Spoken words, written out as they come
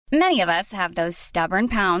Many of us have those stubborn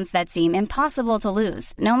pounds that seem impossible to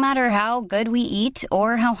lose, no matter how good we eat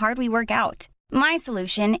or how hard we work out. My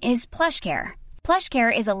solution is PlushCare.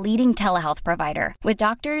 PlushCare is a leading telehealth provider with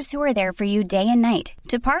doctors who are there for you day and night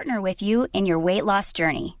to partner with you in your weight loss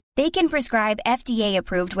journey. They can prescribe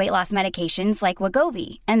FDA-approved weight loss medications like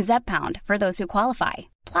Wegovy and Zepbound for those who qualify.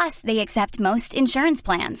 Plus, they accept most insurance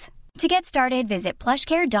plans. To get started, visit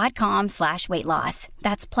plushcare.com/weightloss.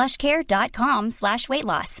 That's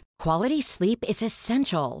plushcare.com/weightloss. Quality sleep is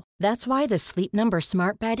essential. That's why the Sleep Number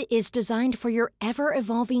Smart Bed is designed for your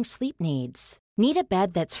ever-evolving sleep needs. Need a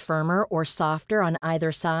bed that's firmer or softer on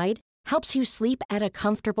either side? Helps you sleep at a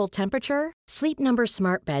comfortable temperature? Sleep Number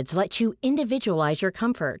Smart Beds let you individualize your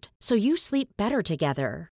comfort so you sleep better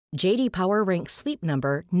together. J.D. Power ranks Sleep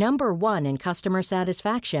Number number 1 in customer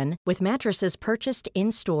satisfaction with mattresses purchased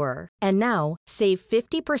in-store. And now, save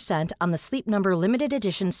 50% on the Sleep Number Limited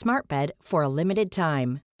Edition Smart Bed for a limited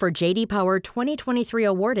time. For J.D. Power 2023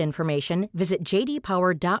 award information, visit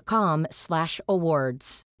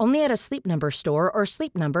jdpower.com/awards. Only at a Sleep Number store or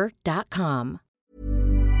sleepnumber.com.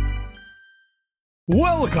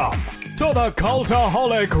 Welcome to the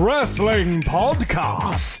Cultaholic Wrestling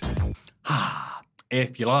Podcast.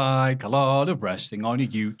 If you like a lot of wrestling on your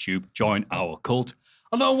YouTube, join our cult.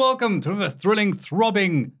 Hello, welcome to another thrilling,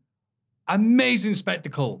 throbbing, amazing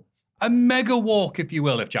spectacle. A mega walk, if you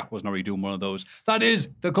will, if Jack wasn't already doing one of those. That is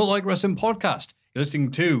the Cultaholic Wrestling Podcast. You're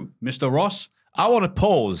listening to Mr. Ross. I want to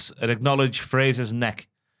pause and acknowledge Fraser's neck.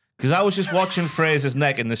 Because I was just watching Fraser's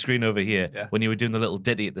neck in the screen over here when you were doing the little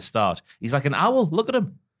ditty at the start. He's like an owl. Look at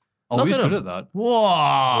him. Oh, Look he's at good him. at that.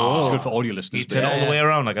 Whoa. It's good for all your listeners. You turn it all the way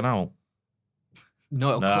around like an owl.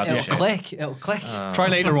 No, it'll click. It'll click. Try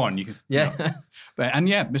later on. You can, yeah. And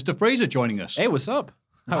Mr. Fraser joining us. Hey, what's up?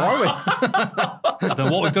 How are we? I don't know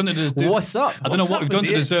what we've done to deserve. What's up? I don't know what we've done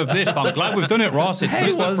to deserve this, but I'm glad we've done it, Ross. It's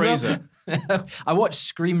Mr. Fraser. I watched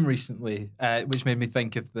Scream recently, which made me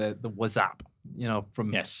think of the WhatsApp,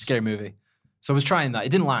 from Scary Movie. So I was trying that. It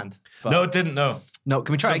didn't land. No, it didn't. No,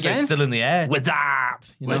 can we try it again? It's still in the air. WhatsApp.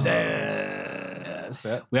 That's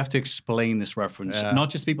it. We have to explain this reference, not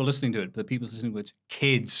just people listening to it, but the people listening to it,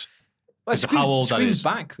 kids. Well, how old that is. Scream's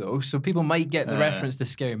back, though, so people might get the reference to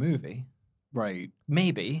Scary Movie. Right.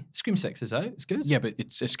 Maybe. Scream 6 is out. It's good. Yeah, but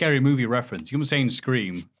it's a Scary Movie reference. You're saying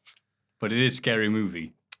Scream, but it is Scary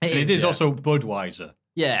Movie. It is also Budweiser.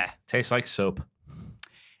 Yeah. Tastes like soap.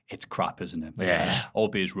 It's crap, isn't it? Yeah. All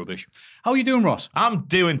beer's rubbish. How are you doing, Ross? I'm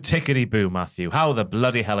doing tickety-boo, Matthew. How the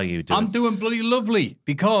bloody hell are you doing? I'm doing bloody lovely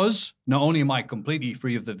because not only am I completely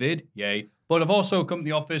free of the vid, yay, but I've also come to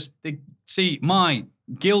the office to see my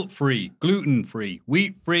guilt-free, gluten-free,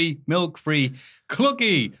 wheat-free, milk-free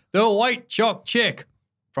Clucky, the white choc chick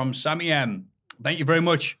from Sammy M. Thank you very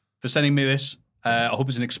much for sending me this. I hope it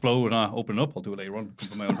doesn't explode when I open it up. I'll do it later on, come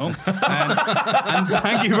from my own home. and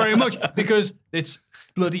thank you very much because it's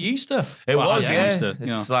bloody Easter. It was, yeah. Easter,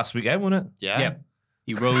 it's last weekend, wasn't it? Yeah.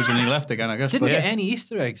 He rose and he left again, I guess. Didn't get any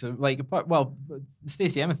Easter eggs.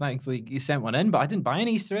 Stacey M, thankfully, you sent one in, but I didn't buy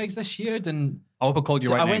any Easter eggs this year. I hope I called you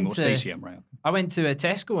right name, or Stacey M, right? I went to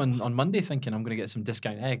Tesco on Monday thinking I'm going to get some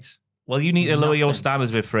discount eggs. Well, you need to lower your standards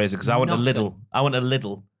a bit, Fraser, because I want a little,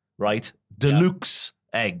 right? Deluxe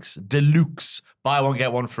eggs. Deluxe. Buy one,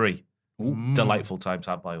 get one free. Delightful times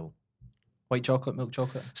had by all. White chocolate, milk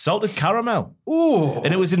chocolate. Salted caramel. Ooh.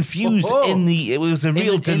 And it was infused it was a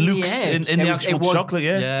real deluxe in the actual chocolate,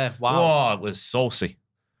 yeah. Yeah, wow. Oh, it was saucy.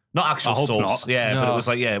 Not actual sauce. Not. Yeah, but it was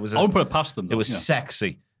like, it was. I won't put it past them, though. It was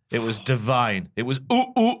sexy. It was divine. It was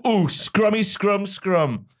scrummy,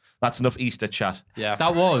 scrum. That's enough Easter chat. Yeah.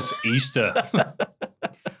 That was Easter.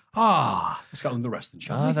 Let's get on the wrestling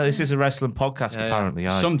chat. This is a wrestling podcast, apparently.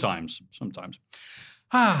 Sometimes.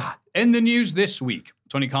 In the news this week,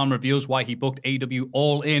 Tony Khan reveals why he booked AEW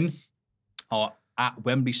All In at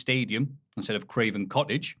Wembley Stadium instead of Craven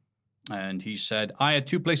Cottage. And he said, I had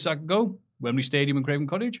two places I could go, Wembley Stadium and Craven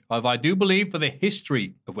Cottage. However, I do believe for the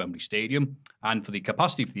history of Wembley Stadium and for the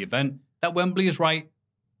capacity for the event, that Wembley is right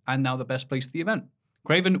and now the best place for the event.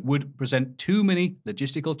 Craven would present too many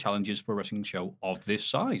logistical challenges for a wrestling show of this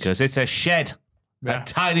size. Because it's a shed. A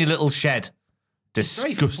tiny little shed.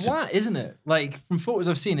 Disgusting. It's very flat, isn't it? Like, from photos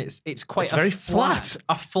I've seen, it's quite very flat.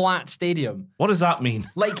 A flat stadium. What does that mean?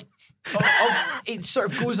 Like, it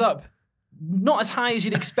sort of goes up, not as high as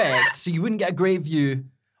you'd expect, so you wouldn't get a great view.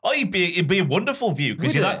 Oh, it'd be a wonderful view,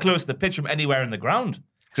 because you're that close to the pitch from anywhere in the ground.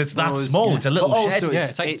 Because it's that small. Yeah. It's a little shed.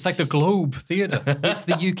 It's like the Globe Theatre. It's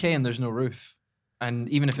the UK and there's no roof. And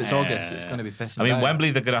even if it's August, it's going to be pissing down.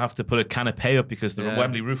 Wembley, they're going to have to put a canopy up because the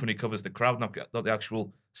Wembley roof only covers the crowd, not the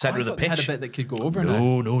actual centre of the pitch. They had a bit that could go over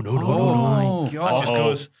No. my God. That just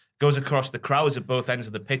goes goes across the crowds at both ends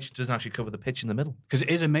of the pitch, doesn't actually cover the pitch in the middle. Because it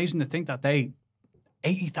is amazing to think that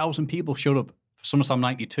 80,000 people showed up for SummerSlam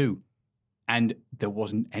 92 and there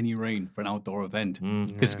wasn't any rain for an outdoor event.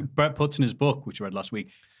 Because Brett puts in his book, which I read last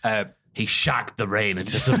week, he shagged the rain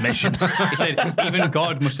into submission. he said, even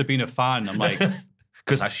God must have been a fan. I'm like...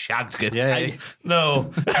 Because I shagged it. Yeah.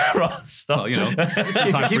 No. Stop. Well,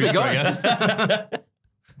 time keep it going. I guess.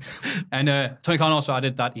 And Tony Khan also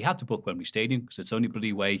added that he had to book Wembley Stadium because it's the only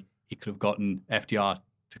bloody way he could have gotten FDR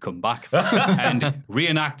to come back and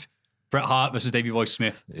reenact Bret Hart versus Davey Boy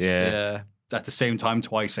Smith. Yeah. At the same time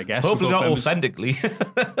twice, I guess. Hopefully not authentically.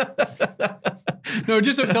 No,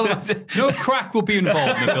 just don't tell them. No crack will be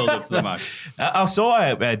involved in the build-up to the match. I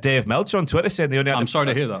saw Dave Meltzer on Twitter saying they only had I'm sorry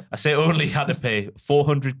to hear that. I say only had to pay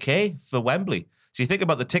 $400K for Wembley. So you think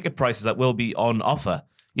about the ticket prices that will be on offer.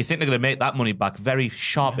 You think they're going to make that money back very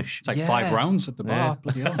sharpish. It's like 5 rounds at the bar.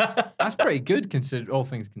 Bloody hell. That's pretty good, all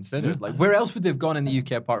things considered. Like, where else would they have gone in the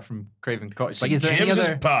UK apart from Craven Cottage? Like, is there any James's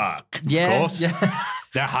other Park? Yeah, of course. yeah.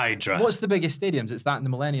 The Hydra. What's the biggest stadiums? It's that in the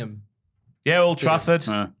Millennium. Yeah, Old Trafford.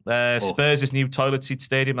 Spurs' new toilet seat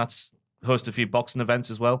stadium. That's hosted a few boxing events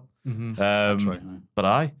as well. That's right.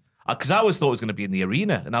 But because I always thought it was going to be in the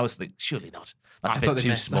arena, and I was like, surely not. That's a bit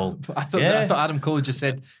too small. I thought Adam Cole just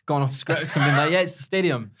said, gone off script and been like, yeah, it's the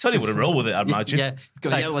stadium. Tony would have rolled with it, I'd imagine. Yeah.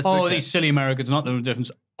 Like, these silly Americans, not the difference.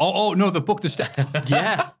 Oh, no, they booked the stadium.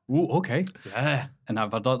 Yeah. Ooh, okay. Yeah. And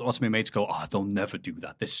I've had lots of my mates go, they'll never do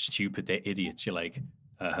that. They're stupid. They're idiots. You're like,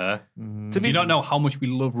 Do you not know how much we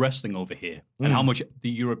love wrestling over here and how much the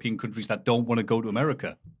European countries that don't want to go to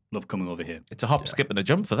America love coming over here? It's a hop, skip, and a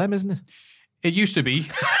jump for them, isn't it? It used to be.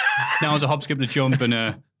 Now it's a hop, skip, and a jump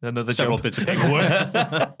and another several jump. bits of paperwork.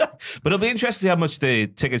 But it'll be interesting to see how much the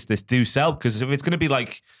tickets this do sell, because if it's going to be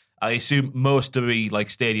like, I assume most of the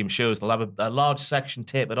stadium shows, they'll have a large section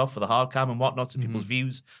tapered off for the hard cam and whatnot, so people's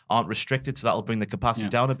views aren't restricted, so that'll bring the capacity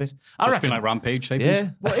down a bit. I reckon like Rampage tables.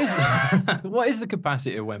 Yeah. What is the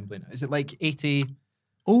capacity of Wembley now? Is it like 80?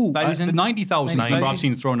 Oh, the 90,000 I've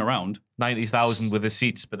seen thrown around. 90,000 with the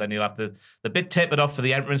seats, but then you'll have the bit tapered off for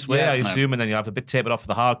the entrance way, I assume, and then you'll have the bit tapered off for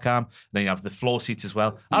the hard cam, and then you have the floor seats as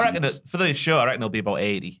well. I reckon for the show, it'll be about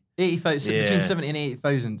 80. 80,000, between 70 and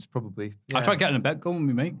 80,000 probably. Yeah. I tried getting a bet going with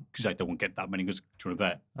me, mate, because I don't get that many goes to a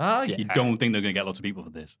bet. You don't think they're going to get lots of people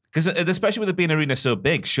for this. Because especially with it being an arena so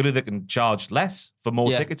big, surely they can charge less for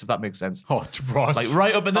more tickets, if that makes sense. Oh, Ross. Like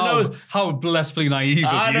right up in the nose. How blissfully naive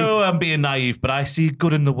of you. I know I'm being naive, but I see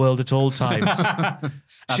good in the world at all times.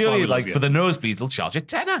 Surely, for the nosebleeds, they'll charge a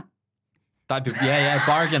tenner. That'd be,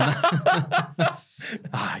 bargain.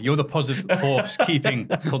 You're the positive force keeping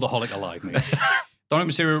Cultaholic alive, mate.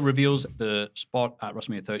 Dominic Mysterio reveals the spot at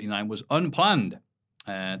WrestleMania 39 was unplanned.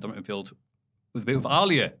 Dominic revealed with a bit of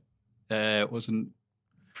Alia. Wasn't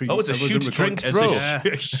it was a shoot drink throw.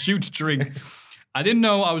 A shoot drink. I didn't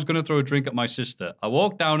know I was going to throw a drink at my sister. I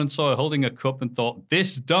walked down and saw her holding a cup and thought,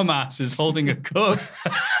 this dumbass is holding a cup.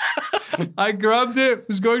 I grabbed it,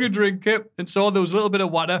 was going to drink it, and saw there was a little bit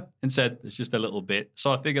of water and said, it's just a little bit.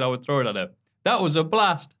 So I figured I would throw it at her. That was a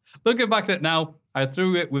blast. Looking back at it now, I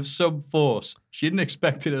threw it with some force. She didn't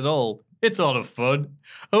expect it at all. It's a lot of fun.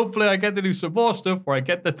 Hopefully I get to do some more stuff where I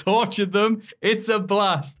get to torture them. It's a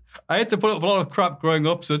blast. I had to put up with a lot of crap growing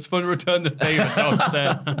up, so it's fun to return the favour, Doc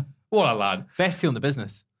said. What a lad. Best heel in the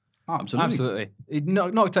business. Oh, absolutely. He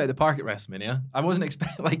knocked out of the park at WrestleMania. I wasn't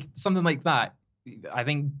expecting something like that. I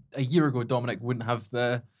think a year ago, Dominic wouldn't have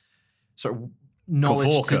the sort of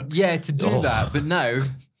knowledge to do that. But now,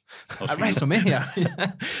 at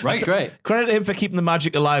WrestleMania, right? Great. Credit him for keeping the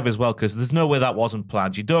magic alive as well, because there's no way that wasn't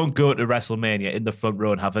planned. You don't go to WrestleMania in the front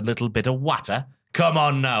row and have a little bit of water. Come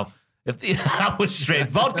on now. That was straight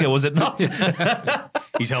vodka, was it not?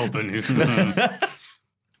 He's helping.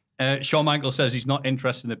 Shawn Michaels says he's not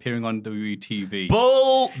interested in appearing on WWE TV.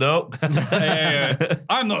 Bull! No.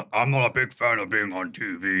 I'm not a big fan of being on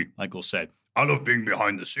TV. Michaels said, I love being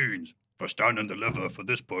behind the scenes. For Stand and Deliver, for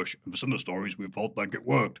this push, and for some of the stories, we felt like it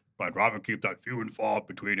worked. But I'd rather keep that few and far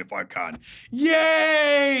between if I can.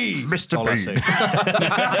 Yay! Mr. B.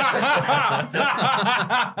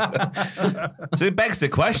 So it begs the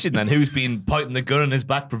question then, who's been pointing the gun on his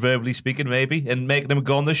back, proverbially speaking, maybe, and making him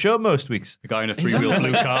go on the show most weeks? The guy in a three-wheel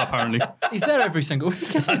blue car, apparently. He's there every single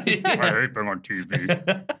week, isn't he? I hate being on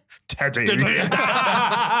TV. Teddy.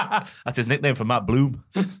 That's his nickname for Matt Bloom.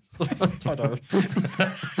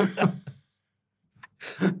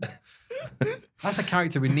 That's a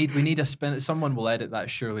character we need. We need a spin. Someone will edit that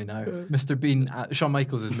surely now. Mr. Bean. Shawn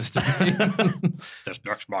Michaels is Mr. Bean. This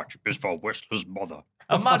next match is for Whistler's mother.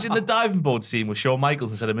 Imagine the diving board scene with Shawn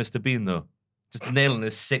Michaels instead of Mr. Bean, though. Just nailing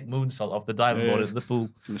this sick moonsault off the diving board into the pool.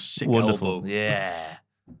 Sick Wonderful. elbow. Yeah.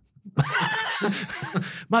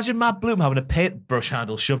 Imagine Matt Bloom having a paintbrush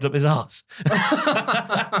handle shoved up his arse.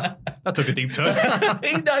 That took a deep turn.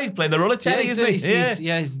 He's playing the role of Teddy, isn't he?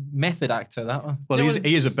 He's method actor, that one. Well,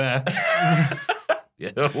 he is a bear.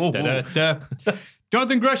 Yeah.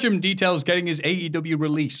 Jonathan Gresham details getting his AEW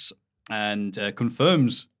release and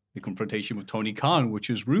confirms the confrontation with Tony Khan, which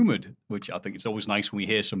is rumored, which I think it's always nice when we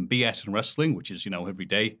hear some BS in wrestling, which is, every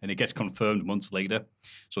day, and it gets confirmed months later.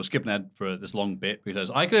 So skipping ahead for this long bit, he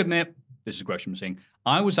says, I can admit, this is Gresham saying,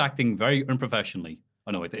 I was acting very unprofessionally.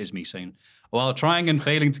 Oh, no, wait, that is me saying, while trying and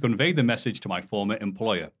failing to convey the message to my former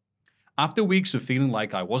employer. After weeks of feeling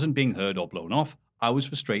like I wasn't being heard or blown off, I was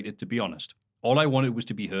frustrated, to be honest. All I wanted was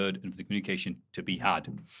to be heard and for the communication to be had.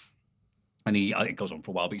 And it goes on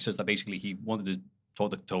for a while, but he says that basically he wanted to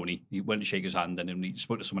talk to Tony. He went to shake his hand, and then he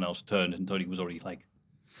spoke to someone else, turned, and Tony was already like,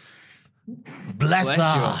 Bless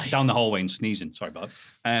thy. Down the hallway and sneezing. Sorry about that.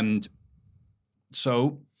 And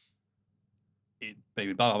so, blah,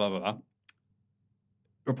 blah, blah, blah, blah.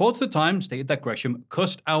 Reports at the time stated that Gresham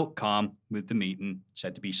cussed out Khan with the meeting,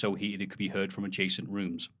 said to be so heated it could be heard from adjacent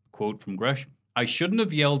rooms. Quote from Gresh, I shouldn't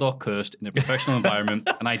have yelled or cursed in a professional environment,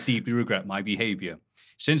 and I deeply regret my behavior.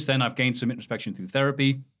 Since then, I've gained some introspection through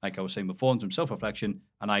therapy, like I was saying before, and some self-reflection,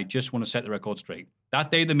 and I just want to set the record straight.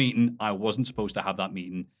 That day of the meeting, I wasn't supposed to have that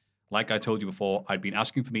meeting. Like I told you before, I'd been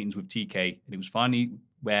asking for meetings with TK, and it was finally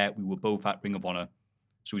where we were both at Ring of Honor.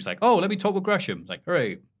 So he's like, oh, let me talk with Gresham. It's like,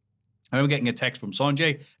 hooray. I remember getting a text from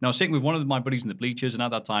Sanjay, and I was sitting with one of my buddies in the bleachers, and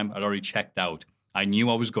at that time, I'd already checked out. I knew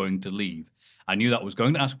I was going to leave. I knew that I was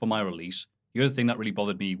going to ask for my release. The other thing that really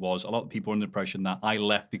bothered me was a lot of people were under the impression that I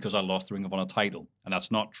left because I lost the Ring of Honor title, and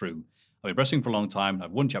that's not true. I've been wrestling for a long time.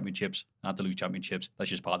 I've won championships. I had to lose championships. That's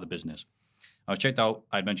just part of the business. I was checked out.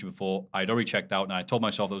 I had mentioned before, I'd already checked out, and I told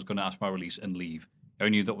myself I was going to ask for my release and leave. I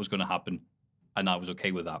knew that was going to happen, and I was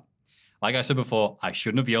okay with that. Like I said before, I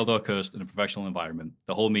shouldn't have yelled or cursed in a professional environment.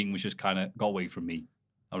 The whole meeting was just kind of got away from me.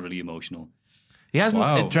 I was really emotional. He hasn't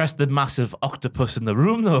addressed the massive octopus in the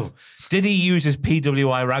room, though. Did he use his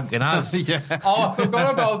PWI ranking as? Yeah. Oh, I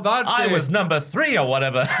forgot about that. I was number 3 or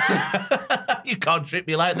whatever. You can't treat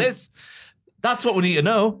me like this. That's what we need to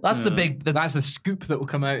know. That's the big... That's the scoop that will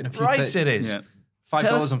come out in a few Right, seconds. it is. Yeah.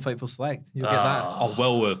 $5 on Fightful Select. You'll get that. Oh,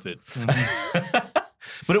 well worth it.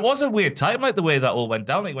 But it was a weird time, like the way that all went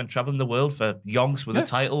down. Like he went traveling the world for yonks with a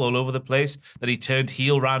title all over the place. Then he turned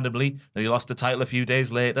heel randomly. Then he lost the title a few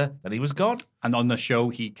days later. Then he was gone. And on the show,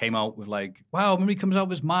 he came out with like, wow, when he comes out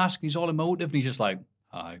with his mask, he's all emotive. And he's just like,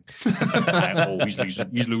 hi. Oh, he's losing.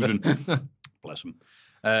 He's losing. Bless him.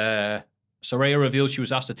 Saraya reveals she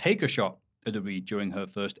was asked to take a shot at WWE during her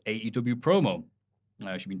first AEW promo.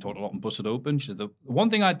 She'd been taught a lot and busted open. She said, the one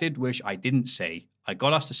thing I did wish I didn't say, I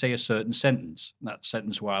got asked to say a certain sentence. That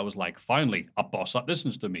sentence where I was like, finally, a boss that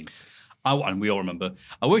listens to me. And we all remember,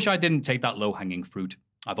 I wish I didn't take that low-hanging fruit.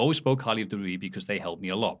 I've always spoke highly of WWE because they helped me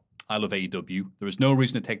a lot. I love AEW. There is no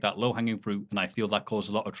reason to take that low-hanging fruit, and I feel that caused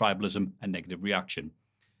a lot of tribalism and negative reaction.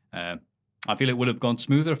 I feel it would have gone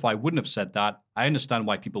smoother if I wouldn't have said that. I understand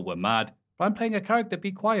why people were mad, but I'm playing a character.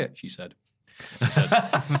 Be quiet, she said.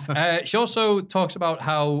 She also talks about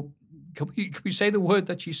how can we say the word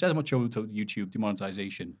that she said? I'm not sure to YouTube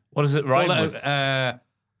demonetization. What is it right with?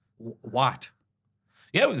 What?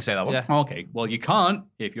 Yeah, we can say that one. Yeah. Okay. Well, you can't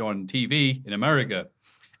if you're on TV in America.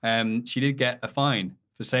 She did get a fine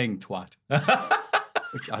for saying twat,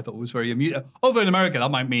 which I thought was very amusing. Over in America,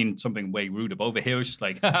 that might mean something way rude. But over here, it's just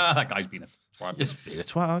like, that guy's been a twat. Just being a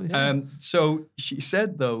twat. Yeah. So she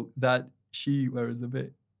said, though, that where is the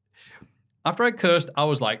bit? After I cursed, I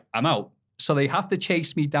was like, I'm out. So they have to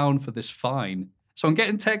chase me down for this fine. So I'm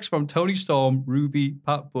getting texts from Tony Storm, Ruby,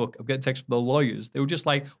 Pat Book. I'm getting texts from the lawyers. They were just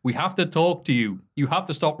like, we have to talk to you. You have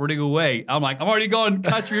to stop running away. I'm like, I'm already gone.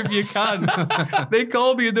 Catch me if you can. They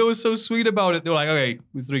called me and they were so sweet about it. They were like, okay,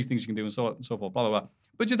 there's 3 things you can do and so on and so forth, blah, blah, blah.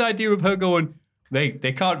 But just the idea of her going, they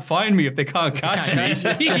can't find me if they can't catch me.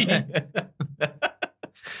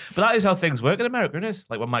 But that is how things work in America, isn't it?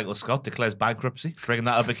 Like when Michael Scott declares bankruptcy, bringing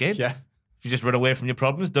that up again. Yeah. If you just run away from your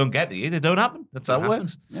problems, don't get to you, they don't happen. That's how it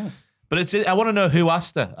works. Yeah. But I want to know who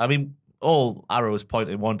asked her. I mean, all arrows point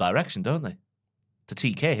in one direction, don't they? To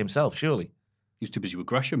TK himself, surely. He was too busy with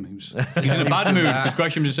Gresham. He's in a bad mood because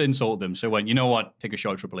Gresham just insulted them. So he went, you know what? Take a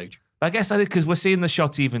shot at Triple H. I guess I did because we're seeing the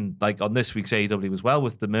shots even like on this week's AEW as well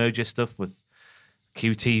with the merger stuff with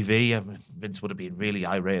QTV. I mean, Vince would have been really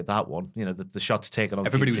irate at that one. You know, the shots taken on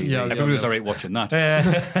everybody QTV. Everybody was irate watching that.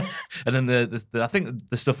 And then I think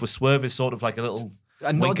the stuff with Swerve is sort of like a little...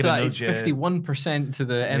 And not to that, it's 51% to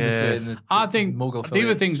the embassy and the I think mogul the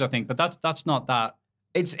other things I think, but that's not that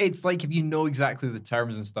It's like if you know exactly the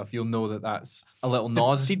terms and stuff, you'll know that that's a little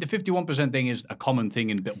nod. See, the 51% thing is a common thing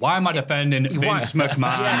in. Why am I defending Vince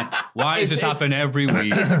McMahon? Why does this happen every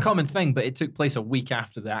week? It's a common thing, but it took place a week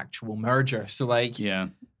after the actual merger. So, like,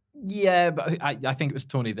 yeah, but I think it was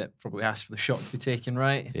Tony that probably asked for the shot to be taken,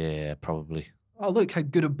 right? Yeah, probably. Oh, look how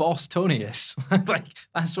good a boss Tony is. Like,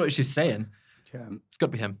 that's what she's saying. Yeah. It's got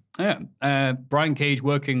to be him. Yeah. Brian Cage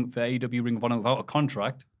working for AEW Ring of Honor without a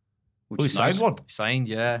contract. He signed one. Signed,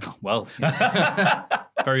 yeah. Well,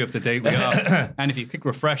 very up to date we are. And if you click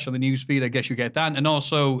refresh on the news feed, I guess you get that. And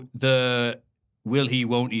also the will he,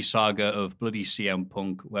 won't he saga of bloody CM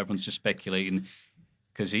Punk, where everyone's just speculating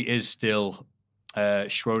because he is still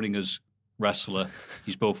Schrodinger's wrestler.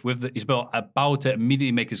 He's both about to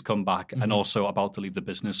immediately make his comeback and also about to leave the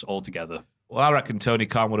business altogether. Well, I reckon Tony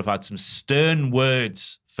Khan would have had some stern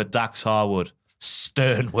words for Dax Harwood.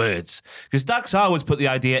 Stern words. Because Dax Harwood's put the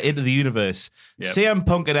idea into the universe. Yep. CM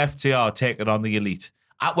Punk and FTR taking on the Elite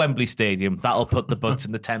at Wembley Stadium. That'll put the butts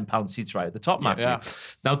in the £10 seats right at the top, Matthew. Yeah.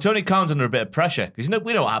 Now, Tony Khan's under a bit of pressure. Because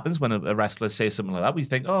we know what happens when a wrestler says something like that. We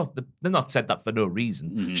think, they're not said that for no reason.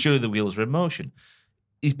 Mm-hmm. Surely the wheels are in motion.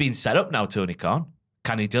 He's been set up now, Tony Khan.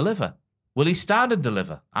 Can he deliver? Will he stand and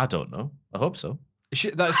deliver? I don't know. I hope so.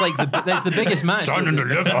 That's like that's the biggest match. Stand and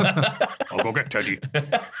deliver. I'll go get Teddy.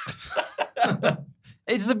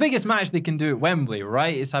 It's the biggest match they can do at Wembley,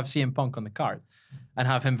 right? Is have CM Punk on the card and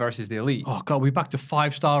have him versus the Elite. Oh, God, we're back to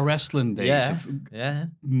 5-star wrestling days. Yeah.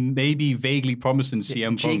 Maybe vaguely promising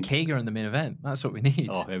CM Punk. Jake Hager in the main event. That's what we need.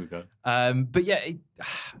 Oh, there we go. But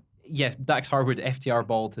yeah, Dax Harwood, FTR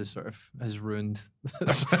Bald has ruined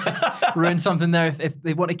something there. If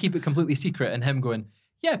they want to keep it completely secret and him going,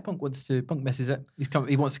 yeah, Punk misses it.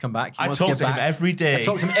 He wants to come back. I talk to him every day. I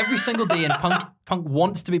talk to him every single day, and Punk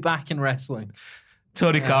wants to be back in wrestling.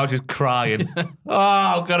 Tony Khan just crying.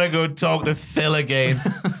 I'm gonna go talk to Phil again.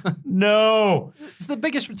 No. It's the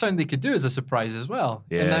biggest return they could do as a surprise as well.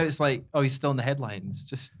 Yeah. And now it's like, he's still in the headlines.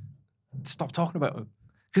 Just stop talking about him.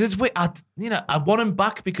 Because it's weird. I want him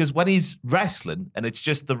back because when he's wrestling and it's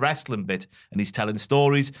just the wrestling bit and he's telling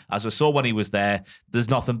stories, as we saw when he was there, there's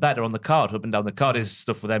nothing better on the card. Up and down the card, his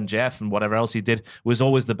stuff with MJF and whatever else he did was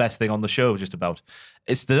always the best thing on the show, just about.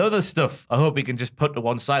 It's the other stuff I hope he can just put to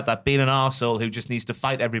one side, that being an arsehole who just needs to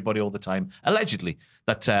fight everybody all the time, allegedly.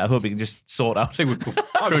 That I hope he can just sort out. I think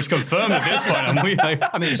we've confirmed at this point, haven't we?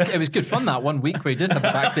 I mean, it was good fun that 1 week where he did have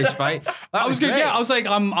a backstage fight. That was good. Yeah, I was like,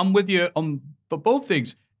 I'm with you on but both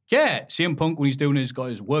things. Yeah, CM Punk when he's doing he's got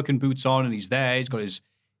his working boots on and he's there. He's got his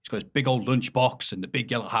big old lunch box and the big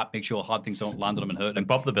yellow hat. Make sure hard things don't land on him and hurt him. And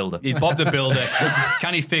Bob the Builder. He's Bob the Builder.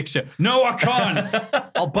 Can he fix it? No, I can't.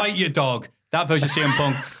 I'll bite your dog. That version of CM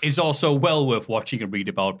Punk is also well worth watching and read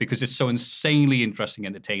about because it's so insanely interesting,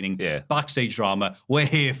 entertaining. Yeah. Backstage drama. We're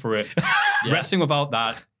here for it. Yeah. Wrestling without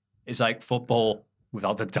that is like football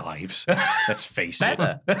without the dives. Let's face it.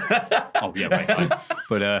 Oh yeah, right.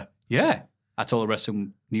 But yeah. That's all the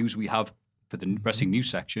wrestling news we have for the wrestling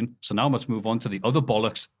news section. So now let's move on to the other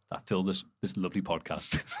bollocks that fill this lovely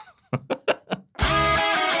podcast.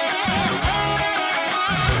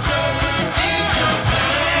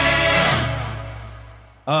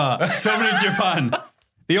 Terminator Japan.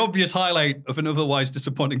 The obvious highlight of an otherwise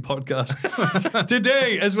disappointing podcast.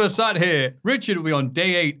 Today, as we're sat here, Richard will be on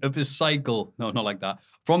day 8 of his cycle. No, not like that.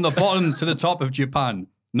 From the bottom to the top of Japan.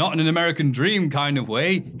 Not in an American dream kind of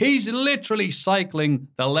way. He's literally cycling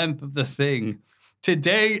the length of the thing.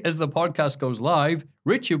 Today, as the podcast goes live,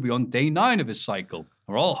 Richard will be on day 9 of his cycle.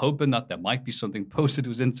 We're all hoping that there might be something posted to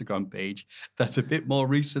his Instagram page that's a bit more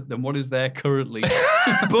recent than what is there currently.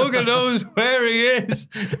 Bugger knows where he is.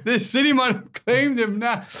 The city might have claimed him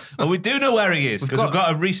now. Well, we do know where he is because we've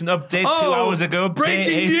got a recent update 2 hours ago.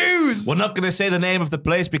 Breaking news! We're not going to say the name of the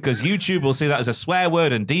place because YouTube will see that as a swear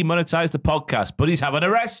word and demonetize the podcast, but he's having a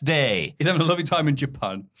rest day. He's having a lovely time in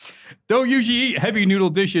Japan. Don't usually eat heavy noodle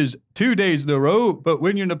dishes 2 days in a row, but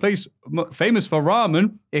when you're in a place famous for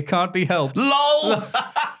ramen, it can't be helped. LOL!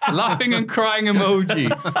 Laughing and crying emoji.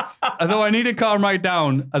 Although I need to calm right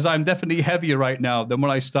down, as I'm definitely heavier right now than when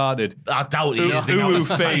I started. I doubt he is. Ooh,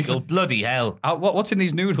 face. Bloody hell. What's in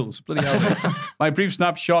these noodles? Bloody hell. My brief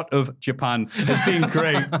snapshot of Japan has been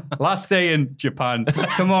great. Last day in Japan.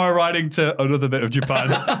 Tomorrow riding to another bit of Japan.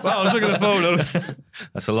 Wow, I was looking at the photos.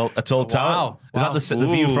 That's a tall tower. Wow. Is that the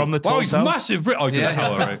view from the tall tower? Wow, he's massive. Oh, to the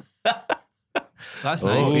tower, right. That's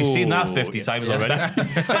nice. You've seen that 50 times already.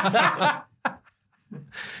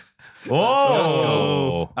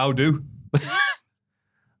 Oh, how do?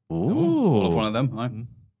 Ooh, one of them. Right.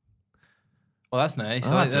 Well, that's nice.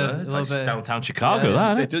 That's like downtown Chicago.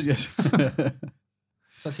 That it does, yes.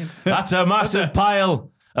 That's a massive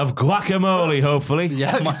pile of guacamole, hopefully.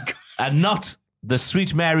 Yeah. Oh my God. And not the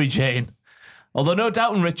sweet Mary Jane. Although no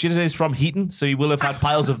doubting Richard is from Heaton, so he will have had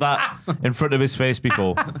piles of that in front of his face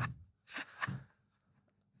before.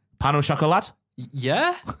 Pan au chocolat?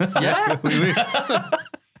 Yeah. Yeah.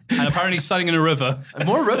 And apparently standing in a river.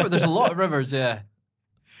 More river. There's a lot of rivers, yeah.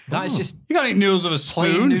 That is just You can't eat noodles with a spoon.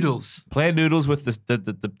 plain noodles. Plain noodles with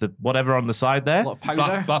the whatever on the side there. A lot of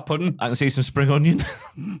powder. Black pudding. I can see some spring onion.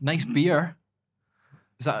 Nice beer.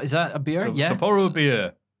 Is that a beer? Yeah. Sapporo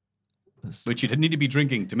beer. Which you'd need to be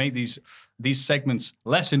drinking to make these segments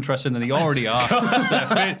less interesting than they already are.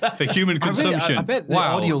 They're fit for human consumption. I bet the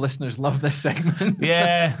audio listeners love this segment.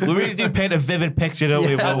 Yeah, we really do paint a vivid picture, don't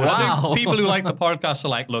we? Yeah, What we're wow. saying? I think people who like the podcast are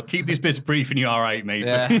like, look, keep these bits brief and you're all right, mate.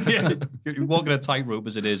 Yeah. You're walking a tightrope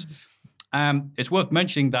as it is. It's worth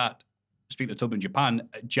mentioning that, speaking of Tub in Japan,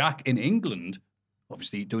 Jack in England,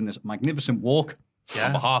 obviously doing this magnificent walk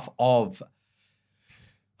on behalf of...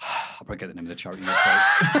 I'll probably get the name of the charity.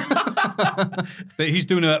 But he's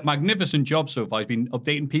doing a magnificent job so far. He's been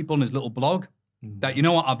updating people on his little blog. That, you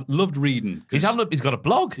know what, I've loved reading. He's got a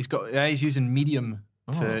blog. He's using Medium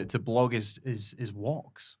to blog his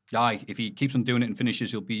walks. Aye, if he keeps on doing it and finishes,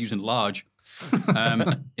 he'll be using large.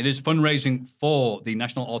 It is fundraising for the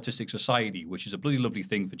National Autistic Society, which is a bloody lovely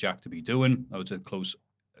thing for Jack to be doing. I would say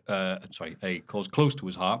a cause close to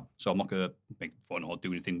his heart. So I'm not going to make fun or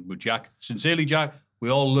do anything with Jack. Sincerely, Jack, we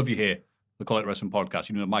all love you here. The Cultaholic Wrestling Podcast.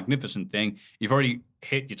 You're doing a magnificent thing. You've already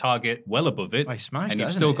hit your target well above it. I smashed and it, you've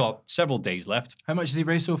hasn't still it? got several days left. How much has he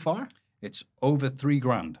raised so far? It's over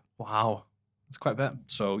 $3,000. Wow. That's quite a bit.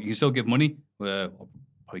 So you can still give money. I'll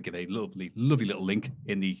probably give a lovely little link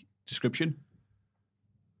in the description.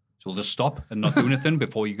 So we'll just stop and not do anything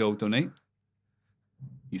before you go donate.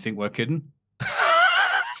 You think we're kidding?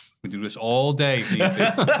 We do this all day. If need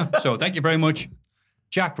be. So thank you very much,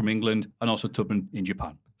 Jack from England, and also Tubman in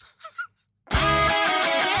Japan.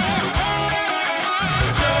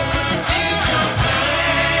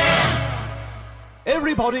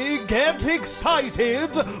 Everybody get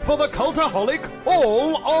excited for the Cultaholic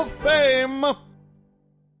Hall of Fame!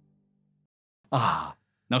 Now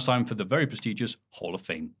it's time for the very prestigious Hall of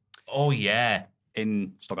Fame. Oh, yeah.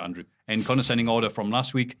 Stop it, Andrew. In condescending order from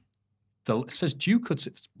last week, it says Duke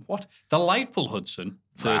Hudson. What? Delightful Hudson,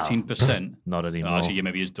 13%. Not anymore. Actually, yeah,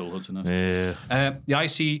 maybe it's Dull Hudson. Yeah. The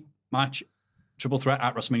IC match, triple threat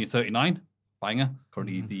at WrestleMania 39. Banger.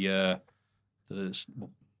 Currently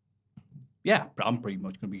I'm pretty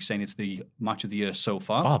much going to be saying it's the match of the year so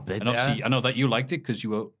far. Oh, bit, and obviously, I know that you liked it because you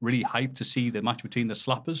were really hyped to see the match between the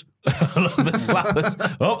Slappers. the Slappers.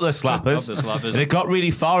 Up the Slappers. Up the Slappers. And it got really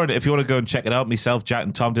far in it. If you want to go and check it out, myself, Jack,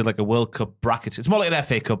 and Tom did like a World Cup bracket. It's more like an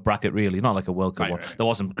FA Cup bracket, really, not like a World Cup one. Right. There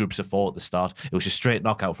wasn't groups of 4 at the start. It was just straight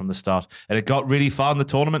knockout from the start. And it got really far in the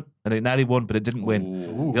tournament, and it nearly won, but it didn't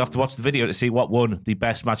win. You'll have to watch the video to see what won the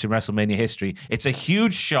best match in WrestleMania history. It's a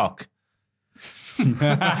huge shock. Anyway,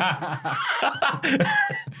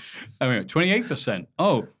 28%.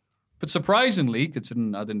 Oh, but surprisingly,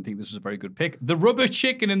 considering I didn't think this was a very good pick, the rubber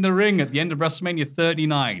chicken in the ring at the end of WrestleMania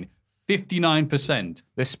 39, 59%.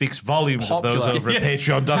 This speaks volumes of those over at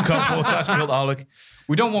patreon.com/Cultaholic.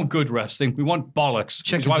 We don't want good wrestling. We want bollocks.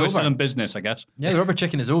 Which is why we're still in business, I guess. Yeah, the rubber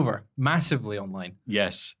chicken is over. Massively online.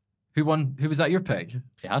 Yes. Who won? Who was that your pick?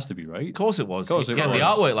 It has to be, right? Of course it was. You had the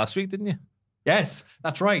artwork last week, didn't you? Yes,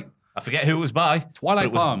 that's right. I forget who it was by.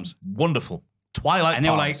 Twilight Palms. Wonderful. Twilight Palms. And they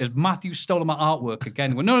were like, has Matthew stolen my artwork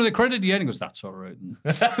again? Well, no, they credited you. And he goes, that's all right.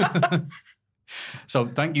 So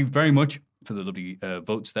thank you very much for the lovely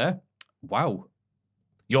votes there. Wow.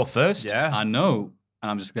 You're first? Yeah. I know. And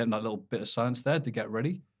I'm just getting that little bit of silence there to get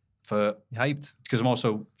ready for... Hyped. Because I'm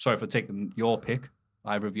also sorry for taking your pick,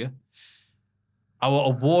 either of you. Our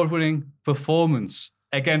award-winning performance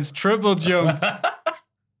against Triple Jump.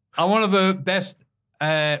 And one of the best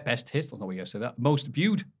hits, that's not what you say that, most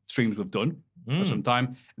viewed streams we've done for some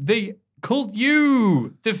time. The Cult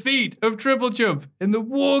U defeat of Triple Jump in the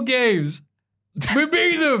War Games. We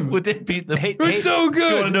beat them. We did beat them. It was so good.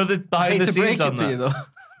 Do you want to know the behind the scenes on that? You, though.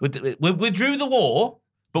 We drew the war,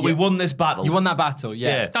 but we won this battle. You won that battle,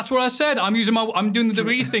 yeah. That's what I said. I'm doing the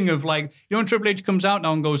re thing of like, you know, when Triple H comes out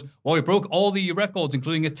now and goes, well, we broke all the records,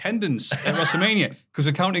 including attendance at WrestleMania, because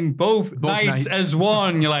we're counting both nights as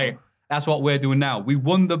one. You're like, that's what we're doing now. We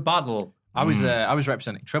won the battle. I was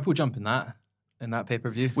representing Triple Jump in that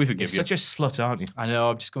pay-per-view. We forgive you. Such a slut, aren't you? I know.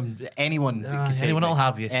 I'm just going. Anyone will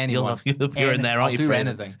have you. Anyone. You're in there, aren't you? I'll do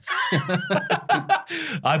anything.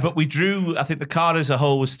 But we drew. I think the card as a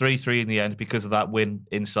whole was 3-3 in the end because of that win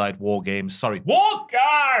inside War Games. Sorry, War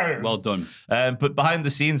Games. Well done. But behind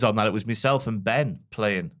the scenes on that, it was myself and Ben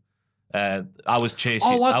playing I was chasing.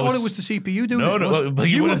 Oh, I thought it was the CPU doing it. No, but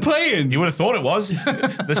you were playing. You would have thought it was.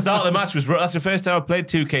 The start of the match was. That's the first time I played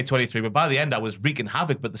 2K23, but by the end I was wreaking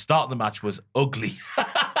havoc. But the start of the match was ugly.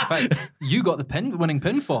 In fact, you got the winning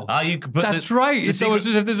pinfall. That's right. It's almost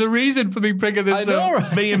as if there's a reason for me bringing this up.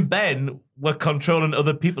 Right? Me and Ben were controlling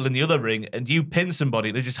other people in the other ring, and you pinned somebody.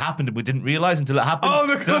 And it just happened, and we didn't realise until it happened.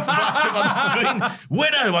 Oh, Until it flashed up on the screen.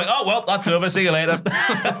 Winner! I'm like, oh well, that's over. See you later.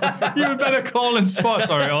 You had better call and spot.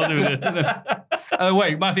 Sorry, I'll do this.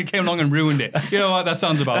 Wait, Matthew came along and ruined it. You know what? That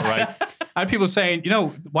sounds about right. I had people saying,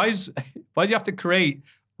 why do you have to create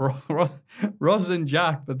Roz and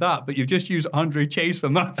Jack for that, but you've just used Andre Chase for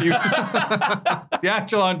Matthew? The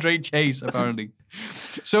actual Andre Chase, apparently.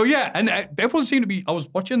 So yeah, and everyone seemed to be. I was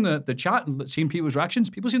watching the chat and seeing people's reactions.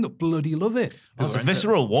 People seem to bloody love it. It's a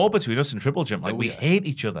visceral war between us and Triple Jump. Like we hate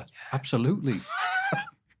each other. Absolutely.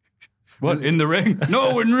 What, in the ring?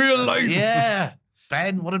 No, in real life. Yeah,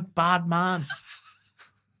 Ben, what a bad man.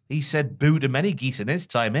 He said boo to many geese in his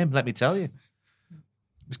time, let me tell you.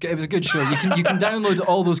 It was a good show. You can download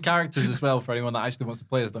all those characters as well for anyone that actually wants to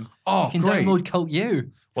play as them. Oh, you can great. download Cult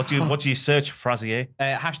U. What do you search, Frazier?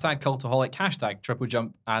 Hashtag Cultaholic, hashtag Triple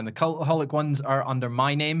Jump, and the Cultaholic ones are under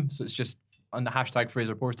my name, so it's just on the hashtag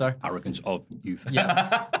Fraser Porter. Arrogance of youth.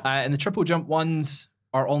 Yeah. And the Triple Jump ones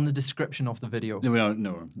are on the description of the video.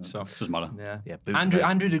 No. So doesn't matter. Yeah.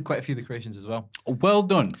 Andrew did quite a few of the creations as well. Oh, well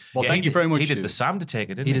done. Well, thank you very much. He did dude. the Sam to take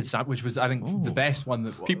it, didn't He he? did Sam, which was I think the best one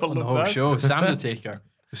that People on the love whole that. show. Sam the Taker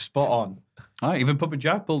was spot on. Even Puppet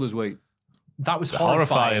Jack pulled his weight. That was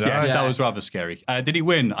Horrifying, horrifying. Yes, Yeah. that was rather scary. Did he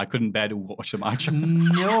win? I couldn't bear to watch the match.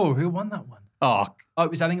 No, who won that one? Oh, I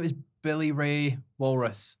think it was Billy Ray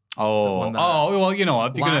Walrus. well, if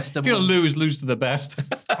you're gonna lose to the best.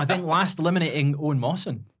 I think last eliminating Owen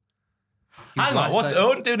Mawson. He was Hang on, last what's out.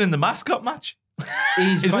 Owen doing in the mascot match?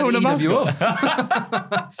 He's Is part Owen of a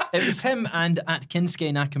EWO. It was him and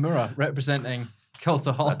Atkinsuke Nakamura representing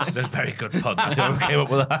Cultaholic. That's a very good pun. I don't know who came up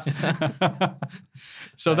with that.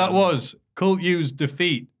 So that was Cult U's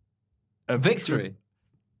defeat. Victory.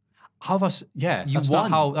 How was? Yeah, You that's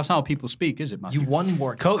won. That's not how people speak, is it, Matthew? You won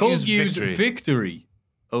work. Cult Cult U's U's victory. victory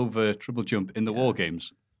over Triple Jump in the War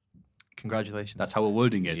Games. Congratulations. That's how we're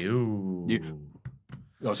wording it. You.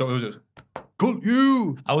 Oh, so it was Cult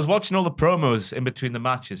U. I was watching all the promos in between the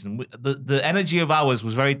matches, and the energy of ours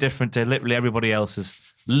was very different to literally everybody else's.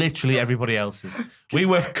 Literally everybody else's. We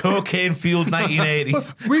were cocaine-fueled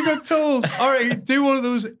 1980s. We got told, all right, do one of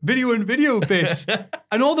those video bits.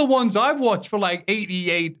 And all the ones I've watched for like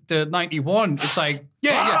 88 to 91, it's like,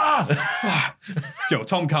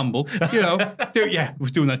 Tom Campbell,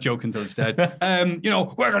 was doing that joke until it's dead.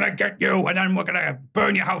 We're going to get you and then we're going to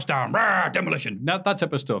burn your house down. Demolition. That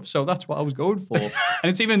type of stuff. So that's what I was going for. And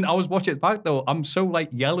it's even, I was watching it back though, I'm so like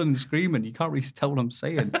yelling and screaming, you can't really tell what I'm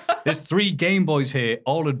saying. There's 3 Game Boys here,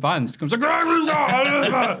 all advanced. Comes like,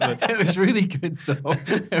 It was really good though.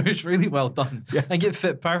 It was really well done. Yeah. I think it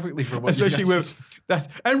fit perfectly for what especially you guys with that.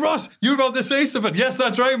 And Ross, you were about to say something. Yes,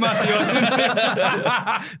 that's right, Matthew.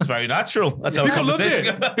 It's very natural. That's how a People loved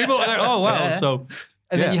conversation goes. it. People were like, oh wow. Yeah. So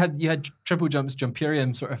And then you had Triple Jump's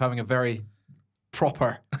Jumperium sort of having a very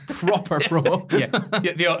proper promo.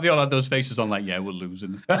 yeah, they all had those faces on like, yeah, we're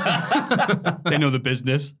losing. They know the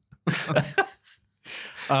business.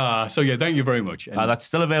 So yeah, thank you very much. And That's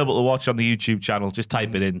still available to watch on the YouTube channel. Just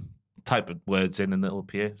type it in. Type words in and it'll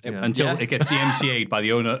appear. until it gets DMCA'd by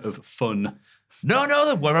the owner of Fun. No,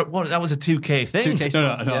 that was a 2K thing. 2K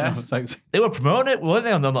No, sponsor, yeah. thanks. They were promoting it, weren't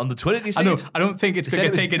they, on the Twitter? You see I know. it? I don't think it's They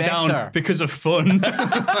going to said get it taken was better. down because of Fun.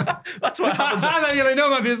 That's what happens. I know,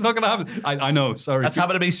 Matthew, it's not going to happen. I know. Sorry. That's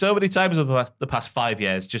happened to me so many times over the past 5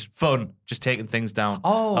 years. Just fun, just taking things down.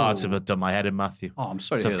 It's done my head in, Matthew. Oh, I'm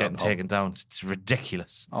sorry to Stuff hear getting that, Paul. taken down. It's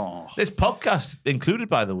ridiculous. Oh. This podcast included,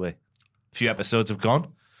 by the way. A few episodes have gone.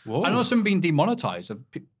 Whoa. I know some being demonetized.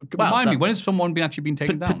 Remind me, when has someone been actually been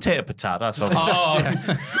taken down? Potato. That's what I'm saying.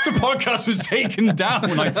 The podcast was taken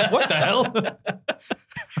down. Like, what the hell?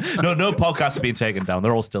 No podcasts are being taken down.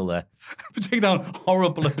 They're all still there. Taking down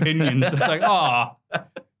horrible opinions. It's like,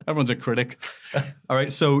 everyone's a critic. All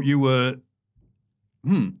right, so you were...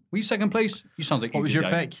 were you second place? You sound like What you was did, your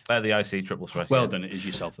guy. pick? The IC triple threat. Well yeah. done, it is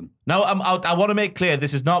yourself then. Now, I want to make clear,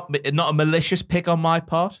 this is not a malicious pick on my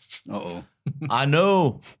part. Uh-oh. I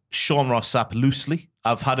know Sean Ross Sapp loosely.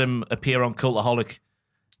 I've had him appear on Cultaholic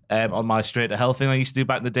on my Straight to Hell thing I used to do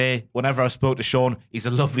back in the day. Whenever I spoke to Sean, he's a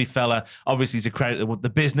lovely fella. Obviously, he's accredited with the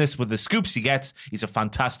business, with the scoops he gets. He's a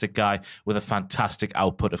fantastic guy with a fantastic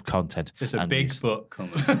output of content. There's a and big news. but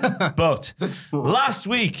coming. But last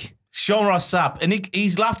week, Sean Ross Sapp, and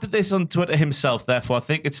he's laughed at this on Twitter himself, therefore I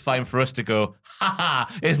think it's fine for us to go, ha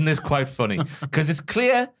ha, isn't this quite funny? Because it's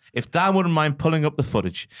clear, if Dan wouldn't mind pulling up the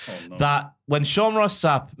footage, that when Sean Ross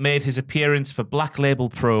Sapp made his appearance for Black Label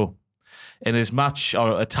Pro in his match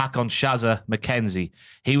or attack on Shazza McKenzie,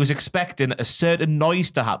 he was expecting a certain noise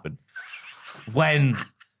to happen when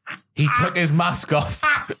he took his mask off.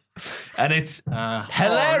 And it's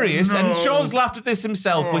hilarious. And Sean's laughed at this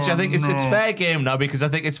himself, which I think it's fair game now because I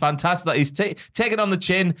think it's fantastic that he's taken on the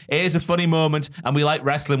chin. It is a funny moment, and we like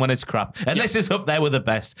wrestling when it's crap. And this is up there with the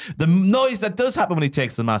best. The noise that does happen when he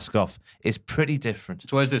takes the mask off is pretty different.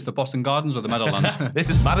 So where's this, the Boston Gardens or the Meadowlands? This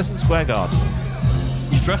is Madison Square Garden.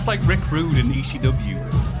 He's dressed like Rick Rude in ECW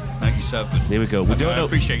 97. There we go. I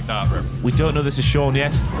appreciate that. We don't know this is Sean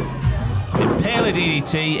yet. Impaler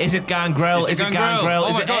DDT. Is it Gangrel? Is it Gangrel? Oh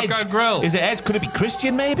is my it God, Edge? Gangrel. Is it Edge? Could it be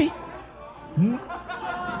Christian, maybe?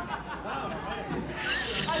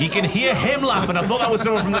 You can hear him laughing. I thought that was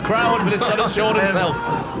someone from the crowd, but it's not Sean himself.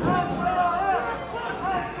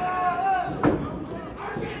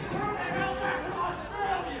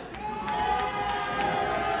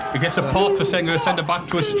 He gets a pop for saying, I'm going to send her back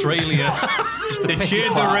to Australia. They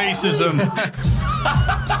cheered the racism.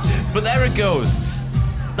 But there it goes.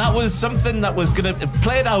 That was something that was going to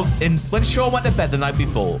play out when Sean went to bed the night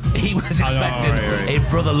before. He was expecting a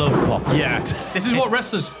brother love pop. Yeah. This is what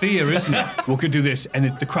wrestlers fear, isn't it? We could do this,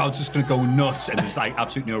 and the crowd's just going to go nuts, and there's like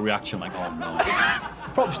absolutely no reaction. Like, oh no.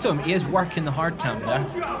 Props to him. He is working the hard cam there.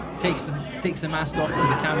 Takes the mask off to the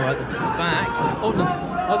camera at the back. Oh no.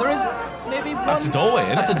 Oh, there is maybe one. That's a doorway,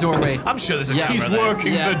 isn't it? That's a doorway. I'm sure there's a camera He's there.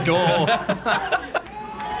 working the door.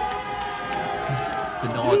 It's the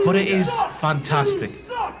nod. But it is fantastic.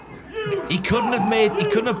 He couldn't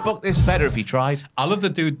have booked this better if he tried. I love the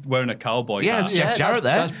dude wearing a cowboy Yeah, hat. it's Jeff Jarrett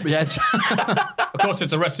there. Of course,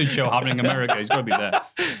 it's a wrestling show happening in America. He's got to be there.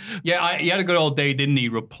 Yeah, he had a good old day, didn't he?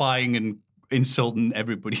 Replying and insulting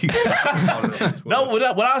everybody. No, when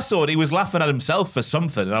I saw it, he was laughing at himself for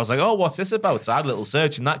something. And I was like, oh, what's this about? So I had a little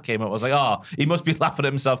search and that came up. I was like, oh, he must be laughing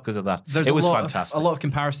at himself because of that. It was fantastic. A lot of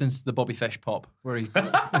comparisons to the Bobby Fish pop where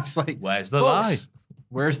it's like, where's the lie?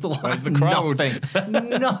 Where's the lie? Where's the crowd?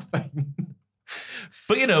 Nothing.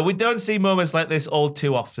 But, you know, we don't see moments like this all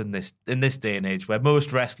too often in this day and age where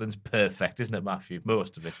most wrestling's perfect, isn't it, Matthew?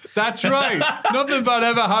 Most of it. That's right. Nothing bad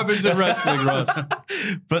ever happens in wrestling, Ross.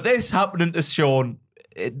 But this happening to Sean,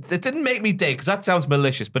 it didn't make me dig because that sounds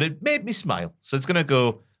malicious, but it made me smile. So it's going to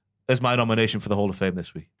go as my nomination for the Hall of Fame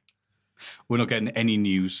this week. We're not getting any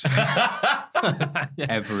news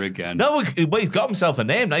ever again. No, well, he's got himself a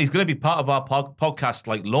name now. He's going to be part of our podcast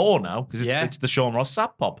like lore now because it's the Sean Ross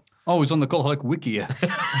Sapp Pop. Oh, he's on the Cultaholic Wiki.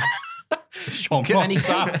 Sean Ross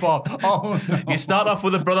Sapp Pop. Oh, no. You start off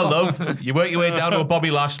with a Brother Love, you work your way down to a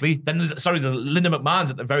Bobby Lashley, then there's Linda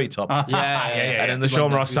McMahon's at the very top. Yeah. And then the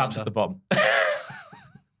Sean Ross Sapp's at the bottom.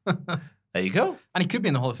 There you go. And he could be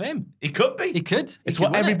in the Hall of Fame. He could be. He could. It's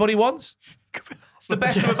what everybody wants. It's the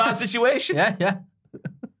best of a bad situation. Yeah.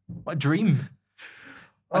 What a dream.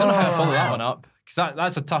 I don't know how to follow that one up. Because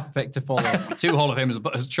that's a tough pick to follow. 2 Hall of Famers,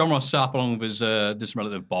 but Sean Ross Sapp along with his distant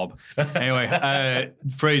relative Bob. Anyway,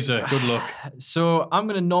 Fraser, good luck. So I'm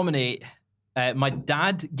going to nominate my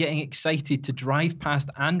dad getting excited to drive past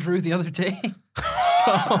Andrew the other day.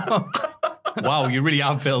 Wow, you really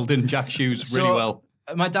have filled in Jack's shoes really well.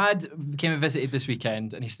 My dad came and visited this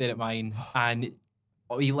weekend, and he stayed at mine, and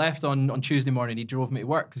he left on Tuesday morning. He drove me to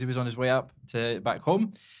work because he was on his way up to back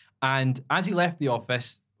home. And as he left the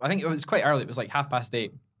office, I think it was quite early. It was like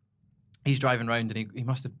 8:30. He's driving around and he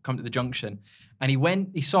must have come to the junction. And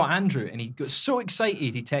he saw Andrew and he got so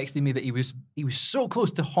excited. He texted me that he was so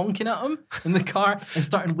close to honking at him in the car and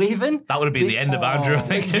starting waving. That would have been the end of Andrew, I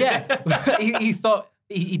think. Yeah. he thought,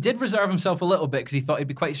 he did reserve himself a little bit because he thought it'd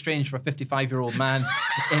be quite strange for a 55-year-old man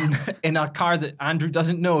in a car that Andrew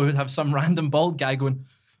doesn't know would have some random bald guy going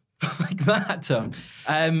like that to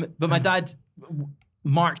him. But my dad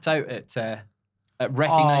marked out at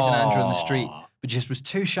recognizing Andrew on the street, but just was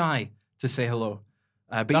too shy to say hello.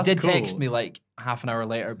 But he did text me like half an hour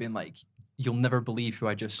later being like, you'll never believe who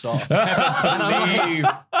I just saw.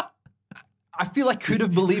 I feel I could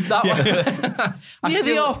have believed that one. Near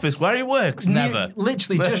the office where he works, never.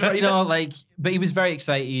 Literally, just but he was very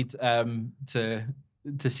excited to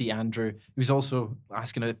see Andrew. He was also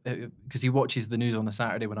asking because he watches the news on a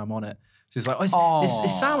Saturday when I'm on it. So he's like,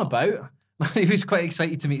 is Sam about? He was quite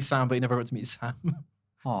excited to meet Sam, but he never got to meet Sam.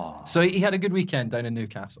 So he had a good weekend down in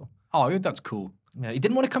Newcastle. Oh, that's cool. Yeah, he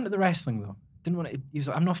didn't want to come to the wrestling though. Didn't want to. He was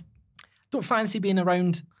like, don't fancy being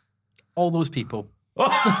around all those people.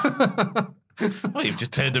 Well, you've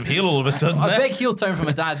just turned him heel all of a sudden. A big heel turn from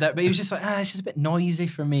my dad, but he was just like, it's just a bit noisy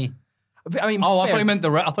for me. I mean, I thought you meant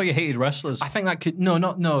I thought you hated wrestlers. I think that could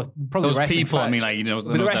probably those people. I mean, like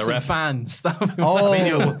the wrestling fans.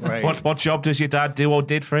 Right. What job does your dad do or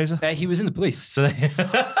did, Fraser? He was in the police. So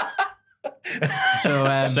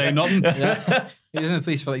say nothing. Yeah. He was in the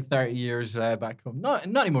police for like 30 years back home. Not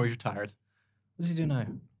anymore. He's retired. What does he do now?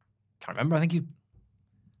 Can't remember. I think he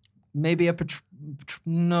maybe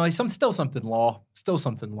no. He's still something law. Still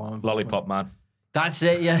something law. Lollipop Man. That's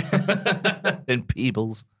it. Yeah. In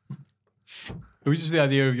Peebles. It was just the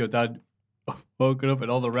idea of your dad woken up and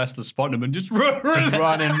all the wrestlers spotting him and just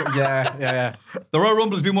running. Yeah. The Royal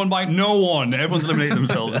Rumble has been won by no one. Everyone's eliminated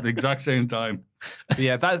themselves at the exact same time.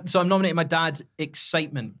 Yeah. So I'm nominating my dad's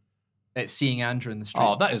excitement at seeing Andrew in the street.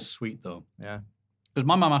 Oh, that is sweet though. Yeah. Because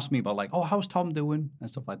my mum asked me about like, how's Tom doing and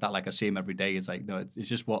stuff like that. Like I see him every day. It's like, no, it's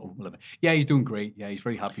just whatever. Yeah, he's doing great. Yeah, he's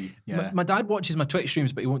very happy. Yeah. My dad watches my Twitch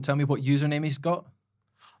streams, but he won't tell me what username he's got.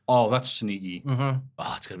 Oh, that's sneaky. Mm-hmm.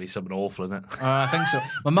 Oh, it's going to be something awful, isn't it? I think so.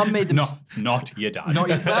 My mum made the not your dad.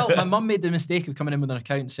 My mum made the mistake of coming in with an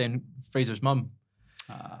account saying Fraser's mum.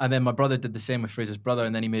 And then my brother did the same with Fraser's brother,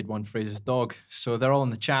 and then he made one Fraser's dog. So they're all in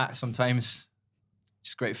the chat sometimes.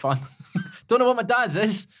 Just great fun. Don't know what my dad's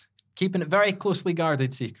is. Keeping it very closely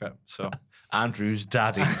guarded secret. So Andrew's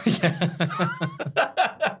daddy.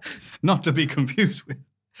 Not to be confused with.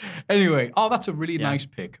 Anyway, that's a really nice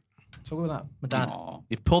pick. So go with that, my dad. Aww.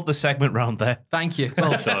 You've pulled the segment round there. Thank you.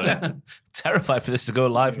 Well done. Terrified for this to go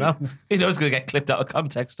live now. You know it's going to get clipped out of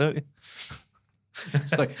context, don't you?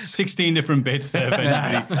 It's like 16 different bits there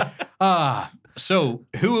eventually. So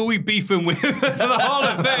who are we beefing with for the Hall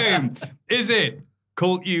of Fame? Is it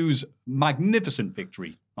Colt Hughes' magnificent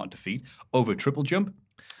victory, not defeat, over Triple Jump?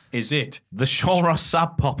 Is it the Sean Ross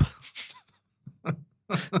Sab Pop?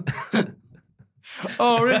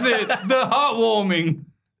 Or is it the heartwarming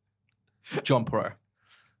John Porter,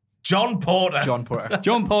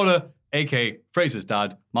 a.k.a. Fraser's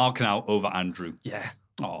dad, marking out over Andrew? Yeah.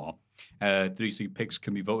 Oh, these two picks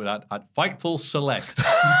can be voted at Fightful Select.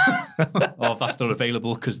 If that's not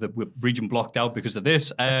available because the region blocked out because of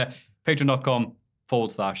this,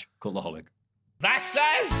 patreon.com/Cultaholic. This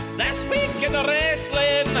is This Week in the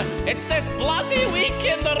Wrestling. It's this bloody week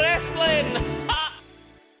in the wrestling.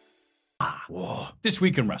 Whoa. This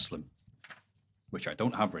week in wrestling, which I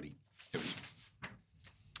don't have ready. Here it is.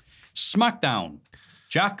 SmackDown.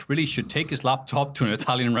 Jack really should take his laptop to an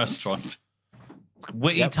Italian restaurant.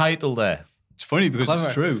 Witty title there. It's funny because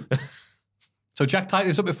it's true. So Jack tied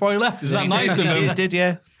this up before he left. Isn't that nice of him? He did,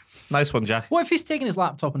 yeah. Nice one, Jack. What if he's taking his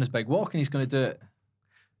laptop on his big walk and he's going to do it?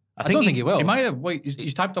 I don't think he will. He might have. Wait,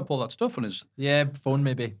 he's typed up all that stuff on his phone,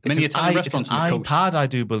 maybe. Many Italian restaurants it's an on the coast. iPad, I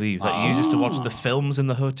do believe, that he uses to watch the films in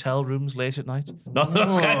the hotel rooms late at night. Not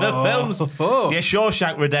those kind of films. Your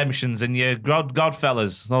Shawshank Redemptions and your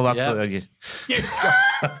Godfellas. All that sort of...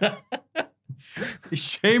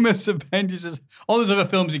 Sheamus avenges all those other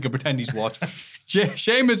films he could pretend he's watched.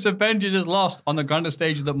 Sheamus avenges his loss on the grandest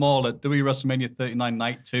stage of them all at WWE WrestleMania 39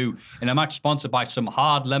 Night 2 in a match sponsored by some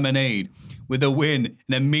hard lemonade with a win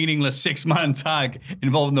in a meaningless 6-man tag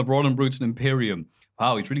involving the Braun and Brutes and Imperium.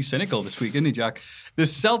 Wow, he's really cynical this week, isn't he, Jack? The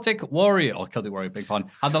Celtic Warrior, big pun,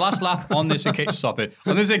 had the last laugh on this occasion. Stop it.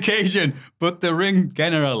 On this occasion, but the ring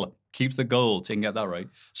general keeps the gold. So you can get that right.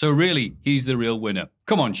 So really, he's the real winner.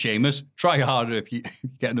 Come on, Sheamus. Try harder if you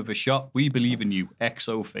get another shot. We believe in you,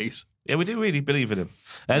 XO face. Yeah, we do really believe in him.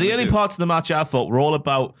 The only parts of the match I thought were all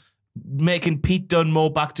about making Pete Dunne more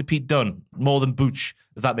back to Pete Dunne, more than Booch,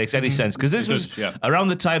 if that makes any sense. Because this was around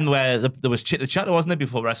the time where there was chatter, wasn't it,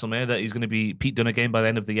 before WrestleMania, that he's going to be Pete Dunne again by the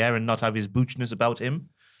end of the year and not have his Boochness about him.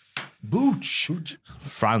 Booch.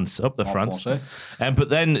 France, up the France. But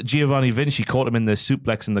then Giovanni Vinci caught him in the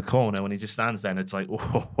suplex in the corner when he just stands there and it's like,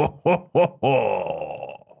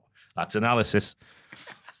 that's analysis.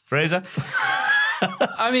 Fraser?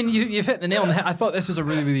 I mean, you've hit the nail on the head. I thought this was a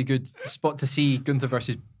really, really good spot to see Gunther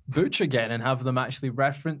versus Butch again and have them actually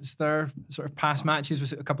reference their sort of past matches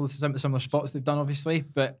with a couple of similar spots they've done, obviously.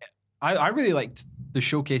 But I really liked the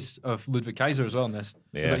showcase of Ludwig Kaiser as well in this.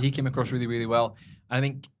 Yeah. He came across really, really well. And I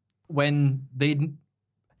think when they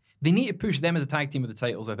need to push them as a tag team with the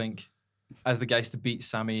titles, I think, as the guys to beat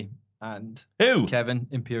Sammy and Kevin,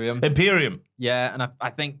 Imperium. Yeah, and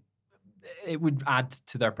I think it would add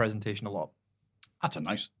to their presentation a lot. That's a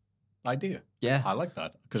nice idea. Yeah. I like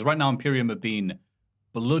that. Because right now Imperium have been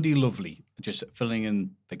bloody lovely, just filling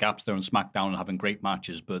in the gaps there on SmackDown and having great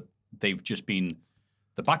matches, but they've just been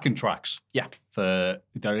the backing tracks for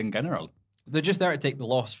their in general. They're just there to take the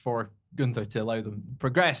loss for Gunther to allow them to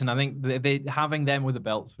progress. And I think they having them with the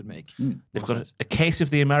belts would make. They've got a case of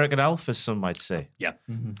the American Alpha, some might say. Yeah,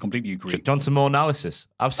 completely agree. Done some more analysis.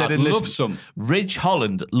 I've said I'd in love this, some. Ridge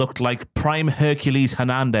Holland looked like prime Hercules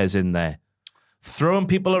Hernandez in there, throwing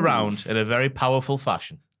people around in a very powerful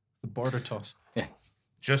fashion. The border toss. Yeah.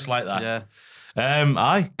 Just like that.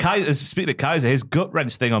 Yeah. Kaiser, speaking of Kaiser, his gut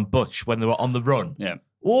wrench thing on Butch when they were on the run. Yeah.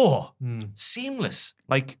 Oh, seamless.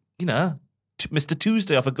 Like, Mr.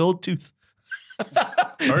 Tuesday off a gold tooth.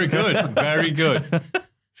 Very good. Very good.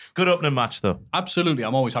 Good opening match, though. Absolutely.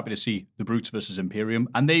 I'm always happy to see the Brutes versus Imperium.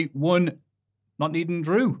 And they won not needing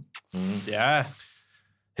Drew. Yeah.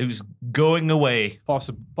 Who's going away.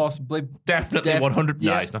 Possibly. Definitely 100.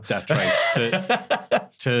 Yeah. No, he's not. That's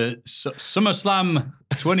right. to SummerSlam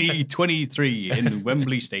 2023 in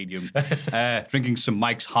Wembley Stadium, drinking some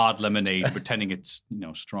Mike's Hard Lemonade, pretending it's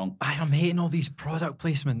strong. I'm hating all these product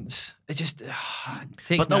placements. It just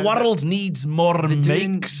takes. But the world needs more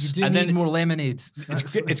makes. You need more lemonade.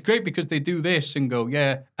 It's great because they do this and go,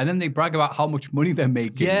 yeah, and then they brag about how much money they're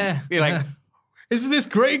making. Yeah. You're like, isn't this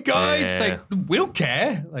great, guys? Yeah. Like, we don't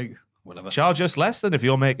care. Like, whatever. Charge us less than if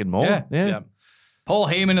you're making more. Yeah. Paul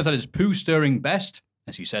Heyman is at his poo-stirring best.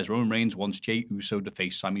 As he says, Roman Reigns wants Jey Uso to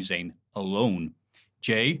face Sami Zayn alone.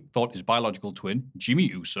 Jey thought his biological twin, Jimmy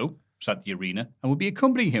Uso, was at the arena and would be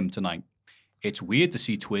accompanying him tonight. It's weird to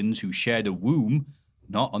see twins who shared a womb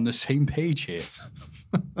not on the same page here.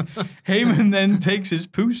 Heyman then takes his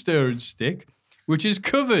poo-stirring stick, which is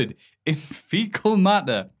covered in fecal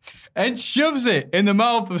matter, and shoves it in the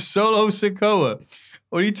mouth of Solo Sikoa,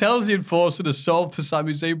 where he tells the enforcer to solve the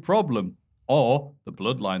Sami Zayn problem, or the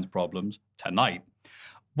Bloodline's problems, tonight.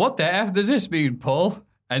 What the F does this mean, Paul?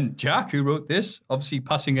 And Jack, who wrote this, obviously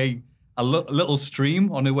passing a little stream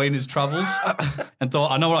on his way in his travels, and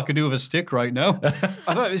thought, I know what I could do with a stick right now. I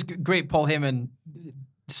thought it was great, Paul Heyman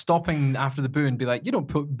stopping after the boo and be like, you don't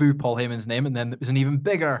boo Paul Heyman's name, and then it was an even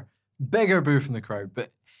bigger boo from the crowd. But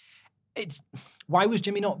why was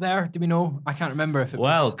Jimmy not there? Do we know? I can't remember if it was...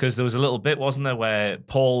 Well, because there was a little bit, wasn't there, where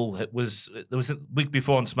Paul there was a week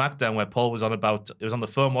before on SmackDown where Paul was on the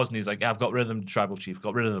phone, wasn't he? He's like, I've got rid of them, Tribal Chief,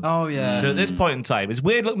 got rid of them. Oh, yeah. So at this point in time, it's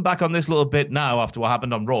weird looking back on this little bit now after what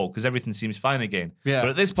happened on Raw, because everything seems fine again. Yeah. But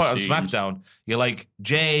at this point on SmackDown, you're like,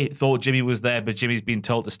 Jay thought Jimmy was there, but Jimmy's been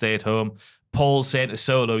told to stay at home. Paul's saying to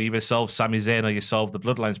Solo, you either solve Sami Zayn or you solve the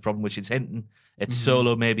Bloodlines problem, which is hinting it's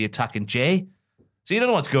Solo maybe attacking Jay. So you don't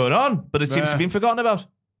know what's going on, but it seems to have been forgotten about.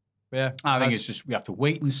 Yeah, I think it's just we have to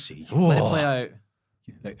wait and see. Let it play out.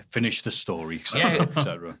 Finish the story, Yeah.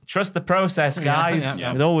 etc. Trust the process, guys.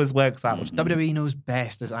 Yeah. It always works out. WWE knows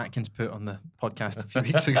best, as Atkins put on the podcast a few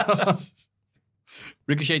weeks ago.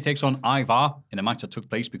 Ricochet takes on Ivar in a match that took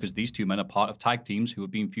place because these two men are part of tag teams who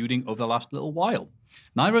have been feuding over the last little while.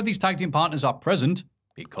 Neither of these tag team partners are present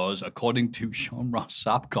because, according to Sean Ross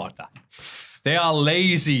Sapp, they are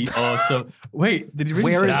lazy or so. Wait, did he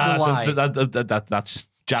really Where say is the lie? That's just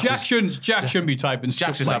Jack shouldn't be typing.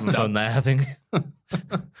 Jack's just stuff having like fun there, I think.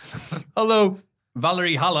 Hello,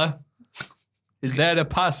 Valerie Haller is there to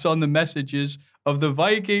pass on the messages of the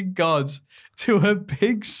Viking gods to her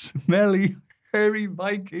big, smelly, hairy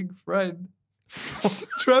Viking friend.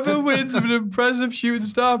 Trevor wins with an impressive shooting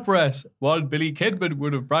star press. One Billy Kidman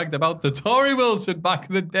would have bragged about the Tori Wilson back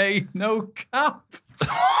in the day. No cap.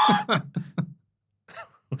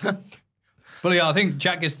 But yeah, I think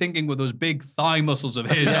Jack is thinking with those big thigh muscles of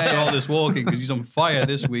his after all this walking because he's on fire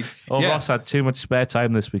this week. Ross had too much spare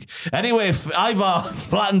time this week. Anyway, Ivar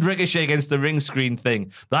flattened Ricochet against the ring screen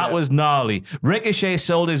thing. That was gnarly. Ricochet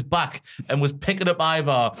sold his back and was picking up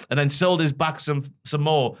Ivar and then sold his back some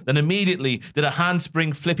more. Then immediately did a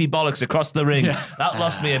handspring flippy bollocks across the ring. Yeah. That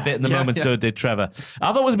lost me a bit in the moment, so did Trevor.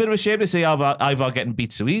 I thought it was a bit of a shame to see Ivar getting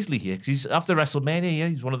beat so easily here because he's after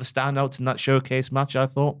WrestleMania, he's one of the standouts in that showcase match, I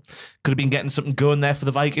thought. Could have been getting something going there for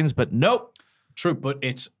the Vikings, but nope. True, but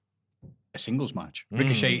it's a singles match.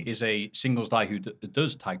 Ricochet is a singles guy who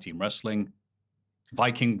does tag team wrestling.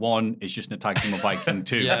 Viking 1 is just a tag team of Viking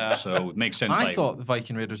 2, so it makes sense. I thought the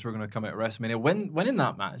Viking Raiders were going to come out of WrestleMania winning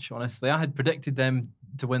that match, honestly. I had predicted them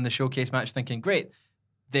to win the showcase match thinking, great,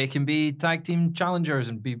 they can be tag team challengers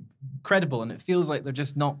and be credible, and it feels like they're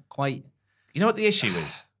just not quite. You know what the issue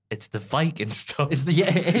is? It's the Viking stuff. It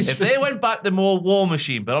is. If they went back to more War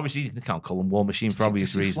Machine, but obviously you can't call them War Machine for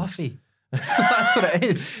obvious reasons. Fluffy. That's what it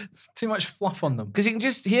is. Too much fluff on them. Because you can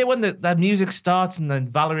just hear when that music starts and then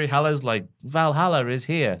Valerie Haller's like, Valhalla is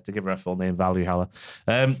here, to give her a full name, Valerie Haller.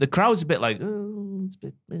 The crowd's a bit like, oh, it's a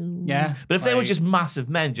bit... Yeah. But if they were just massive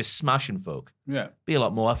men just smashing folk, be a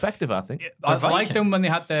lot more effective, I think. I liked them when they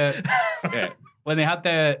had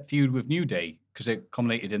their feud with New Day, because it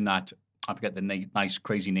culminated in that I forget the nice,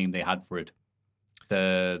 crazy name they had for it.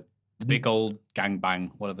 The big old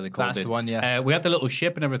gangbang, whatever they called it. That's the one, yeah. We had the little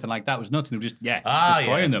ship and everything like that. It was nuts. And they were just,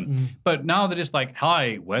 destroying them. Mm. But now they're just like,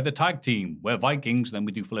 hi, we're the tag team. We're Vikings. Then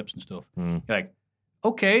we do flips and stuff. You're like,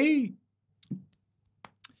 okay.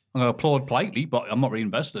 I'm going to applaud politely, but I'm not really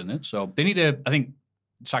invested in it. So they need to, I think,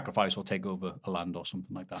 sacrifice or take over a land or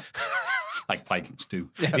something like that. Like Vikings do.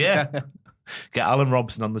 Yeah. Get Alan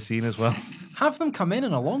Robson on the scene as well. Have them come in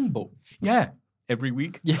a longboat. Yeah. Every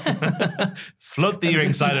week. Yeah. Flood the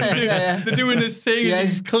ringside of ring. They're doing this thing. Yeah. You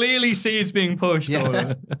just clearly see it's being pushed.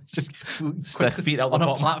 Yeah. It's just Their feet out the on a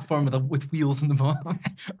bottom. platform with wheels in the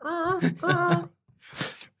bottom.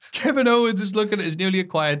 Kevin Owens is looking at his newly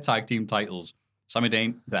acquired tag team titles. Sami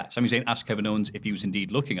Zayn asked Kevin Owens if he was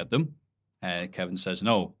indeed looking at them. Kevin says,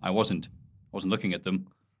 no, I wasn't. I wasn't looking at them.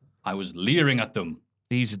 I was leering at them.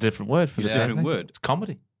 He used a different word for Use the a different word. It's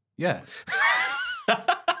comedy. Yeah.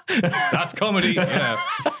 That's comedy. Yeah.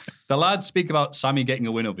 The lads speak about Sami getting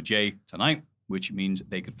a win over Jay tonight, which means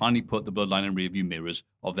they could finally put the bloodline in rearview mirrors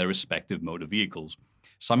of their respective motor vehicles.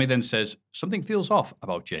 Sami then says something feels off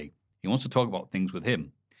about Jay. He wants to talk about things with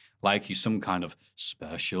him, like he's some kind of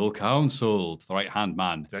special counsel to the right-hand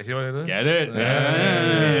man. Did I see what I did? Get it?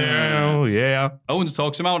 Oh, yeah. Owens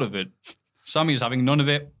talks him out of it. Sami's having none of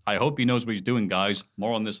it. I hope he knows what he's doing, guys.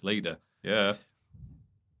 More on this later. Yeah.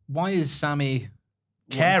 Why is Sami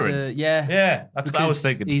Karen. Yeah, that's what I was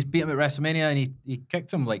thinking. He's beat him at WrestleMania and he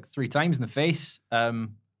kicked him like 3 times in the face.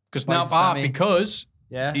 Because why now, is Sami- because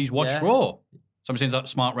he's watched yeah. Raw. Somebody saying that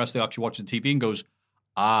smart wrestler actually watches the TV and goes,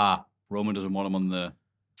 Roman doesn't want him on the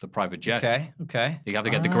private jet. Okay. You have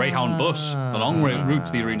to get the Greyhound bus, the long route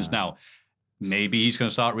to the arenas now. Maybe he's going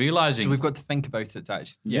to start realizing. So we've got to think about it to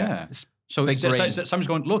actually. Yeah. So big brain. someone's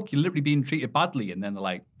going, look, you're literally being treated badly. And then they're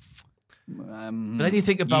like, But then you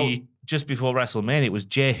think about just before WrestleMania, it was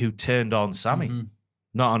Jay who turned on Sami,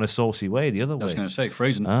 not on a saucy way, the other way. I was going to say,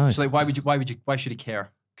 phrasing. So like, why should he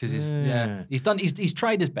care? Because he's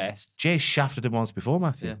tried his best. Jay shafted him once before,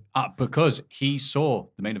 Matthew. Yeah. Because he saw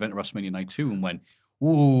the main event of WrestleMania Night 2 and went,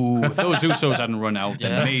 ooh, if those Usos hadn't run out,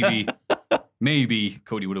 then maybe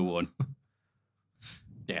Cody would have won.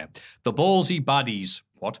 Yeah. The ballsy baddies,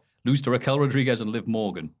 lose to Raquel Rodriguez and Liv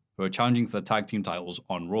Morgan, who are challenging for the tag team titles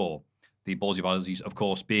on Raw. The ballsy baddies, of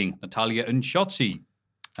course, being Natalya and Shotzi.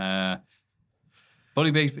 The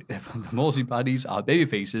ballsy baddies are baby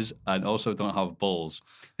faces and also don't have balls.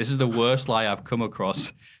 This is the worst lie I've come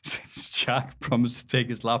across since Jack promised to take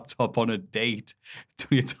his laptop on a date to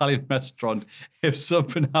an Italian restaurant if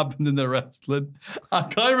something happened in the wrestling. I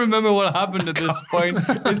can't remember what happened at this point.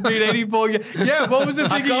 It's been 84 years. Yeah, what was the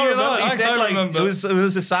thing? I can't remember. He said can't like remember. it was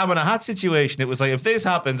a Sam and a hat situation. It was like, if this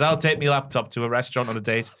happens, I'll take my laptop to a restaurant on a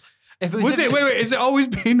date. Wait, is it always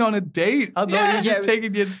been on a date? I thought he was just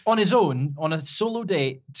taking you on his own, on a solo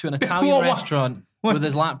date to an Italian restaurant with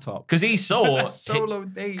his laptop. Because he saw solo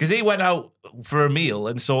date. Because he went out for a meal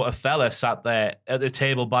and saw a fella sat there at the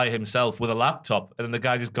table by himself with a laptop, and then the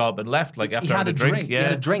guy just got up and left, like after having a drink. He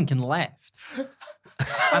had a drink and left. And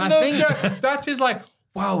I No, think yeah, that is like,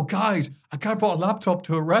 wow, guys, I can't brought a laptop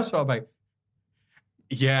to a restaurant. I'm like,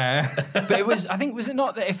 yeah. But was it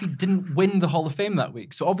not that if he didn't win the Hall of Fame that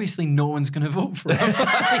week, so obviously no one's going to vote for him.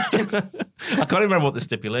 I can't remember what the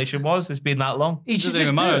stipulation was. It's been that long. He should Doesn't just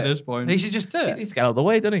even do matter it. at this point. He should just do He it. needs to get out of the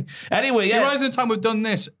way, doesn't he? Anyway, The yeah. rise of the time we've done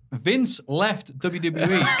this, Vince left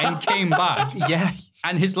WWE and came back, Yeah.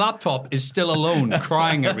 and his laptop is still alone,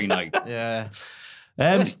 crying every night. Yeah.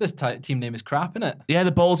 Um, This team name is crap, isn't it? yeah,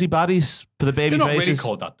 the ballsy baddies for the baby They're not faces. really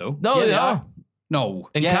called that, though. No, Yeah, they they are. are. No.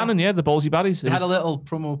 In Yeah. canon, yeah, the ballsy baddies. They had a little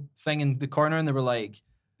promo thing in the corner, and they were like,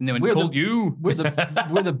 And they went, We're called the- you. "We're the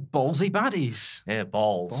ballsy baddies, yeah,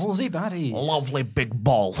 balls. ballsy baddies." Lovely big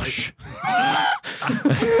balls.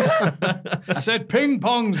 I said ping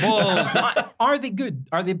pong balls. Are they good?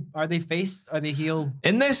 Are they face? Are they heel?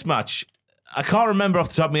 In this match, I can't remember off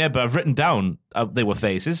the top of my head, but I've written down they were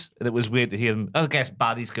faces, and it was weird to hear them. I guess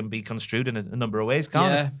baddies can be construed in a number of ways,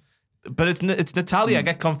 can't Yeah. it? But it's Natalya. I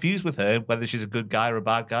get confused with her, whether she's a good guy or a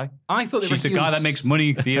bad guy. I thought they were She's the heels. guy that makes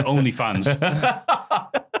money via OnlyFans.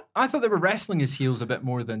 I thought they were wrestling as heels a bit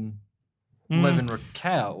more than Liv and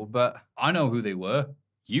Raquel, but I know who they were.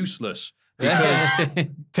 Useless. Because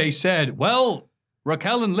they said, well,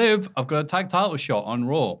 Raquel and Liv have got a tag title shot on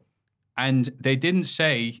Raw. And they didn't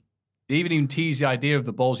say, they even teased the idea of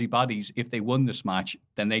the ballsy baddies. If they won this match,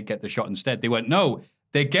 then they'd get the shot instead. They went, no,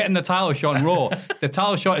 they're getting the title shot on Raw. The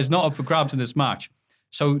title shot is not up for grabs in this match.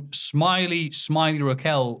 So smiley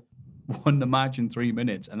Raquel won the match in 3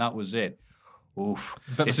 minutes, and that was it. Oof.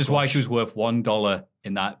 This is why she was worth $1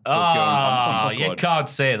 in that. Oh, you can't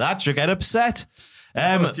say that. You'll get upset.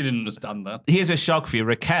 You didn't understand that. Here's a shock for you.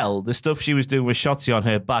 Raquel, the stuff she was doing with Shotzi on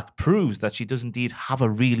her back proves that she does indeed have a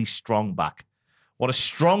really strong back. What a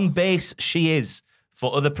strong base she is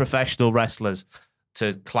for other professional wrestlers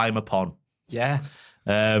to climb upon. Yeah.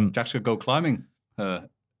 Jack's could go climbing. Nah,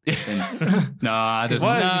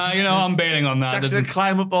 I'm bailing on that. Jack's going to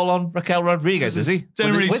climb up all on Raquel Rodriguez, is he?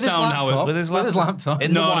 Doesn't really sound how it... With his laptop.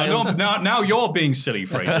 No, now you're being silly,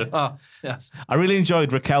 Fraser. Oh, yes. I really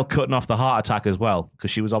enjoyed Raquel cutting off the heart attack as well, because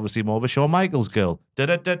she was obviously more of a Shawn Michaels girl. Hey.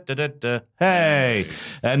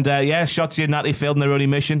 And Shotzi and Natty failed in their own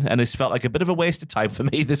mission, and it's felt like a bit of a waste of time for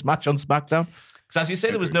me, this match on SmackDown. Because as you say,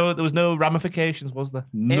 there was no ramifications, was there?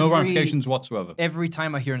 No ramifications whatsoever. Every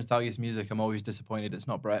time I hear Natalia's music, I'm always disappointed it's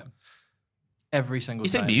not Brett. Every single time.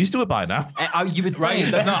 You think we're used to it by now? You would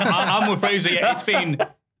right. No, I'm with Fraser. It's been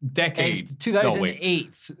decades.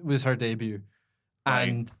 2008 was her debut,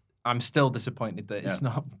 and I'm still disappointed that it's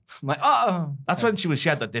not. I'm like, oh. That's when she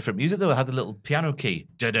had that different music though. It had the little piano key.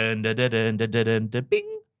 Dun dun dun dun dun dun dun.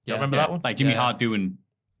 Bing. You remember that one? Like Jimmy Hart doing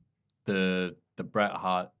the Bret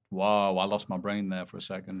Hart. Wow, I lost my brain there for a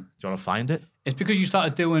second. Do you want to find it? It's because you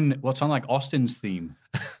started doing what sounded like Austin's theme.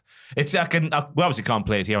 We obviously can't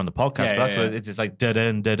play it here on the podcast, but that's what it's like. Dun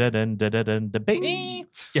dun dun dun dun dun dun bing.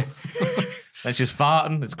 Yeah. And she's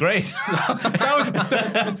farting. It's great. That was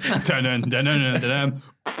dun dun dun dun dun.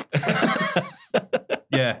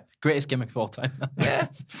 Yeah, greatest gimmick of all time. Yeah,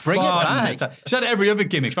 bring it back. She had every other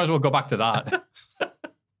gimmick. She might as well go back to that.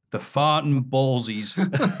 The farting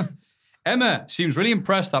ballsies. Emma seems really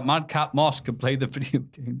impressed that Madcap Moss can play the video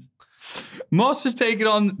games. Moss has taken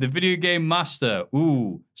on the video game master.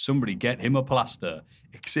 Ooh, somebody get him a plaster.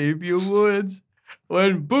 Xavier Woods.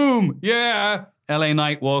 When boom, yeah. LA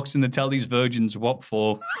Knight walks in to tell these virgins what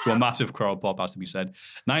for to a massive crowd pop, has to be said.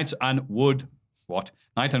 Knight and Woods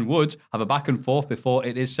have a back and forth before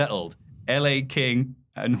it is settled. LA King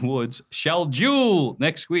and Woods shall duel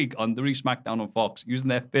next week on the SmackDown on Fox, using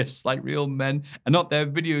their fists like real men and not their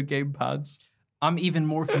video game pads. I'm even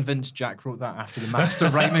more convinced Jack wrote that after the master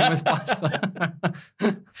rhyming with pasta. Do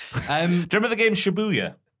you remember the game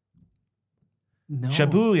Shibuya? No.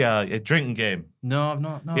 Shibuya, a drinking game. No, I've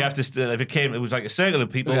not. No. You have to, it was like a circle of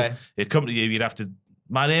people. Okay. It'd come to you, you'd have to,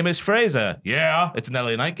 my name is Fraser. Yeah. It's an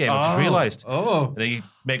LA Knight game, I just realised. Oh. And then you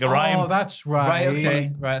make a rhyme. Oh, that's right. Right,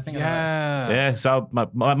 okay. Right, I think Yeah, so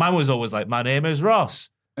mine was always like, my name is Ross.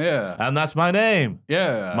 Yeah. And that's my name.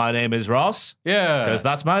 Yeah. My name is Ross. Yeah. Because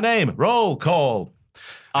that's my name. Roll call.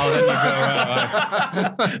 Oh, there you go.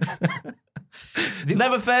 Right.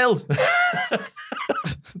 Never failed.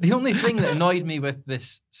 The only thing that annoyed me with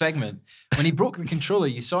this segment, when he broke the controller,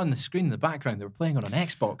 you saw in the screen in the background they were playing on an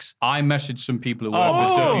Xbox. I messaged some people who work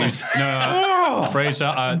with WWE. No,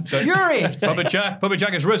 Fraser. Infuriating. Puppet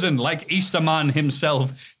Jack has risen like Easter Man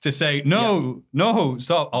himself to say, no,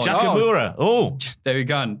 stop. Oh, Jakamura. Oh. There we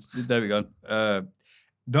go.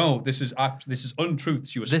 No, this is untruth.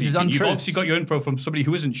 She was speaking. This is untruth. You've obviously got your info from somebody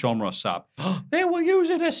who isn't Sean Ross Sapp. They were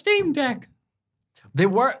using a Steam Deck. They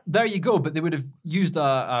were, there you go, but they would have used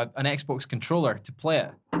an Xbox controller to play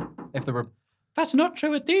it if they were. That's not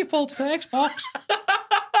true. It defaults to Xbox.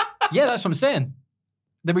 Yeah, that's what I'm saying.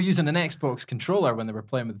 They were using an Xbox controller when they were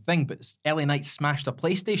playing with the thing, but LA Knight smashed a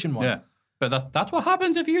PlayStation one. Yeah, but that's what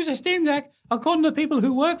happens if you use a Steam Deck, according to people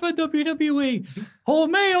who work for WWE, who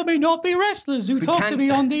may or may not be wrestlers who talk to me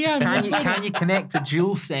on DM. Can you connect a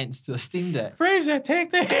DualSense to a Steam Deck? Fraser,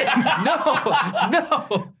 take the hit.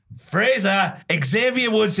 No. Fraser,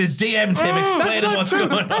 Xavier Woods has DM'd him explaining what's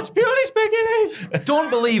going on. That's purely speculation. Don't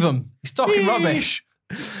believe him. He's talking rubbish.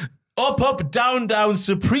 Up, down,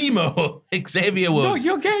 Supremo, Xavier Woods.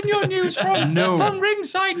 No, you're getting your news from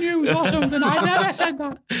Ringside News or something. I never said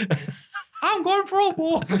that. I'm going for a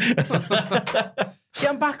walk.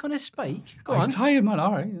 Get him back on his spike. Go on. He's tired, man.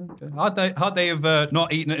 All right. How'd they have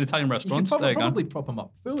not eaten at an Italian restaurant? You can probably prop him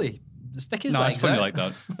up fully. Stick his legs it's funny out. like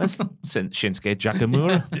that. That's Shinsuke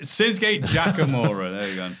Nakamura. Shinsuke Nakamura. There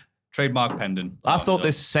you go. Trademark pendant. I thought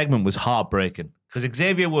this segment was heartbreaking because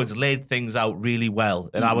Xavier Woods laid things out really well.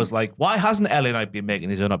 And I was like, why hasn't LA Knight been making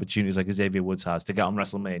his own opportunities like Xavier Woods has to get on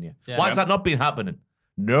WrestleMania? Yeah. Why has that not been happening?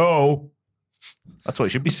 No. That's what he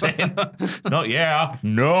should be saying. Not yeah.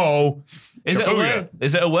 No. Is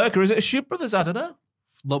it a work or is it a shoot, brothers? I don't know. A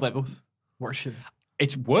little bit both. Worship.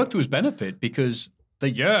 It's worked to his benefit because the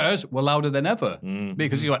years were louder than ever.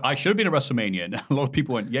 Because you're like, I should have been at WrestleMania. And a lot of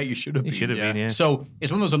people went, yeah, you should have been. You should have been, yeah. So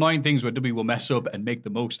it's one of those annoying things where WWE will mess up and make the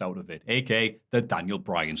most out of it, a.k.a. the Daniel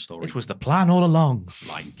Bryan story. It was the plan all along.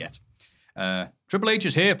 Line get. Triple H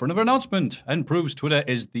is here for another announcement and proves Twitter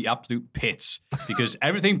is the absolute pits because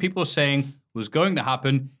everything people are saying was going to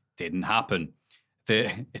happen didn't happen.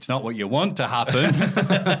 It's not what you want to happen.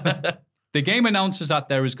 The game announces that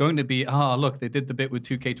there is going to be, look, they did the bit with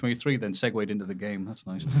 2K23, then segued into the game. That's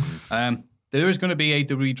nice. There is going to be a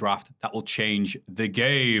redraft that will change the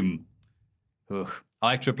game. Ugh. I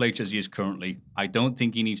like Triple H as he is currently. I don't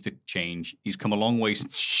think he needs to change. He's come a long way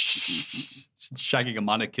since shagging a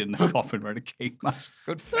mannequin in a coffin wearing a cake mask.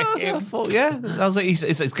 Good for him. I thought, I was like,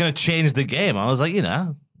 it's going to change the game. I was like,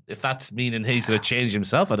 if that's meaning he's going to change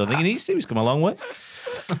himself, I don't think he needs to. He's come a long way.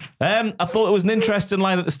 I thought it was an interesting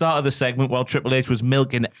line at the start of the segment while Triple H was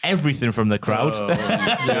milking everything from the crowd.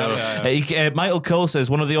 Michael Cole says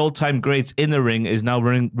one of the all-time greats in the ring is now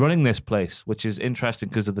running this place, which is interesting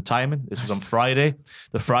because of the timing. This was on Friday,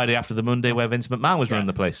 the Friday after the Monday where Vince McMahon was running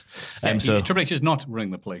the place. So Triple H is not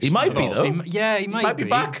running the place. He might be, though. He might be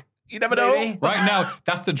back. You never know. Right now,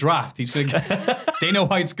 that's the draft. He's going to. Dana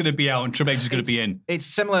White's going to be out, and Triple H is going to be in. It's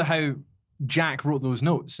similar how Jack wrote those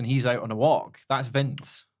notes, and he's out on a walk. That's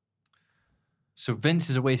Vince. So Vince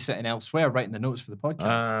is away sitting elsewhere, writing the notes for the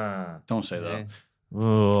podcast. Don't say that.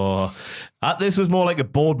 Oh, this was more like a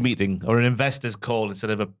board meeting or an investors call instead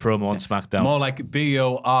of a promo on SmackDown. More like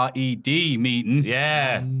BORED meeting.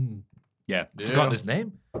 Yeah. Yeah. Forgotten his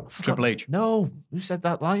name. Triple H. No, who said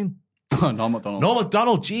that line? Norm Macdonald. Norm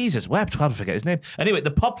Macdonald, Jesus wept. How to forget his name? Anyway,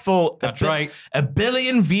 the pop for That's right. 1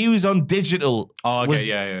 billion views on digital. Oh, okay,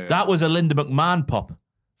 yeah. That was a Linda McMahon pop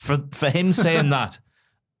for him saying that.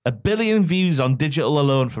 1 billion views on digital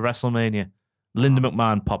alone for WrestleMania. Linda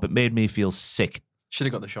McMahon pop. It made me feel sick. Should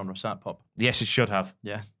have got the Sean Rossat pop. Yes, it should have.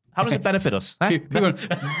 Yeah. How does it benefit us? Huh?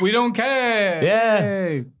 We don't care. Yeah.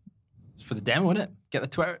 Yay. It's for the demo, isn't it? Get the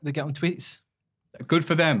Twitter. They get on tweets. Good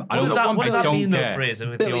for them. What does that mean, though, care. Fraser,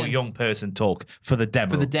 with your young person talk? For the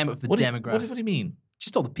demo? For the demo, for the demographic. What do you mean?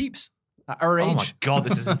 Just all the peeps at our age. Oh my God,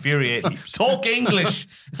 this is infuriating. Talk English.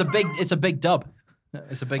 It's a big dub.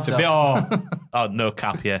 It's a big dub. Oh, no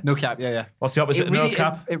cap, yeah. No cap, yeah. What's the opposite of no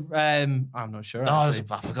cap? I'm not sure. I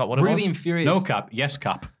forgot what it was. Really infuriating. No cap, yes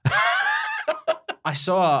cap. I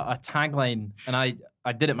saw a tagline, and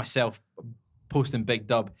I did it myself, posting big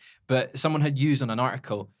dub, but someone had used on an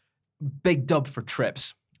article, big dub for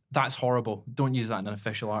trips. That's horrible. Don't use that in an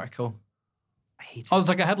official article. I hate it. Oh, it's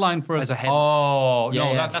like a headline for As a head- Oh, Yeah,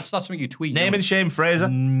 no, yeah. That's something you tweet. Name and shame, Fraser.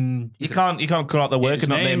 You can't cut out the work His and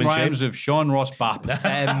not name name and shame. rhymes of Sean Ross Bapp.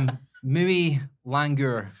 Mui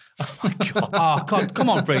Langur. Oh my God. Oh, God, come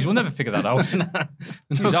on, Fraser. We'll never figure that out.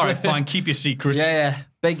 Jeez, all right, fine. Keep your secrets. Yeah.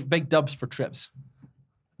 Big dubs for trips.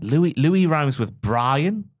 Louis rhymes with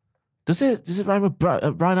Brian. Does it rhyme with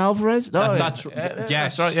Brian Alvarez? No,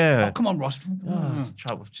 Yes. That's right. Yeah. Oh, come on, Ross.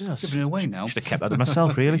 Just Giving it away now. should have kept that to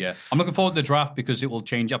myself, really. Yeah. I'm looking forward to the draft because it will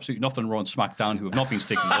change absolutely nothing on SmackDown, who have not been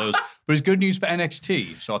sticking to those. But it's good news for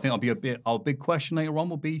NXT. So I think our big question later on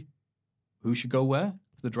will be who should go where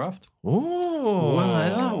for the draft. Oh,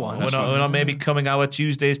 that one. We're not maybe coming our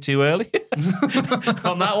Tuesdays too early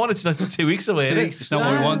on that one. It's 2 weeks away. Isn't it? It's not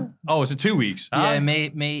what we want. Oh, is it 2 weeks? Yeah, May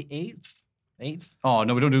 8th. 8th. Oh,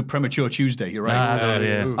 no, we don't do premature Tuesday. You're right.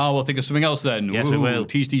 Yeah. Oh, we'll think of something else then. Yes, we will.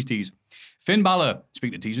 Tease. Finn Balor,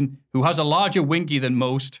 speaking of teasing, who has a larger winky than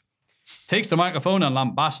most, takes the microphone and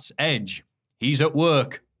lambasts Edge. He's at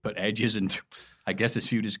work, but Edge isn't. I guess this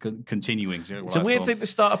feud is continuing. It's a weird thing to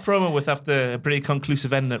start a promo with after a pretty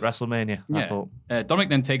conclusive end at WrestleMania, I thought. Dominic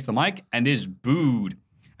then takes the mic and is booed,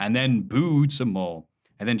 and then booed some more.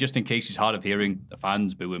 And then just in case he's hard of hearing, the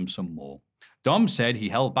fans boo him some more. Dom said he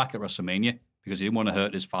held back at WrestleMania because he didn't want to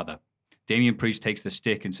hurt his father. Damian Priest takes the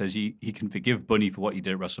stick and says he can forgive Bunny for what he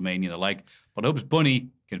did at WrestleMania and the like, but hopes Bunny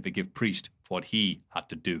can forgive Priest for what he had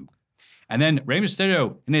to do. And then Rey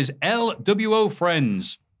Mysterio and his LWO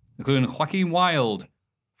friends, including Joaquin Wilde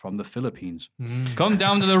from the Philippines, come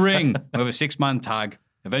down to the ring with a 6-man tag.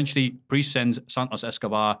 Eventually, Priest sends Santos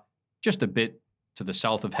Escobar just a bit to the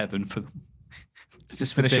south of heaven for them.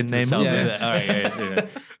 Just finishing name. Yeah. All right, yeah.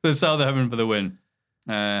 The south of heaven for the win.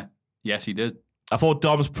 Yes, he did. I thought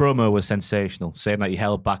Dom's promo was sensational, saying that he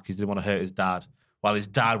held back because he didn't want to hurt his dad, while his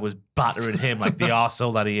dad was battering him like the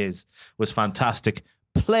arsehole that he is. Was fantastic.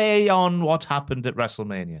 Play on what happened at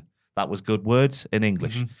WrestleMania. That was good words in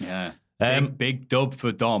English. Yeah. Big dub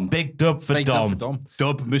for Dom. Big dub for Dom.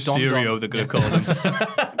 Dub Mysterio, they're going to call him.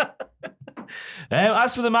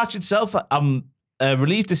 As for the match itself, I'm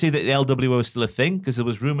relieved to see that the LWO is still a thing, because there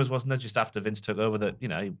was rumours, wasn't there, just after Vince took over that,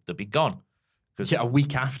 they'd be gone. Yeah, a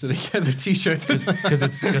week after they get their t-shirts. Because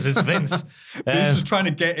it's Vince. Vince was trying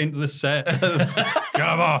to get into the set.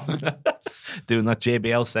 Come off. Doing that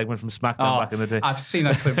JBL segment from SmackDown back in the day. I've seen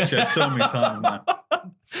that clip shared so many times, man.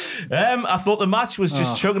 I thought the match was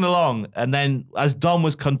just chugging along, and then as Dom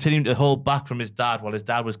was continuing to hold back from his dad while his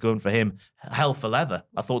dad was going for him, hell for leather.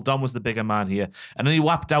 I thought Dom was the bigger man here, and then he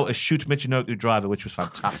whapped out a shoot Michinoku driver, which was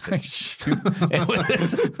fantastic. It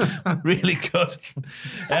was really good.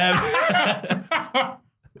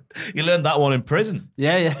 You learned that one in prison,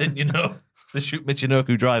 didn't you know? The shoot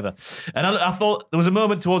Michinoku driver. And I thought there was a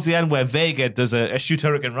moment towards the end where Vega does a shoot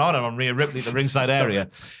Hurricane Rana on Rhea Ripley at the ringside area.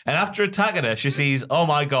 And after attacking her, she sees, oh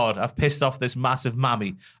my God, I've pissed off this massive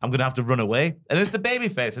mammy. I'm going to have to run away. And it's the baby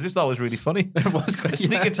face. I just thought it was really funny. It was quite a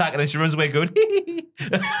sneak attack, and then she runs away going,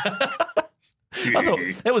 I thought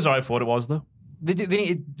it was all right for what it was, though. They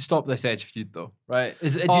need to stop this Edge feud, though, right? Do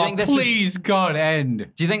you think this please, God, end.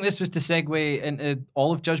 Do you think this was to segue into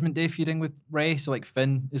all of Judgment Day feuding with Ray, so like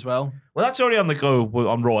Finn as well? Well, that's already on the go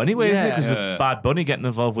on Raw anyway, isn't it? Because of Bad Bunny getting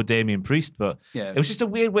involved with Damian Priest, but it was just a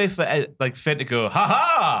weird way for Finn to go,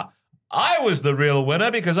 ha-ha! I was the real winner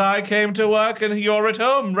because I came to work and you're at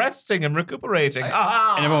home resting and recuperating.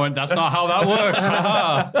 Ha-ha! And everyone went, that's not how that works.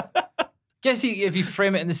 Ha-ha! Guess if you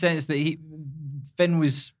frame it in the sense that Finn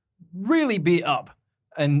was really beat up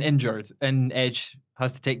and injured, and Edge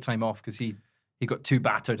has to take time off because he got too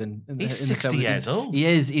battered. He's 60 years old. He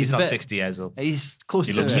is. He's not 60 years old. He's close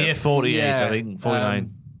to it. He looks near 48, I think,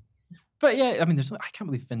 49. But yeah, I mean, I can't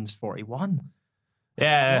believe Finn's 41.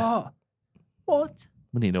 Yeah. What?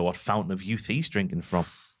 We need to know what fountain of youth he's drinking from.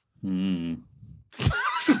 We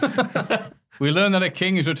learn that a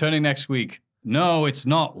king is returning next week. No, it's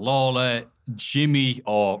not Lawler, Jimmy,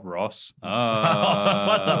 or Ross.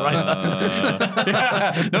 Right.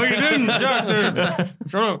 No, you didn't, Jack.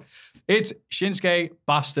 Shut up. It's Shinsuke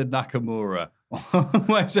Bastard Nakamura.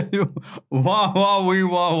 Wah,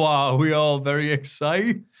 wah. We all very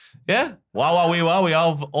excited. Yeah. Wah, wee, wah. We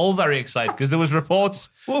all very excited because there was reports.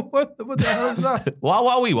 What the hell is that?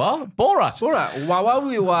 Wah, wee, wah. Borat. Wah,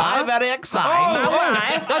 wee, wah. I'm very excited.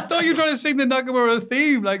 I thought you were trying to sing the Nakamura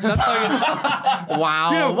theme. Like, that's how you...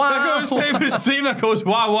 Wow, you know, wow. Nakamura's famous theme that goes,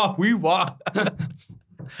 wah, wee, wah.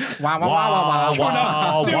 Wah, wah, wah,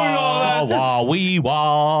 wah, wah. Wah, wee,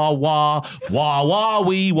 wah, wah, wah, wah,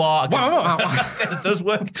 wee, wah. It does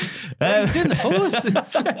work. He's doing the pose.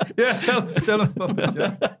 Tell him about it,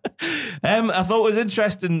 yeah. I thought it was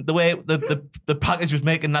interesting the way the package was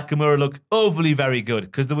making Nakamura look overly very good,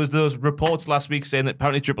 because there was those reports last week saying that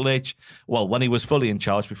apparently Triple H, well, when he was fully in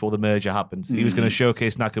charge before the merger happened, he was going to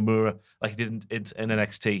showcase Nakamura like he did in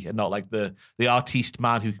NXT, and not like the artiste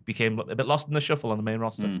man who became a bit lost in the shuffle on the main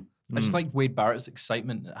roster. I just liked Wade Barrett's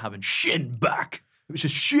excitement at having Shin back. It was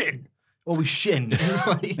just Shin. Always Shin. It was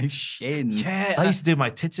like Shin. Yeah. I used to do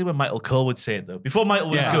my titsy when Michael Cole would say it, though. Before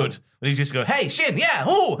Michael was good, when he'd just go, hey, Shin, yeah,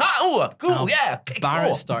 oh, ha, oh, cool, yeah.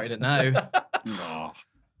 Barrett started it now.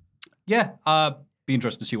 Yeah, be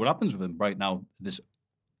interested to see what happens with him right now. This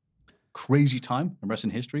crazy time in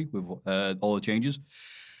wrestling history with all the changes.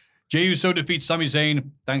 Jey Uso defeats Sami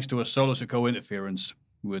Zayn thanks to a Solo Sikoa interference.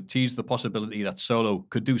 We had teased the possibility that Solo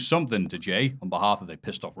could do something to Jey on behalf of a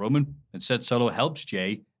pissed off Roman. Instead, Solo helps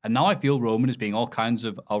Jey, and now I feel Roman is being all kinds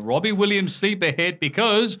of a Robbie Williams sleeper hit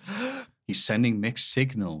because he's sending mixed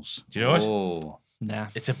signals. Do you know it? Nah.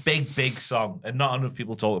 It's a big song, and not enough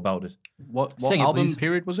people talk about it. What Sing it, album please.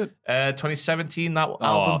 period was it? 2017, that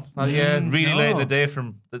album. Really late in the day. It's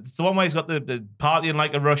the one where he's got the partying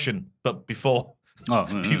like a Russian, but before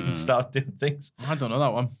Putin started doing things. I don't know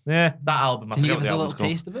that one. Yeah, that album. Can you give us a little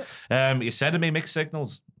taste of it? You said to me mixed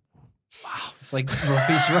signals. Wow, it's like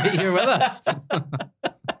Robbie's right here with us.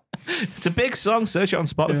 It's a big song. Search it on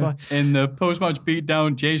Spotify. Yeah. In the post-match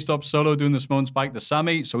beatdown, Jey stopped Solo doing the Simone Spike to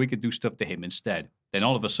Sammy so he could do stuff to him instead. Then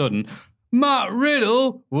all of a sudden, Matt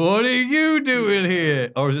Riddle, what are you doing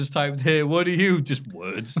here? Or is it typed here? What are you? Just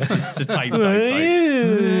words. Just type.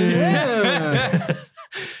 Yeah.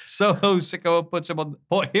 Solo Sikoa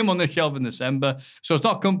put him on the shelf in December, so it's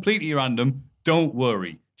not completely random. Don't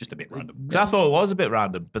worry, just a bit random. Because I thought it was a bit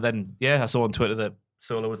random, but then I saw on Twitter that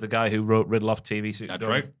Solo was the guy who wrote Riddle off TV. So that's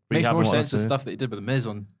right. Makes more sense than stuff that he did with the Miz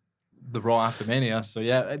on the Raw after Mania. So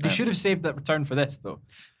yeah, they should have saved that return for this though.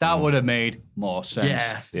 That would have made more sense.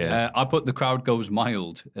 Yeah. I put the crowd goes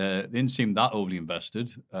mild. They didn't seem that overly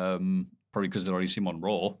invested. Probably because they'd already seen him on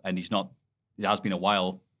Raw, and he's not. It has been a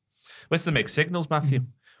while. What's the mixed signals, Matthew?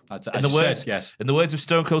 In the words of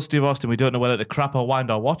Stone Cold Steve Austin, we don't know whether to crap or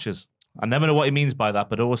wind our watches. I never know what he means by that,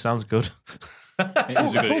 but it always sounds good.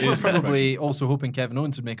 We're probably also hoping Kevin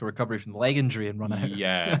Owens would make a recovery from the leg injury and run out.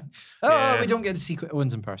 Yeah. We don't get to see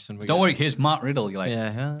Owens in person. Don't worry, here's Matt Riddle. You're like,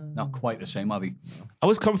 yeah. Not quite the same, are they? I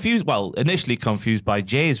was confused. Well, initially confused by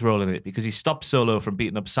Jay's role in it because he stopped Solo from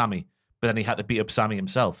beating up Sammy, but then he had to beat up Sammy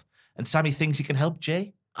himself. And Sammy thinks he can help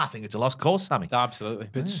Jay. I think it's a lost cause, Sammy. Absolutely.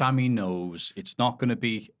 But Sammy knows it's not going to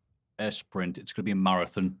be a sprint. It's going to be a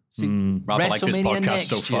marathon. See, Rather like this WrestleMania podcast next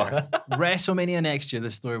so far. year. WrestleMania next year, the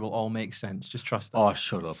story will all make sense. Just trust that. Oh,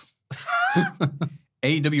 shut up.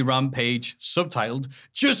 AEW Rampage, subtitled,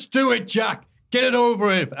 "Just do it, Jack. Get it over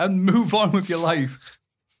with and move on with your life."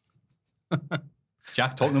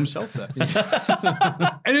 Jack talking to himself there.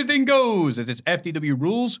 Anything goes as it's FTW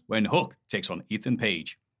rules when Hook takes on Ethan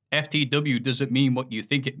Page. FTW doesn't mean what you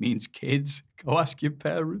think it means, kids. Go ask your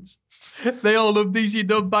parents. They all loved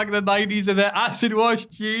DCW back in the 90s and their acid wash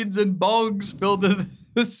jeans and bongs filled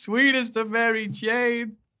the sweetest of Mary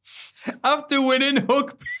Jane. After winning,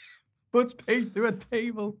 Hook puts Page through a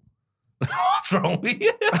table. What's wrong with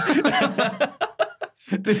you?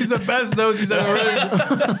 These are the best notes he's ever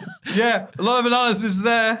heard. Yeah, a lot of analysis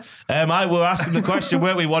there. We were asking the question,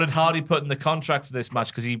 weren't we? What did Hardy put in the contract for this match?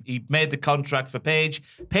 Because he made the contract for Page.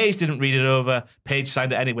 Page didn't read it over. Page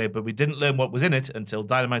signed it anyway, but we didn't learn what was in it until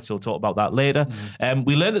Dynamite, so we'll talk about that later.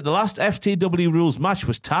 We learned that the last FTW rules match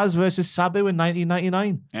was Taz versus Sabu in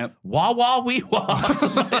 1999. Yep. Wah, wah, wee, wah.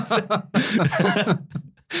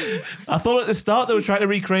 I thought at the start they were trying to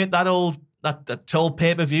recreate that old that toll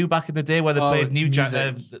pay-per-view back in the day where they played New Jack.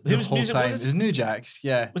 Whose music was it? It was New Jack's,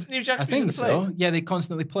 yeah. Was it New Jack's I think so. Yeah, they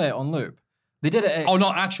constantly play it on loop. They did it.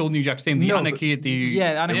 Not actual New Jack's theme. The Anarchy at the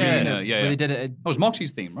Anarchy. Arena. Yeah. They did it. That was Moxie's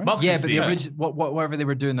theme, right? But the original, whatever they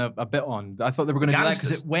were doing a bit on, I thought they were going to do that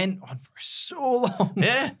because it went on for so long.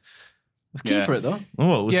 Yeah. It's key for it though.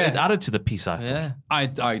 Oh, it added to the piece, I thought. Yeah. I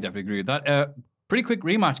definitely agree with that. Pretty quick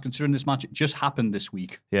rematch considering this match just happened this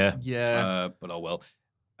week. Yeah. Yeah. But oh well.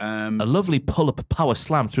 A lovely pull-up power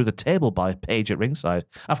slam through the table by Page at ringside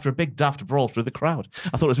after a big daft brawl through the crowd.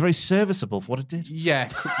 I thought it was very serviceable for what it did. Yeah,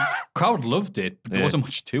 crowd loved it, but there wasn't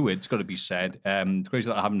much to it, it's got to be said. It's crazy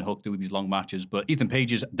that I haven't Hook do these long matches, but Ethan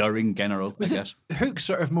Page is the ring general, I guess. Hook's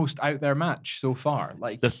sort of most out there match so far.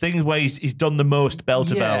 Like the thing where he's done the most bell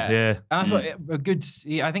to bell. Yeah. And I thought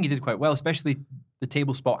I think he did quite well, especially the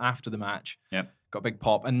table spot after the match. Yeah. Got a big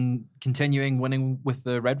pop and continuing winning with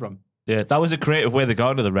the Red Rum. Yeah, that was a creative way they got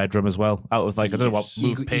into the Red Room as well. Out of I don't know what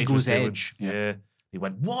move Page was doing. Edge. Yeah. He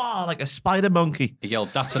went, wow, like a spider monkey. He yelled,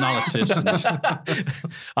 "That's analysis."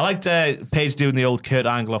 I liked Page doing the old Kurt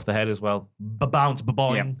Angle off the head as well. Ba-bounce,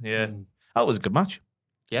 ba-boing. Yeah. That was a good match.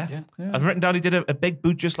 Yeah. I've written down he did a big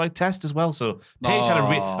boot just like Test as well. So Page had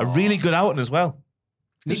a really good outing as well.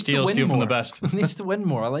 Steal from the best. Needs to win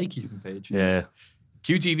more. I like Ethan Page. Yeah.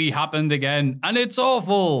 QTV happened again, and it's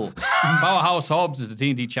awful. Powerhouse Hobbs is the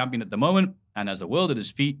TNT champion at the moment and has the world at his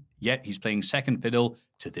feet, yet he's playing second fiddle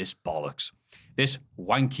to this bollocks. This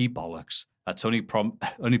wanky bollocks. That's only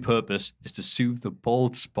purpose is to soothe the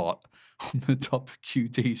bald spot on the top of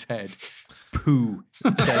QT's head. Pooh,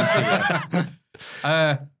 it says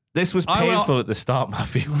here. This was painful at the start,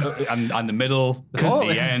 Matthew. And the middle,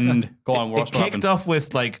 the end. Go on, what's happened? It kicked off with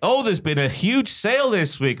there's been a huge sale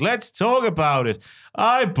this week. Let's talk about it.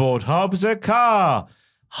 I bought Hobbs a car.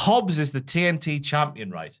 Hobbs is the TNT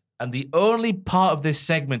champion, right? And the only part of this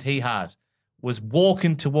segment he had was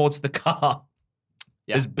walking towards the car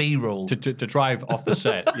as B-roll. To drive off the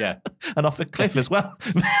set, yeah. And off a cliff as well.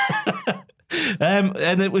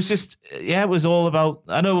 And it was just, it was all about,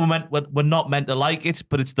 I know we're not meant to like it,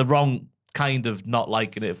 but it's the wrong kind of not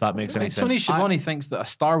liking it, if that makes any sense. Tony Schiavone thinks that a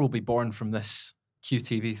star will be born from this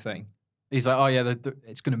QTV thing. He's like, oh yeah,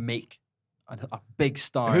 it's going to make a big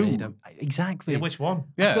star. Who? Exactly. Yeah, which one?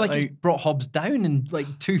 I feel like he's brought Hobbs down in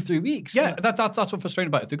 2-3 weeks. Yeah, that's what's frustrating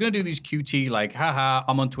about it. If they're going to do these QT, haha,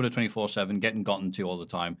 I'm on Twitter 24/7, getting gotten to all the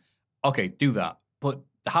time. Okay, do that. But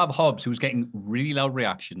have Hobbs, who's getting really loud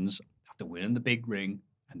reactions, after winning the big ring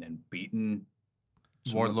and then beating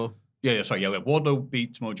Wardlow. Wardlow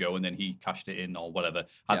beat Mojo and then he cashed it in or whatever.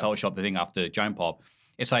 I title shot the thing after Giant Pop.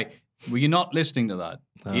 It's like, well, you're not listening to that.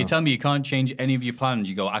 Oh. You tell me you can't change any of your plans.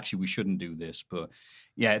 You go, actually, we shouldn't do this. But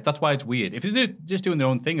yeah, that's why it's weird. If they're just doing their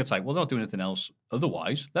own thing, it's like, well, they're not doing anything else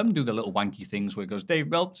otherwise. Let them do the little wanky things where it goes, Dave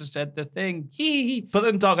Meltzer said the thing. Put it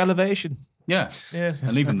in Dark Elevation. Yeah.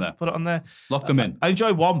 And leave them there. Put it on there. Lock them in. I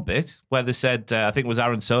enjoyed one bit where they said, I think it was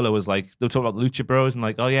Aaron Solo was like, they were talking about Lucha Bros and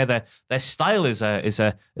oh yeah, their style is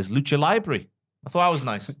Lucha Library. I thought that was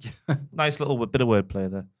nice. Nice little bit of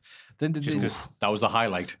wordplay there. That was the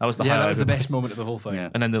highlight. That was the highlight. That was the best moment of the whole thing. Yeah.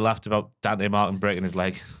 And then they laughed about Dante Martin breaking his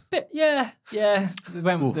leg. Yeah. They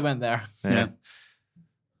went there. Yeah.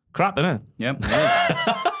 Crap, innit? Yep.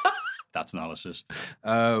 That's analysis.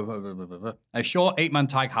 A short 8-man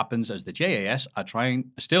tag happens as the JAS are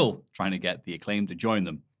still trying to get the Acclaimed to join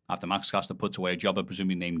them. After Max Caster puts away a jobber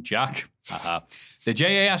presumably named Jack, the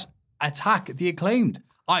JAS attack the Acclaimed.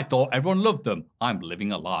 I thought everyone loved them. I'm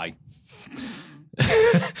living a lie.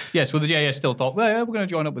 Yes, well, the JAS still thought, well, yeah, we're going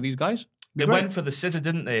to join up with these guys. They went for the scissor,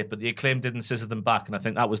 didn't they? But the Acclaim didn't scissor them back, and I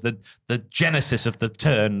think that was the genesis of the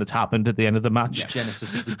turn that happened at the end of the match. Yeah.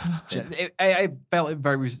 Genesis. I felt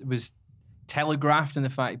it was telegraphed in the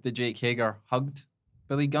fact that Jake Hager hugged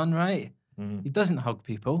Billy Gunn, right? He doesn't hug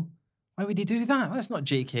people. Why would he do that? That's not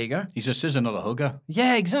Jake Hager. He's a scissor, not a hugger.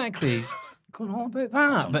 Yeah, exactly. He's going on about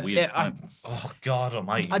that. But weird, Oh, God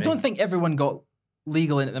almighty. I don't think everyone got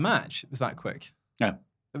legal into the match. It was that quick. Yeah.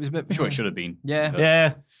 It was a bit... I'm sure it should have been.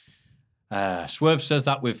 Yeah. Yeah. Swerve says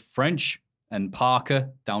that with French and Parker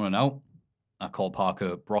down and out. I call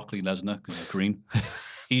Parker Broccoli Lesnar because he's green.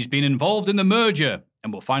 He's been involved in the merger,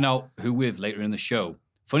 and we'll find out who with later in the show.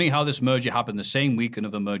 Funny how this merger happened the same week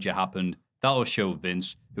another merger happened. That'll show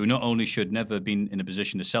Vince, who not only should never have been in a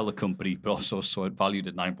position to sell the company, but also saw it valued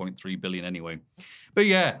at $9.3 billion anyway. But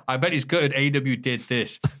yeah, I bet he's good. AEW did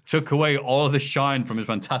this, took away all of the shine from his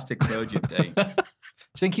fantastic merger day.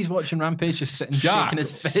 I think he's watching Rampage, just sitting shaking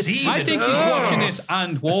his fist. I think he's watching this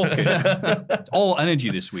and walking. It's all energy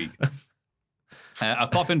this week. A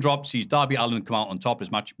coffin drop sees Darby Allin come out on top of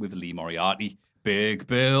his match with Lee Moriarty. Big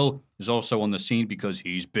Bill is also on the scene because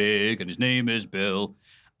he's big and his name is Bill.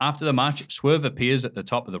 After the match, Swerve appears at the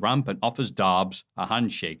top of the ramp and offers Darbs a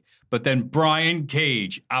handshake. But then Brian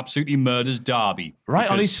Cage absolutely murders Darby. Right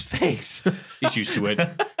on his face. He's used to it.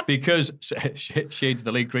 Because, shades of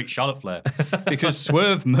the late great Charlotte Flair, because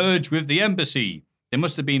Swerve merged with the Embassy. There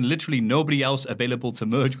must have been literally nobody else available to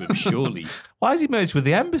merge with, surely. Why has he merged with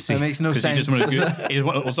the Embassy? That makes no sense. He just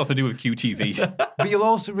wants stuff to do with QTV. But you'll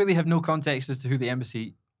also really have no context as to who the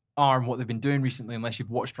Embassy are and what they've been doing recently unless you've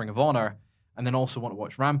watched Ring of Honor and then also want to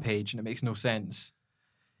watch Rampage, and it makes no sense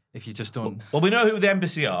if you just don't... Well, we know who the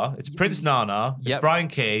Embassy are. It's Prince Nana, it's Yep. Brian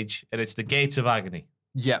Cage, and it's the Gates of Agony.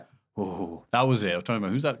 Yep. Oh, that was it. I was trying to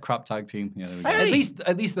remember. Who's that crap tag team? Yeah, there we go. Hey!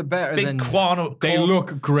 At least they're better Big than... They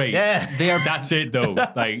look great. Yeah. They are That's it, though.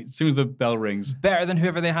 Like, as soon as the bell rings. better than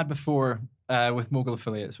whoever they had before with Mogul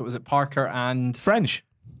Affiliates. What was it? Parker and... French.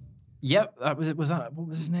 Yep, that was it. Was that... What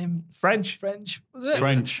was his name? French. French? Was it?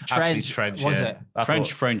 Trench. Actually, Trench. Was yeah. it?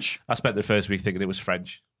 French. I spent the first week thinking it was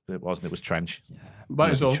French, but it wasn't. It was Trench.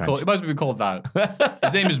 Might as well call, it might as well be called that.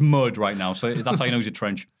 His name is Mud right now, so that's how you know he's a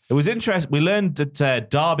trench. It was interesting. We learned that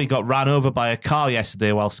Darby got ran over by a car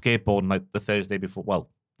yesterday while skateboarding, like the Thursday before. Well,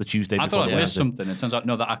 the Tuesday I before. thought I missed something. It turns out,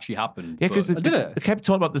 no, that actually happened. Yeah, because but- they kept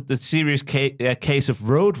talking about the serious case of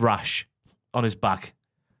road rash on his back,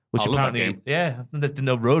 which I love that apparently, game. yeah, I didn't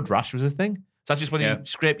know road rash was a thing. Is that just when you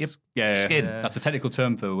scrape your skin? That's a technical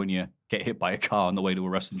term for when you get hit by a car on the way to a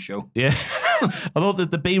wrestling show. Yeah. I thought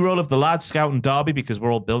that the B-roll of the lads scouting Darby, because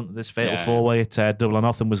we're all built into this fatal four-way at Double or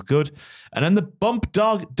Nothing, was good. And then the bump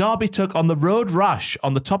Darby took on the road rash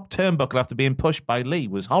on the top turnbuckle after being pushed by Lee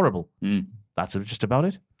was horrible. That's just about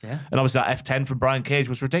it. Yeah. And obviously that F10 from Brian Cage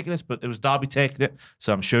was ridiculous, but it was Darby taking it,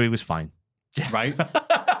 so I'm sure he was fine. Right?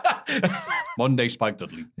 Modern day Spike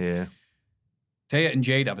Dudley. Yeah. Taya and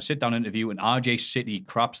Jade have a sit-down interview, and RJ City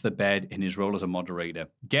craps the bed in his role as a moderator.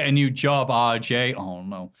 Get a new job, RJ. Oh,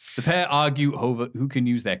 no. The pair argue over who can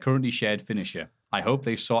use their currently shared finisher. I hope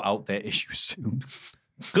they sort out their issues soon.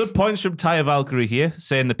 Good points from Taya Valkyrie here,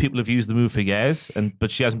 saying that people have used the move for years,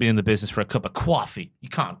 but she hasn't been in the business for a cup of coffee. You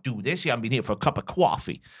can't do this. You haven't been here for a cup of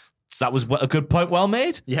coffee. So that was a good point, well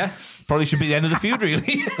made. Yeah. Probably should be the end of the feud,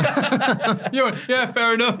 really. Yeah,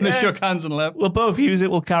 fair enough. They shook hands and left. We'll both use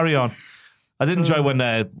it. We'll carry on. I did enjoy when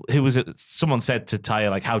someone said to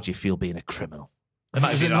Taya, like, how do you feel being a criminal? It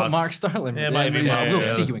might Is have it been not Mark Sterling? Yeah, it might have been Mark We'll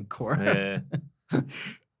Sterling. see you in court. Yeah.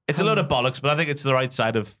 It's a load of bollocks, but I think it's the right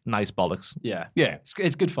side of nice bollocks. Yeah. Yeah.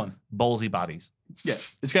 It's good fun. Ballsy baddies. Yeah.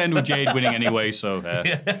 It's getting with Jade winning anyway, so...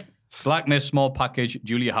 Blackness, small package,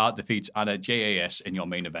 Julia Hart defeats Anna JAS in your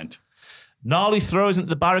main event. Gnarly throws into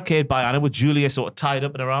the barricade by Anna with Julia sort of tied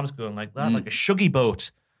up in her arms going like that, like a shuggy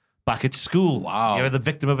boat back at school. Wow. You ever the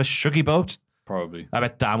victim of a shuggy boat? Probably. I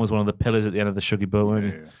bet Dan was one of the pillars at the end of the shuggy boat, weren't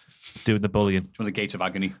you? Doing the bullying. It's one of the gates of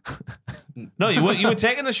agony. No, you were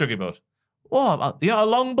taking the shuggy boat. What? You're not a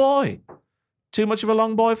long boy. Too much of a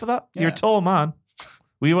long boy for that? Yeah. You're a tall man.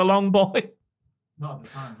 Were you a long boy? Not at the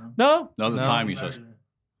time, no. No? Not at the time, he says.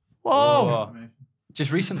 Whoa. Oh.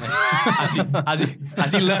 Just recently. As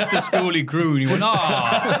he left the school, he grew and he went,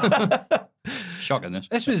 Shocking this.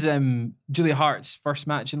 This was Julia Hart's first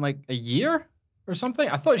match in like a year or something.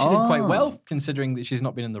 I thought she did quite well considering that she's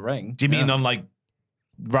not been in the ring. Do you mean on like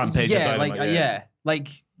Rampage? or Yeah, Dynamite? like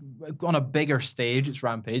like on a bigger stage, it's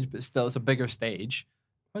Rampage, but still it's a bigger stage.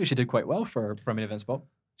 I think she did quite well for a main event spot.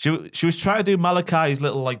 She was trying to do Malachi's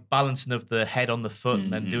little like balancing of the head on the foot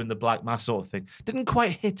and then doing the black mass sort of thing. Didn't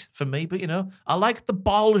quite hit for me, but I liked the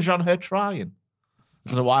bulge on her trying. I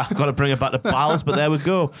don't know why I've got to bring it back to Balls, but there we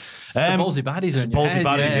go. The Ballsy Baddies are in your Ballsy head,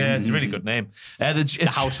 Baddies, yeah, it's a really good name. The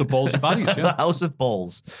House of Ballsy Baddies, yeah. The House of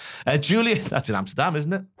Balls. Julia, that's in Amsterdam,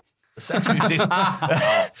 isn't it?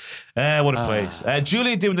 What a place.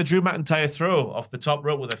 Julia doing the Drew McIntyre throw off the top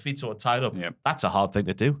rope with her feet sort of tied up. Yep. That's a hard thing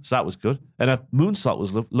to do. So that was good. And her moonsault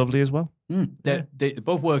was lovely as well. They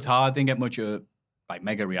both worked hard. Didn't get much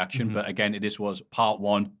mega reaction, but again, this was part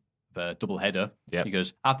one of a double header. Yep.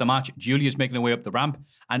 Because after the match, Julia's making her way up the ramp,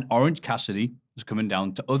 and Orange Cassidy is coming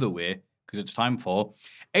down to other way because it's time for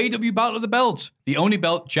AEW Battle of the Belts. The only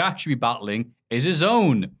belt Jack should be battling is his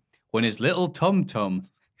own. When his little tum-tum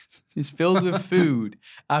is filled with food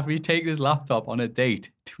after he takes his laptop on a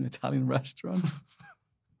date to an Italian restaurant.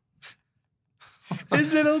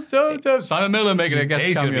 His little tum-tum. Simon Miller making a guest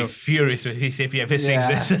He's going to cameo. be furious if he ever sings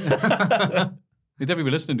this. He'd definitely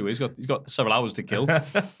be listening to it. He's got several hours to kill.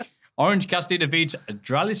 Orange Cassidy defeats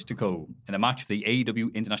Dralistico in a match for the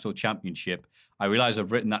AEW International Championship. I realise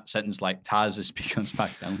I've written that sentence like Taz is speaking on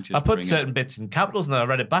SmackDown. Which is I put certain bits in capitals and I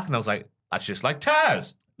read it back and I was like, that's just like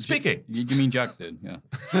Taz speaking. You mean Jack did,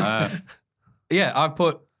 yeah. Yeah, I've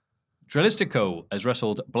put Dralistico has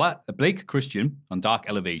wrestled Blake Christian on Dark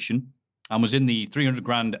Elevation and was in the 300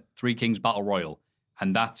 grand Three Kings Battle Royal.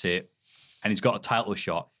 And that's it. And he's got a title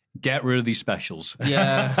shot. Get rid of these specials.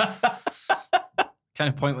 Yeah. Kind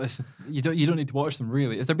of pointless. You don't need to watch them,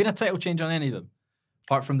 really. Has there been a title change on any of them?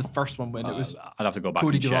 Apart from the first one when it was I'd have to go back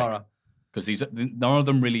Cody and check. Guevara. Because none of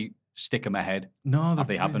them really stick in my head. No, Have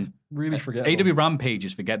they happened? Really forgettable. AW Rampage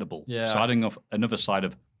is forgettable. Yeah. So adding another side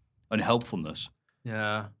of unhelpfulness.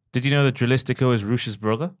 Yeah. Did you know that Dralistico is Rush's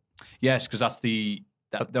brother? Yes, because that's the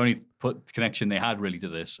only connection they had really to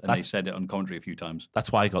this, and they said it on commentary a few times.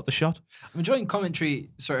 That's why he got the shot. I'm enjoying commentary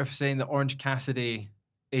sort of saying that Orange Cassidy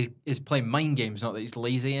is playing mind games, not that he's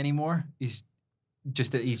lazy anymore. He's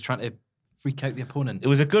just that he's trying to freak out the opponent. It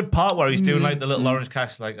was a good part where he's doing like the little Orange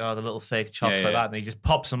Cassidy, like the little fake chops like that, and he just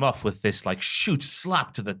pops him off with this like shoot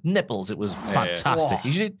slap to the nipples. It was fantastic.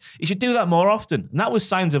 Yeah. You should do that more often. And that was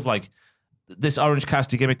signs of like this Orange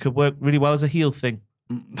Cassidy gimmick could work really well as a heel thing.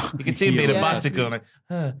 You can see him being a bastard going like,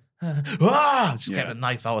 just getting a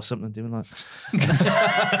knife out or something, doing that.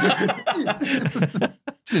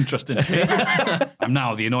 Interesting take. I'm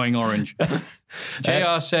now the annoying Orange.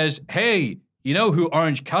 JR says, hey, you know who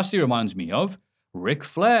Orange Cassidy reminds me of? Ric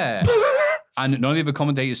Flair. And none of the other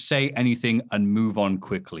commentators say anything and move on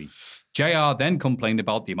quickly. JR then complained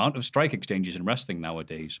about the amount of strike exchanges in wrestling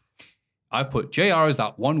nowadays. I've put JR as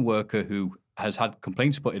that one worker who has had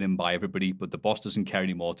complaints put in him by everybody, but the boss doesn't care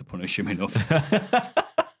anymore to punish him enough.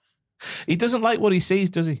 He doesn't like what he sees,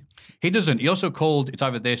 does he? He doesn't. He also called, it's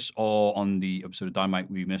either this or on the episode of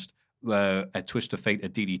Dynamite we missed, a twist of fate, a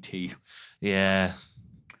DDT. Yeah.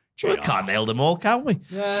 We can't nail them all, can we?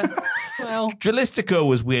 Yeah. Well, Dralistico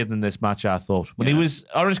was weird in this match, I thought. When he was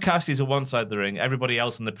Orange Cassidy's at one side of the ring, everybody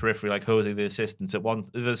else on the periphery, like Jose, the assistants, at the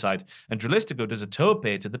other side, and Dralistico does a tope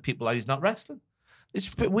to the people that he's not wrestling.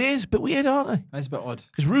 It's a bit weird, aren't they? that's a bit odd.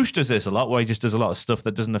 Because Roosh does this a lot, where he just does a lot of stuff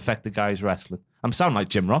that doesn't affect the guys wrestling. I'm sounding like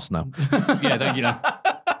Jim Ross now.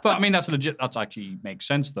 But I mean, that's legit. That's actually makes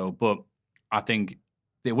sense though. But I think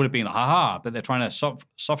it would have been but they're trying to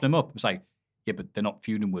soften him up. It's like, yeah, but they're not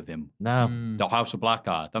feuding with him. No. The House of Black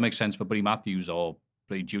are. That makes sense for Buddy Matthews or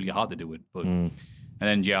Buddy Julia Hart to do it. But and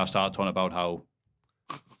then JR started talking about how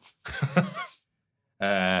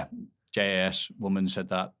JAS woman said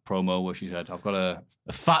that promo where she said, I've got a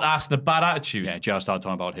fat ass and a bad attitude. Yeah, JR started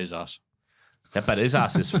talking about his ass. I bet his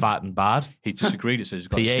ass is fat and bad. He disagreed. He says he's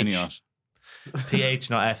got a skinny ass. PH,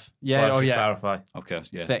 not F. Yeah, Clarify. Okay,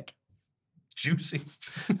 yeah. Thick. Juicy.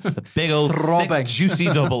 A big old Throbbing. thick, juicy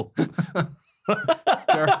double.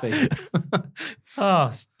 Girthy.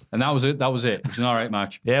 And that was it. It was an all right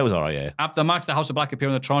match. Yeah, it was all right, yeah. After the match, the House of Black appear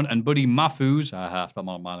on the Tron, and Buddy Matthews, spell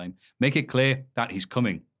my name, make it clear that he's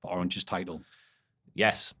coming for Orange's title.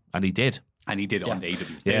 Yes, and he did. And he did it on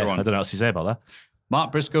AEW. Yeah, I don't know what else to say about that.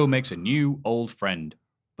 Mark Briscoe makes a new old friend,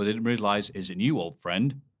 but didn't realize his new old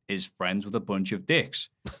friend is friends with a bunch of dicks.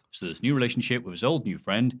 So this new relationship with his old new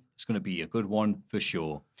friend is going to be a good one for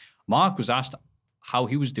sure. Mark was asked how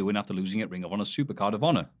he was doing after losing at Ring of Honor Supercard of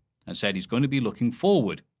Honor and said he's going to be looking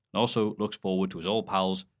forward and also looks forward to his old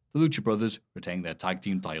pals, the Lucha Brothers, retaining their tag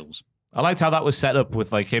team titles. I liked how that was set up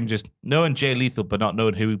with like him just knowing Jay Lethal, but not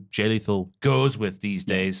knowing who Jay Lethal goes with these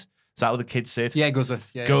days. Is that what the kids said? Yeah, goes with.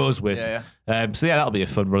 Yeah, goes with. Yeah. So yeah, that'll be a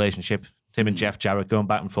fun relationship. Him and Jeff Jarrett going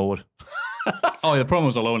back and forward. Oh, the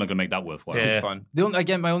promos alone are going to make that worthwhile. It's good fun.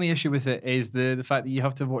 My only issue with it is the fact that you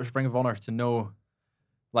have to watch Ring of Honor to know,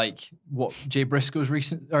 like, what Mark Briscoe's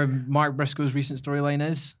recent storyline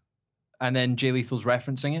is, and then Jay Lethal's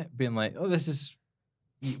referencing it, being like, "Oh, this is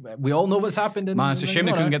We all know what's happened. Man, it's a shame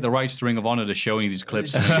they couldn't get the rights to Ring of Honor to show any of these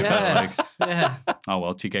clips. Yeah. Yeah. Oh,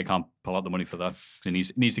 well, TK can't pull out the money for that. He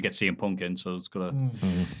needs to get CM Punk in, so it's got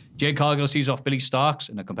to... Jade Cargill sees off Billy Starks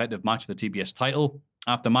in a competitive match for the TBS title.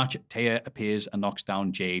 After match, Taya appears and knocks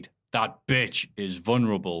down Jade. That bitch is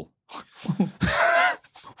vulnerable.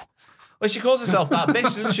 Well, she calls herself that bitch,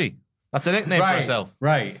 doesn't she? That's a nickname for herself.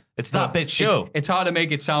 Right. It's that bitch show. It's hard to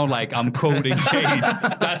make it sound like I'm quoting Jade.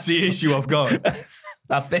 That's the issue I've got.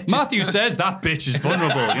 That bitch. Matthew says that bitch is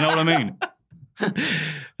vulnerable. You know what I mean?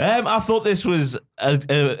 I thought this was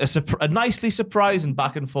a nicely surprising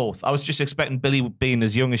back and forth. I was just expecting Billy being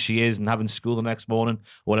as young as she is and having school the next morning,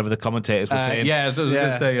 or whatever the commentators were saying. Yeah, so I was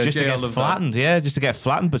going to say, just to get flattened. Yeah, just to get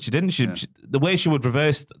flattened, but she didn't. She, the way she would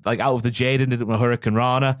reverse, like out of the Jade into a Hurricane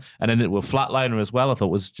Rana, and then into a flatliner as well, I thought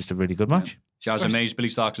was just a really good match. I was amazed Billy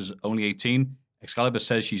Starks is only 18. Excalibur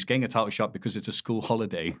says she's getting a title shot because it's a school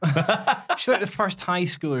holiday. She's like the first high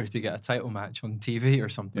schooler to get a title match on TV or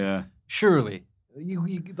something. Yeah. Surely.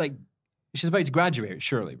 You like, she's about to graduate,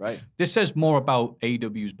 surely, right? This says more about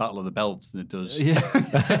AEW's Battle of the Belts than it does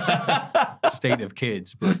State of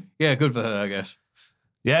Kids. But yeah, good for her, I guess.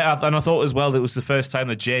 Yeah, and I thought as well that it was the first time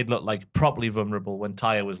that Jade looked like properly vulnerable when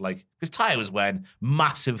Taya was like, because Taya was wearing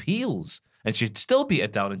massive heels and she'd still beat her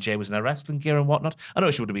down and Jade was in her wrestling gear and whatnot. I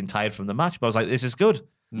know she would have been tired from the match, but I was like, this is good.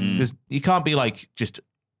 Because you can't be like just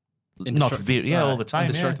not all the time.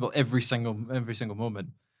 Indestructible every single moment.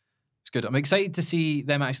 It's good. I'm excited to see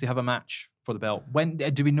them actually have a match for the belt. When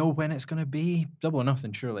do we know when it's going to be? Double or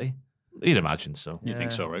nothing, surely. You'd imagine so. You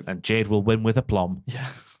think so, right? And Jade will win with aplomb. Yeah.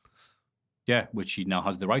 Yeah, which she now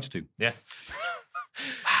has the rights to. Yeah.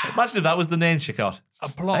 Imagine if that was the name she got.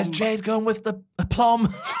 Aplomb. Is Jade going with the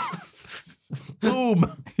aplomb?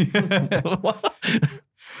 Boom.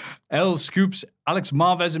 L scoops Alex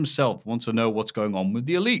Marvez himself wants to know what's going on with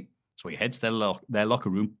the Elite. So he heads to their locker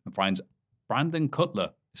room and finds Brandon Cutler.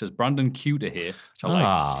 It says Brandon Cuter here, which I like.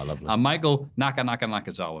 Ah, lovely. And Michael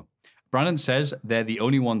Nakazawa. Brandon says they're the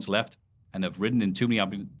only ones left and have ridden in too many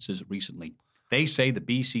ambulances recently. They say the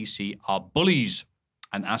BCC are bullies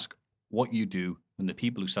and ask what you do when the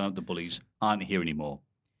people who stand up to bullies aren't here anymore.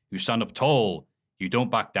 You stand up tall, you don't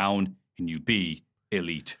back down, and you be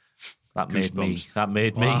elite. That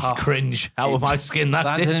made me cringe out of my skin.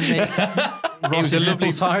 That didn't make Ross's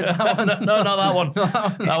nipples hard, that one. No, not that one.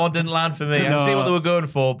 That one didn't land for me. I can see what they were going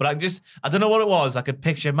for, but I don't know what it was. I could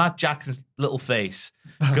picture Matt Jackson's little face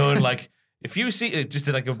going like, if you see, just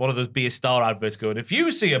like one of those Be a Star adverts going, if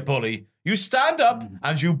you see a bully, you stand up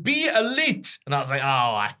and you be elite. And I was like, oh,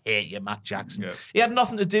 I hate you, Matt Jackson. Yeah. He had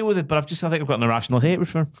nothing to do with it, but I think I've got an irrational hatred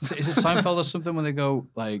for him. Is it Seinfeld or something when they go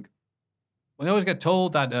like, well, they always get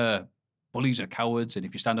told that bullies are cowards, and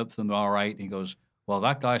if you stand up to them, they're all right. And he goes, well,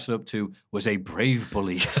 that guy I stood up to was a brave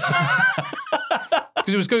bully. Because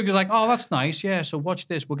it was good, because like, oh, that's nice. Yeah, so watch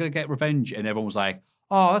this. We're going to get revenge. And everyone was like,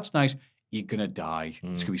 oh, that's nice. You're going to die. It's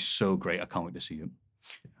going to be so great. I can't wait to see him.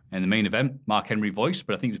 And the main event, Mark Henry voice,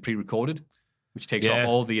 but I think it was pre-recorded, which takes off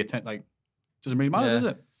all the attention. Like, doesn't really matter,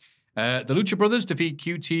 does it? The Lucha Brothers defeat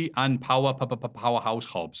QT and Powerhouse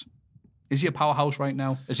Hobbs. Is he a powerhouse right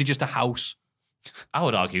now? Is he just a house? I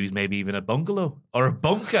would argue he's maybe even a bungalow or a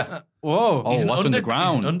bunker. Whoa. He's what's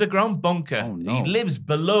underground? He's an underground bunker. Oh, no. He lives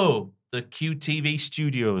below the QTV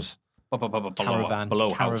studios.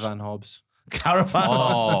 Caravan Hobbs. Caravan.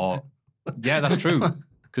 Oh, yeah, that's true.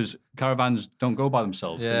 Because caravans don't go by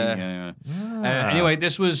themselves. Yeah. Anyway,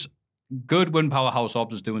 this was good when Powerhouse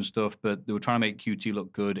Hobbs was doing stuff, but they were trying to make QT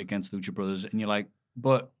look good against Lucha Brothers, and you're like,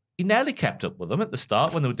 but he nearly kept up with them at the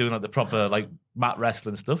start when they were doing like the proper like mat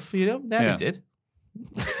wrestling stuff. You know, nearly did.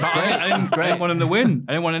 I didn't want him to win.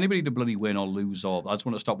 I didn't want anybody to bloody win or lose. Or I just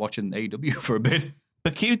want to stop watching AEW for a bit.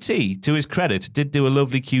 But QT, to his credit, did do a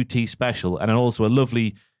lovely QT special, and also a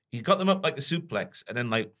lovely. He got them up like a suplex and then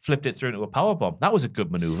like flipped it through into a powerbomb. That was a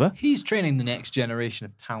good maneuver. He's training the next generation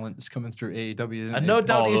of talent that's coming through AEW, isn't and he? no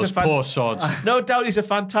doubt poor sods. No doubt he's a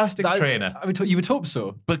fantastic trainer. You would hope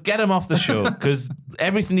so. But get him off the show because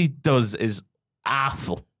everything he does is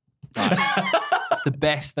awful. It's the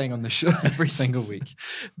best thing on the show every single week.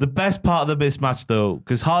 The best part of the mismatch, though,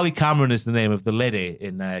 because Harley Cameron is the name of the lady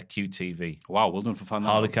in QTV. Wow, well done for finding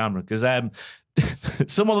that. Harley Cameron, because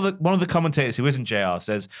one of the commentators who isn't JR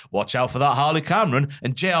says, "Watch out for that Harley Cameron,"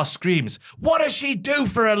 and JR screams, "What does she do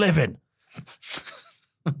for a living?"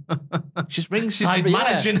 She's ringside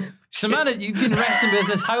managing. Samantha, you've been in wrestling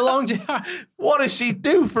business how long, JR? What does she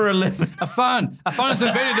do for a living? A fan has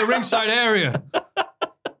invaded the ringside area.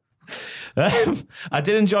 I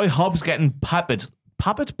did enjoy Hobbs getting peppered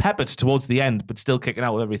towards the end, but still kicking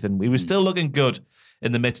out with everything. He was still looking good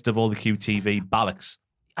in the midst of all the QTV bollocks.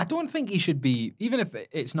 I don't think he should be, even if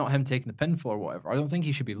it's not him taking the pinfall or whatever, I don't think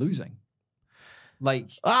he should be losing.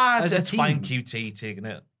 Like, as a it's team. fine QT taking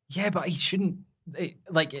it. Yeah, but he shouldn't,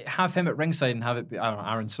 have him at ringside and have it be, I don't know,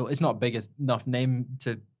 Aaron Soul. It's not a big enough name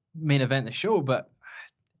to main event the show, but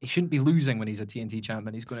he shouldn't be losing when he's a TNT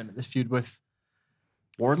champion. He's going into this feud with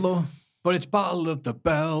Wardlow. But it's Battle of the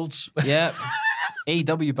Belts. Yeah.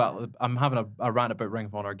 AEW Battle. I'm having a rant about Ring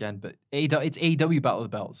of Honor again, but it's AEW Battle of the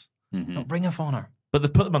Belts, not Ring of Honor. But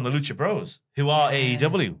they've put them on the Lucha Bros, who are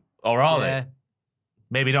AEW. Or are they?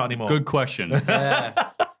 Maybe not anymore. Good question.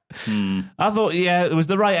 Yeah. I thought, it was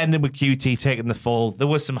the right ending with QT taking the fall. There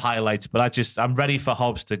was some highlights, but I'm ready for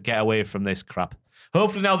Hobbs to get away from this crap.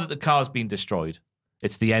 Hopefully now that the car's been destroyed,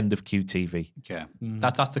 it's the end of QTV. Yeah.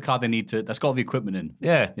 That's the car they need to, that's got all the equipment in.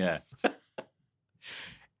 Yeah. Yeah.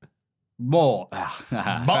 More.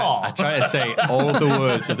 I try to say all the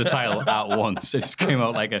words of the title at once. It just came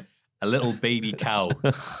out like a little baby cow.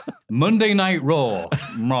 Monday Night Raw.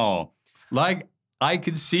 Like, I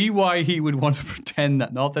could see why he would want to pretend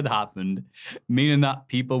that nothing happened, meaning that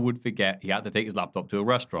people would forget he had to take his laptop to a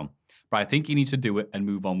restaurant. But I think he needs to do it and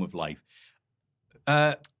move on with life.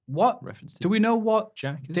 What? Reference to do we know what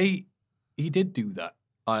Jack date he did do that?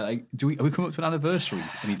 Are we coming up to an anniversary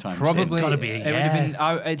anytime Probably. soon? Gotta be a It would have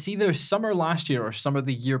been, it's either summer last year or summer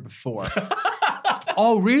the year before.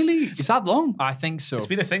 Oh, really? Is that long? I think so. It's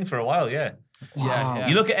been a thing for a while, yeah. Yeah.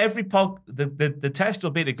 You look at every the test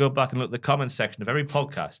will be to go back and look at the comment section of every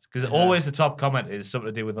podcast, because always the top comment is something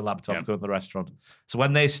to do with the laptop going to the restaurant. So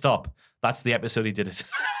when they stop, that's the episode he did it.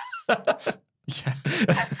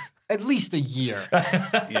 Yeah. At least a year.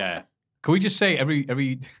 Yeah. Can we just say every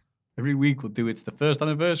week we'll do it's the first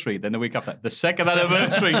anniversary, then the week after the second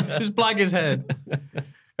anniversary, just blag his head.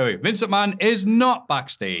 Anyway, Vince McMahon is not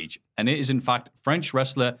backstage, and it is in fact French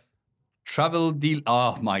wrestler Travel Delays.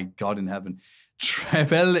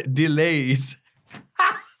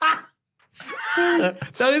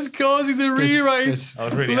 That is causing the rewrites I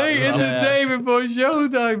was really late in happy the with day before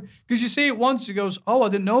showtime. Because you see it once, it goes, I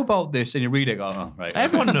didn't know about this. And you read it, go, oh, right.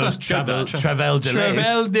 Everyone knows Travel Delays.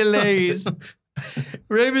 Travel Delays.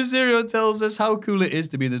 Rey Mysterio tells us how cool it is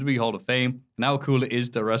to be in the WWE Hall of Fame and how cool it is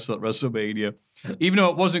to wrestle at WrestleMania. Even though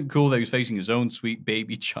it wasn't cool that he was facing his own sweet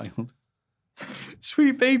baby child.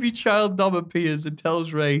 Sweet baby child Dom appears and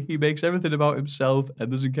tells Rey he makes everything about himself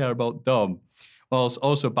and doesn't care about Dom, whilst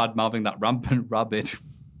also bad-mouthing that rampant rabbit,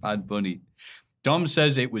 Bad Bunny. Dom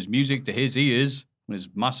says it was music to his ears when his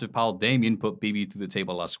massive pal Damien put BB through the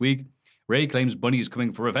table last week. Rey claims Bunny is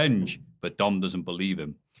coming for revenge, but Dom doesn't believe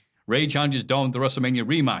him. Rey challenges Dom to the WrestleMania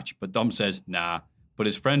rematch, but Dom says, nah. But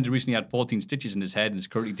his friend who recently had 14 stitches in his head and is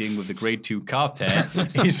currently dealing with the grade 2 calf tear,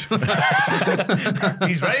 he's ready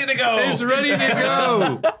to go. He's ready to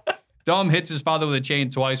go. Dom hits his father with a chain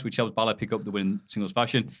twice, which helps Balor pick up the win in singles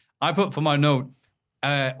fashion. I put for my note,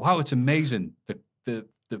 wow, it's amazing. The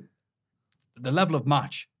level of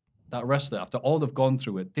match that wrestler, after all they've gone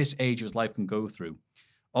through at this age of his life, can go through.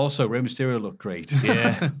 Also, Rey Mysterio looked great.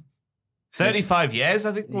 Yeah. 35 years,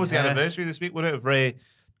 I think, was the anniversary this week, wasn't it, of Rey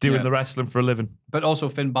doing the wrestling for a living. But also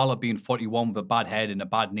Finn Balor being 41 with a bad head and a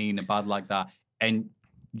bad knee and a bad like that. And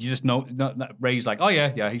you just know, Rey's like, oh,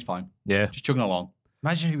 yeah, he's fine. Yeah. Just chugging along.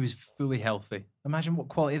 Imagine he was fully healthy. Imagine what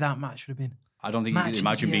quality that match would have been. I don't think you can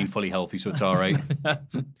imagine being fully healthy, so it's all right.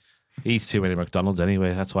 He eats too many McDonald's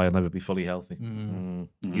anyway. That's why I'll never be fully healthy.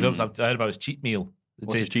 He loves, I've heard about his cheat meal.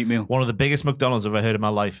 What's his cheat meal? One of the biggest McDonald's I've ever heard in my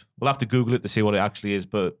life. We'll have to Google it to see what it actually is,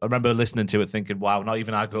 but I remember listening to it thinking, wow, not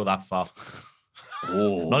even I go that far.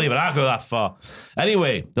 Not even I go that far.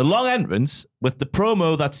 Anyway, the long entrance with the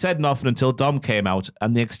promo that said nothing until Dom came out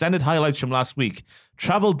and the extended highlights from last week,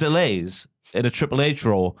 Travel Delays in a Triple H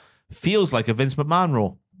Raw feels like a Vince McMahon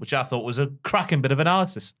Raw, which I thought was a cracking bit of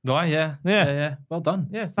analysis. Oh, yeah. Well done.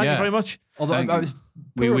 Yeah, thank you very much. Although I was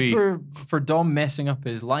poor for Dom messing up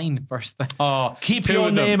his line first thing. Oh, keep your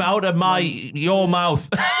name out of your mouth.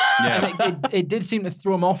 Yeah. And it did seem to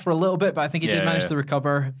throw him off for a little bit, but I think he did manage to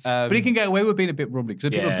recover. But he can get away with being a bit rubbly because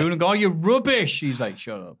people boo and go, oh, you're rubbish. He's like,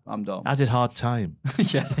 shut up, I'm Dom. I did hard time.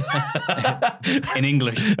 In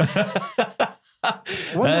English. I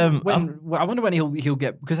wonder when he'll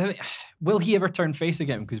get, because I think, will he ever turn face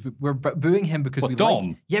again? Because we're booing him because we Dom? like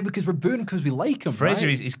him. Yeah, because we're booing because we like him. Fraser,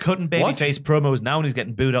 right? he's cutting babyface promos now and he's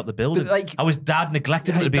getting booed out the building. How his dad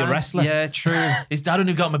neglected him to be a wrestler. Yeah, true. His dad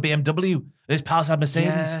only got him a BMW and his pals had Mercedes.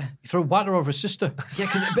 Yeah. You throw water over his sister.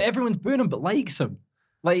 Yeah, but everyone's booing him but likes him.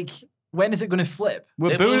 Like, when is it going to flip?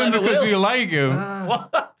 We're booing him because we like him.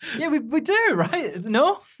 Yeah, we do, right?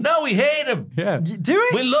 No, we hate him. Yeah. Do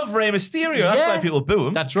we? We love Rey Mysterio. That's why people boo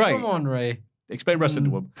him. That's right. Come on, Ray. Explain wrestling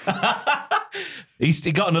to him.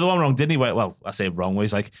 He got another one wrong, didn't he? Well, I say wrong. Where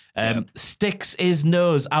he's like, sticks his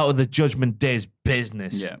nose out of the Judgment Day's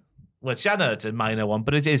business. Yeah. Which I know it's a minor one,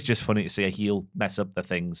 but it is just funny to see a heel mess up the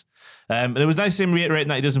things. And it was nice to him reiterating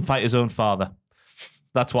that he doesn't fight his own father.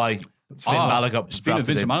 That's why Finn Balor got Speaking of drafted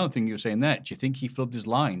Vince in. McMahon thing you were saying there, do you think he flubbed his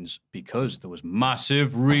lines because there was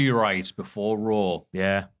massive rewrites before Raw?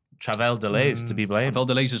 Yeah. Travel delays to be blamed. Travel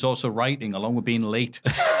delays is also writing along with being late.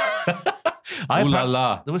 Ooh la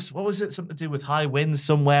la. There was, what was it? Something to do with high winds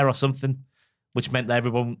somewhere or something, which meant that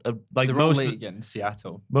everyone, like They're all late again in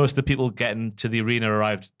Seattle. most of the people getting to the arena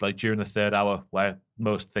arrived like during the third hour, where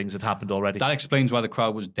most things had happened already. That explains why the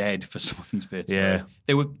crowd was dead for some of these bits. Yeah.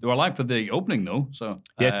 They were alive for the opening though. So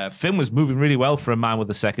Yeah, Finn was moving really well for a man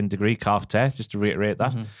with a second-degree calf tear. Just to reiterate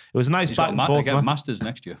that, it was a nice he's back got and forth. get Man. Masters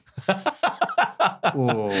next year.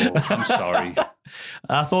 Oh, I'm sorry.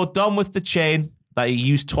 I thought Dom with the chain that he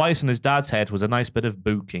used twice on his dad's head was a nice bit of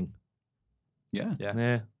booking. Yeah.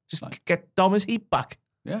 Yeah, just get Dom his heat back.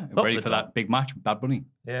 Yeah. Up Ready the for top. that big match with Bad Bunny.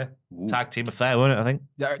 Yeah, Ooh. tag team affair, wasn't it? I think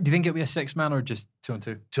Do you think it'll be a 6-man or just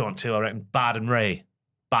 2-on-2? 2-on-2. I reckon. Bad and Ray,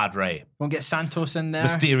 Bad Ray, Won't get Santos in there.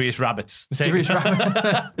 Mysterious Rabbits, Mysterious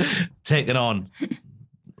Rabbit. taking on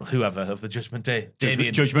whoever of the Judgment Day.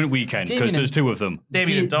 Damien, Judgment Weekend, because Damien there's two of them.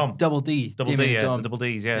 Damien and Dom. Double D. Double Damien D, and yeah, Dom. double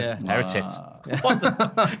D's, yeah. Yeah. Heritage. What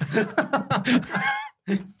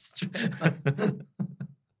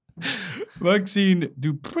Maxine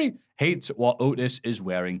Dupree hates what Otis is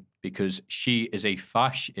wearing because she is a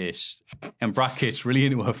fascist. In brackets, really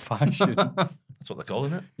into her fashion. That's what they're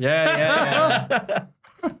calling it. Yeah.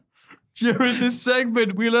 During this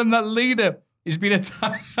segment, we learn that Lita is being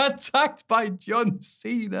attacked by John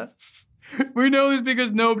Cena. We know this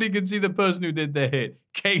because nobody can see the person who did the hit.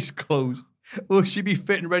 Case closed. Will she be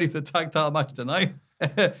fit and ready for the tag title match tonight?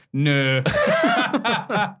 No.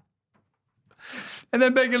 And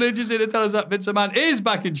then Becky Lynch is here to tell us that Vince McMahon is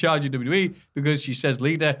back in charge of WWE because she says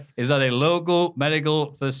Lita is at a local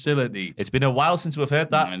medical facility. It's been a while since we've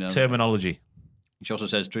heard I know. that terminology. She also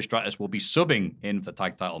says Trish Stratus will be subbing in for the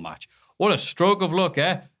tag title match. What a stroke of luck,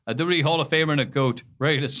 eh? A WWE Hall of Famer and a goat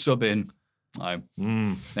ready to sub in.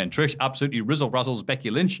 Then Trish absolutely rizzle-razzles Becky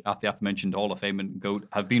Lynch after the aforementioned Hall of Fame and goat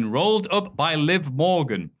have been rolled up by Liv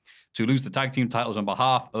Morgan to lose the tag team titles on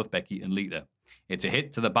behalf of Becky and Lita. It's a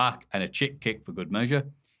hit to the back and a chick kick for good measure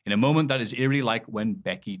in a moment that is eerily like when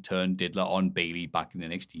Becky turned diddler on Bayley back in the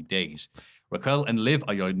NXT days. Raquel and Liv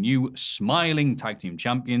are your new smiling tag team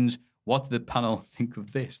champions. What did the panel think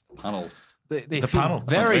of this? The panel. They The feel panel.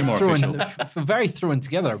 very Sounds very more very thrown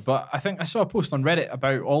together. But I think I saw a post on Reddit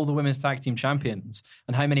about all the women's tag team champions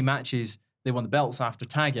and how many matches they won the belts after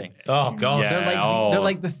tagging. Oh, God. Yeah. They're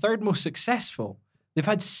like the third most successful. They've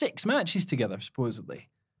had 6 matches together, supposedly.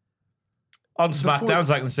 On SmackDowns,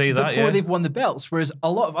 I can see that, Before yeah. they've won the belts, whereas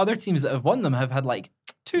a lot of other teams that have won them have had like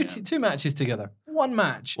two matches together. 1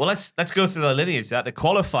 match. Well, let's go through the lineage. They had to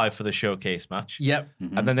qualify for the showcase match. Yep.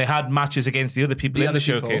 And then they had matches against the other people The in the other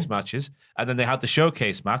people. showcase matches. And then they had the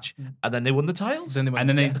showcase match. And then they won the titles. Then they went,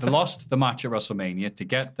 And then they lost the match at WrestleMania to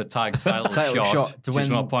get the tag title, Title shot to Just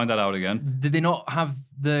win. want to point that out again. Did they not have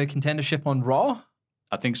the contendership on Raw?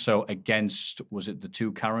 I think so. Against, was it the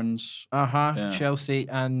two Karens? Yeah. Chelsea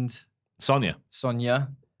and Sonya. Sonya.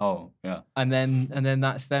 Oh, yeah. And then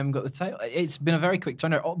that's them got the title. It's been a very quick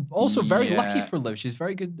turnaround. Also very lucky Yeah. for Liv. She's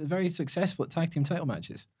very good, very successful at tag team title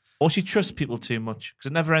matches. Or she trusts people too much. Because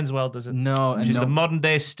it never ends well, does it? No, and She's no. the modern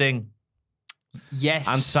day Sting Yes.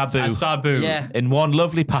 and Sabu And Sabu. Yeah. in one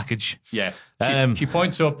lovely package. Yeah. Um, She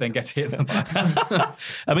points up, then gets hit in the back.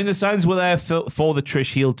 I mean, the signs were there for the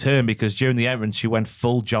Trish heel turn because during the entrance, she went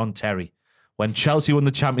full John Terry. When Chelsea won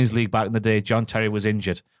the Champions League back in the day, John Terry was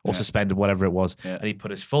injured or suspended, whatever it was. Yeah. And he put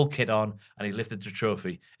his full kit on and he lifted the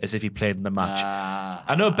trophy as if he played in the match. Ah.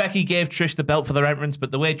 I know Becky gave Trish the belt for their entrance, but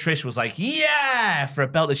the way Trish was like, yeah, for a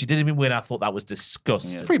belt that she didn't even win, I thought that was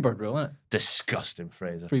disgusting. Freebird rule, isn't it? Disgusting,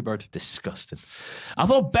 Fraser. Freebird. Disgusting. I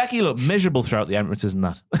thought Becky looked miserable throughout the entrances and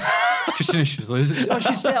that. Christina, she was losing. Oh,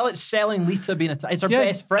 she's selling Lita being attacked. It's her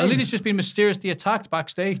best friend. And Lita's just been mysteriously attacked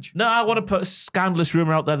backstage. No, I want to put a scandalous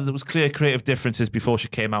rumour out there that there was clear creative differences before she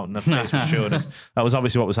came out and her face was showing it. That was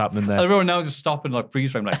obviously what was happening there. Everyone now just stopping like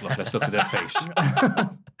freeze frame, like, look, let's look at their face.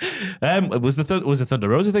 It was the Thunder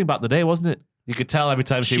Rosa thing back in the day, wasn't it? You could tell every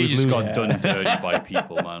time she was just losing. got done dirty by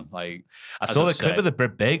people, man. Like I as saw the said, clip of the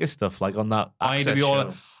Britt Baker stuff, like on that Access AEW All show.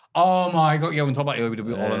 In. Oh my god, yeah, we talk about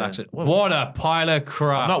AEW All In Access. What a pile of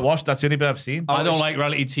crap. I've not watched. That's the only bit I've seen. I don't like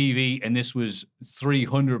reality TV, and this was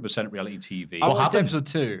 300% reality TV. I watched happened? episode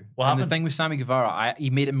 2. What and happened? the thing with Sammy Guevara, he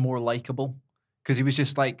made him more likable because he was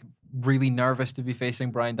just like really nervous to be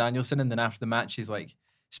facing Bryan Danielson. And then after the match, he's like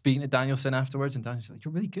speaking to Danielson afterwards, and Danielson's like,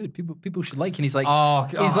 "You're really good. People should like you." And he's like,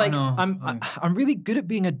 no. I'm really good at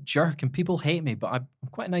being a jerk, and people hate me, but I'm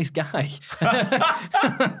quite a nice guy."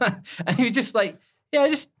 And he was just like,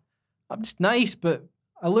 "Yeah, I'm just nice, but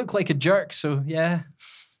I look like a jerk, so yeah."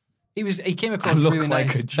 He came across really nice.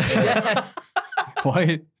 I look like a jerk. Yeah.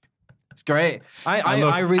 Why? It's great.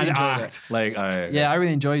 I really enjoyed it. I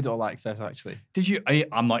really enjoyed All Access, actually. Did you?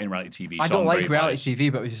 I'm not in reality TV. I so don't I'm like very reality biased.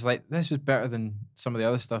 TV, but it was just like, this was better than some of the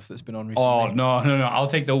other stuff that's been on recently. Oh, no. I'll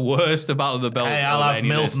take the worst of Battle of the Belts. Hey, I'll over have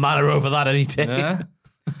any of MILF this. Manor over that any day. Yeah.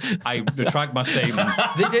 I retract my statement.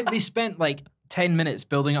 They spent like 10 minutes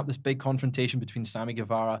building up this big confrontation between Sammy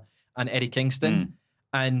Guevara and Eddie Kingston.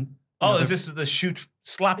 And Is this the shoot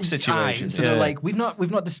slap situation? So they're like, we've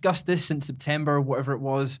not discussed this since September, whatever it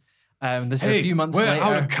was. This is a few months we're later.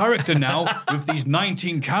 out of character now with these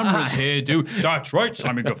 19 cameras here, dude. That's right,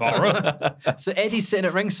 Sammy Guevara. So Eddie's sitting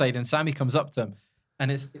at ringside and Sammy comes up to him. And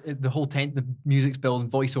the whole tent, the music's building,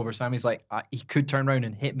 voiceover. Sammy's like, he could turn around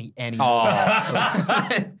and hit me anymore.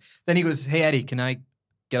 Then he goes, "Hey, Eddie, can I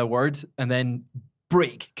get a word?" And then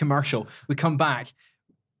break, commercial. We come back,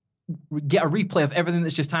 we get a replay of everything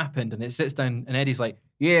that's just happened. And it sits down and Eddie's like,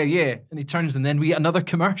 yeah. And he turns and then we get another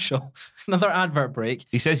commercial, another advert break.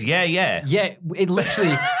 He says, yeah. Yeah, it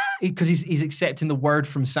literally, because he's accepting the word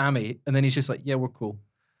from Sammy. And then he's just like, yeah, we're cool.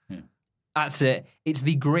 Yeah. That's it. It's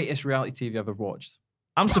the greatest reality TV I've ever watched.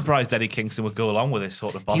 I'm surprised Eddie Kingston would go along with this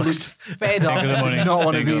sort of He looked bollocks. fed up. Think of the money. Did not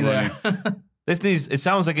want to Think be of the there. It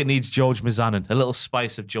sounds like it needs George Mizanin, a little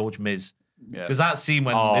spice of George Miz. Yeah. Because that scene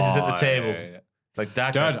when this is at the table, it's like,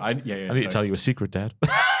 Dad, I need to tell you a secret, Dad.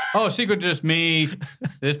 Oh, secret, just me,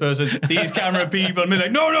 this person, these camera people. And me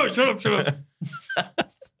like, no, shut up.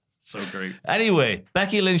 So great. Anyway,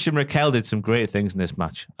 Becky Lynch and Raquel did some great things in this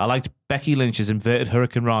match. I liked Becky Lynch's inverted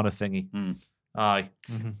Hurricane Rana thingy. Aye.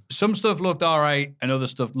 Mm-hmm. Some stuff looked all right, and other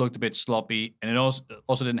stuff looked a bit sloppy. And it also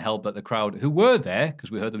didn't help that the crowd, who were there, because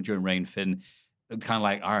we heard them during Rain Finn, kind of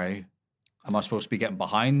like, all right, am I supposed to be getting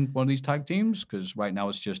behind one of these tag teams? Because right now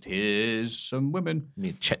it's just, here's some women.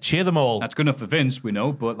 Cheer them all. That's good enough for Vince, we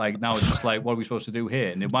know, but like now it's just like, what are we supposed to do here?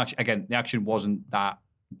 And the action wasn't that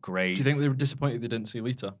great. Do you think they were disappointed they didn't see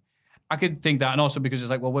Lita? I could think that, and also because it's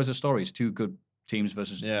like, well, where's the story? It's two good teams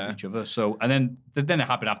versus each other. So, and then it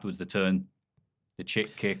happened afterwards, the turn. The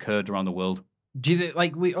chick kick heard around the world. Do you think,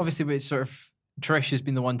 like, we sort of, Trish has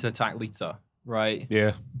been the one to attack Lita, right?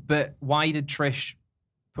 Yeah. But why did Trish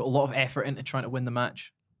put a lot of effort into trying to win the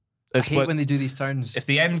match? I hate when they do these turns. If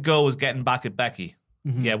the end goal was getting back at Becky,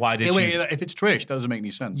 why did she? Wait, if it's Trish, that doesn't make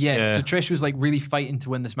any sense. Yeah, so Trish was like really fighting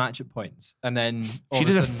to win this match at points. And then she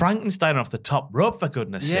did a Frankenstein off the top rope, for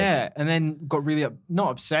goodness sake. Yeah, and then got really,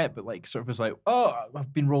 not upset, but like sort of was like, oh,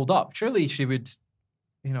 I've been rolled up. Surely she would,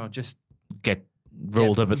 just get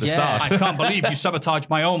rolled up at the start. I can't believe you sabotaged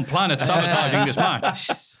my own plan at sabotaging this match.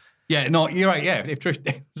 Yeah, no, you're right. Yeah, if Trish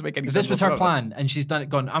doesn't make any sense. This was her plan, and she's done it.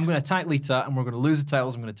 Gone, I'm going to attack Lita, and we're going to lose the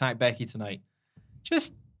titles. I'm going to attack Becky tonight.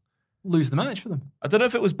 Just lose the match for them. I don't know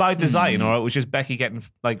if it was by design or it was just Becky getting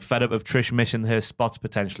like fed up of Trish missing her spots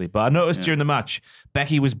potentially. But I noticed during the match,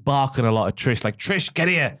 Becky was barking a lot at Trish, like, Trish, get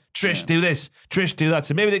here. Trish, do this. Trish, do that.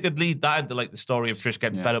 So maybe they could lead that into like the story of Trish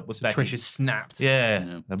getting fed up with Becky. Trish is snapped.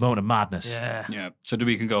 Yeah, a moment of madness. Yeah. So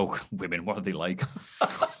we can go, women, what are they like?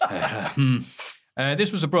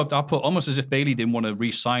 This was abrupt. I put almost as if Bayley didn't want to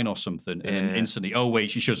re-sign or something, and then instantly, oh wait,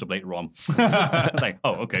 she shows up later on. Like,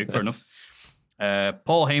 oh, okay, fair enough.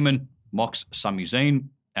 Paul Heyman mocks Sami Zayn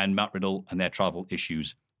and Matt Riddle and their travel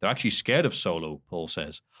issues. They're actually scared of Solo, Paul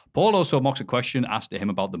says. Paul also mocks a question asked to him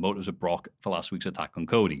about the motives of Brock for last week's attack on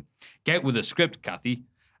Cody. Get with the script, Kathy.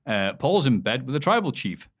 Paul's in bed with the tribal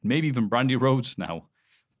chief, maybe even Brandy Rhodes now.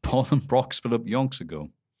 Paul and Brock split up yonks ago.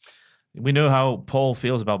 We know how Paul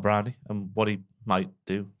feels about Brandy and what he might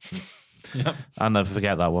do. Yep. I'll never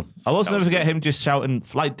forget that one. I'll also never forget him just shouting,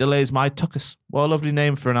 "Flight delays my tuckus." What a lovely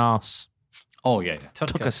name for an arse. Oh, yeah.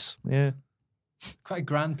 Tuckus. Yeah. Quite a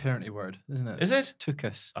grandparenty word, isn't it? Is it?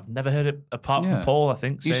 Tuckus. I've never heard it apart from Paul, I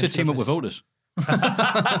think. He used to team up with Otis.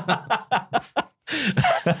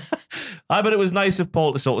 But it was nice of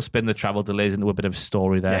Paul to sort of spin the travel delays into a bit of a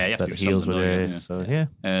story there that heals with it. Yeah. So, yeah.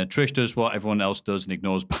 Trish does what everyone else does and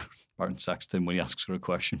ignores Baron Saxton when he asks her a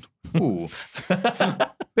question. Ooh.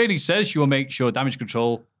 Bayley says she will make sure Damage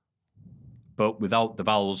Control, but without the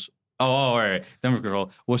vowels. All right. Damage Control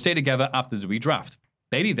will stay together after the redraft.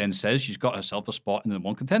 Bayley then says she's got herself a spot in the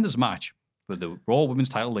One Contenders match for the Raw Women's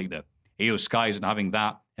title later. Io Sky isn't having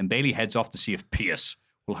that, and Bayley heads off to see if Pierce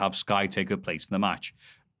will have Sky take her place in the match.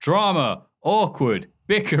 Drama, awkward,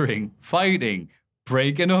 bickering, fighting,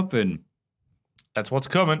 breaking up, and that's what's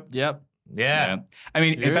coming. Yep. Yeah. I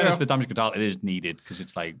mean, in fairness for Damage Control, it is needed because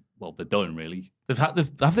it's like, well, they're done, really.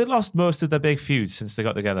 Have they lost most of their big feuds since they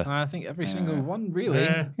got together? I think every single one, really.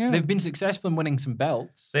 Yeah. They've been successful in winning some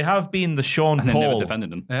belts. They have been the Sean And then never Paul. defended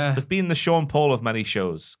them. Yeah. They've been the Sean Paul of many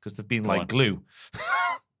shows because they've been like glue.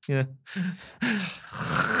 Yeah.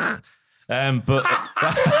 But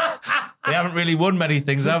they haven't really won many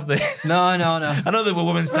things, have they? No. I know they were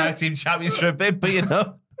women's tag team champions for a bit, but you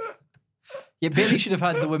know. Yeah, Bailey should have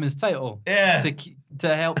had the women's title. Yeah.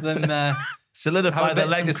 To help them Solidify their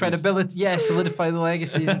legacies. credibility. Yeah, solidify the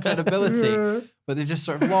legacies and credibility. But they've just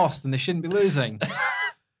sort of lost, and they shouldn't be losing.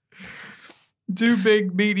 Two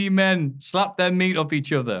big meaty men slap their meat off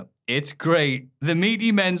each other. It's great. The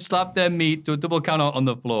meaty men slap their meat to a double count out on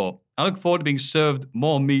the floor. I look forward to being served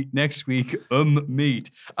more meat next week.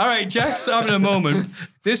 Meat. All right, Jack's having a moment.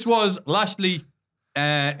 This was Lashley,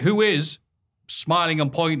 who is smiling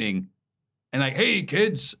and pointing. And like, hey,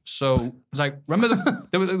 kids. So it's like, remember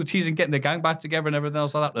they were teasing getting the gang back together and everything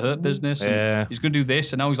else like that, the Hurt Business. And he's going to do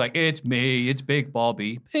this. And now he's like, it's me. It's Big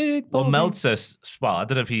Bobby. Big Bobby. Well, Meltzer, well, I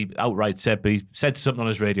don't know if he outright said, but he said something on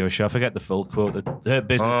his radio show. I forget the full quote. The Hurt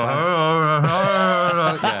Business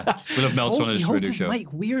plans. Yeah. We love Meltzer on his radio his show.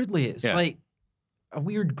 mic weirdly. It's like a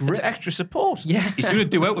weird grip. It's extra support. Yeah. He's doing a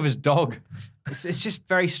duet with his dog. It's just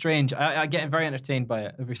very strange. I get very entertained by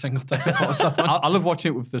it every single time it pops up. I love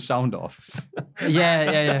watching it with the sound off.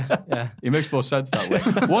 Yeah. It makes more sense that way.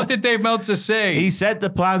 What did Dave Meltzer say? He said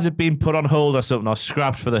the plans had been put on hold or something, or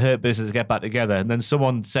scrapped for the Hurt Business to get back together. And then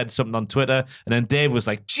someone said something on Twitter, and then Dave was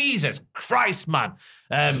like, Jesus Christ, man.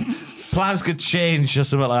 Plans could change or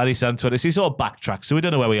something like that. He said on Twitter. So he's all backtracked, so we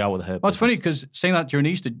don't know where we are with the Hurt Well, it's Business. funny because saying that during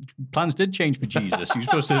Easter, plans did change for Jesus. He was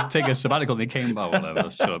supposed to take a sabbatical and he came back,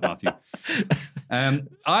 whatever. Shut up, Matthew.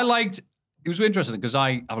 I liked, it was interesting because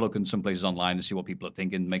I have a look in some places online to see what people are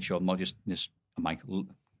thinking, make sure I'm not just this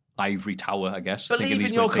ivory tower, I guess. Believe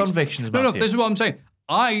in your convictions, Matthew. No, this is what I'm saying.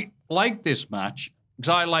 I like this match because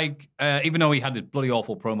I like, even though he had this bloody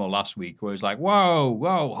awful promo last week where he's like,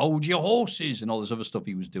 whoa, hold your horses and all this other stuff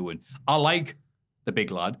he was doing. I like the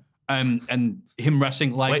big lad. And him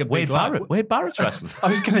wrestling like a big lad. Wade Barrett's wrestling. I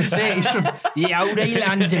was going to say, he's from the old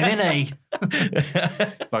London, isn't he?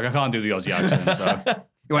 Like, I can't do the Aussie accent, so.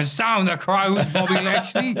 You want to sound the crows, Bobby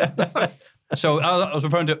Lashley? So I was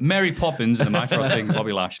referring to Mary Poppins in the match wrestling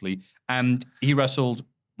Bobby Lashley, and he wrestled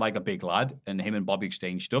like a big lad, and him and Bobby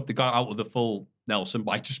exchanged stuff. They got out with the full Nelson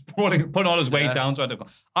by just putting all his weight down. So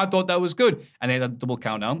I thought that was good. And they had a double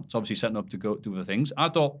countdown. It's obviously setting up to go do the things. I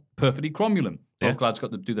thought perfectly cromulent. Both lads got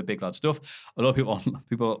to do the big lad stuff. A lot of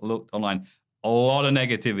people looked online. A lot of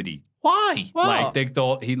negativity. Why? What? Like they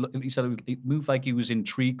thought he said he moved like he was in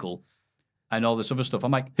treacle and all this other stuff. I'm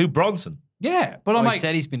like, Who, Bronson? yeah, but I'm He like,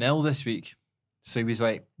 said he's been ill this week. So he was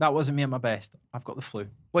like, that wasn't me at my best. I've got the flu.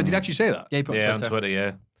 wait, did he actually say that? Yeah, he put Yeah, on Twitter,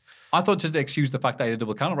 yeah. I thought to excuse the fact that he had a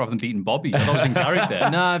double counter rather than beating Bobby. I thought it was in character.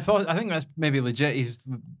 No, I think that's maybe legit.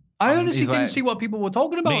 I honestly he's didn't like- see what people were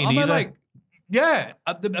talking about. Me I'm neither. like, yeah,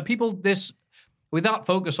 people this with that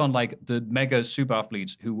focus on like the mega super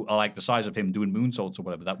athletes who are like the size of him doing moonsaults or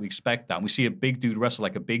whatever, that we expect that. And we see a big dude wrestle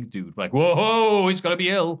like a big dude. We're like, whoa, he's gonna be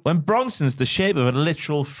ill. When Bronson's the shape of a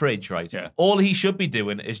literal fridge, right? Yeah. All he should be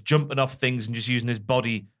doing is jumping off things and just using his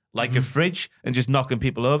body like a fridge and just knocking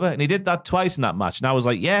people over. And he did that twice in that match. And I was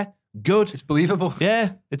like, yeah, good. It's believable.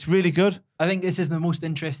 Yeah, it's really good. I think this is the most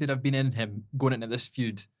interested I've been in him going into this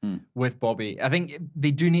feud with Bobby. I think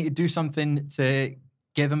they do need to do something to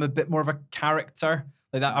give him a bit more of a character.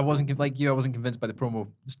 Like that, I wasn't convinced by the promo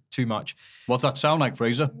too much. What's that sound like,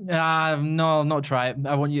 Fraser? No, I'll not try it.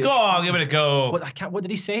 I want you. Go on, give it a go. What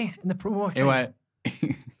did he say in the promo? He went,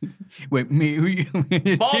 wait, me,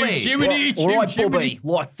 Bobby. All right, Bobby,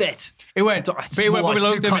 like that. He went, It's more Bobby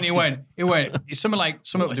like looked two at him and he went, it's something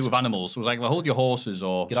to do with animals. It was like, well, hold your horses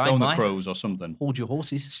or G'day, stone the mate. crows or something. Hold your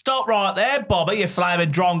horses. Stop right there, Bobby, you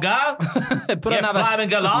flaming drongo. Put You another. flaming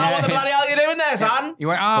galah. What the bloody hell are you doing there, son? He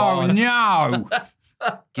went, Spot oh, on. no.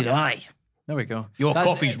 G'day. There we go. Your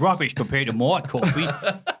That's- coffee's rubbish compared to my coffee.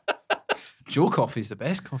 Joe Coffee's the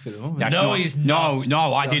best coffee at the moment. That's No, not- he's No, not.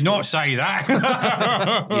 no, I did not say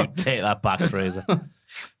that. You take that back, Fraser.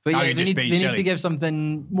 But Now yeah, you're they just being need silly. to give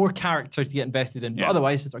something more character to get invested in. But Yeah.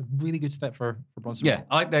 otherwise, it's a really good step for Bronson. Yeah,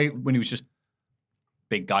 I like when he was just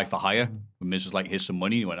big guy for hire. When Miz was like, here's some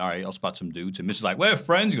money. He went, all right, I'll spot some dudes. And Miz is like, we're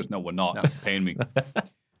friends. He goes, no, we're not. You're paying me.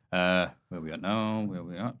 Where we at now? Where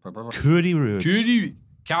we at? Cody Rhodes.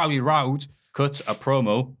 Cody Rhodes cuts a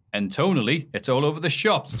promo, and tonally, it's all over the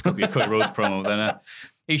shop. It's going to be a Cody Rhodes promo then.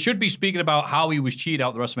 He should be speaking about how he was cheated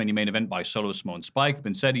out the WrestleMania main event by Solo Smoke and Spike. But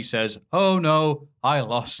instead, he says, oh no, I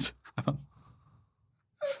lost.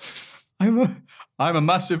 I'm a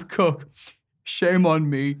massive cook. Shame on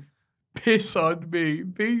me. Piss on me.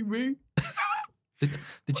 Beat me.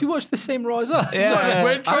 Did you watch the same Raw as us? Yeah.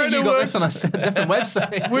 We're I trying think you to got work. this on a different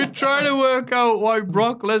website. We're trying to work out why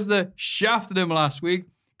Brock Lesnar shafted him last week.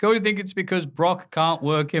 Cody thinks it's because Brock can't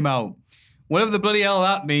work him out. Whatever the bloody hell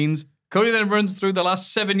that means. Cody then runs through the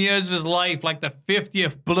last 7 years of his life like the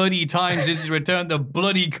 50th bloody time since he returned to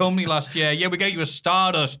bloody company last year. Yeah, we get you a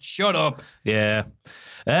Stardust. Shut up. Yeah.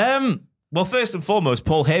 Well, first and foremost,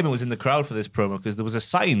 Paul Heyman was in the crowd for this promo because there was a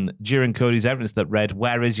sign during Cody's entrance that read,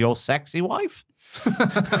 "Where is your sexy wife?"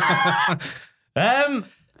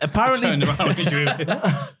 Apparently, Turned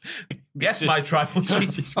around. yes, my tribal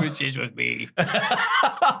chief. Which is with me.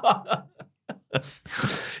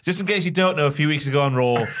 Just in case you don't know, a few weeks ago on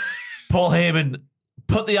Raw, Paul Heyman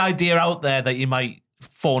put the idea out there that you might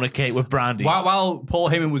fornicate with Brandy. While Paul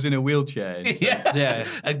Heyman was in a wheelchair. Yeah.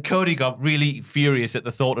 And Cody got really furious at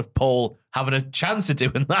the thought of Paul having a chance of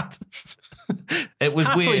doing that. It was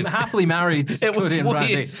weird. Happily married. It was Cody and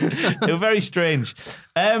Brandy. weird. It was very strange.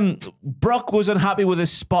 Brock was unhappy with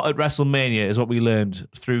his spot at WrestleMania, is what we learned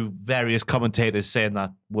through various commentators saying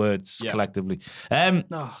that words collectively.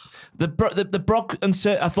 The Brock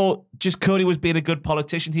I thought just Cody was being a good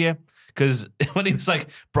politician here. Because when he was like,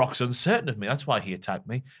 Brock's uncertain of me, that's why he attacked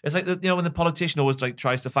me. It's like, when the politician always like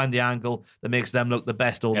tries to find the angle that makes them look the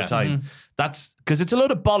best all the time. Mm-hmm. That's because it's a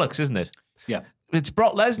load of bollocks, isn't it? Yeah. It's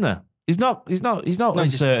Brock Lesnar. He's not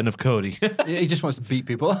uncertain of Cody. He just wants to beat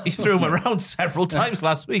people. He threw him around several times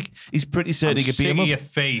last week. He's pretty certain he could beat him up. your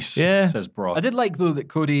face, Yeah. says Brock. I did like though that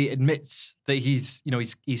Cody admits that he's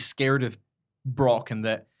scared of Brock and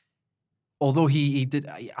that although he did,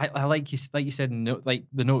 I like you said in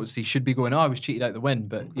the notes, he should be going, I was cheated out the win,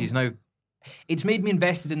 but he's now. It's made me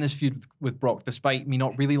invested in this feud with Brock, despite me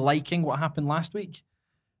not really liking what happened last week.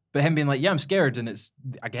 But him being like, yeah, I'm scared, and it's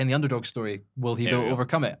again the underdog story. Will he be able to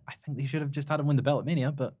overcome it? I think they should have just had him win the belt at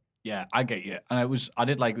Mania, but yeah, I get you. And I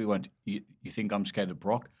did like we went, you think I'm scared of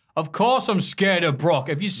Brock? Of course I'm scared of Brock.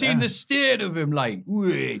 Have you seen the state of him? Like,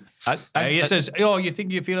 he says, you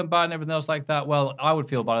think you're feeling bad and everything else like that? Well, I would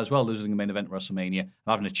feel bad as well, losing the main event at WrestleMania and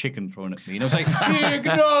having a chicken thrown at me. And I was like, he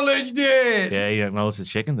acknowledged it. Yeah, he acknowledged the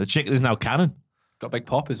chicken. The chicken is now canon. got a big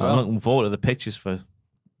pop as I'm well. looking forward to the pictures for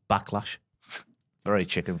Backlash. Very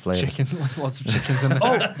chicken flavour. Chicken, lots of chickens in there.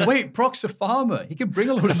 Oh, wait, Brock's a farmer. He can bring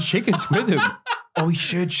a load of chickens with him. Oh, he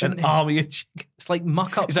shouldn't An he? army of chickens. It's like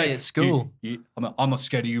muck up He's day like, at school. I'm not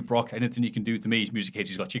scared of you, Brock. Anything you can do to me. His music hates.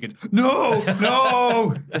 He's got chickens. No.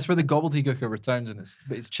 That's where the gobbledygooker returns, and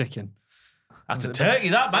it's chicken. That's a turkey,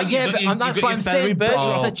 that, man. Yeah, but that's what I'm saying. But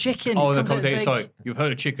it's a chicken. Oh, It the comes out commentator, big. sorry. You've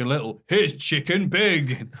heard of chicken little. Here's chicken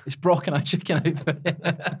big. It's Brock and a chicken outfit.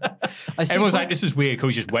 I see Everyone's folk- like, this is weird.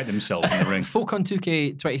 Cody's just wet himself in the ring. Folk on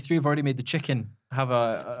 2K23 have already made the chicken have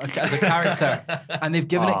as a character, and they've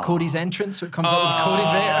given it Cody's entrance, so it comes out with Cody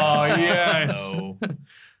Vader. Oh, yes. No.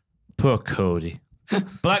 Poor Cody.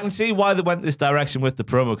 But I can see why they went this direction with the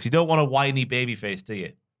promo, because you don't want a whiny babyface, do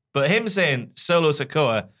you? But him saying Solo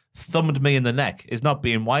Sikoa thumbed me in the neck is not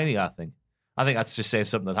being whiny, I think. I think that's just saying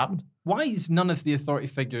something that happened. Why is none of the authority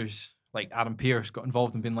figures like Adam Pearce got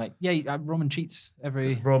involved and been like, yeah, Roman cheats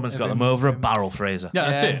every... Roman's got them over a barrel, Fraser. Yeah,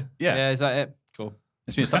 that's it. Yeah. Is that it? Cool.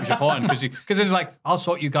 It's been established important because then he's like, I'll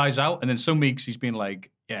sort you guys out. And then some weeks he's been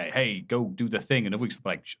like, yeah, hey, go do the thing. And other weeks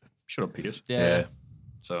like, shut up, Peters. Yeah.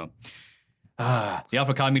 So, the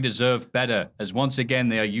Alpha Academy deserve better, as once again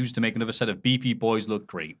they are used to make another set of beefy boys look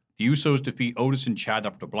great. The Usos defeat Otis and Chad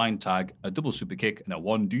after a blind tag, a double super kick, and a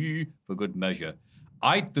 1D for good measure.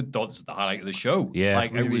 I thought this was the highlight of the show. Yeah.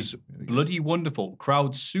 Like, it was bloody wonderful.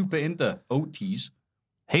 Crowd super into OTs.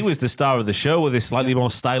 He was the star of the show with his slightly more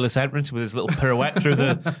stylish entrance with his little pirouette through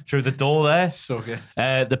the door there. So good.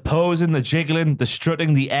 The posing, the jiggling, the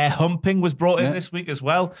strutting, the air humping was brought in this week as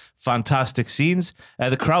well. Fantastic scenes.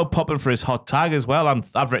 The crowd popping for his hot tag as well.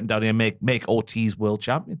 I've written down here, make Ortiz world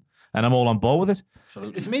champion. And I'm all on board with it.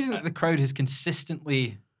 It's amazing that the crowd has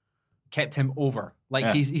consistently kept him over.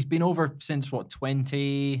 Like he's been over since what,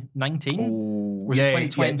 2019? Or was it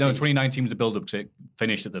 2020? No, 2019 was the build-up to it.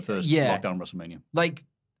 Finished at the first lockdown WrestleMania. Like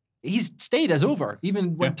he's stayed as over,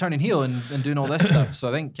 even when turning heel and doing all this stuff. So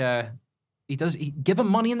I think he give him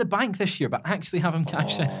money in the bank this year, but actually have him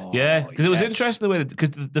cash in. Yeah, because it was interesting the way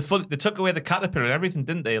because they took away the caterpillar and everything,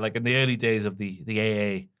 didn't they? Like in the early days of the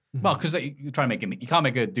AA. Well, because you try and make him, you can't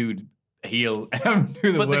make a dude heel. But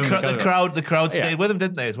the crowd stayed with him,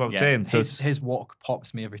 didn't they? Is what I'm saying. So his walk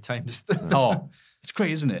pops me every time. Just it's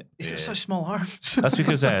great, isn't it? He's got such small arms. That's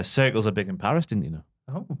because circles are big in Paris, didn't you know?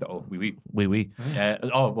 Oh, Oui.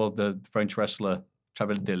 Well, the French wrestler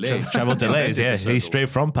Travel delays. Travel delays, yeah. He's straight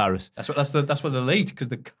from Paris. That's why they're late, because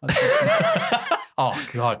the. Oh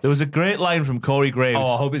God! There was a great line from Corey Graves. Oh,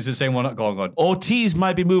 I hope it's the same one. Go on. Ortiz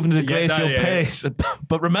might be moving at a glacial pace,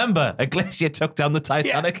 but remember, a glacier took down the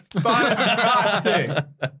Titanic. Fantastic.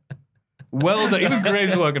 Well done. Even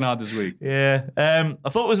Graves working hard this week. Yeah. I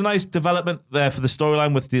thought it was a nice development there for the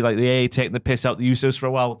storyline with the AA taking the piss out the Usos for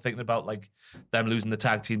a while, thinking about like them losing the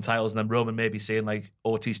tag team titles, and then Roman maybe seeing like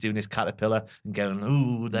Ortiz doing his caterpillar and going,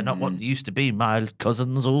 "Ooh, they're not what they used to be, my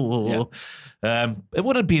cousins." Ooh. Yeah. It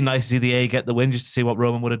would have been nice to see the AA get the win just to see what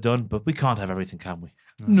Roman would have done, but we can't have everything, can we?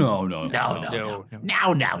 No. It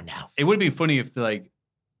would have been funny if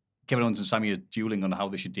Kevin Owens and Sammy are dueling on how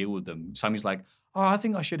they should deal with them. Sammy's like, "Oh, I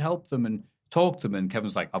think I should help them and talk to them," and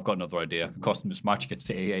Kevin's like, "I've got another idea. I could cost them this match against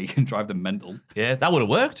the AA and drive them mental." Yeah, that would have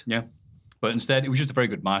worked. Yeah. But instead, it was just a very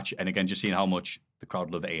good match. And again, just seeing how much the crowd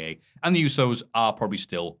love AA. And the Usos are probably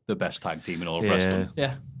still the best tag team in all of wrestling.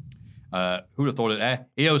 Yeah. Who'd have thought it?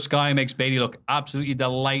 Io Sky makes Bayley look absolutely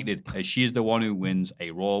delighted as she is the one who wins a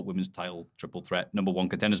Raw Women's Title Triple Threat #1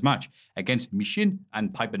 contenders match against Michin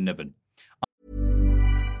and Piper Niven.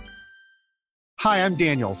 Hi, I'm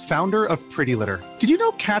Daniel, founder of Pretty Litter. Did you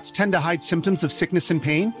know cats tend to hide symptoms of sickness and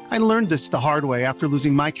pain? I learned this the hard way after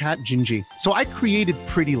losing my cat, Gingy. So I created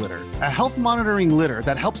Pretty Litter, a health monitoring litter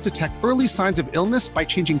that helps detect early signs of illness by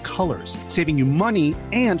changing colors, saving you money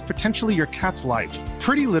and potentially your cat's life.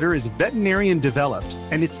 Pretty Litter is veterinarian developed,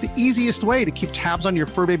 and it's the easiest way to keep tabs on your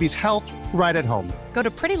fur baby's health right at home. Go to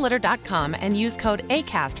prettylitter.com and use code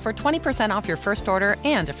ACAST for 20% off your first order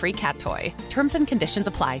and a free cat toy. Terms and conditions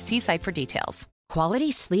apply. See site for details.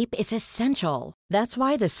 Quality sleep is essential. That's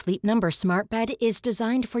why the Sleep Number Smart Bed is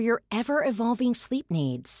designed for your ever-evolving sleep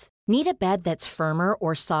needs. Need a bed that's firmer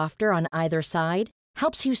or softer on either side?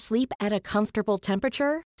 Helps you sleep at a comfortable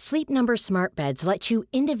temperature? Sleep Number Smart Beds let you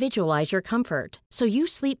individualize your comfort, so you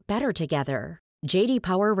sleep better together. J.D.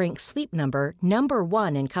 Power ranks Sleep Number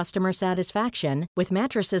 #1 in customer satisfaction with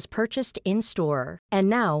mattresses purchased in-store. And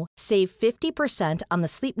now, save 50% on the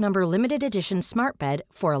Sleep Number Limited Edition Smart Bed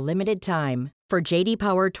for a limited time. For J.D.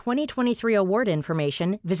 Power 2023 award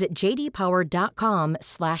information, visit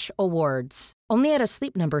jdpower.com/awards. Only at a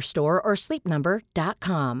Sleep Number store or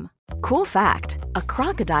sleepnumber.com. Cool fact, a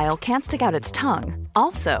crocodile can't stick out its tongue.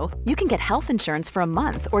 Also, you can get health insurance for a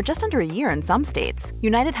month or just under a year in some states.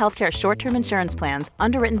 United Healthcare short-term insurance plans,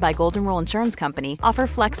 underwritten by Golden Rule Insurance Company, offer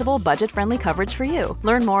flexible, budget-friendly coverage for you.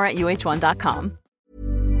 Learn more at uh1.com.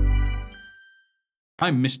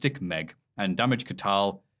 I'm Mystic Meg, and Damage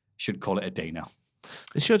Catal should call it a day now.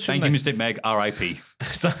 It should, Thank you, Mystic Meg, R.I.P.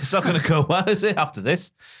 It's not going to go well, is it, after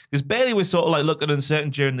this? Because Bayley was sort of like looking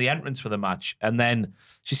uncertain during the entrance for the match, and then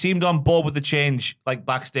she seemed on board with the change like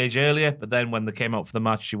backstage earlier, but then when they came out for the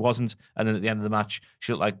match, she wasn't, and then at the end of the match,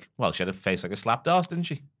 she looked like, well, she had a face like a slapped arse, didn't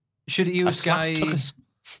she? Should Io Sky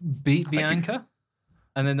beat Bianca?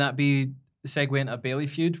 And then that be the segue into a Bayley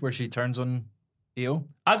feud where she turns on Io?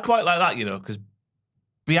 I'd quite like that, because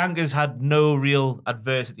Bianca's had no real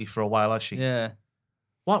adversity for a while, has she? Yeah.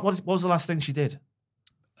 What was the last thing she did?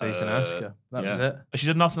 Facing Asuka. That was it. Has she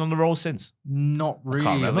done nothing on the roll since? Not really. I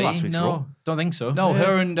can't remember last week's Raw. Don't think so. No,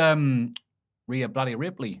 her and Rhea Bloody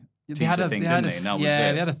Ripley. They had a thing, didn't they? They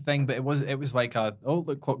had a thing, but it was like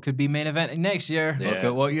look what could be main eventing next year. Yeah. Look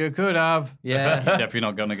at what you could have. Yeah. You're definitely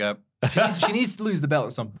not gonna get. She needs to lose the belt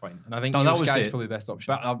at some point, and I think Io Sky is probably the best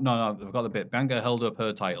option. No, I've got the bit. Bianca held up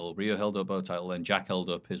her title, Rhea held up her title, and Jack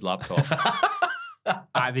held up his laptop.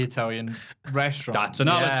 At the Italian restaurant. That's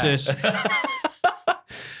analysis.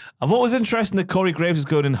 And what was interesting that Corey Graves is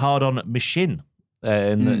going in hard on Michin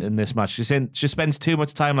in this match. She's saying she spends too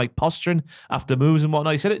much time like posturing after moves and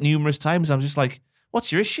whatnot. He said it numerous times. I'm just like,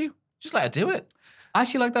 what's your issue? Just let her do it. I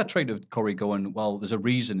actually like that trait of Corey going, well, there's a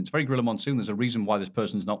reason. It's very Gorilla Monsoon. There's a reason why this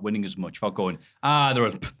person's not winning as much. Without going, they're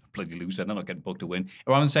a bloody loser. They're not getting booked to win.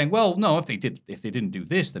 Or I'm saying, well, no, if they didn't do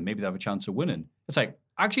this, then maybe they have a chance of winning. It's like,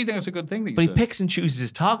 I actually think it's a good thing. That but he picks and chooses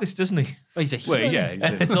his targets, doesn't he? Well, he's a hero. Well, yeah.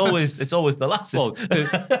 It's always the lasses.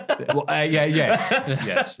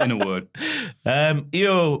 Yes, in a word.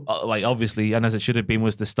 Io, like obviously, and as it should have been,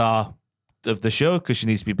 was the star of the show because she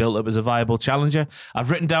needs to be built up as a viable challenger.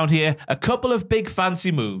 I've written down here a couple of big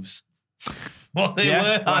fancy moves. What they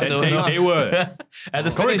were, I don't know. They were.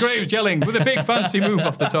 Corey Graves yelling with a big fancy move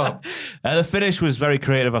off the top. The finish was very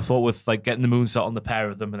creative, I thought, with like getting the moonsault on the pair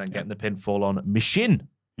of them and then getting the pinfall on Michin.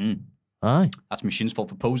 Aye. That's Michin's fault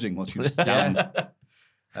for posing while she was down.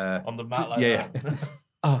 On the mat like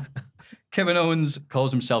that. Kevin Owens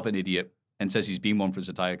calls himself an idiot and says he's been one for his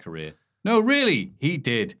entire career. No, really, he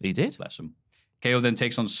did. He did? Bless him. KO then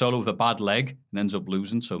takes on Solo with a bad leg and ends up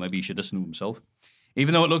losing, so maybe he should listen to himself.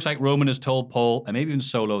 Even though it looks like Roman has told Paul, and maybe even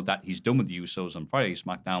Solo, that he's done with the Usos on Friday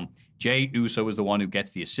SmackDown, Jey Uso is the one who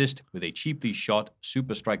gets the assist with a cheaply shot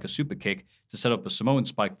Super Striker super kick to set up a Samoan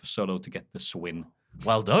spike for Solo to get the swin.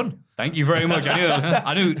 Well done. Thank you very much.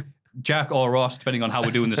 I knew Jack or Ross, depending on how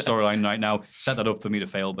we're doing the storyline right now, set that up for me to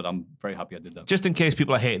fail, but I'm very happy I did that. Just in case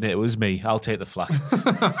people are hating it was me. I'll take the flak.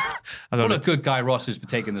 What a good guy Ross is for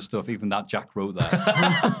taking the stuff. Even that Jack wrote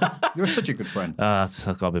that. You're such a good friend.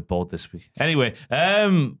 I've got a bit bored this week. Anyway,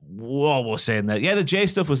 what we're saying there. Yeah, the Jay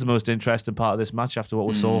stuff was the most interesting part of this match after what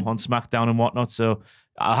we saw on SmackDown and whatnot. So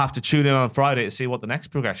I'll have to tune in on Friday to see what the next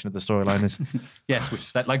progression of the storyline is. Yes, which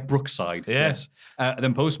is like Brookside. Yeah. Yes.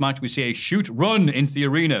 Then post-match, we see a shoot run into the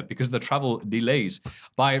arena because of the travel delays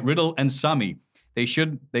by Riddle and Sammy.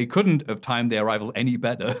 They couldn't have timed their arrival any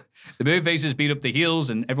better. The babyfaces beat up the heels,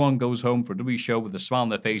 and everyone goes home for a WWE show with a smile on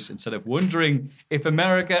their face instead of wondering if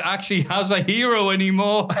America actually has a hero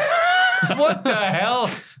anymore. What the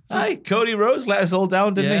hell? Hey, Cody Rhodes let us all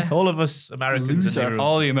down, didn't he? All of us Americans.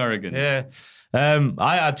 All the Americans. Yeah.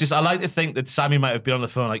 I like to think that Sammy might have been on the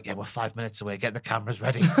phone like, yeah, we're 5 minutes away, get the cameras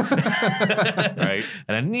ready. Right.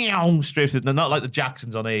 And then straight through. They're not like the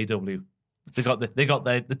Jacksons on AEW. They got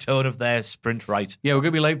the tone of their sprint right. Yeah, we're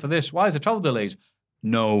gonna be late for this. Why is there travel delays?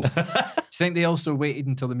 No. Do you think they also waited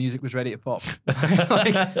until the music was ready to pop?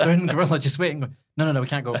 Like, they're in Gorilla just waiting. No, we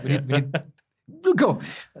can't go. We need go.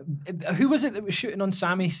 Who was it that was shooting on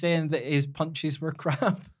Sammy saying that his punches were crap?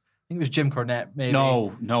 I think it was Jim Cornette, maybe.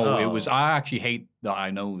 No, it was. I actually hate that I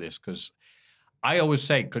know this because I always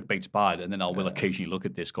say clickbait's bad, and then I will occasionally look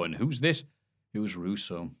at this going, who's this? It was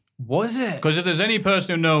Russo. Was it? Because if there's any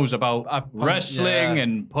person who knows about wrestling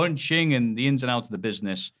and punching and the ins and outs of the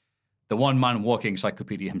business, the one man walking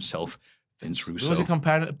encyclopedia himself, Vince Russo. Was he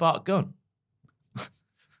comparing it to Bart Gunn?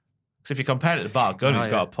 Because if you compare it to Bart Gunn, he's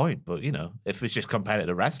got a point. But, if it's just comparing it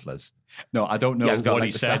to wrestlers. No, I don't know what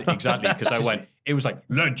he said exactly because I went, it was like,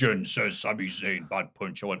 legend says Sami Zayn, bad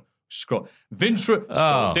punch. I went, scroll. Vince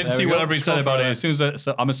Russo. Didn't see whatever he said about it. As soon as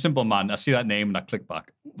I'm a simple man, I see that name and I click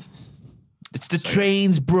back. It's the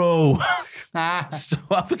trains, bro. So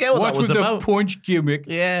I forget what that was about. The punch gimmick?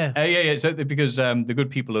 Yeah. Yeah. So, because the good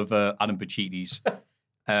people of Adam Pacitti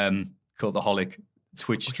Cultaholic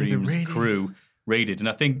Twitch streams crew raided, and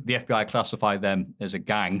I think the FBI classified them as a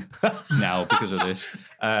gang now because of this.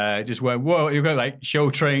 Just went, whoa, you're going like show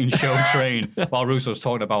train, while Russo's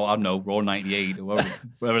talking about, I don't know, Raw 98 or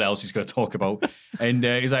whatever else he's going to talk about. And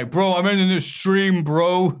he's like, bro, I'm in the stream,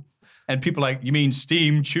 bro. And people are like, you mean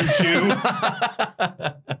steam, choo-choo?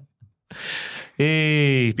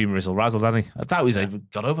 He's been razzled, hasn't he? I thought he's even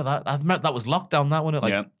got over that. I meant that was lockdown, that one, at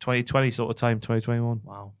 2020 sort of time, 2021.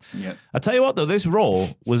 Wow. Yeah. I tell you what, though, this Raw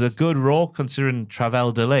was a good Raw considering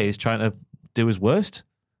Travell Delay is trying to do his worst.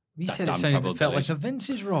 You said it felt like a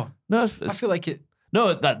Vince's Raw. No, I feel like it.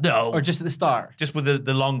 No. Or just at the start? Just with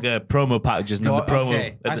the longer promo packages and the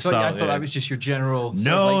promo at the start. I thought that was just your general.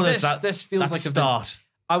 No, this feels like a start.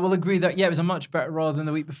 I will agree that, it was a much better Raw than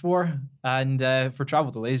the week before. And for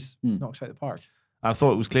travel delays, knocks out the park. I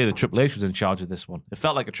thought it was clear that Triple H was in charge of this one. It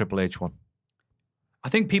felt like a Triple H one. I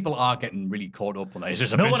think people are getting really caught up on that. Is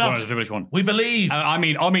this a no Vince one one or else. a Triple H one? We believe. I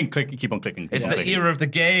mean, keep on clicking. It's the era of the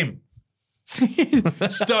game.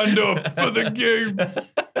 Stand up for the game.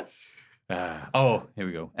 Here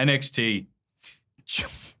we go. NXT.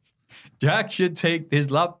 Jack should take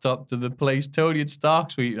his laptop to the place Tony and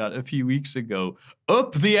Stark were eating at a few weeks ago.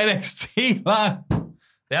 Up the NXT, man.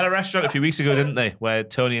 They had a restaurant a few weeks ago, didn't they, where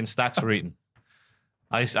Tony and Stacks were eating.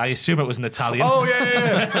 I assume it was an Italian. Oh,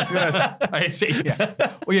 yeah. I see, yeah.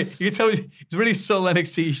 Well, yeah, you can tell it's really subtle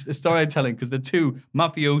NXT storytelling because the two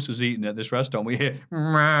mafiosos eating at this restaurant. We hear,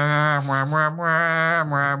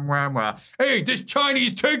 hey, this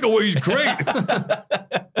Chinese takeaway is great.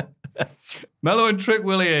 Mello and Trick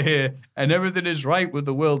Willie are here, and everything is right with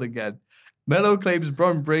the world again. Mello claims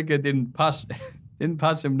Braun Breaker didn't pass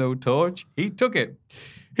him no torch. He took it.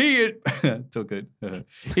 He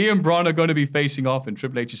and Braun are going to be facing off in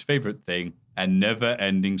Triple H's favorite thing, a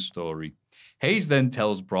never-ending story. Hayes then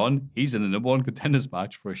tells Braun he's in the number one contenders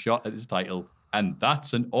match for a shot at his title, and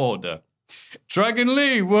that's an order. Dragon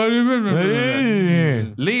Lee,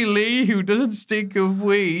 Lee, who doesn't stink of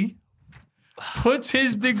wee, puts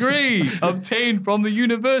his degree obtained from the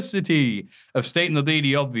University of Stating the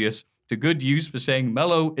Bleedy Obvious to good use for saying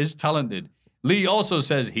Mello is talented. Lee also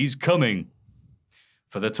says he's coming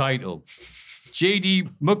for the title.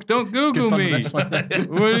 JD Muck, don't Google me. What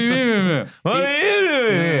do you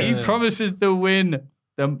mean? He promises to win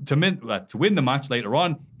the match later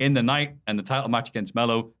on in the night and the title match against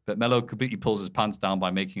Mello, but Mello completely pulls his pants down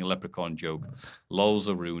by making a leprechaun joke. Lol's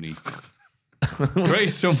a Rooney.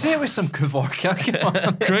 Grayson. Say it with some Kavorka. Come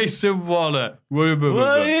on. Grayson Waller.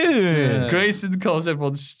 Grayson calls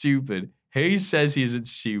everyone stupid. Hayes says he isn't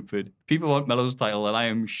stupid. People want Melo's title, and I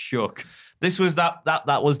am shook. This was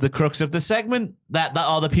that was the crux of the segment. That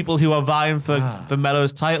are the people who are vying for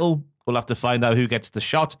Melo's title. We'll have to find out who gets the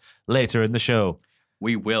shot later in the show.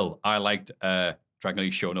 We will. I liked Dragon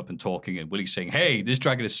Lee showing up and talking, and Willie saying, "Hey, this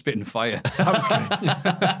dragon is spitting fire." That was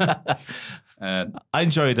good. I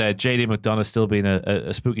enjoyed JD McDonough still being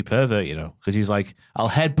a spooky pervert, because he's like, "I'll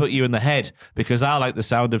headbutt you in the head because I like the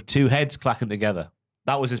sound of two heads clacking together."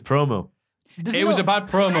 That was his promo. It was a bad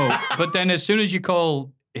promo, but then as soon as you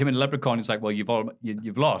call him and Leprechaun, it's like, well, you've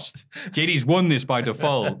lost. JD's won this by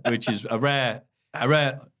default, which is a rare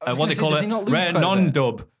what they call it, rare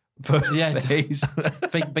non-dub for Hayes.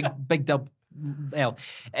 big dub L.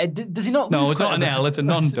 Does he not lose? No, it's not an L, it's a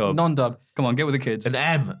non-dub. Non-dub. Come on, get with the kids. An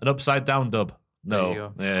M, an upside down dub.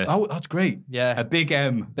 No. Yeah. Oh, that's great. Yeah. A big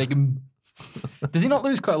M. Big M. Does he not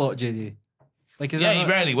lose quite a lot, JD? Like, he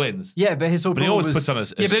rarely wins. Yeah, but his whole promo he always was... puts on a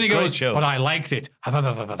but then he goes, show. But I liked it.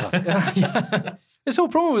 Yeah. His whole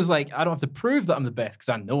promo was like, I don't have to prove that I'm the best because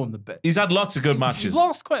I know I'm the best. He's had lots of good matches. He's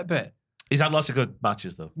lost quite a bit. He's had lots of good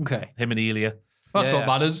matches, though. Okay. Him and Ilya. That's what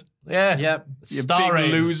matters. Yeah. Yeah. You Star big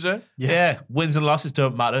ratings. loser. Yeah. Wins and losses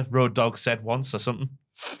don't matter. Road Dogg said once or something.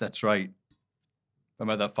 That's right. I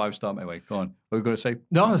made that 5-star anyway. Go on. What are we going to say?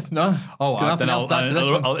 No. Oh, then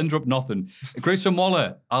I'll interrupt nothing. Grayson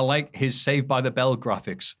Waller, I like his Saved by the Bell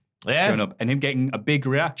graphics showing up and him getting a big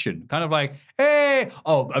reaction. Kind of like, hey!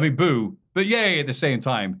 Oh, I mean, boo. But yay at the same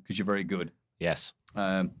time because you're very good. Yes.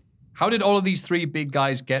 How did all of these three big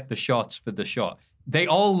guys get the shots for the shot? They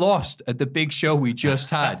all lost at the big show we just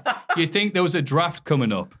had. You'd think there was a draft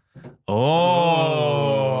coming up.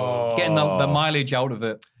 Oh. Getting the mileage out of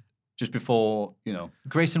it just before,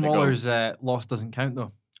 Grayson Waller's loss doesn't count,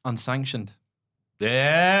 though. Unsanctioned.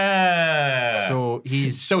 Yeah. So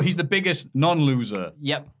he's the biggest non-loser.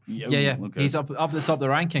 Yep. Yeah. Okay. He's up at the top of the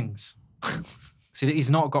rankings. See,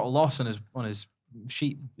 he's not got a loss on his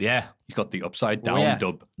sheet. Yeah. He's got the upside down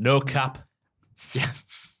dub. No cap. Yeah.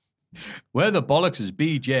 Where the bollocks is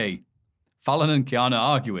BJ? Fallon and Kiana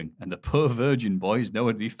arguing, and the poor virgin boys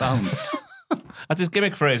nowhere to be found. That's his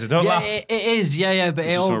gimmick phrase. Don't laugh. It is. Yeah. But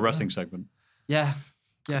This is from a wrestling segment. Yeah.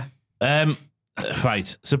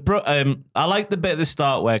 Right. So, I like the bit at the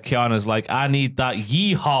start where Kiana's like, I need that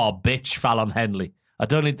yeehaw bitch, Fallon Henley. I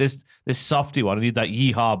don't need this softy one. I need that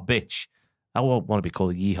yeehaw bitch. I won't want to be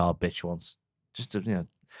called a yeehaw bitch once. Just to,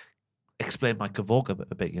 explain my Kavorka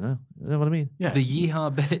a bit, you know what I mean? Yeah. The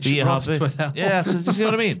yeehaw bitch. The yeehaw bitch. Yeah, so, you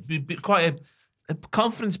know what I mean? Be quite a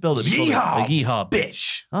confidence builder. Yeehaw! A yeehaw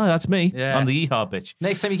bitch. Oh, that's me. Yeah. I'm the yeehaw bitch.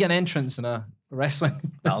 Next time you get an entrance in a wrestling.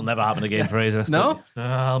 That'll never happen again, Fraser. No?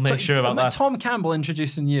 I'll make sure about that. Tom Campbell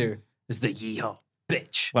introducing you as the yeehaw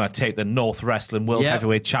bitch. When I take the North Wrestling World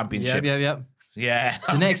Heavyweight Championship. Yep. Yeah.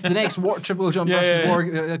 The next War Triple John versus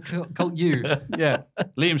War Cult U. Yeah.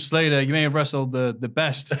 Liam Slater, you may have wrestled the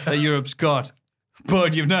best that Europe's got,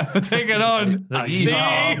 but you've never taken on the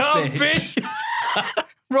yeehaw bitch.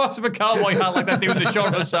 Ross with a cowboy hat like that dude in the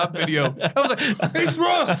Sean Rossap video. I was like, it's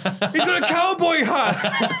Ross. He's got a cowboy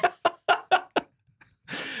hat.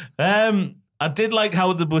 I did like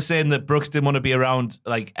how they were saying that Brooks didn't want to be around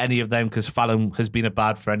like any of them because Fallon has been a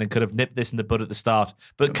bad friend and could have nipped this in the bud at the start,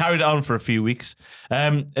 but carried it on for a few weeks.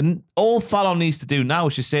 And all Fallon needs to do now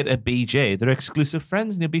is just say to BJ, they're exclusive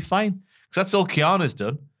friends and you'll be fine. Because that's all Kiana's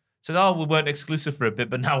done. Said, oh, we weren't exclusive for a bit,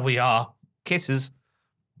 but now we are. Kisses.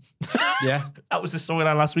 Yeah. That was the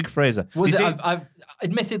storyline last week, Fraser. Was it? I've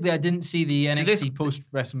admittedly I didn't see the NXT post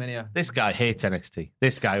WrestleMania. This guy hates NXT.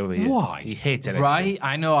 This guy over here. Why? He hates NXT. Right?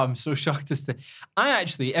 I know. I'm so shocked as to. I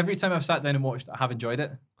actually, every time I've sat down and watched it, I have enjoyed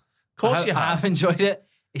it. Of course you have. I have enjoyed it.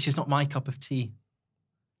 It's just not my cup of tea.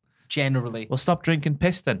 Generally. Well, stop drinking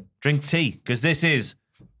piss then. Drink tea, because this is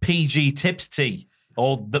PG Tips tea,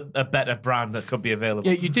 or a better brand that could be available.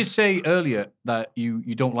 Yeah, you did say earlier that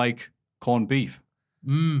you don't like corned beef.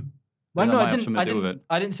 Well, no, I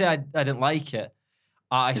didn't say I didn't like it.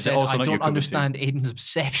 I said I don't understand Aiden's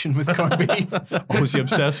obsession with corned beef. Oh, is he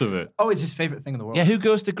obsessed with it? Oh, it's his favourite thing in the world. Yeah, who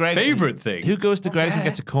goes to Greg's? Favourite thing? Who goes to Greg's and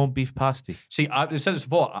gets a corned beef pasty? See, I've said this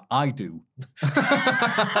before, I do. But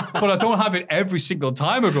I don't have it every single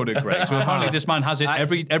time I go to Greg's. So apparently this man has it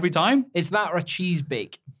every time. It's that or a cheese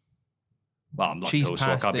bake. Well, I'm lactose,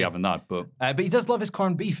 so I can't be having that. But he does love his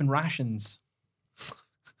corned beef and rations.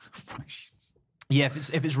 Yeah,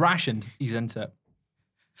 if it's rationed, he's into it.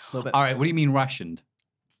 A little bit. All right, what do you mean rationed?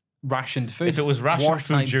 Rationed food. If it was rationed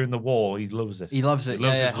food during the war, he loves it. He loves it. He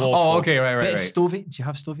loves his war Oh, talk. okay, right. Stovey. Do you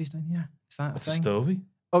have stovies down here? Is that What's a thing? a stovey?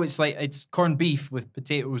 Oh, it's corned beef with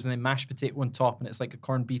potatoes and then mashed potato on top, and it's like a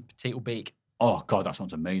corned beef potato bake. Oh, God, that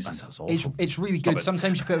sounds amazing. That sounds awesome. It's really Stop good. it.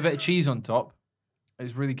 Sometimes you put a bit of cheese on top.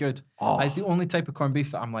 It's really good. Oh. It's the only type of corned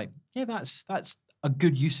beef that I'm like, yeah, that's a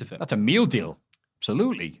good use of it. That's a meal deal.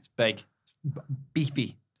 Absolutely. It's big,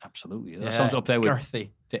 beefy. Absolutely. That sounds up there with... girthy.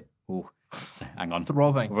 Oh, hang on.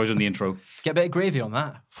 Throbbing. I was in the intro. Get a bit of gravy on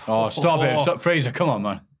that. Oh, stop it. Stop, Fraser, come on,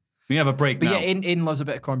 man. We have a break But now. yeah, Aiden loves a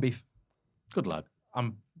bit of corned beef. Good lad.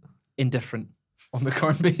 I'm indifferent on the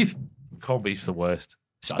corned beef. Corned beef's the worst.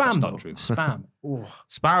 That's Spam, not though. true. Spam. Oh.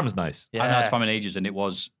 Spam's nice. I haven't had spam in ages, and it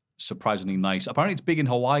was surprisingly nice. Apparently, it's big in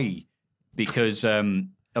Hawaii because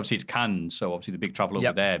obviously it's canned, so obviously the big travel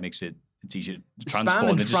over there makes it's easier to transport. Spam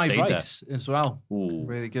and it just fried stayed rice as well. Ooh.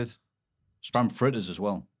 Really good. Spam fritters as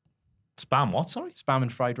well. Spam what, sorry? Spam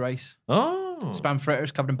and fried rice. Oh. Spam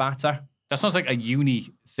fritters covered in batter. That sounds like a uni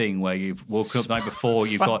thing where you've woken up the night before,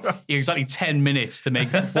 you've got exactly 10 minutes to make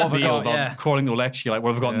what have I meal got? about Yeah. crawling the lecture. You're like,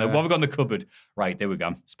 what have I got in the cupboard? Right, there we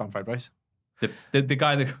go. Spam fried rice. The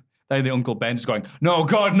guy the Uncle Ben's going, no,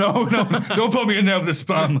 God, no, don't put me in there with the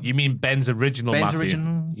spam. You mean Ben's original, Ben's Matthew?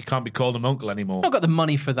 original. You can't be called him uncle anymore. I've got the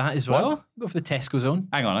money for that as well. Go for the Tesco zone.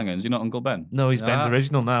 Hang on. Is he not Uncle Ben? No, he's Ben's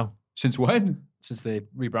original now. Since when? Since they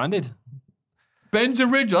rebranded. Ben's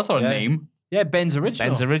original. That's not a name. Yeah, Ben's original.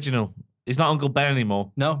 Ben's original. He's not Uncle Ben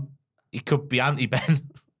anymore. No. He could be Auntie Ben.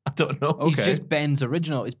 I don't know. He's just Ben's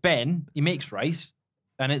original. It's Ben. He makes rice,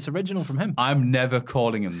 and it's original from him. I'm never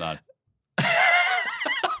calling him that.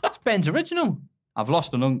 It's Ben's original. I've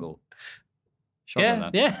lost an uncle.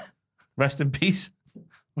 Yeah. Rest in peace.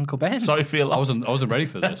 Uncle Ben. Sorry for your loss. I wasn't ready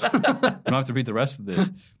for this. I'm going to have to read the rest of this.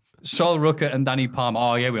 Sol Rucker and Danny Palmer.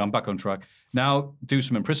 Oh, yeah, I'm back on track. Now, do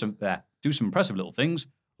some impressive little things.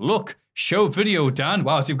 Look, show video, Dan.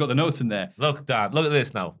 Wow, so you've got the notes in there. Look, Dan, look at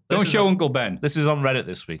this now. Don't show Uncle Ben. This is on Reddit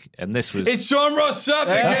this week, and this was... It's John Ross Sapp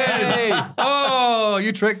again! Oh,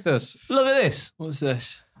 you tricked us. Look at this. What's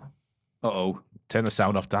this? Uh-oh. Turn the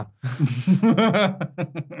sound off, Dan.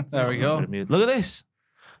 There we go. Look at this.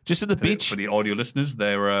 Just at the beach. For the audio listeners,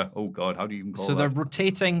 they're... oh, God, how do you even call So that? they're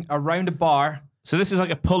rotating around a bar. So this is like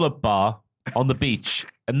a pull-up bar on the beach,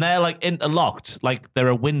 and they're like interlocked, like they're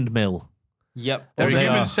a windmill. Yep. They're a they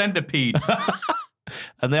human are. centipede.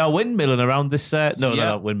 And they are windmilling around this... no, they're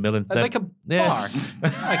not windmilling. They're, Like a bar.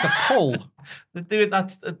 Like a pole. They're doing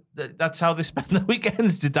that's how they spend their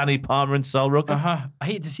weekends to Danny Palmer and Sol Rucker. Uh-huh. I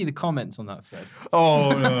hate to see the comments on that thread.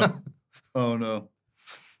 Oh, no. Oh, no.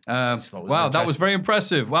 Wow, that was very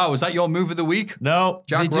impressive. Wow, was that your move of the week? No.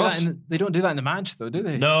 They, Jack do Ross? that they don't do that in the match, though, do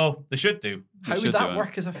they? No, they should do. How should would that do it.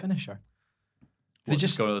 work as a finisher? They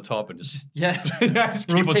just go to the top and just Yeah. just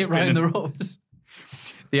keep on Rotate around spinning. the ropes.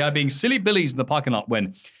 They are being silly billies in the parking lot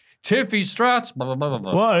when Tiffy Strats, blah, blah, blah, blah,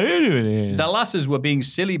 blah. What are you doing here? The lasses were being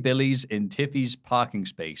silly billies in Tiffy's parking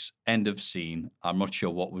space. End of scene. I'm not sure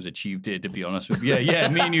what was achieved here, to be honest with you. Yeah,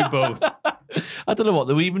 me and you both. I don't know what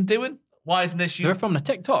they were even doing. Why isn't this you? They're from the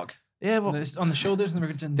TikTok. Yeah, well, On the shoulders, and they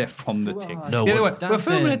were doing... They're from the TikTok. No Yeah, they one- were, we're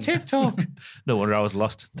filming a dancing. TikTok. no wonder I was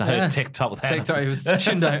lost. I Yeah. heard TikTok there. TikTok, he was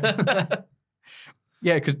tuned out.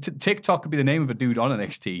 Yeah, because TikTok could be the name of a dude on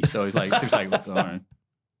NXT. So he's like, all right.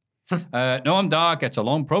 Noam Dar gets a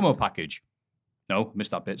long promo package. No, missed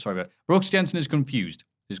that bit. Sorry about it. Brooks Jensen is confused.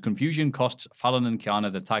 His confusion costs Fallon and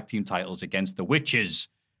Kiana the tag team titles against the Witches.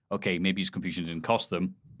 Okay, maybe his confusion didn't cost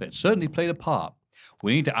them, but it certainly played a part.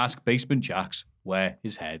 We need to ask Basement Jax where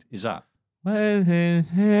his head is at.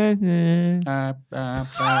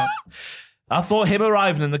 I thought him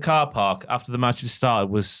arriving in the car park after the match had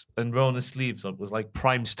started and rolling his sleeves up was like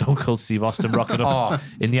prime Stone Cold Steve Austin rocking up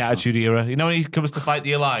in the Attitude Era. You know when he comes to fight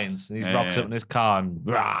the Alliance and he rocks up in his car and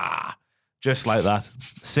rah, just like that.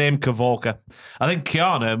 Same Kavorka. I think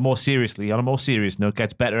Kiana, on a more serious note,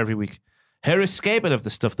 gets better every week. Her escaping of the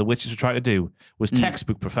stuff the Witches were trying to do was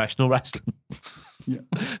textbook professional wrestling. Yeah.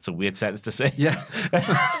 It's a weird sentence to say. Yeah.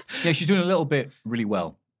 Yeah, she's doing a little bit really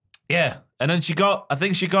well. Yeah. And then I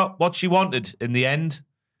think she got what she wanted in the end,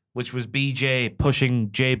 which was BJ pushing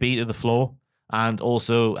JB to the floor and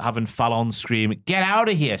also having Fallon scream, "Get out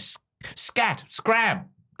of here! Scat! Scram!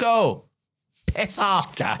 Go! Piss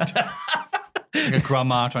off!" Scat. Like a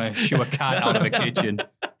grandma trying to shoo a cat out of the kitchen.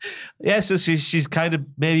 Yeah, so she's kind of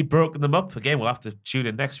maybe broken them up. Again, we'll have to tune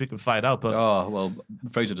in next week and find out. But Oh, well,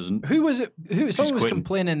 Fraser doesn't. Who was it? Someone was quitting.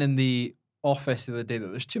 complaining in the office the other day that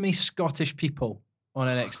there's too many Scottish people on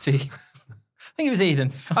NXT. I think it was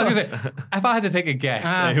Aiden. I was going to say, if I had to take a guess,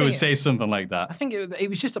 I who would think- say something like I that? think it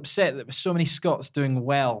was just upset that there were so many Scots doing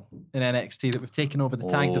well in NXT that we've taken over the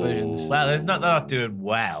tag divisions. well, they're not doing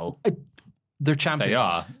well. They're champions. They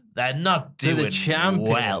are. They're not They're doing the champions.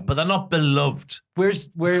 well, but they're not beloved. Where's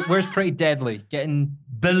Pretty Deadly getting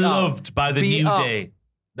Beloved by the Beat New up. Day.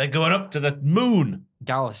 They're going up to the moon.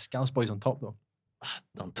 Gallus boy's on top though.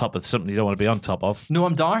 On top of something you don't want to be on top of.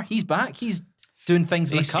 Noam Dar, he's back. He's doing things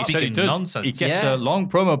with He's the cup. speaking He does. nonsense. He gets a long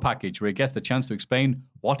promo package where he gets the chance to explain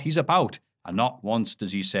what he's about. And not once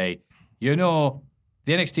does he say, you know,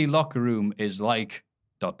 the NXT locker room is like ...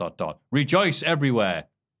 Rejoice everywhere.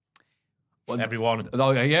 Everyone.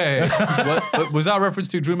 Oh, yeah. Was that a reference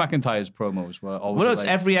to Drew McIntyre's promos? Well, it's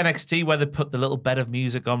every NXT where they put the little bed of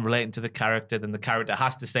music on relating to the character, then the character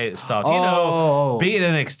has to say at the start, you know, being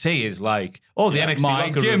NXT is like, the NXT my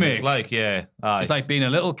locker room gimmick. is like, It's like being a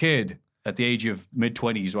little kid at the age of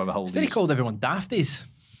mid-20s, whatever old Instead he called everyone Dafties.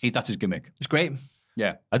 That's his gimmick. It's great.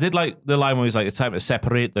 Yeah. I did like the line where he's like, it's time to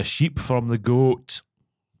separate the sheep from the goat,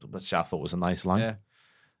 which I thought was a nice line. Yeah.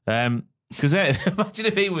 Because imagine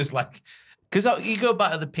if he was like, because you go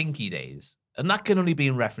back to the Pinky days, and that can only be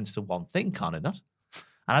in reference to one thing, can it not?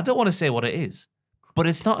 And I don't want to say what it is, but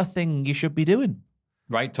it's not a thing you should be doing.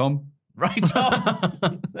 Right, Tom? Right,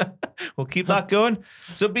 Tom? We'll keep that going.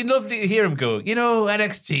 So it'd be lovely to hear him go, you know,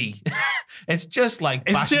 NXT, it's just like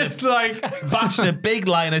bashing a big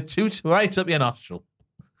line of toot right up your nostril.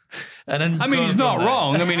 And then I mean, he's not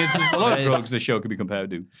wrong. I mean, it's a lot of drugs the show could be compared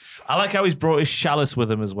to. I like how he's brought his chalice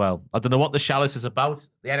with him as well. I don't know what the chalice is about.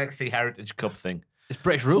 The NXT Heritage Cup thing. It's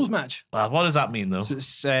British rules match. What does that mean, though? So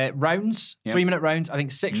it's rounds, 3-minute rounds. I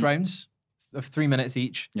think 6 rounds of 3 minutes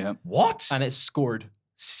each. Yeah. What? And it's scored.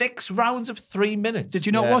 6 rounds of 3 minutes. Did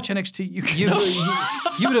you not watch NXT? You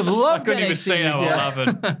would have loved I couldn't even say that while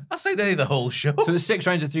laughing. I say nearly the whole show. So it's 6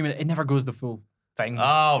 rounds of 3 minutes. It never goes the full thing.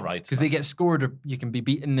 Oh, right. Because they get scored or you can be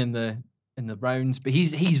beaten in the rounds. But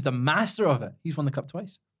he's the master of it. He's won the cup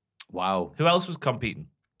twice. Wow. Who else was competing?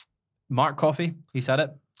 Mark Coffey. He said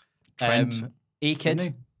it. Trent.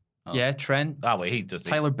 A-Kid. Oh. Yeah, Trent. Oh, wait, he does.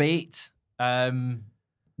 Tyler Bate.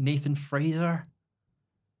 Nathan Fraser.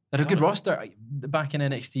 They had a good roster back in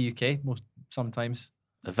NXT UK sometimes.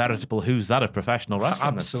 A veritable who's that of professional wrestling.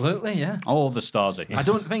 Absolutely, yeah. All the stars are here. I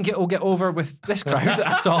don't think it will get over with this crowd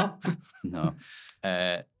at all. No.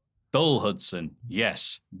 Dull Hudson.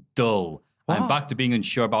 Yes, dull. I'm back to being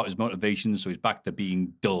unsure about his motivations, so he's back to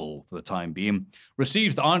being dull for the time being.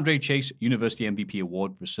 Receives the Andre Chase University MVP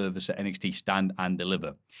Award for service at NXT Stand and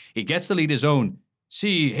Deliver. He gets to lead his own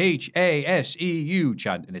CHASEU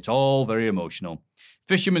chant, and it's all very emotional.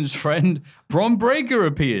 Fisherman's friend, Bron Breakker,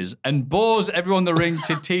 appears and bores everyone in the ring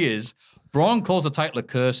to tears. Braun calls the title a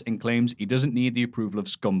curse and claims he doesn't need the approval of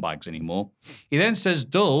scumbags anymore. He then says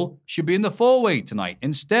Dull should be in the 4-way tonight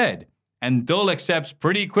instead. And Dull accepts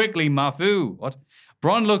pretty quickly, Mafu. What?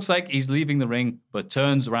 Braun looks like he's leaving the ring, but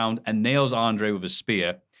turns around and nails Andre with a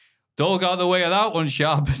spear. Dull got the way of that one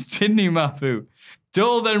sharpest, didn't he, Mafu?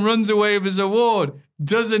 Dull then runs away with his award,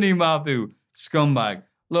 doesn't he, Mafu? Scumbag.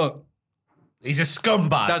 Look. He's a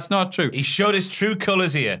scumbag. That's not true. He showed his true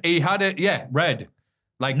colours here. He had it, red.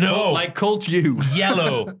 Like Cult U.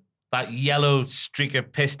 Yellow. That yellow streak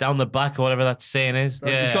of piss down the back or whatever that saying is.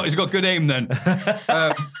 Yeah. He's got good aim then.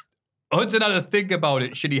 Hudson had to think about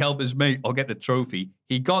it. Should he help his mate or get the trophy?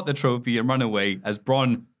 He got the trophy and ran away as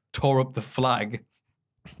Braun tore up the flag.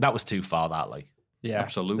 That was too far, that, like. Yeah,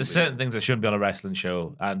 absolutely. There's certain things that shouldn't be on a wrestling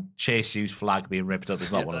show, and Chase U's flag being ripped up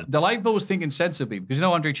is not one of them. The Lifeboat was thinking sensibly, because you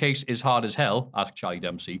know Andre Chase is hard as hell, ask Charlie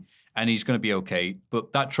Dempsey, and he's going to be okay,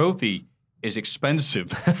 but that trophy is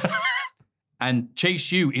expensive. And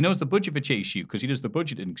Chase U, he knows the budget for Chase U, because he does the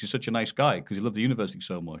budgeting, because he's such a nice guy, because he loved the university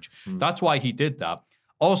so much. That's why he did that.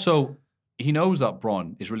 Also, he knows that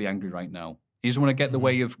Braun is really angry right now. He doesn't want to get in the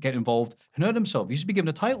way of getting involved and hurt himself. He should be given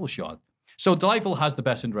a title shot. So Delightful has the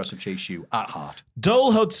best interest of Chase U at heart.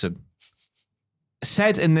 Dole Hudson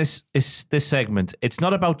said in this segment, it's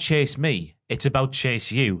not about Chase me, it's about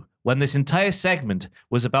Chase you. When this entire segment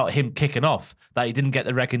was about him kicking off, that he didn't get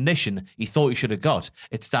the recognition he thought he should have got.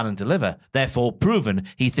 It's Stand and Deliver. Therefore, proven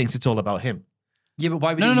he thinks it's all about him. Yeah, but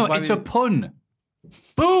why would No, it's a pun.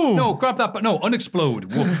 Boom! No, grab that, but no,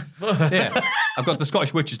 unexplode. Yeah, I've got the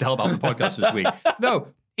Scottish Witches to help out the podcast this week. No,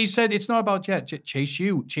 he said it's not about Chase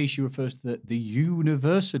U. Chase U refers to the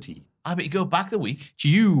university. But you go back the week.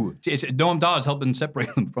 Noam Dar's helping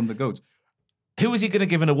separate them from the goats. Who was he going to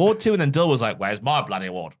give an award to? And then Dull was like, where's my bloody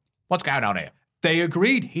award? What's going on here? They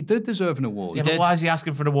agreed. He did deserve an award. Yeah, but why is he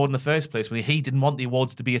asking for an award in the first place when he didn't want the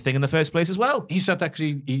awards to be a thing in the first place as well? He said that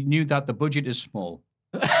because he knew that the budget is small.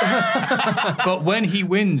 But when he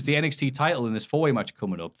wins the NXT title in this 4-way match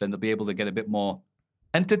coming up, then they'll be able to get a bit more.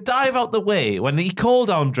 And to dive out the way, when he called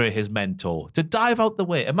Andre his mentor, to dive out the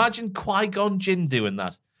way, imagine Qui-Gon Jinn doing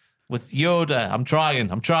that. with Yoda. I'm trying.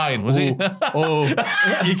 Was he? You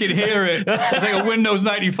can hear it. It's like a Windows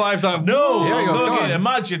 95 sound. No, Here we go, go on.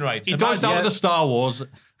 imagine, right? He dodged out of the Star Wars.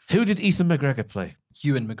 Who did Ethan McGregor play?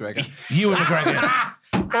 Ewan McGregor. Ewan McGregor.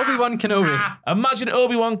 Obi-Wan Kenobi. Imagine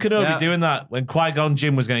Obi-Wan Kenobi doing that when Qui-Gon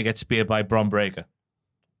Jinn was going to get speared by Bron Breakker.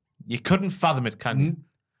 You couldn't fathom it, can you?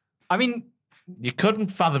 I mean... You couldn't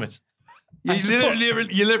fathom it. You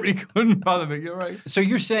literally couldn't fathom it. You're right. So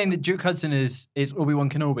you're saying that Duke Hudson is Obi-Wan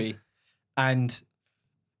Kenobi and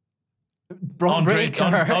Bron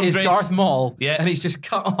Breakker is Darth Maul, and he's just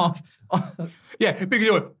cut off. Yeah, because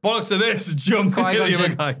you went, bollocks to this, jump and kill the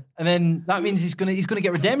other guy. And then that means he's gonna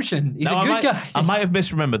get redemption. He's now, a good guy. I might have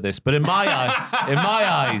misremembered this, but in my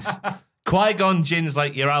eyes, Qui-Gon Jinn's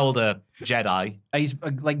like your older Jedi. He's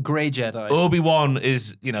like grey Jedi. Obi-Wan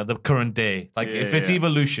is, the current day. Like, if it's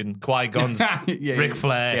evolution, Qui-Gon's Ric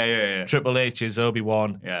Flair. Triple H is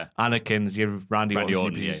Obi-Wan. Anakin's your Randy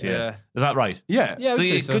Orton. Is that right? Yeah.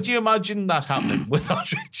 So. Could you imagine that happening with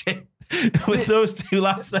Andre Jin? With those two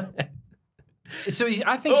lads there? So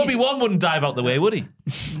I think Obi-Wan wouldn't dive out the way, would he?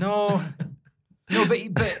 No, but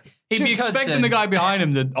he'd be expecting the guy behind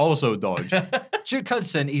him to also dodge. Duke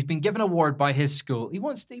Hudson, he's been given an award by his school. He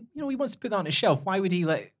wants to put that on his shelf. Why would he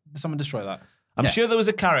let someone destroy that? I'm sure there was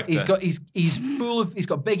a character. He's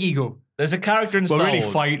got big ego. There's a character in Star Wars. We're really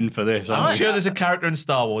fighting for this. I'm sure there's a character in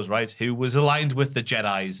Star Wars, right, who was aligned with the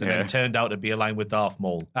Jedis and then turned out to be aligned with Darth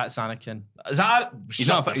Maul. That's Anakin. Is that? He's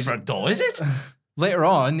not the front door, is it? Later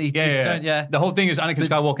on, The whole thing is Anakin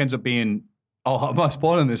Skywalker ends up being. Oh, am I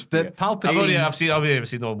spoiling this? But Palpatine. I've only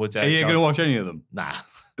seen the one with. Are you going to watch any of them? Nah.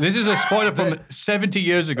 This is a spoiler from 70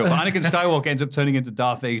 years ago. But Anakin Skywalker ends up turning into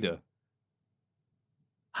Darth Vader.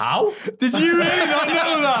 How? Did you really not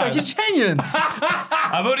know that? Are you genuine?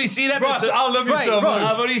 I've only seen episode. Ross, I love you so much.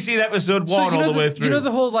 I've only seen episode 1 all the way through. You know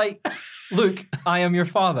the whole Luke, I am your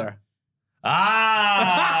father.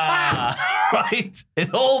 Right.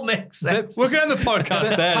 It all makes sense. We're going to the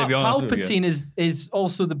podcast there, to be honest with you. Palpatine is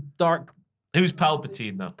also the dark. Who's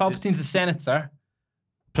Palpatine now? Palpatine's the senator.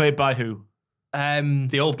 Played by who?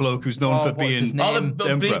 The old bloke who's known for being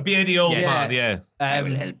the beardy old man. Yeah. I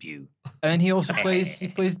will help you. And he also plays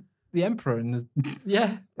the emperor in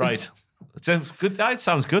the right. It's good. It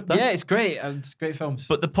sounds good. Then. Yeah, it's great. It's great films.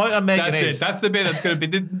 But the point I'm making is that's the bit that's going to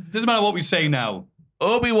be. Doesn't matter what we say now.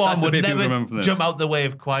 Obi-Wan would never jump out the way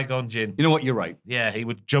of Qui-Gon Jinn. You know what? You're right. Yeah, he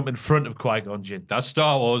would jump in front of Qui-Gon Jinn. That's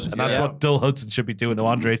Star Wars, and that's what Dull Hudson should be doing to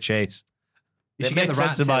Andre Chase. You should get the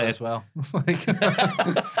rat tail as well.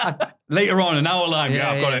 Later on, an hour line. Yeah,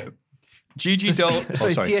 I've got it. Gigi Dull. So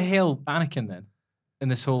is Tia Hale Anakin then in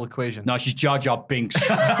this whole equation? No, she's Jar Jar Binks.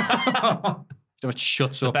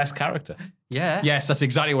 Shuts up. The best character. Yeah. Yes, that's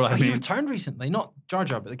exactly what I mean. He returned recently. Not Jar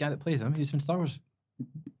Jar, but the guy that plays him. He was in Star Wars.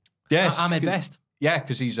 Yes. Ahmed Best. Yeah,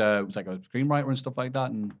 because he's was like a screenwriter and stuff like that.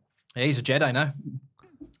 And yeah, he's a Jedi now.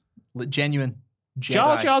 Genuine Jedi.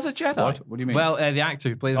 Jar Jar's a Jedi? What do you mean? Well, the actor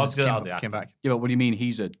who played him came back. Yeah, but what do you mean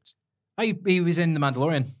he's a... He was in The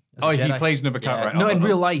Mandalorian. He plays another character. Right? No, in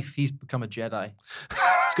real life, he's become a Jedi.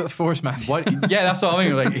 He's got the Force, man. What? Yeah, that's what I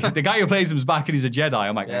mean. Like, the guy who plays him's back and he's a Jedi.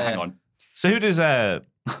 I'm like, hang on. So who does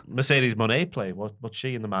Mercedes Monet play? What's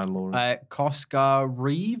she in The Mandalorian? Koska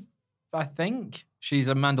Reeve, I think. She's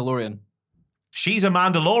a Mandalorian. She's a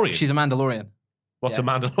Mandalorian? She's a Mandalorian. What's a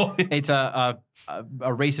Mandalorian? It's a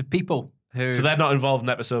race of people who... So they're not involved in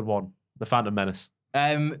episode 1, The Phantom Menace?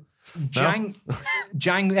 Boba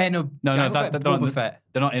Fett.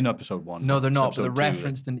 They're not in episode 1. No, they're not, but they're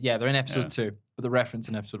referenced in... Yeah, they're in episode 2, but they're referenced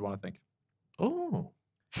in episode 1, I think. Oh.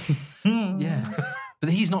 Yeah.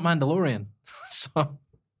 But he's not Mandalorian. So...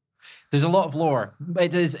 There's a lot of lore.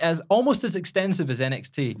 It is almost as extensive as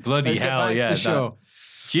NXT. Bloody hell, yeah. The show.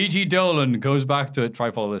 Gigi Dolan goes back to, try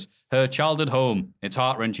follow this, her childhood home. It's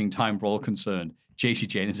heart-wrenching time for all concerned. JC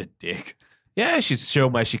Jane is a dick. Yeah, she's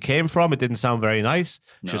shown where she came from. It didn't sound very nice.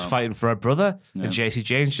 She was fighting for her brother, and JC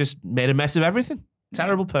Jane's just made a mess of everything.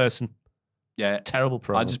 Terrible person. Yeah. Terrible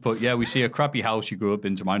problem. I just put, we see a crappy house she grew up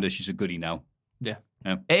in to remind her she's a goodie now. Yeah.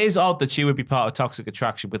 It is odd that she would be part of Toxic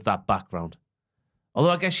Attraction with that background.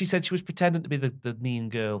 Although I guess she said she was pretending to be the mean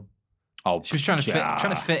girl. Oh, she was trying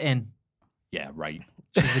to fit in. Yeah, right.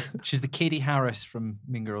 She's the Katie Harris from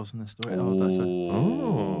Mean Girls in this story.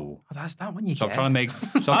 That's that one you Stop get. trying to make.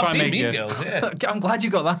 I've seen Mean Girls. Yeah. I'm glad you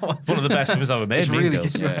got that one. One of the best films ever made. It's really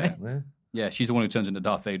good. Yeah, she's the one who turns into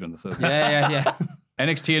Darth Vader in the third. Yeah.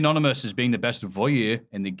 NXT Anonymous is being the best voyeur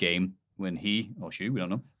in the game when he or she, we don't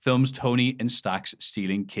know, films Tony and Stacks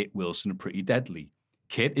stealing Kit Wilson Pretty Deadly.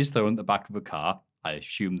 Kit is thrown at the back of a car. I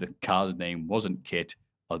assume the car's name wasn't Kit,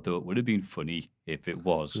 although it would have been funny if it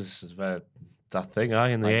was. This is that thing,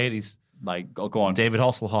 in the 80s. Like, go on. David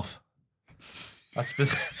Hasselhoff. That's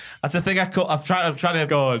the thing I'm trying to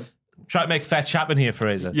go on. Try to make fetch happen here,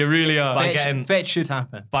 Fraser. You really are. Fetch should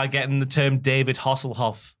happen. By getting the term David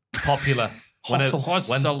Hasselhoff popular.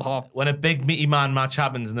 When a big meaty man match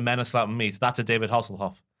happens and the men are slapping meat, that's a David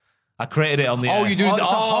Hasselhoff. I created it on the air. You do?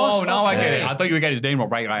 Now I get it. I thought you were getting his name wrong.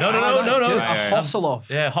 Right. No. Hasselhoff.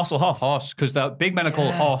 Yeah, Hasselhoff. Hoss, because the big men are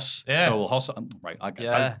called Hoss. Yeah. So Hoss. Right, I get it.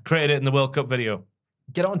 I created it in the World Cup video.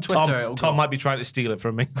 Get it on Twitter. Tom might be trying to steal it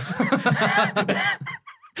from me.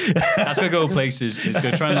 That's going to go places. It's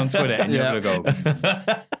going to trend on Twitter and you're going to go.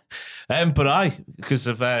 But because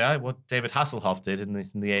of what David Hasselhoff did in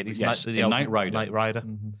the 80s. Yes, Knight Rider. Knight Rider.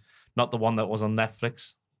 Mm-hmm. Not the one that was on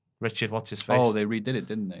Netflix. Richard, what's his face? Oh, they redid it,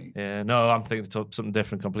 didn't they? Yeah, no, I'm thinking of something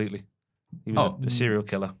different completely. He was a serial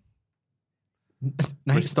killer.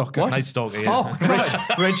 Night Stalker. Night Stalker, yeah. Oh,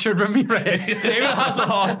 Richard Ramirez. David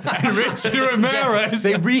Hasselhoff and Richard Ramirez.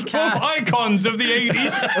 They recast. Both icons of the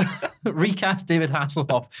 80s. Recast David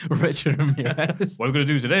Hasselhoff, Richard Ramirez. What we're going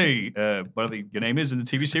to do today, whatever your name is in the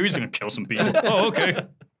TV series, they're going to kill some people. Oh, okay.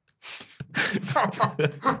 Different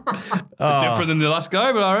than the last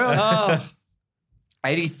guy, but all right.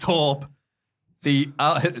 Eddie Thorpe,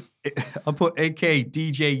 I'll put AK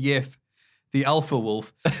DJ Yiff, the Alpha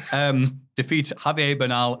Wolf, defeats Javier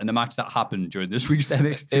Bernal in the match that happened during this week's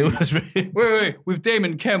NXT. It was really... Wait, with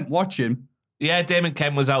Damon Kemp watching. Yeah, Damon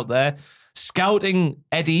Kemp was out there scouting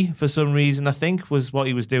Eddie for some reason, I think, was what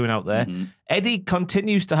he was doing out there. Mm-hmm. Eddie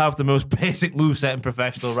continues to have the most basic moveset in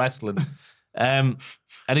professional wrestling. And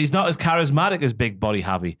he's not as charismatic as Big Body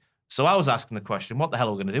Javi. So I was asking the question, what the hell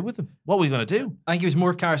are we going to do with him? What are we going to do? I think he was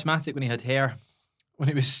more charismatic when he had hair. When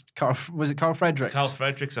it was Carl Fredericks? Carl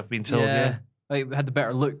Fredericks, I've been told, yeah. Like, had the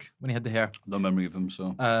better look when he had the hair. No memory of him,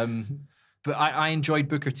 so. But I enjoyed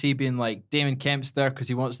Booker T being like, Damon Kemp's there because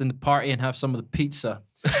he wants them to party and have some of the pizza.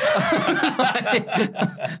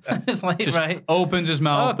 It's like, just right. Opens his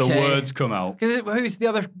mouth, the words come out. Who's the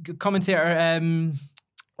other commentator?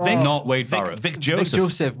 Not Wade Barrett. Vic Joseph. Vic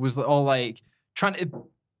Joseph was all like trying to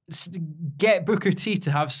get Booker T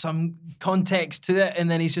to have some context to it,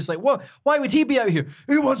 and then he's just like, "What? Why would he be out here?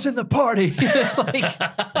 Who wants in the party?" It's like,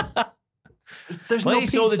 there's no pizza. He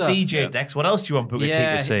saw the DJ decks. What else do you want Booker T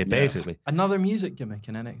to say? Basically, another music gimmick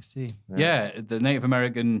in NXT. Yeah, the Native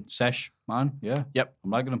American sesh man. Yeah, yep, I'm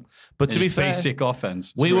liking him. But to be fair, basic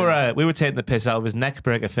offense. We were taking the piss out of his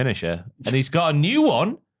neckbreaker finisher, and he's got a new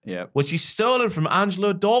one. Yeah, which he's stolen from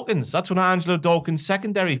Angelo Dawkins. That's one of Angelo Dawkins'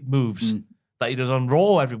 secondary moves that he does on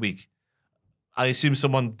Raw every week. I assume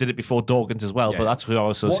someone did it before Dawkins as well, but that's who I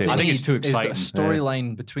was associated with. I think it's too exciting. Is a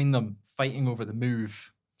storyline between them fighting over the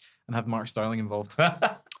move and have Mark Sterling involved.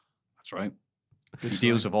 That's right. He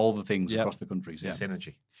deals with all the things across the countries. Yeah.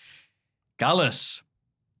 Synergy. Gallus,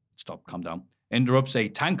 calm down, interrupts a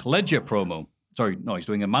Tank Ledger promo. Sorry, no, he's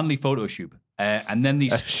doing a manly photo shoot. And then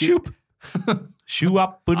these... shoot? Shoe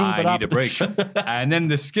up. I need a break. And then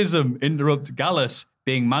the schism interrupts Gallus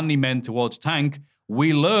being manly men towards Tank.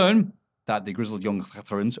 We learn that the grizzled young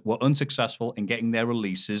veterans were unsuccessful in getting their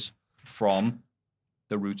releases from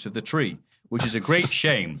the roots of the tree, which is a great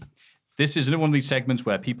shame. This is one of these segments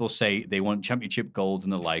where people say they want championship gold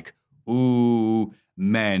and they're like, ooh,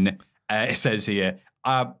 men. It says here.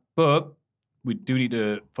 But we do need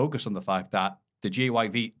to focus on the fact that the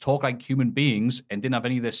JYV talk like human beings and didn't have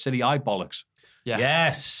any of this silly eye bollocks. Yeah.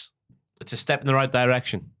 Yes. It's a step in the right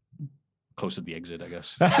direction. Close to the exit, I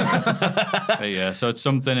guess. Yeah, so it's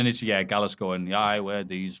something, and it's, Gallus going, I wear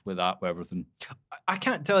these, with that, with everything. I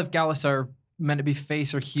can't tell if Gallus are meant to be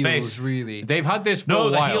face or heels, really. They've had this for a while.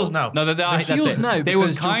 They're heels now. No, they're heels now. They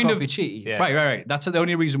were kind of cheaty. Yeah. Right. That's the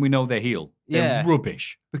only reason we know they're heel. They're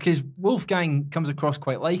rubbish. Because Wolfgang comes across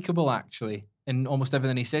quite likable, actually. In almost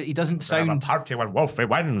everything he says, he doesn't sound. A party when Wolfie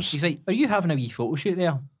wins. He's like, "Are you having a wee photo shoot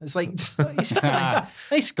there?" It's like, he's just a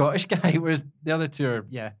nice Scottish guy. Whereas the other two are,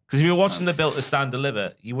 Because if you were watching the Built to Stand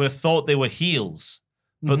Deliver, you would have thought they were heels,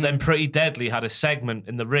 but then Pretty Deadly had a segment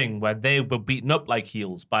in the ring where they were beaten up like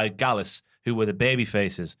heels by Gallus, who were the baby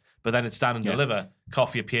faces. But then at Stand and Deliver,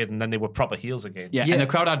 Coffee appeared, and then they were proper heels again. Yeah, and the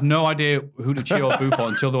crowd had no idea who to cheer or boo for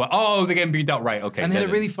until they were, they're getting beat up, right? Okay. And they had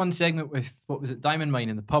a really fun segment with what was it, Diamond Mine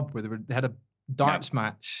in the pub, where they had a darts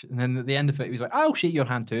match, and then at the end of it, he was like, "I'll shake your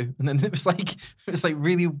hand too," and then it was like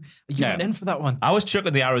really, you went in for that one. I was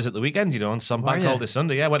chucking the arrows at the weekend, on some bank holiday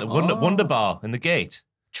Sunday. Yeah, I went to Wonder Bar in the Gate.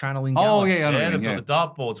 Channeling Gallus. They've got the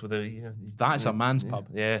dartboards with a. That's a man's pub.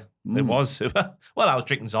 Yeah, it was. Well, I was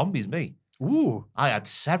drinking zombies, me. Ooh, I had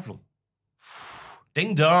several.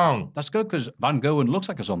 Ding dong. That's good because Van Gogh looks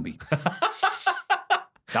like a zombie.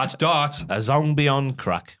 That's Dart. A zombie on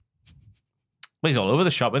crack. Well, he's all over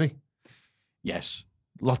the shop, isn't he? Yes.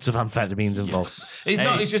 Lots of amphetamines involved. He's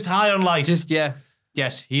not. He's just high on life.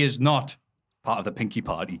 Yes, he is not part of the Pinky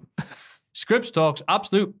Party. Scripps talks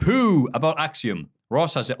absolute poo about Axiom.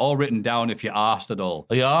 Ross has it all written down if you're asked at all.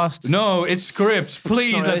 Are you asked? No, it's Scripps.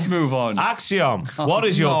 Please, let's move on. Axiom, what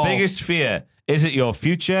is your biggest fear? Is it your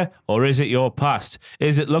future or is it your past?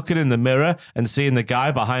 Is it looking in the mirror and seeing the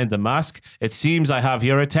guy behind the mask? It seems I have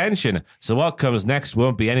your attention. So what comes next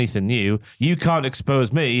won't be anything new. You can't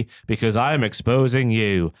expose me because I am exposing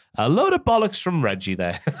you. A load of bollocks from Reggie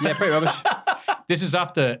there. Yeah, pretty rubbish. This is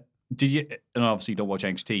after... Did you... And obviously you don't watch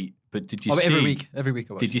NXT, but did you see... Every week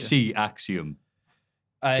I watch Did you see Axiom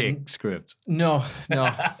kick Scripps? No.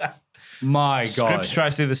 My God. Scripps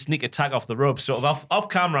tries to do the sneak attack off the ropes, sort of off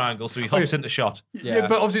camera angle, so he hops into shot. Yeah,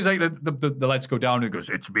 but obviously it's like the lights go down and it goes,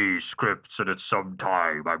 It's me, Scripps, and at some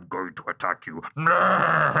time I'm going to attack you.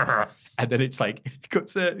 and then it's like, he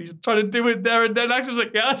cuts there, he's trying to do it there, and then Axiom's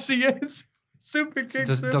like, yes, he is. Super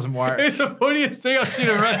kicks him. Doesn't work. It's the funniest thing I've seen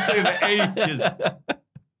in wrestling in ages.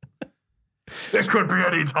 It could be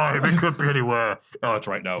any time. It could be anywhere. Oh, it's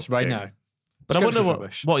right now. It's right now. But I wonder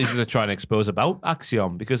what he's going to try and expose about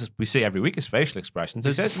Axiom, because we see every week his facial expressions.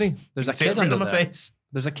 Isn't he? There's a kid under there.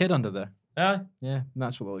 There's a kid under there. Yeah, and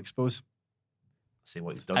that's what they'll expose. See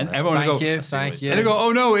what he's done. And there. everyone will go, Thank you. And they go,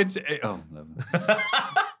 oh no, it's... Oh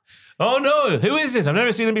no, who is this? I've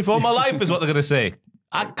never seen him before in my life, is what they're going to say.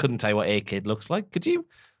 I couldn't tell you what A-Kid looks like. Could you?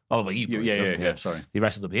 Oh, well, you could. Yeah, sorry. He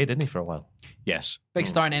wrestled up here, didn't he, for a while? Yes. Big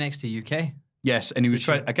star in NXT UK. Yes, and he was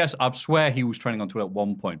trying... I guess, I swear he was training on Twitter at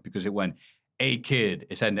one point because it went... A kid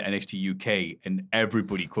is heading to NXT UK, and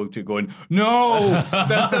everybody quoted going, "No,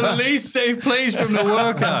 that's the least safe place from the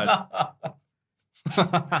workout."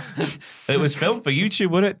 It was filmed for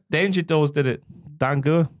YouTube, wasn't it? Danger Doors did it. Dan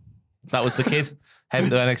Gore. That was the kid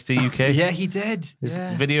heading to NXT UK. Yeah, he did. His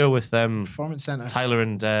video with Performance Center. Tyler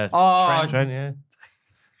and Trent,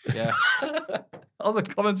 yeah. All the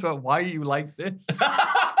comments about why you like this.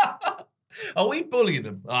 Are we bullying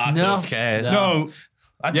him? Oh, I No. don't care. No.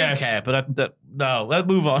 I don't care, but no, let's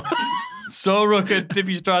move on. So Rook and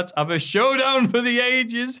Tippy Strats have a showdown for the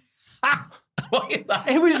ages.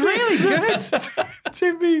 It was really good.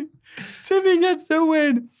 Tippy gets the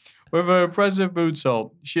win with an impressive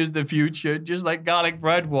moonsault. She's the future, just like garlic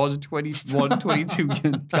bread was 21, 22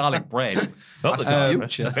 garlic bread. That's the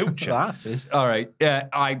future. The future. That is. All right. Yeah,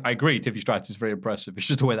 I agree. Tippy Strats is very impressive. It's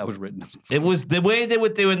just the way that was written. It was the way they were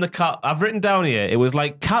doing the cut. I've written down here, it was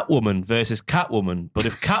like Catwoman versus Catwoman, but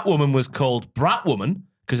if Catwoman was called Bratwoman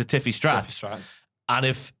because of Tiffy Strats, and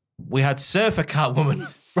if we had Surfer Catwoman...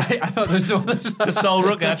 Right, I thought there was no... The Soul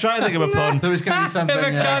Rookie. I tried to think of a pun. There was going to be something... If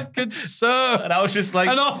a cat could surf. And I was just like...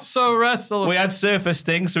 And also wrestle. We had Surfer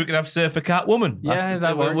Sting, so we could have Surfer Catwoman. Yeah,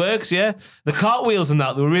 that works. It works, yeah. The cartwheels and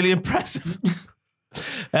that, they were really impressive.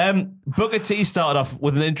 Booker T started off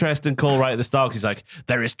with an interesting call right at the start. He's like,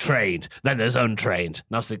 there is trained, then there's untrained.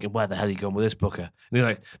 And I was thinking, where the hell are you going with this, Booker? And he's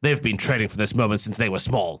like, they've been training for this moment since they were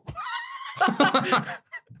small.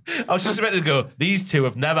 I was just about to go, these two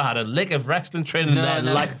have never had a lick of wrestling training in their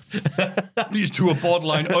life. These two are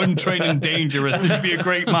borderline untrained and dangerous. This should be a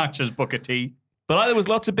great match as Booker T. But there was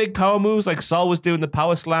lots of big power moves, like Sol was doing the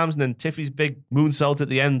power slams, and then Tiffy's big moonsault at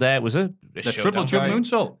the end there. It was the triple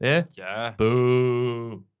moonsault. Yeah. Yeah.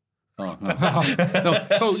 Boo. Oh,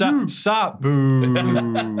 no. Sap.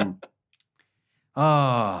 Boo.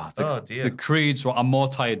 Dear. The Creeds. I'm more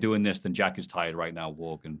tired doing this than Jack is tired right now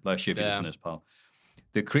walking. Bless you if he doesn't this, pal.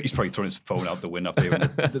 He's probably throwing his phone out the window after hearing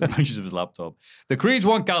the mentions of his laptop. The Creeds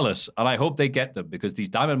want Gallus, and I hope they get them because these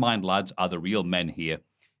Diamond Mine lads are the real men here.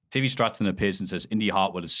 TV Stratton appears and says, Indy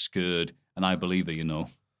Hartwell is scared, and I believe her, you know.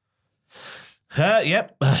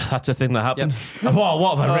 Yep, that's a thing that happened. Yep.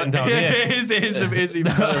 What have I written down here? Is he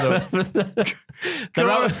better, though? Go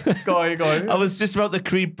on. I was just about the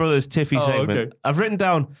Creed Brothers Tiffy segment. Okay. I've written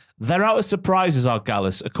down, they're out of surprises, are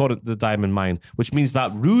Gallus, according to the Diamond Mine, which means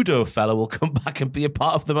that Rudo fella will come back and be a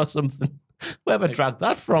part of them or something. Wherever dragged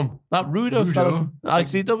that from? That Rudo fella from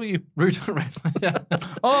ICW. Rudo, yeah.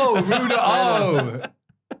 Oh, Rudo. Oh.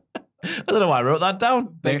 I don't know why I wrote that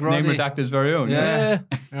down. Name redactor's very own. Yeah.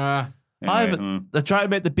 They're trying to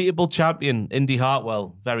make the beatable champion, Indy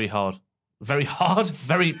Hartwell, very hard. Very hard?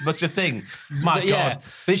 Very much a thing. My God.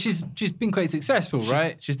 But she's been quite successful,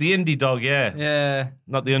 right? She's the indie dog, yeah. Yeah.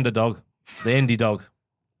 Not the underdog. The indie dog.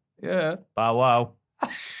 Yeah. Bow wow.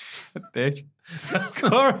 Bitch.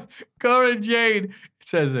 Cora Jade, it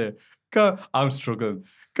says here, I'm struggling.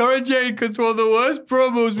 Cora Jade cuts one of the worst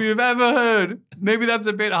promos we've ever heard. Maybe that's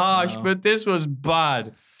a bit harsh, but this was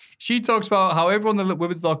bad. She talks about how everyone in the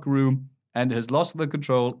women's locker room and has lost the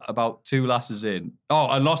control about 2 lasses in. Oh,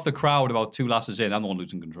 and lost the crowd about 2 lasses in. I'm the one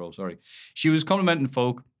losing control, sorry. She was complimenting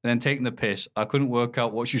folk and then taking the piss. I couldn't work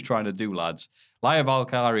out what she was trying to do, lads. Lyra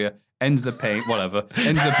Valkyria ends the pain,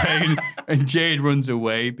 and Jade runs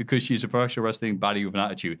away because she's a professional wrestling baddie with an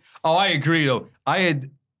attitude. Oh, I agree, though. I had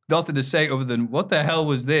nothing to say other than, what the hell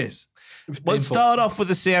was this? Well, it started off with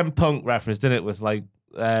the CM Punk reference, didn't it? With like,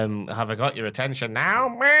 have I got your attention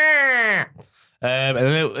now? And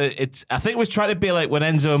then I think it was trying to be like when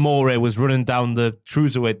Enzo Amore was running down the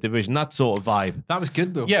cruiserweight division, that sort of vibe. That was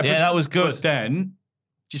good, though. Yeah, that was good. But then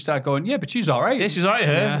she started going, yeah, but she's all right. Yeah, she's all right,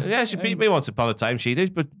 her. Yeah, she beat me once upon a time, she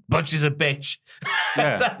did, but she's a bitch.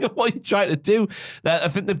 Yeah. Exactly what you're trying to do. I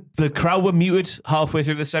think the crowd were muted halfway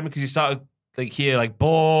through the segment because you started like here, like,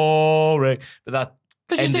 boring. But that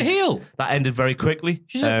because she's a heel. That ended very quickly.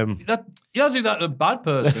 You don't do that to a bad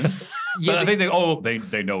person. Yeah, I think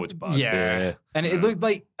they know it's bad. Yeah. And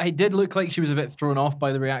it did look like she was a bit thrown off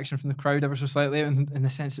by the reaction from the crowd ever so slightly, in the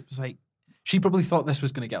sense it was like she probably thought this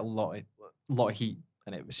was going to get a lot of heat,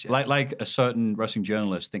 and it was just like a certain wrestling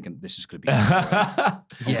journalist thinking this is going to be I'm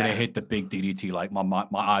going to hit the big DDT like my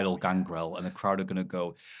idol Gangrel, and the crowd are going to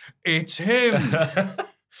go, it's him.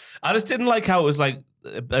 I just didn't like how it was like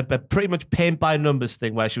a pretty much paint by numbers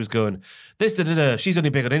thing where she was going, she's only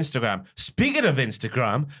big on Instagram. Speaking of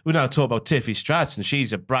Instagram, we now talk about Tiffy Stratz and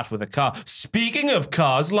she's a brat with a car. Speaking of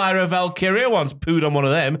cars, Lyra Valkyria once pooed on one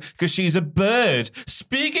of them because she's a bird.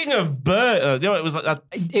 Speaking of bird, it was like that.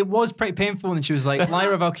 It was pretty painful, and she was like,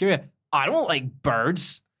 Lyra Valkyria, I don't like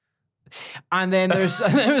birds. And then it was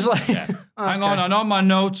like, okay. Hang on, I'm on my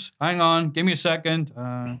notes. Hang on, give me a second.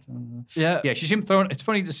 Yeah, she seemed thrown. It's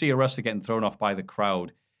funny to see a wrestler getting thrown off by the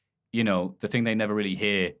crowd. You know, the thing they never really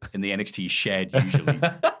hear in the NXT shed usually.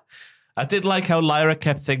 I did like how Lyra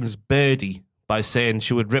kept things birdie by saying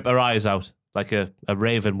she would rip her eyes out like a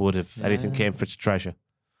raven would if anything came for its treasure.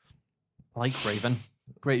 I like Raven.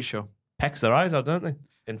 Great show. Pecks their eyes out, don't they?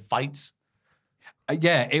 In fights.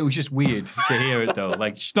 Yeah, it was just weird to hear it though.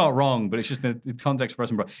 Like, she's not wrong, but it's just the context for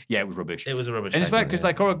wrestling. Yeah, it was rubbish. It was a rubbish. And it's fair because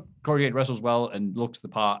like Corey Gate wrestles well and looks the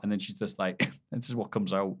part, and then she's just like, "This is what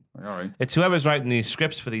comes out." Like, all right. It's whoever's writing these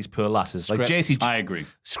scripts for these poor lasses. Like JC. I agree.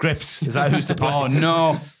 Scripts. Is that who's to play? Oh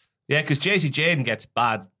no. Yeah, because JC Jane gets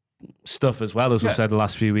bad stuff as well, as we've said the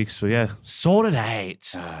last few weeks. So yeah, sort it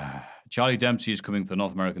out. Charlie Dempsey is coming for the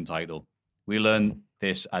North American title. We learned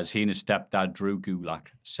this as he and his stepdad Drew Gulak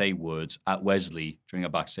say words at Wesley during a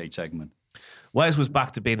backstage segment. Wes was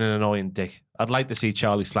back to being an annoying dick. I'd like to see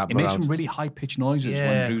Charlie slap him around. around. He made some really high-pitched noises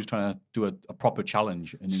when Drew's trying to do a proper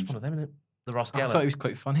challenge. And it's one of them, isn't it? The Ross Geller. I thought he was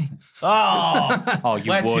quite funny. Oh, you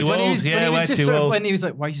we're would. too old. We're too old. When he was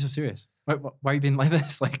like, "Why are you so serious? Why are you being like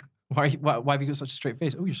this? Like, why have you got such a straight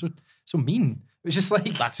face? Oh, you're so mean." It was just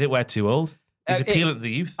like, that's it. We're too old. He's appealing to the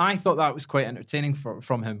youth. I thought that was quite entertaining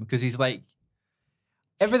from him because he's like,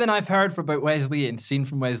 everything I've heard about Wesley and seen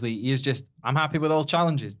from Wesley, he is just, I'm happy with all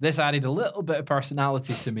challenges. This added a little bit of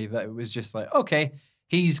personality to me that it was just like, okay,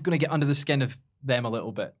 he's going to get under the skin of them a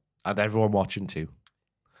little bit. And everyone watching too.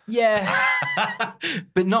 Yeah.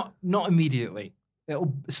 But not immediately.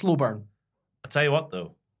 It'll slow burn. I'll tell you what,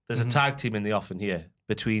 though. There's a tag team in the offing here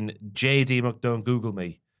between JD McDonald, Google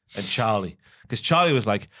me, and Charlie. Because Charlie was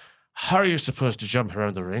like, how are you supposed to jump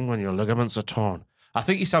around the ring when your ligaments are torn? I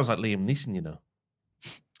think he sounds like Liam Neeson, you know.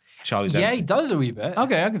 Charlie Dempsey. Yeah, he does a wee bit.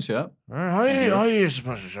 Okay, I can see that. How are you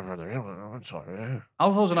supposed to jump around the ring? I'm sorry.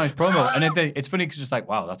 Alpha's a nice promo. And it's funny because it's like,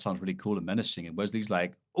 wow, that sounds really cool and menacing. And Wesley's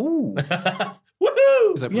like, ooh.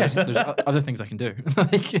 Woohoo! He's like, there's other things I can do.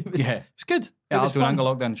 Like, it was good. Yeah, I'll do an angle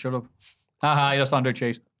lock then. Shut up. Haha, that's Andre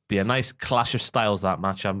Chase. Be a nice clash of styles, that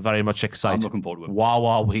match. I'm very much excited. I'm looking forward to it. Wah,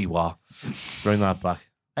 wah, wee, wah. Bring that back.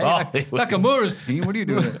 Hey, Nakamura's team, what are you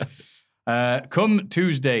doing? Come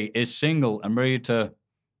Tuesday is single and ready to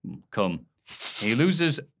come. He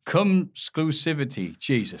loses cum-exclusivity.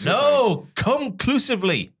 Jesus. No,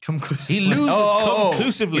 cum-clusively. He loses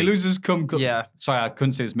cum-clusively. He loses cum. Yeah. Sorry, I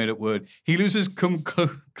couldn't say this made-up word. He loses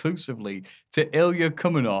cum-clusively to Ilya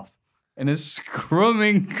Kumanov in a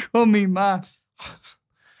scrumming, cummy match.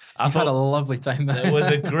 I've had a lovely time there. It was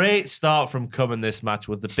a great start from Cum in this match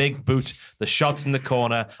with the big boot, the shots in the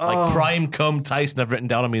corner, like prime Cum Tyson I've written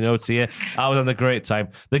down on my notes here. I was having a great time.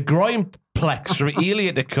 The groin plex from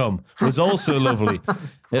Ilya to Cum was also lovely.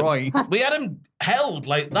 We had him held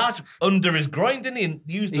like that under his groin, didn't he? And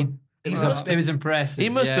used it was impressive. He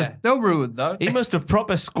must have. Don't ruin that. He must have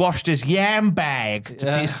proper squashed his yam bag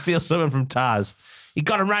to steal something from Taz. He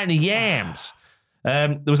got him right in the yams.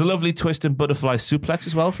 There was a lovely twist and butterfly suplex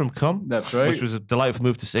as well from Cum. That's right. Which was a delightful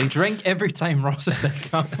move to see. Drink every time Ross has said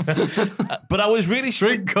cum. But I was really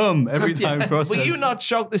Drink Cum every time Ross Were says. you not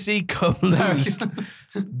shocked to see Cum lose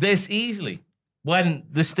this easily? When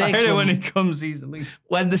the stakes I hate it were, when it comes easily.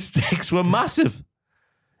 when the stakes were massive.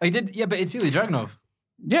 I did, yeah, but it's Ilya Dragunov.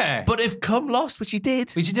 Yeah. But if Cum lost, which he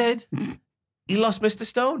did, he lost Mr.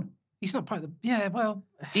 Stone. He's not part of the... Yeah, well...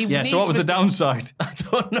 So what was the downside? I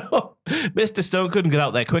don't know. Mr. Stone couldn't get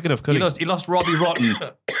out there quick enough, could he? He lost Robbie Rotten.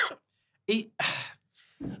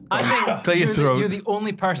 I Clear think throat. you're the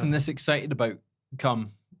only person this excited about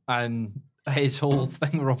Cum and his whole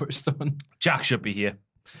thing with Robert Stone. Jack should be here.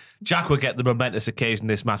 Jack will get the momentous occasion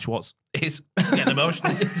this match was. Is getting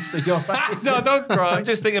emotional. So you're right. No, don't cry. I'm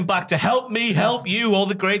just thinking back to help me, help you. All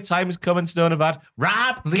the great times Cum and Stone have had.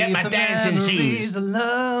 Rob, get my dancing shoes.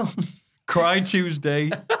 Alone. Cry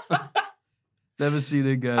Tuesday. Never seen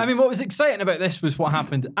it again. I mean, what was exciting about this was what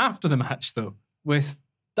happened after the match, though, with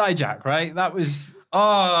Dijak, right? That was...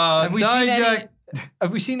 have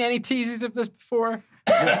we seen any teases of this before?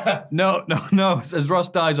 No. As Ross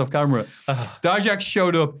dies off camera. Dijak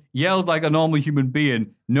showed up, yelled like a normal human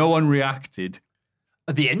being. No one reacted.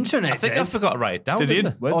 The internet I think did. I forgot to write it down. Did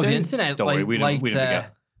didn't they? The internet Don't worry, we didn't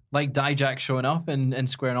forget. like Dijak showing up and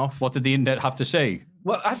squaring off. What did the internet have to say?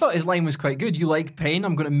 Well, I thought his line was quite good. You like pain,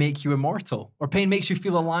 I'm going to make you immortal. Or pain makes you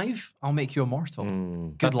feel alive, I'll make you immortal.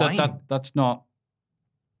 Good line. That's not...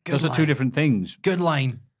 Good Those are two line. different things. Good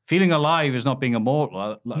line. Feeling alive is not being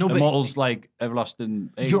immortal. No, but- Immortal's like everlasting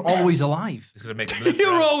age. You're always alive. It's going to make him live You're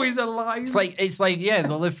forever. always alive. It's like yeah,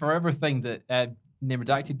 the live forever thing that name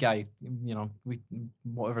redacted guy,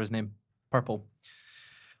 whatever his name, Purple,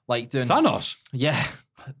 like doing. Thanos. Yeah.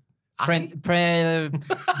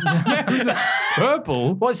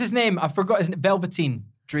 Purple. What's his name? I forgot his name. Velveteen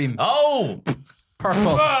Dream. Oh!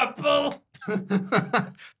 Purple. Purple.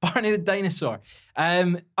 Barney the dinosaur.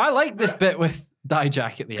 I like this bit with Dijak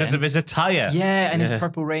at the end. Because of his attire. Yeah, and his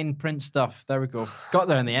Purple Rain print stuff. There we go. Got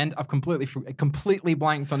there in the end. I've completely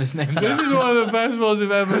blanked on his name. This is one of the best ones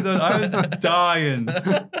we've ever done. I'm dying.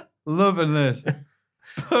 Loving this.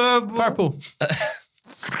 Purple.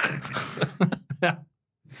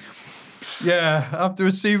 Yeah, after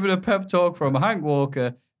receiving a pep talk from Hank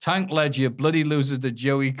Walker, Tank Ledger bloody loses to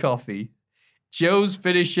Joey Coffey. Joe's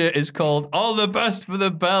finisher is called All the Best for the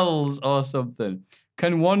Bells or something.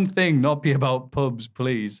 Can one thing not be about pubs,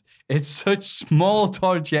 please? It's such small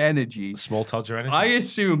torture energy. Small torture energy? I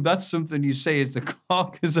assume that's something you say as the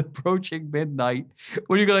clock is approaching midnight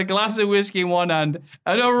when you've got a glass of whiskey in one hand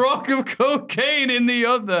and a rock of cocaine in the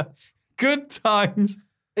other. Good times.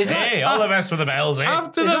 Hey, all the best for the bells, eh?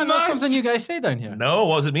 After Is the that not mass. something you guys say down here? No,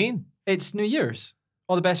 what does it mean? It's New Year's.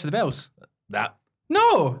 All the best for the bells. That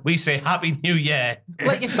No. we say Happy New Year.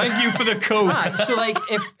 Like if Thank you for the code. Right, so like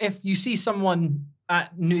if you see someone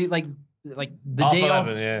at New like the Half day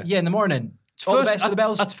 11, of yeah. in the morning. All the best for the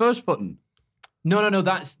bells. That's first footing. No,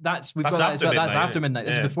 that's we've That's got that as after well. That's midnight, after yeah. midnight.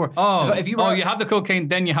 This Yeah. is before. Oh, So if you were, you have the cocaine,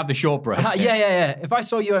 then you have the shortbread. yeah. If I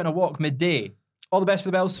saw you out on a walk midday, all the best for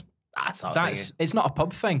the bells. That's all. That's it's not a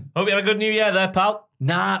pub thing. Hope you have a good New Year there, pal.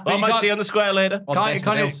 Nah, Well, I might see you on the square later. all the best for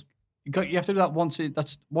the bells. You have to do that once.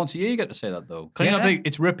 That's once a year. You get to say that though. Can you Yeah. not think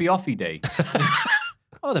it's Rippy Offy Day?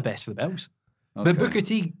 All the best for the bells. Okay. But Booker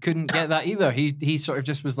T couldn't get that either. He sort of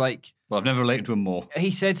just was like, Well, I've never related to him more. he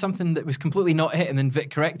said something that was completely not it, and then Vic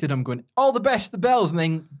corrected him, going, all the best for the bells, and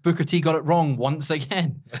then Booker T got it wrong once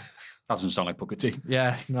again. Doesn't sound like Booker T.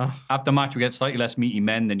 Yeah, no. After match, we get slightly less meaty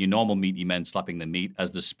men than your normal meaty men slapping the meat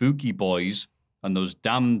as the spooky boys and those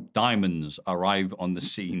damn diamonds arrive on the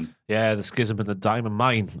scene. Yeah, the schism and the diamond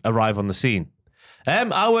mine arrive on the scene.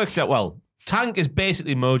 I worked out, well, Tank is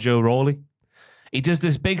basically Mojo Rawley. He does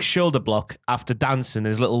this big shoulder block after dancing.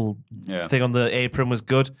 His little thing on the apron was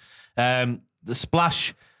good. The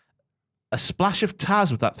splash, a splash of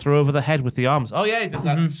Taz with that throw over the head with the arms. Oh, yeah, he does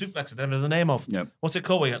that suplex I don't know the name of. Yep. What's it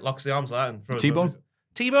called where he locks the arms like that and throws T-bone? them over?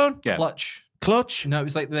 T-bone? Yeah. Clutch? No, it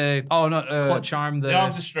was like the clutch arm, The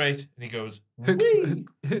arms are straight, and he goes,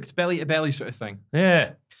 hooked belly to belly sort of thing.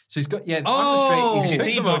 yeah. So he's got, the arms are straight. You He's hooked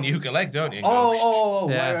them T-bone, up. you hook a leg, don't you?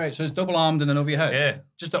 Yeah. Right. So it's double armed and then over your head. Yeah.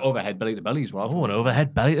 Just an overhead belly to belly as well. Oh, an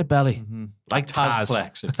overhead belly to belly. Like Taz.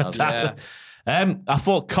 Tazplex. If Taz- Yeah. I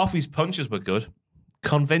thought Coffey's punches were good,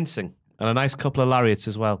 convincing, and a nice couple of lariats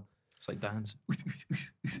as well. It's like dance.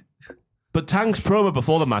 But Tang's promo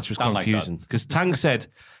before the match was Don't like confusing because Tang said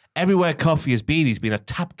everywhere Coffey has been, he's been a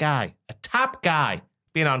tap guy. A tap guy.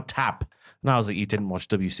 Being on tap. And I was like, you didn't watch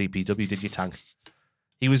WCPW, did you, Tang?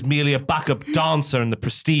 He was merely a backup dancer in the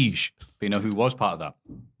Prestige. But you know who was part of that?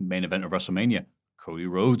 Main event of WrestleMania. Cody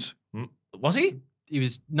Rhodes. Was he? He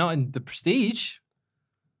was not in the Prestige.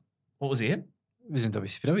 What was he in? He was in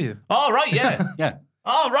WCW. Oh, right, yeah. Yeah.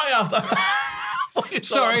 Oh, right after.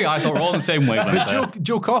 Sorry, I thought we're all on the same wavelength. But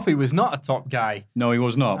Joe Coffey was not a top guy. No, he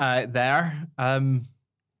was not. There. He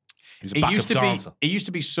was a backup dancer. It used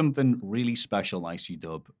to be something really special,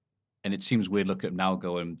 ICW, and it seems weird looking at him now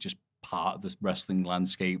going just part of this wrestling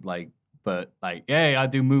landscape. But hey, I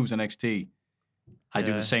do moves on NXT. I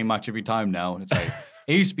do the same match every time now. And it's like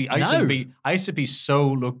I used to be so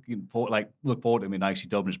look forward to him in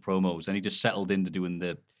ICW his promos, and he just settled into doing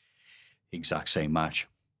the exact same match.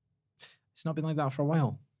 It's not been like that for a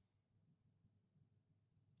while.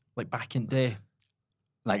 Like back in day.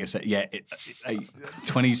 Like I said,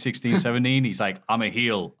 2016, 17, he's like, I'm a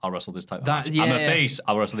heel, I'll wrestle this type of match. I'm a face,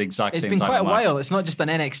 I'll wrestle the exact same type of match. It's been quite a while. It's not just an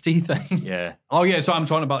NXT thing. Yeah. Oh, yeah, so I'm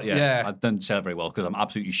talking about, I didn't say it very well because I'm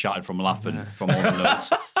absolutely shattered from laughing from all the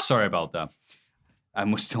notes. Sorry about that.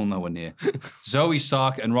 And we're still nowhere near. Zoe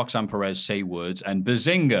Stark and Roxanne Perez say words, and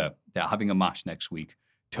Bazinga, they're having a match next week.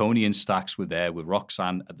 Tony and Stax were there with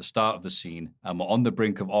Roxanne at the start of the scene and were on the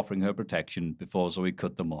brink of offering her protection before Zoe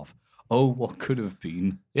cut them off. Oh, what could have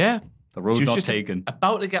been. Yeah. The road not taken.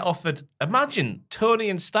 About to get offered. Imagine Tony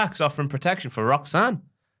and Stax offering protection for Roxanne.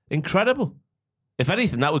 Incredible. If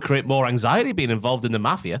anything, that would create more anxiety being involved in the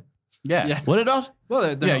mafia. Yeah. Would it not?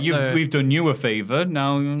 Well, we've done you a favour.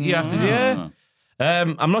 Now you have to,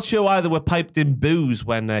 I'm not sure why there were piped in boos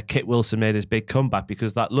when Kit Wilson made his big comeback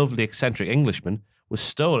because that lovely eccentric Englishman was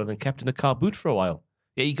stolen and kept in a car boot for a while.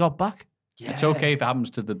 Yeah, he got back. Yeah. It's okay if it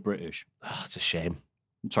happens to the British. Oh, it's a shame.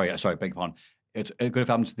 Sorry, beg your pardon. It's good if it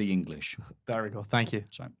happens to the English. There we go. Thank you.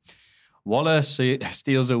 Sorry. Waller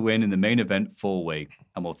steals a win in the main event 4-way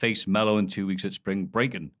and will face Mello in 2 weeks at Spring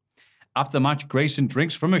Breaking. After the match, Grayson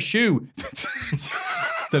drinks from a shoe.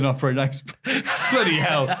 They're not very nice. Bloody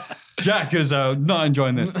hell. Jack is not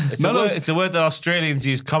enjoying this. It's a word that Australians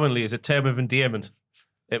use commonly as a term of endearment.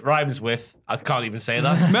 It rhymes with, I can't even say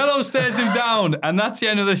that. Mello stares him down, and that's the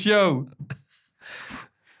end of the show.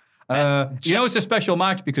 It's a special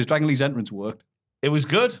match because Dragon Lee's entrance worked. It was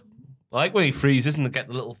good. I like when he freezes and they get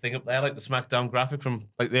the little thing up there, like the SmackDown graphic from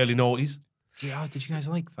like the early noughties. Did you guys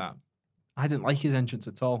like that? I didn't like his entrance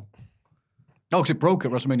at all. Oh, because it broke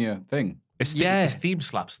at WrestleMania thing. His theme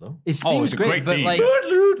slaps, though. His theme's great, but theme. like,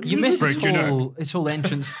 you miss his whole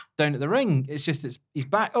entrance down at the ring. It's just, he's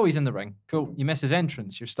back. Oh, he's in the ring. Cool. You miss his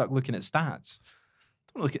entrance. You're stuck looking at stats.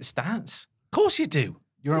 Don't look at stats. Of course you do.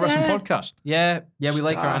 You're a wrestling podcast. Yeah, we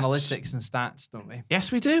like our analytics and stats, don't we?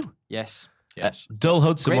 Yes, we do. Yes. Dull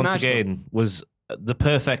Hudson, once again, was the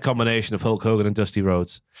perfect combination of Hulk Hogan and Dusty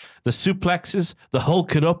Rhodes. The suplexes, the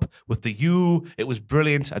hulking up with the U, it was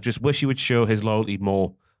brilliant. I just wish he would show his loyalty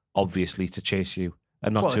more, obviously, to Chase U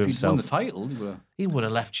and not to himself. If he'd won the title, he would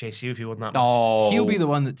have left Chase U if he won that. Oh. He'll be the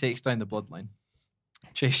one that takes down the bloodline.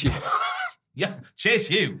 Chase U. Yeah, Chase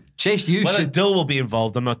U. Whether Dull will be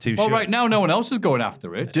involved, I'm not too sure. Well, right now, no one else is going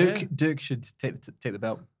after it. Duke should take the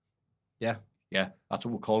belt. Yeah. Yeah, that's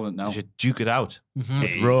what we're calling it now. You should duke it out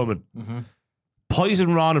with Roman. Mm-hmm.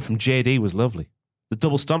 Poison Rana from JD was lovely. The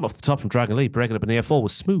double stomp off the top from Dragon Lee, breaking up an near fall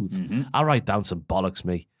was smooth. Mm-hmm. I'll write down some bollocks,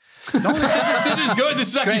 me. No, this is good. This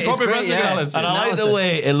is actually proper wrestling analysis. And I like the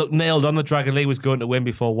way it looked nailed on. The Dragon Lee was going to win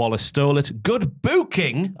before Wallace stole it. Good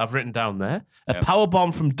booking, I've written down there. A power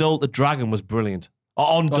bomb from Dull to Dragon was brilliant.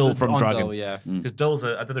 Or Dull from Dragon. Dull, yeah. Because Dull's,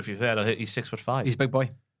 I don't know if you've heard, he's 6'5". He's a big boy.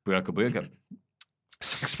 Booyaka.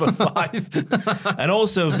 6'5". And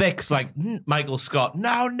also Vic's like, Michael Scott,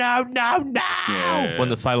 no. Yeah. When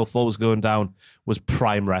the final fall was going down, was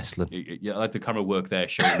prime wrestling. Yeah, I like the camera work there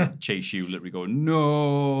showing Chase U literally going,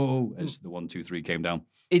 no, as the 1, 2, 3 came down.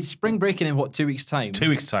 It's Spring Breaking in 2 weeks' time? 2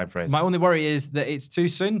 weeks' time, Fraser. My only worry is that it's too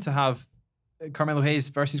soon to have Carmelo Hayes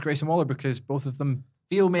versus Grayson Waller because both of them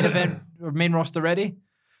feel main event or main roster ready.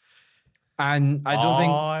 And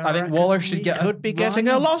I think Waller should could be getting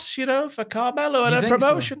a loss, for Carmelo and a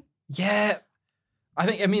promotion. So? Yeah.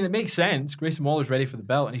 I mean, it makes sense. Grayson Waller's ready for the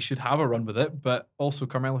belt and he should have a run with it, but also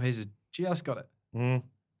Carmelo Hayes has just got it.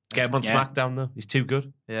 Get him on SmackDown, though. He's too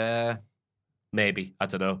good. Yeah. Maybe. I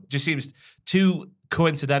don't know. Just seems too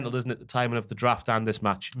coincidental, doesn't it, the timing of the draft and this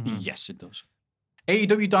match? Mm-hmm. Yes, it does.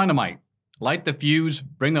 AEW Dynamite. Light the fuse,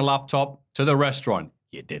 bring the laptop to the restaurant.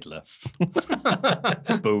 You diddler.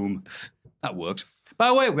 Boom. That works. By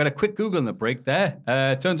the way, we had a quick Google on the break there.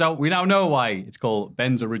 Turns out we now know why it's called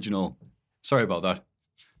Ben's Original. Sorry about that.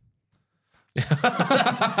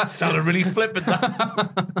 Sounded really flippant.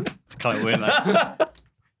 Can't win that.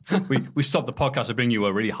 We stopped the podcast to bring you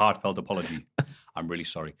a really heartfelt apology. I'm really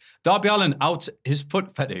sorry. Darby Allin outs his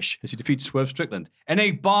foot fetish as he defeats Swerve Strickland in a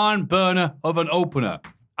barn burner of an opener.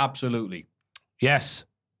 Absolutely. Yes.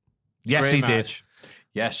 Yes, great he match. Did.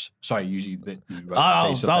 Yes. Sorry, usually the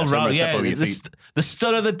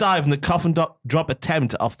stun of the dive and the coffin drop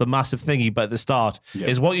attempt off the massive thingy but at the start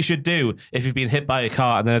is what you should do if you've been hit by a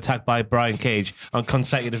car and then attacked by Brian Cage on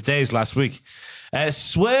consecutive days last week.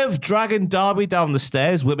 Swerve dragging Darby down the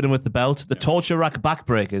stairs, whipping him with the belt. The torture rack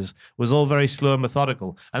backbreakers was all very slow and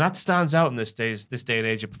methodical. And that stands out in this day and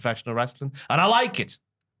age of professional wrestling. And I like it.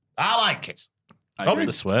 Up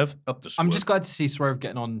the Swerve. I'm just glad to see Swerve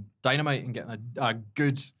getting on Dynamite and getting a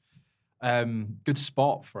good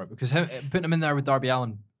spot for it, because putting him in there with Darby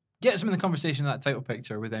Allin gets him in the conversation in that title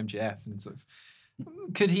picture with MJF, and sort of,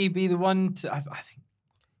 could he be the one to? I think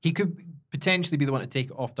he could potentially be the one to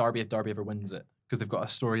take it off Darby if Darby ever wins it, because they've got a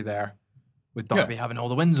story there with Darby having all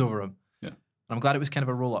the wins over him. Yeah, and I'm glad it was kind of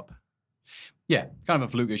a roll up. Yeah, kind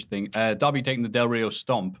of a flukish thing. Darby taking the Del Rio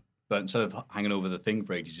stomp, but instead of hanging over the thing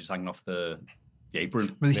for ages, just hanging off the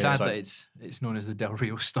apron. Really sad that it's known as the Del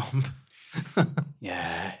Rio stomp.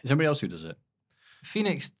 Yeah. Is anybody else who does it?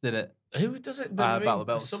 Phoenix did it. Who does it? Battle of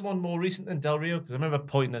Bells. Someone more recent than Del Rio, because I remember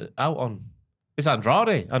pointing it out on. It's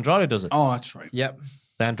Andrade. Andrade does it. Oh, that's right. Yep.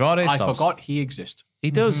 The Andrade I stops. forgot he exists.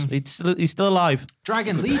 He does. He's still alive.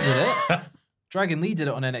 Dragon Lee did it. Dragon Lee did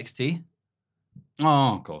it on NXT.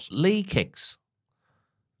 Oh, of course. Lee kicks.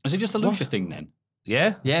 Is it just a Lucha thing then?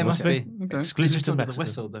 Yeah? Yeah, it must be. Okay. Exclusive to The Mexico.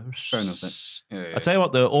 whistle, though. Fair enough then. Yeah. I tell you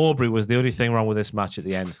what, the Aubrey was the only thing wrong with this match at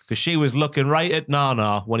the end, because she was looking right at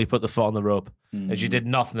Nana when he put the foot on the rope, and she did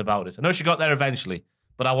nothing about it. I know she got there eventually,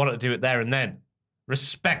 but I wanted to do it there and then.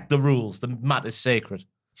 Respect the rules. The mat is sacred.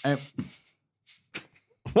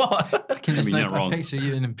 What? I can just I mean, you're wrong. picture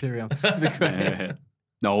you in Imperium.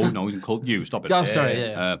 No, he's in Cult You. Stop it. Oh, sorry,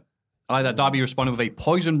 yeah. I like that Darby responded with a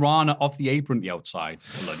poison rana off the apron at the outside.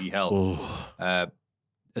 Bloody hell. I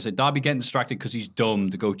said Darby getting distracted because he's dumb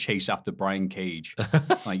to go chase after Brian Cage.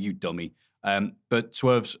 Like, you dummy. But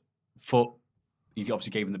Swerve's foot, he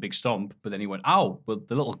obviously gave him the big stomp, but then he went, ow, but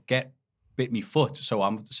the little get bit me foot, so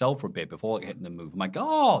I'm going to sell for a bit before hitting the move. I'm like,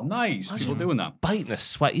 oh, nice. Imagine people doing that. Biting a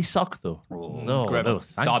sweaty sock, though. No,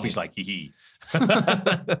 thank Darby's you. like, hee.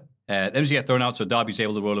 MJF thrown out, so Darby's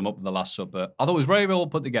able to roll him up with the Last Supper. I thought it was very well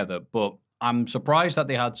put together, but I'm surprised that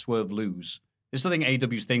they had Swerve lose. This is the thing,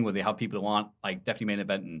 AEW's thing, where they have people who aren't like definitely main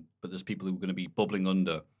eventing, but there's people who are going to be bubbling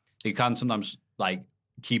under. They can sometimes like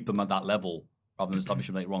keep them at that level rather than establish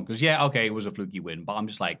them later on. Because yeah, okay, it was a fluky win, but I'm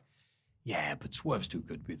just like, yeah, but Swerve's too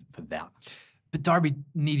good for that. But Darby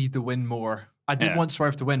needed the win more. I did want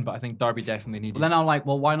Swerve to win, but I think Darby definitely needed. Well, then I'm like,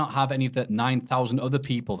 well, why not have any of the 9,000 other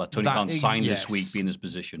people that Tony Khan signed this week be in this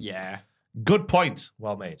position? Yeah. Good point.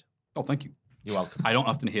 Well made. Oh, thank you. You're welcome. I don't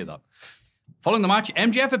often hear that. Following the match,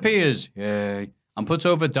 MJF appears. Yay. And puts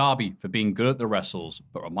over Darby for being good at the wrestles,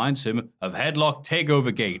 but reminds him of Headlock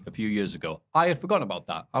Takeover Gate a few years ago. I had forgotten about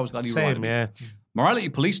that. I was glad you reminded me. Yeah. Morality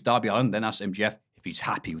Police Darby Allin then asks MJF if he's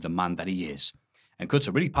happy with the man that he is, and cuts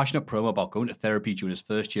a really passionate promo about going to therapy during his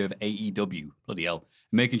first year of AEW, bloody hell,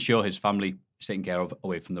 and making sure his family is taken care of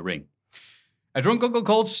away from the ring. A drunk uncle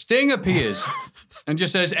called Sting appears and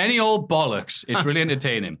just says, any old bollocks. It's really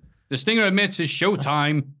entertaining. The Stinger admits his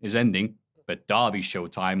showtime is ending, but Darby's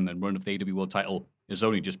showtime and run of the AEW World title is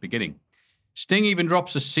only just beginning. Sting even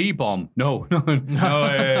drops a C-bomb. No,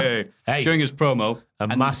 hey. During his promo. A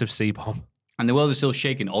massive C-bomb. And the world is still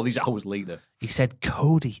shaking all these hours later. He said,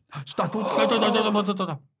 Cody. Stop.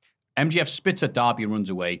 MJF spits at Darby and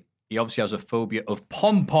runs away. He obviously has a phobia of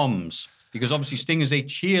pom-poms because obviously Sting is a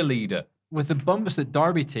cheerleader. With the bumps that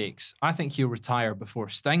Darby takes, I think he'll retire before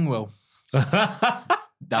Sting will. That's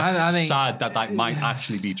I think, sad that might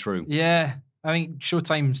actually be true. Yeah, I think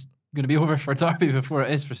Showtime's going to be over for Darby before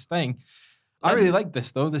it is for Sting. I really like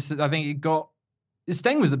this, though. I think it got...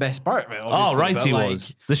 Sting was the best part of it, obviously. Oh, right, he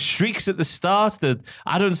was. The shrieks at the start,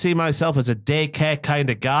 I don't see myself as a daycare kind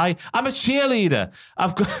of guy. I'm a cheerleader.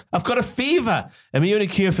 I've got a fever. And my only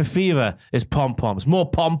cure for fever is pom-poms. More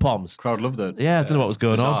pom-poms. Crowd loved it. Yeah, I don't know what was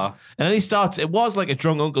going bizarre. on. And then he starts, it was like a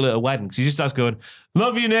drunk uncle at a wedding, because he just starts going,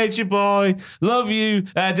 love you, Nature Boy. Love you.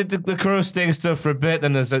 Did the Crow Sting stuff for a bit,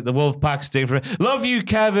 then there's like the Wolf Pack Sting for it. Love you,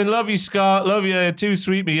 Kevin. Love you, Scott. Love you, Too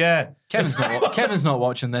Sweet Me, yeah. Kevin's not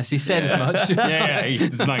watching this. He said as much. yeah,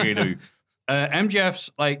 he's not going to do.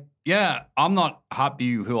 MJF's like, yeah, I'm not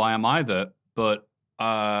happy who I am either, but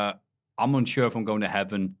I'm unsure if I'm going to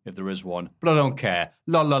heaven, if there is one, but I don't care.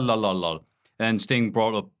 Lol, lol, lol, lol, lol. And Sting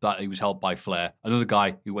brought up that he was helped by Flair, another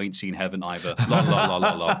guy who ain't seen heaven either. Lol, lol, lol,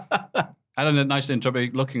 lol, lol. I had a nice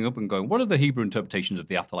interpretation, looking up and going, what are the Hebrew interpretations of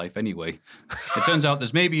the afterlife anyway? It turns out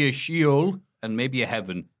there's maybe a Sheol and maybe a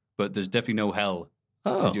heaven, but there's definitely no hell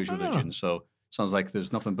in Jewish religion. So sounds like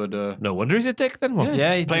there's nothing but... No wonder he's a dick then. What?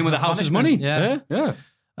 Yeah, playing with the house's money. Yeah.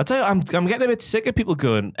 I I tell you, I'm getting a bit sick of people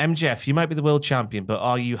going, MJF, you might be the world champion, but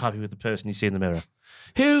are you happy with the person you see in the mirror?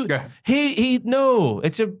 No,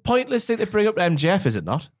 it's a pointless thing to bring up to MJF, is it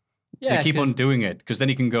not? Yeah, to keep on doing it, because then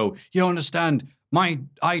he can go, you don't understand,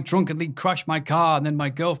 I drunkenly crashed my car and then my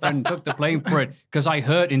girlfriend took the blame for it because I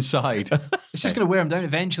hurt inside. It's just going to wear him down.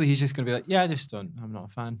 Eventually, he's just going to be like, yeah, I'm not a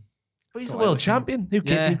fan. But he's the world champion. Who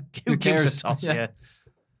gives a toss? Yeah.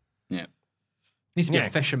 Needs to be a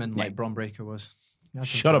fisherman like Braun Breaker was.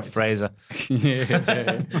 Shut up, Fraser.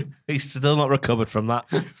 He's still not recovered from that.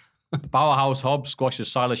 Powerhouse Hobbs squashes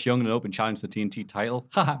Silas Young in an open challenge for the TNT title.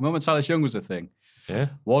 Remember when Silas Young was a thing? Yeah.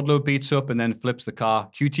 Wardlow beats up and then flips the car.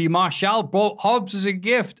 QT Marshall brought Hobbs as a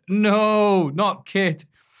gift. No, not Kit.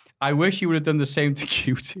 I wish he would have done the same to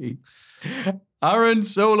QT. Aaron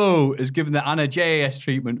Solo is given the Anna JAS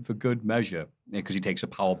treatment for good measure because he takes a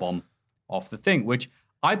powerbomb off the thing, which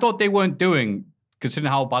I thought they weren't doing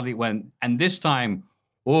considering how badly it went. And this time,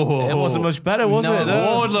 it wasn't much better, was it?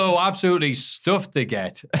 Wardlow absolutely stuffed the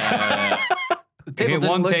get. The hit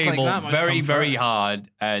one table like very, very hard.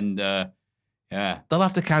 And yeah. They'll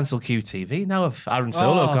have to cancel QTV now if Aaron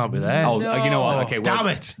Solo can't be there. Oh, you know what? Okay, damn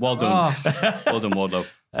it. Well done. Well done, Wardlow.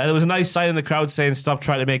 There was a nice sign in the crowd saying, stop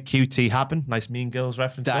trying to make QT happen. Nice Mean Girls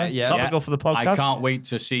reference there. Topical for the podcast. I can't wait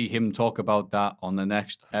to see him talk about that on the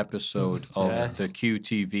next episode of the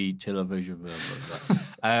QTV television.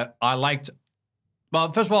 I liked...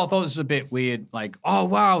 Well, first of all, I thought this was a bit weird. Like, oh,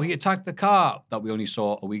 wow, he attacked the car that we only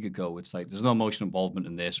saw a week ago. It's like, there's no emotional involvement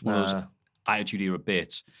in this. One of those Attitude Era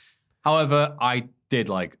bits. However, I did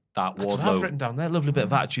like that That's Wardlow. what I've written down there. Lovely bit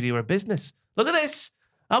of Attitude Era business. Look at this.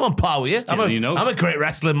 I'm on par with you. I'm a great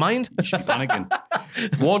wrestling mind. You should be panicking.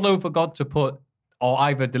 Wardlow forgot to put, or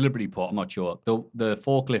either deliberately put, I'm not sure, the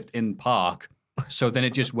forklift in park. So then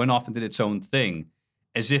it just went off and did its own thing,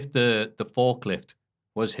 as if the forklift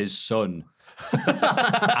was his son.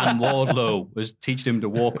 And Wardlow was teaching him to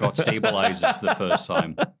walk without stabilizers for the first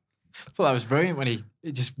time. I thought that was brilliant when he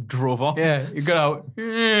just drove off. Yeah, he got out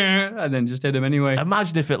and then just hit him anyway.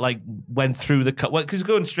 Imagine if it went through the car. Well, because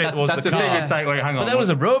going straight towards the car. Thing. It's like, wait, hang on. But there was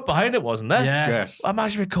a road behind it, wasn't there? Yeah. Yes.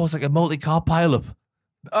 Imagine if it caused like a multi-car pile-up.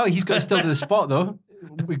 Oh, he's got to still do the spot though.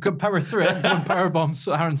 We could power through it and go and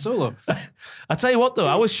powerbomb Aaron Solo. I tell you what though,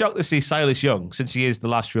 I was shocked to see Silas Young, since he is the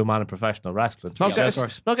last real man in professional wrestling, not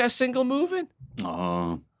get a single move in.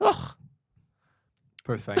 Oh.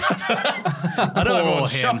 Poor thing. I know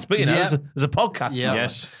everyone's shocked, but there's a podcast. Yeah.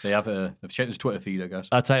 Yes, they've checked his Twitter feed, I guess.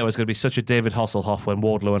 I tell you what, it's going to be such a David Hasselhoff when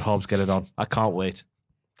Wardlow and Hobbs get it on. I can't wait.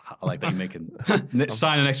 I like that you're making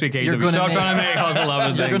signing next week. AEW. Start trying to make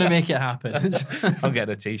Hasselhoff. You're going to make it happen. I'm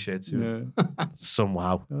getting a t-shirt soon.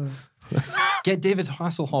 Somehow. Get David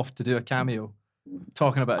Hasselhoff to do a cameo.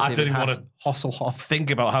 Talking about I David didn't want to Hasselhoff. Think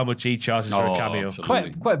about how much he charges for a cameo.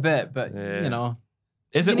 Quite a bit, but you know.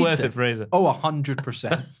 Is it worth it, Fraser? Oh,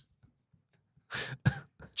 100%.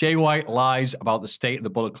 Jay White lies about the state of the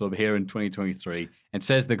Bullet Club here in 2023 and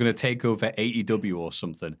says they're going to take over AEW or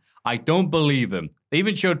something. I don't believe him. They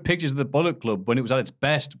even showed pictures of the Bullet Club when it was at its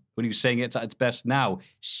best, when he was saying it's at its best now.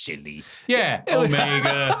 Silly. Yeah,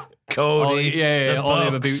 Omega. Cody. All the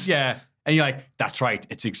other people. Yeah. And you're like, that's right,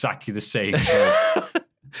 it's exactly the same.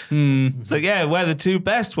 So yeah, we're the two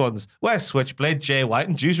best ones. We're Switchblade, Jay White,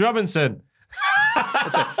 and Juice Robinson.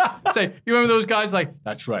 Say, you remember those guys like,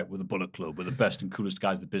 that's right, we're the Bullet Club, we're the best and coolest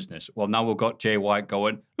guys in the business. Well, now we've got Jay White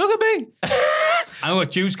going, look at me. And we've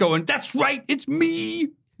got Juice going, that's right, it's me.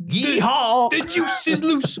 Yeehaw. The juice is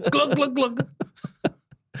loose. Glug, glug, glug.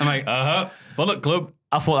 I'm like, Bullet Club.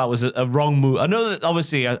 I thought that was a wrong move. I know that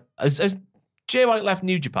obviously, as Jay White left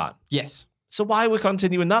New Japan. Yes. So why are we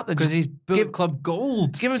continuing that then? Because he's Bullet Club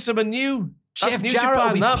Gold. Give him some new. Jeff Jarrett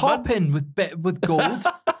will be popping with gold.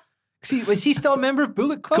 Was he still a member of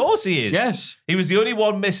Bullet Club? Of course he is. Yes. He was the only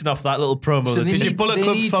one missing off that little promo. So they need Bullet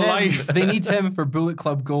Club for life. They need him for Bullet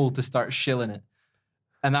Club Gold to start shilling it.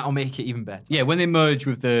 And that'll make it even better. Yeah, when they merge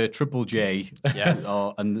with the Triple J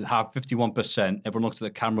and have 51%, everyone looks at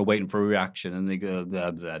the camera waiting for a reaction and they go,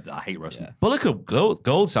 blah, blah, blah. I hate wrestling. Yeah. Bullet Club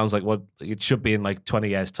Gold sounds like what it should be in like 20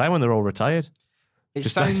 years' time when they're all retired.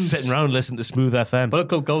 Just sitting around listening to Smooth FM. Bullet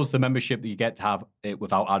Club Gold is the membership that you get to have it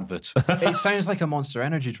without adverts. It sounds like a Monster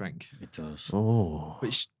Energy drink. It does. Oh.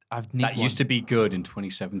 Which that used to be good in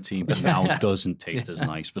 2017, but now doesn't taste as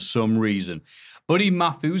nice for some reason. Buddy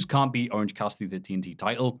Matthews can't beat Orange Cassidy the TNT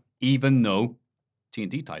title, even though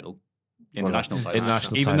international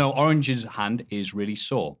title. Even though Orange's hand is really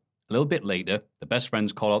sore. A little bit later, the best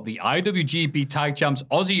friends call out the IWGP Tag Champs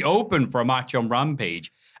Aussie Open for a match on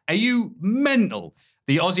Rampage. Are you mental?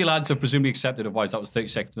 The Aussie lads have presumably accepted, otherwise that was 30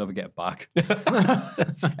 seconds to never get it back.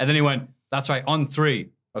 And then he went, that's right, on 3.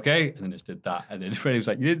 Okay, and then it did that, and then Freddie was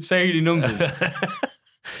like, "You didn't say any numbers."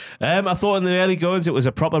 I thought in the early goings it was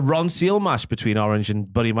a proper Ron Seal match between Orange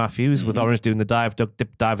and Buddy Matthews, with Orange doing the dive, duck,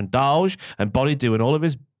 dip, dive, and dodge, and Buddy doing all of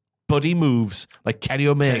his buddy moves like Kenny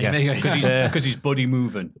Omega because he's buddy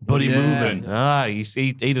moving. Buddy moving.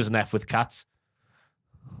 He doesn't F with cats.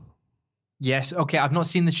 Yes. Okay. I've not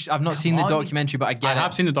seen the documentary, but I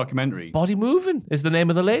have seen the documentary. Body moving is the name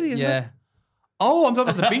of the lady, isn't it? Oh, I'm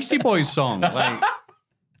talking about the Beastie Boys song. Like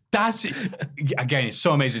that's again. It's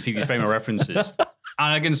so amazing to see these famous references.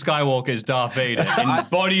 Anakin Skywalker is Darth Vader in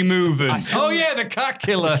Body Moving. The cat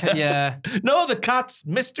killer. Yeah. No, the cat's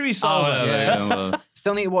mystery solver.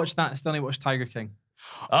 Still need to watch that. Still need to watch Tiger King.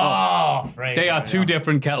 Fraser, they are two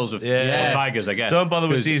different kettles of tigers, I guess. Don't bother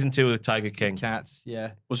with season 2 of Tiger King. Cats,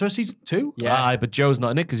 yeah. Was there a season 2? Yeah. But Joe's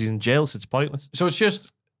not in it because he's in jail, so it's pointless. So it's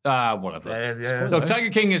just whatever. Look, Tiger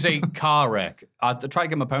King is a car wreck. I tried to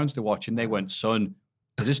get my parents to watch, and they went, "Son,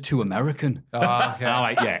 it is too American." Okay. And I'm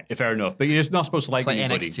like, yeah, fair enough. But you're not supposed to like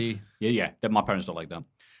anybody. NXT. Yeah. My parents don't like that.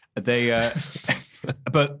 They,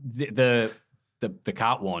 but the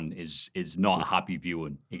cat one is not a happy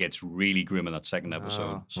viewing. It gets really grim in that second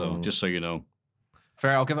episode. So just so you know.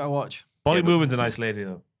 Fair, I'll give it a watch. Body Moving's a nice lady,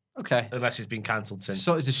 though. Okay. Unless she's been cancelled since.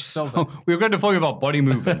 So did she solve it? We were going to tell you about Body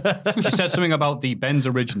Moving. She said something about the Benz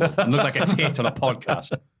original and looked like a tit on a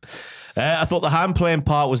podcast. I thought the hand playing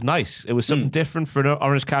part was nice. It was something different for an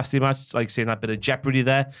Orange Cassidy match. It's like seeing that bit of jeopardy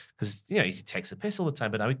there, because he takes the piss all the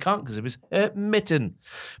time, but now he can't because of his mitten.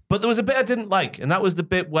 But there was a bit I didn't like, and that was the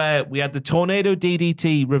bit where we had the tornado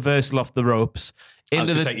DDT reversal off the ropes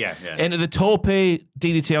into the torpe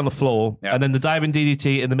DDT on the floor, and then the diving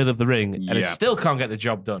DDT in the middle of the ring, and it still can't get the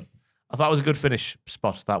job done. I thought it was a good finish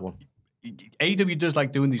spot, that one. AEW does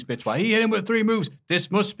like doing these bits where he hit him with 3 moves.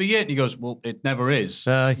 This must be it. And he goes, well, it never is.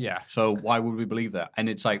 So why would we believe that? And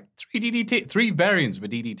it's like 3 variants of a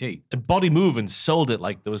DDT. And Body Moving sold it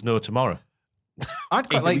like there was no tomorrow. I'd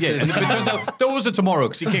quite like to. And it turns out there was a tomorrow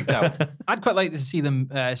because he kicked out. I'd quite like to see them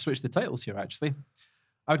switch the titles here. Actually,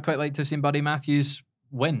 I would quite like to have seen Buddy Matthews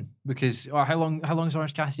win, because how long has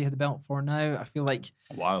Orange Cassidy had the belt for now? I feel like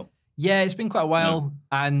a while. Yeah, it's been quite a while,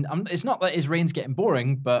 and it's not that his reign's getting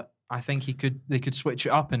boring, but I think they could switch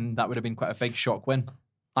it up, and that would have been quite a big shock win.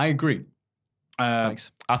 I agree.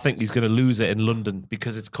 Thanks. I think he's going to lose it in London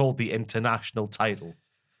because it's called the international title.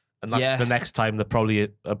 And that's the next time they're probably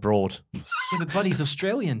abroad. Yeah, but Buddy's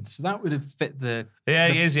Australian, so that would have fit the...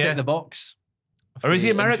 he is, tick the box. Or is he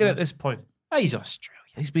American at this point? Oh, he's Australian.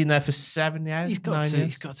 He's been there for 7 years, He's got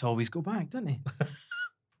to always go back, doesn't he?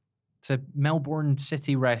 To Melbourne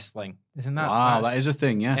City Wrestling, isn't that? Wow, that is a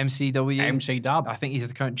thing, yeah. MCW. MCW. I think he's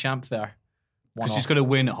the current champ there. Because he's going to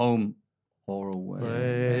win at home or away.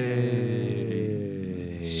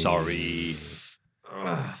 Sorry.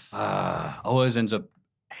 Always ends up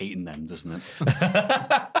hating them, doesn't it?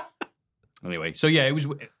 Anyway, so yeah,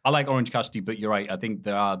 I like Orange Cassidy, but you're right. I think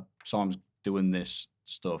there are songs doing this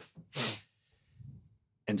stuff.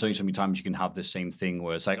 And so many times you can have the same thing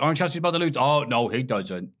where it's like, Orange Cassidy's about to lose. Oh, no, he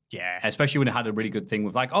doesn't. Yeah. Especially when it had a really good thing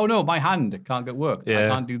with like, oh, no, my hand can't get worked. I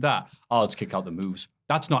can't do that. Oh, let's kick out the moves.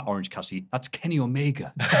 That's not Orange Cassidy. That's Kenny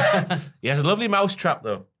Omega. He has a lovely mousetrap,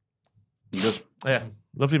 though. He does. Yeah,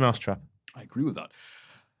 lovely mousetrap. I agree with that.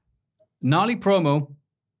 Gnarly promo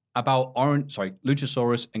about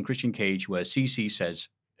Luchasaurus and Christian Cage where CC says,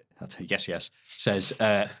 says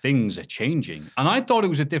things are changing. And I thought it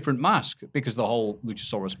was a different mask because the whole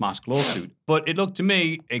Luchasaurus mask lawsuit. But it looked to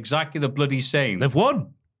me exactly the bloody same. They've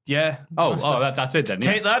won. Yeah. That's it then.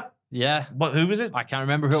 Take that. Yeah. Who was it? I can't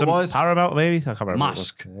remember who it was. Paramount, maybe? I can't remember.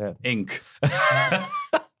 Mask. Inc.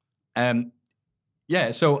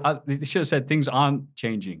 So they should have said things aren't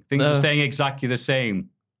changing. Things are staying exactly the same.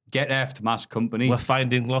 Get effed, Mask Company. We're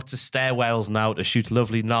finding lots of stairwells now to shoot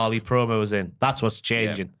lovely, gnarly promos in. That's what's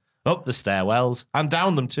changing. Yeah. Up the stairwells and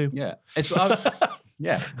down them too. Yeah. That's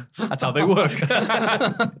how they work.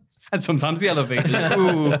 And sometimes the elevators.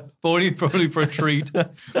 Ooh, probably for a treat.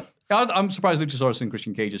 I'm surprised Luchasaurus and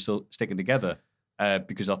Christian Cage are still sticking together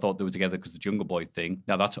because I thought they were together because of the Jungle Boy thing.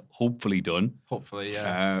 Now that's hopefully done. Hopefully,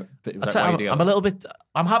 yeah.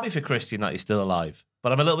 I'm happy for Christian that he's still alive,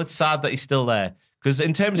 but I'm a little bit sad that he's still there because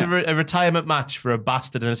in terms of a retirement match for a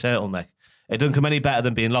bastard in a turtleneck, it doesn't come any better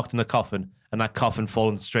than being locked in a coffin and that coffin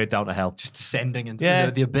falling straight down to hell. Just descending into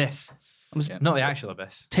the abyss. Not the actual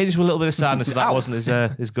abyss. Tinged with a little bit of sadness that wasn't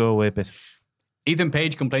his go-away bit. Ethan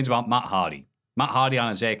Page complains about Matt Hardy. Matt Hardy and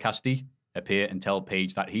Isaiah Cassidy appear and tell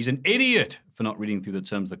Page that he's an idiot for not reading through the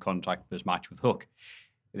terms of the contract for his match with Hook.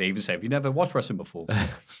 They even say, have you never watched wrestling before?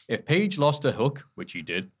 If Page lost to Hook, which he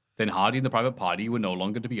did, then Hardy and the Private Party were no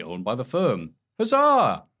longer to be owned by the firm.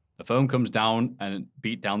 Huzzah! The foam comes down and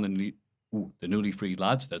beat down the newly freed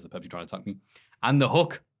lads. There's the Pepsi trying to attack me. And the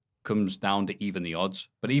hook comes down to even the odds.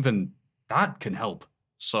 But even that can help.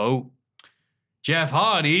 So, Jeff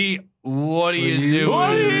Hardy, what are you doing?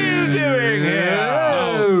 What are you doing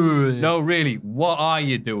here? No, really, what are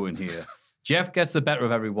you doing here? Jeff gets the better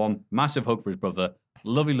of everyone. Massive hug for his brother.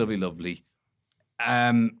 Lovely, lovely, lovely.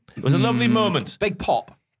 It was a lovely moment. Big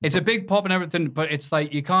pop. It's a big pop and everything, but it's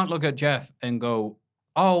like you can't look at Jeff and go,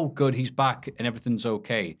 oh, good, he's back and everything's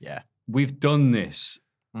okay. Yeah. We've done this.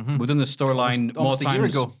 Mm-hmm. We've done this storyline more almost times. a year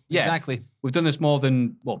ago. Yeah, Exactly. We've done this more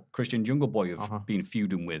than, Christian Jungle Boy have been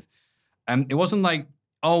feuding with. It wasn't like,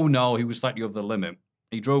 oh no, he was slightly over the limit.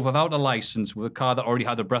 He drove without a license with a car that already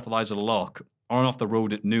had a breathalyzer lock on off the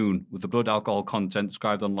road at noon with the blood alcohol content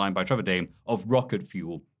described online by Trevor Dame of rocket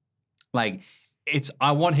fuel. Like,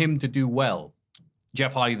 I want him to do well.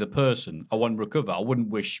 Jeff Hardy, the person, I want him to recover. I wouldn't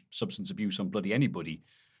wish substance abuse on bloody anybody.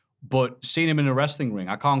 But seeing him in a wrestling ring,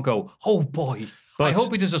 I can't go, oh boy, I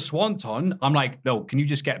hope he does a swanton. I'm like, no, can you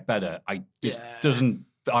just get better? He had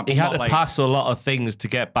to pass a lot of things to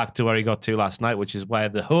get back to where he got to last night, which is where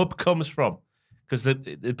the hope comes from. Because I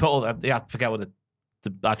forget what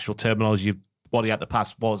the actual terminology, what he had to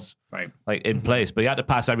pass was in place, but he had to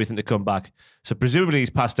pass everything to come back. So presumably he's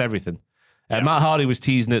passed everything. Matt Hardy was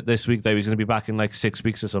teasing it this week that he was going to be back in like 6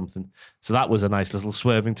 weeks or something. So that was a nice little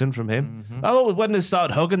swervington from him. I thought when they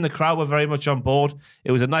started hugging, the crowd were very much on board.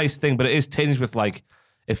 It was a nice thing, but it is tinged with like,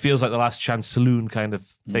 it feels like the Last Chance Saloon kind of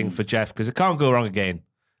thing for Jeff, because it can't go wrong again.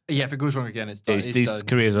 Yeah, if it goes wrong again, it's done. His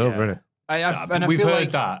career's over, isn't it? We've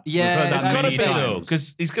heard that. Yeah, it's got to be though,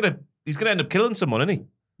 because he's gonna end up killing someone, isn't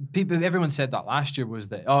he? Everyone said that last year was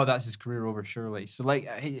that, that's his career over, surely. So, like,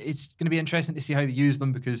 it's going to be interesting to see how they use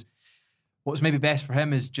them, because what's maybe best for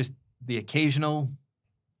him is just the occasional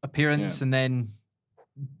appearance, and then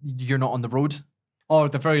you're not on the road. Or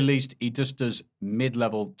at the very least, he just does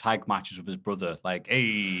mid-level tag matches with his brother. Like,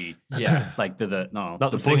 hey, like not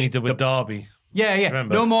the thing he did with Darby. Yeah.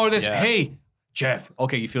 Remember? No more of this. Yeah. Hey, Jeff.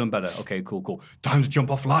 Okay, you feeling better? Okay, cool. Time to jump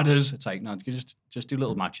off ladders. It's like, no, you just do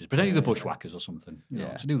little matches. Pretend you're the Bushwhackers or something. You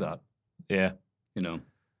know, to do that. Yeah. You know.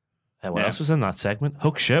 What else was in that segment?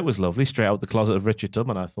 Hook's shirt was lovely, straight out the closet of Richard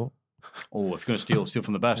Tubman, I thought. Oh, if you're going to steal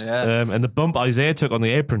from the best. And the bump Isaiah took on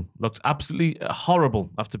the apron looked absolutely horrible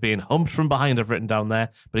after being humped from behind, I've written down there,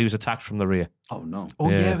 but he was attacked from the rear. Oh, no. Oh,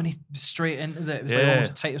 yeah, when he straight into it was like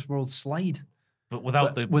almost tightest world slide. But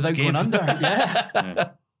without going under. Yeah.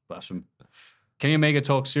 Bless him. Kenny Omega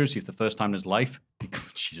talks seriously for the first time in his life.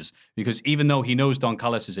 Jesus. Because even though he knows Don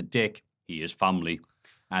Callis is a dick, he is family.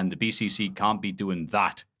 And the BCC can't be doing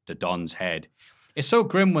that to Don's head. It's so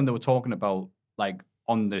grim when they were talking about, like,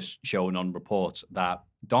 on this show and on reports, that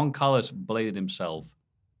Don Callis bladed himself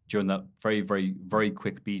during that very, very, very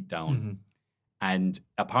quick beatdown. And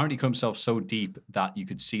apparently cut himself so deep that you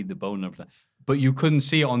could see the bone and everything. But you couldn't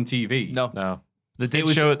see it on TV. No. They did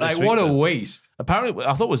show it this week. What a waste. Apparently,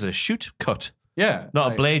 I thought it was a shoot cut. Yeah.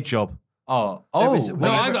 Not a blade job. Whatever.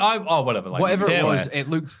 Like, whatever it was, it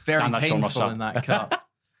looked very painful in that cut.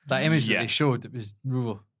 That image that they showed, it was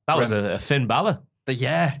brutal. That was a Finn Balor.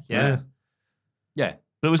 Yeah.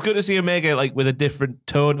 But it was good to see Omega like with a different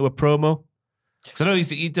tone to a promo. Because I know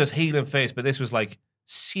he does heel and face, but this was like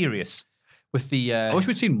serious. With the I wish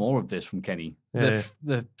we'd seen more of this from Kenny.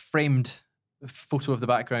 The framed photo of the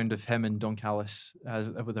background of him and Don Callis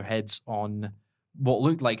with their heads on what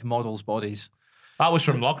looked like models' bodies. That was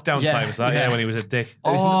from lockdown times, when he was a dick.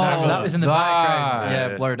 That was in the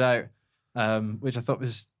background, blurred out. Which I thought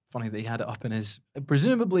was funny that he had it up in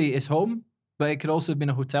presumably his home, but it could also have been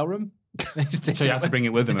a hotel room. So you have to bring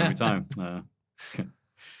it with him every time. And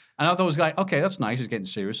I thought it was like, okay, that's nice. He's getting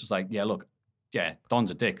serious. It's like, look,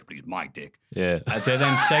 Don's a dick, but he's my dick. Yeah. And they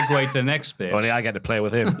then segue to the next bit. Only I get to play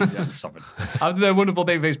with him. Stop it. After their wonderful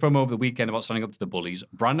babyface promo over the weekend about standing up to the bullies,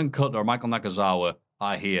 Brandon Cutler and Michael Nakazawa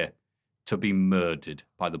are here to be murdered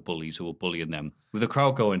by the bullies who were bullying them. With the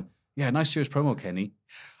crowd going, nice serious promo, Kenny.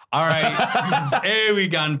 All right, here we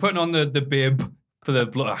go. Putting on the bib for the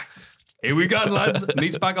blood. Here we go, lads.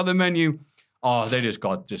 Meat's back on the menu. Oh, they just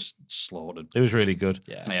got slaughtered. It was really good.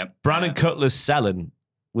 Yeah. Brandon Cutler's selling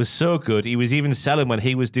was so good. He was even selling when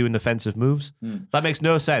he was doing offensive moves. That makes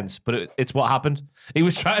no sense, but it's what happened. He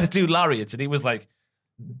was trying to do lariats, and he was like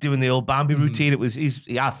doing the old Bambi routine.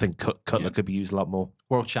 I think Cutler could be used a lot more.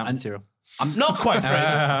 World champ material. I'm not quite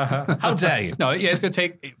Fraser. How dare you? No, it's going to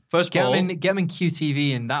take, first of all... Get him in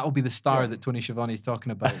QTV, and that will be the star that Tony Schiavone's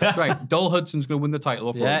talking about. That's right. Dole Hudson's going to win the title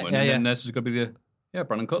off Roman, and then this is going to be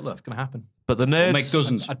Brandon Cutler. It's going to happen. But the nerds... We'll make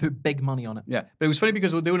dozens. I'd put big money on it. Yeah. But it was funny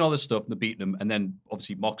because we're doing all this stuff, and they're beating him, and then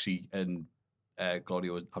obviously Moxie and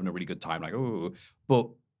Claudio was having a really good time, like, oh. But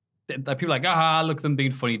people are like, look at them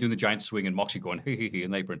being funny, doing the giant swing, and Moxie going,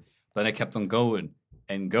 in the apron. Then they kept on going,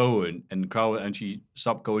 and the crowd, and she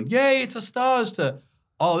stopped going, yay, it's the Stars, to,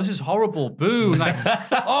 oh, this is horrible, boo. And like,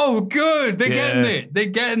 oh, good, they're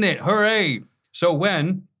getting it, hooray. So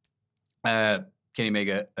when Kenny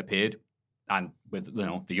Omega appeared, and with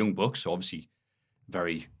the Young Bucks, so obviously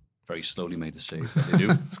very, very slowly made the save that they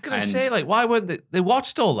do. I was going to say, like, why weren't they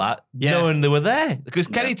watched all that knowing they were there? Because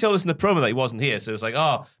Kenny told us in the promo that he wasn't here, so it was like,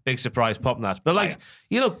 oh, big surprise popping that. But like,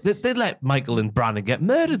 they let Michael and Brandon get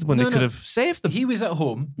murdered when they could have saved them. He was at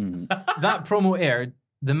home. Mm-hmm. That promo aired.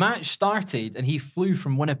 The match started, and he flew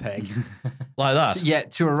from Winnipeg. Like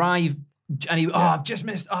that? To arrive, and he, I've just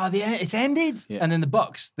missed, it's ended. Yeah. And then the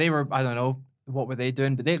Bucks, they were, I don't know, what were they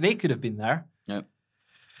doing? But they could have been there. Yeah.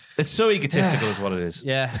 It's so egotistical is what it is.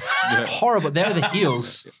 Yeah. Horrible. They're the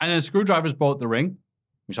heels. And then Screwdrivers bought the ring,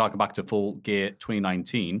 which I'll go back to Full Gear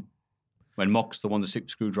 2019, when Mox, the one, the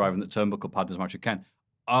sixth Screwdriver and the turnbuckle pad as much as Ken.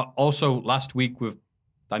 Also, last week with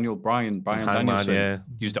Brian Danielson,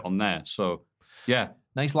 used it on there. So, yeah.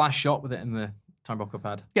 Nice last shot with it in the turnbuckle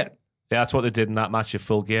pad. Yeah. Yeah, that's what they did in that match of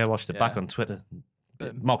Full Gear. I watched it back on Twitter.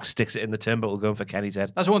 Mox sticks it in the turnbuckle going for Kenny's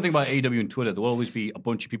head. That's one thing about AEW and Twitter. There will always be a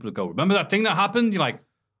bunch of people who go, remember that thing that happened? You're like,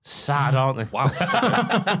 sad, aren't they? Wow.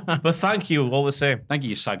 But thank you all the same. Thank you,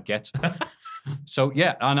 you sad get. So,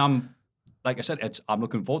 yeah, and I'm, like I said, I'm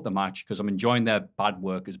looking forward to the match because I'm enjoying their bad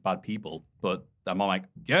work as bad people. But I'm like,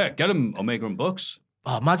 yeah, get them, Omega and Bucks.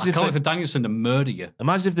 Oh, imagine I can't wait for Danielson to murder you.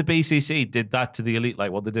 Imagine if the BCC did that to the Elite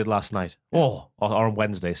like what they did last night. Or on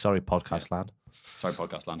Wednesday. Sorry, Podcast Land. Sorry,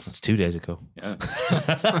 Podcast Land. That's 2 days ago. Yeah.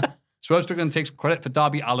 Swerve Strickland takes credit for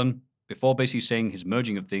Darby Allin before basically saying his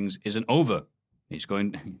merging of things isn't over. He's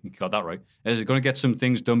going, you got that right. He's going to get some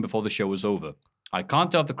things done before the show is over. I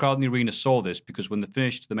can't tell if the crowd in the arena saw this because when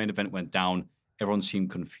the main event went down, everyone seemed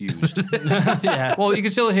confused. Yeah. Well, you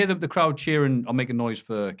can still hear the crowd cheering or making noise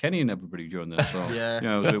for Kenny and everybody during this. So, it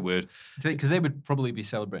was a bit weird. Because they would probably be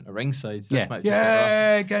celebrating a ringside. So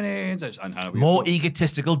Kenny. More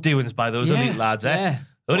egotistical doings by those Elite lads, eh? Yeah.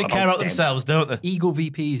 They only care about themselves, don't they? Ego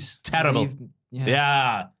VPs. Terrible.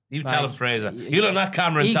 You tell him, Fraser. You look at that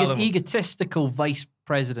camera and tell them. Egotistical vice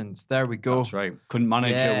presidents. There we go. That's right. Couldn't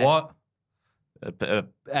manage it. What?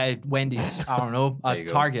 Wendy's, I don't know,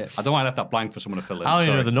 Target. I don't want to left that blank for someone to fill in. I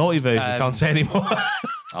don't even know the naughty version. Can't say anymore.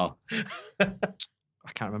 Oh.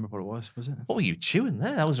 I can't remember what it was it? What were you chewing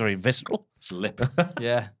there? That was very visceral. It's lip.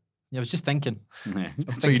 Yeah, I was just thinking.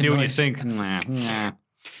 So you do when you think.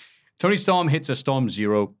 Tony Storm hits a Storm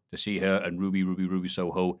Zero to see her and Ruby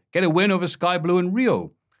Soho get a win over Sky Blue and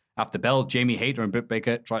Rio. After Bell, Jamie Hayter and Britt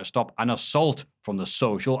Baker try to stop an assault from the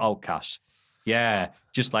Social Outcasts. Yeah,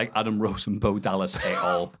 just like Adam Rose and Bo Dallas et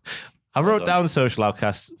al. I wrote down Social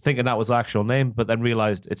Outcasts thinking that was their actual name, but then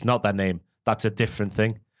realised it's not their name. That's a different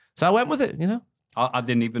thing. So I went with it, I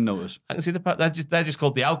didn't even notice. I can see they're just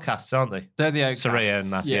called the Outcasts, aren't they? They're the Outcasts. Saraya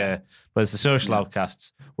and that, yeah. But it's the Social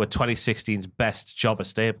Outcasts were 2016's best jobber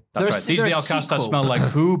stable. That's right. These are the Outcasts that smell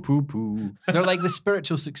like poo. They're like the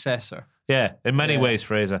spiritual successor. Yeah, in many ways,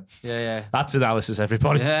 Fraser. Yeah. That's analysis,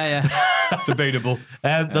 everybody. Yeah. Debatable.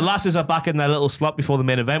 The lasses are back in their little slot before the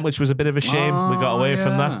main event, which was a bit of a shame. We got away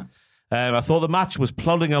from that. I thought the match was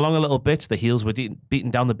plodding along a little bit. The heels were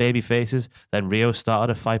beating down the baby faces. Then Rio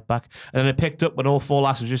started a fight back. And then it picked up when all four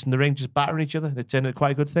lasses were just in the ring, just battering each other. It turned into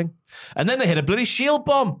quite a good thing. And then they hit a bloody shield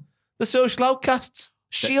bomb. The Social Outcasts.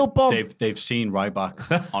 Shield bomb. They've seen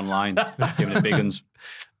Ryback online, giving it big uns.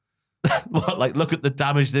 What, like, look at the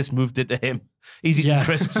damage this move did to him. He's eating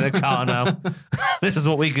crisps in a car now. This is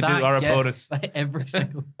what we could do to our opponents. Like every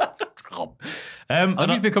single...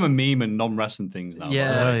 He's become a meme and non-wrestling things now.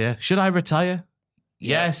 Yeah. Should I retire?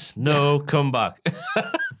 Yes. No. Come back.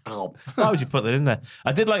 Why would you put that in there?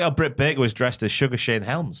 I did like how Britt Baker was dressed as Sugar Shane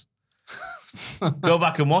Helms. Go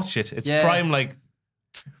back and watch it. It's prime, like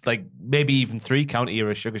maybe even 3 count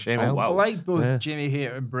era Sugar Shane Helms. Wow. I like both Jamie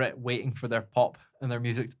Hayter and Britt waiting for their pop and their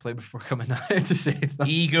music to play before coming out to save them.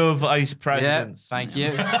 Ego vice presidents. Thank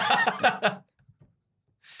you.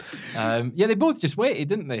 They both just waited,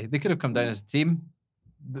 didn't they? They could have come down as a team.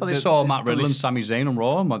 Well, they saw Matt Riddle and Sami Zayn on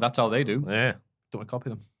Raw. Well, that's how they do. Yeah. Don't want to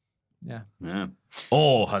copy them. Yeah.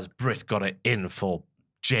 Or has Britt got it in for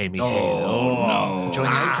Jamie Hayter? Oh, no.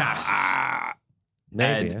 Join the Outcasts.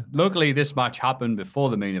 Maybe. Luckily, this match happened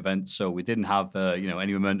before the main event, so we didn't have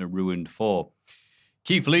any momentum ruined for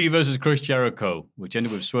Keith Lee versus Chris Jericho, which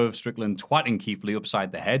ended with Swerve Strickland twatting Keith Lee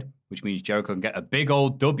upside the head, which means Jericho can get a big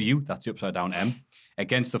old W, that's the upside down M,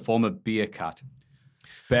 against the former Bear Cat.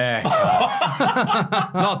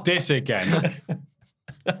 Not this again.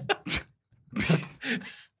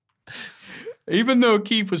 Even though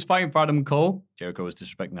Keith was fighting for Adam Cole, Jericho was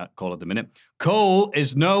disrespecting that Cole at the minute, Cole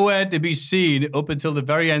is nowhere to be seen up until the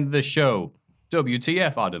very end of the show.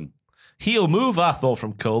 WTF, Adam? Heel move, I thought,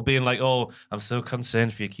 from Cole, being like, oh, I'm so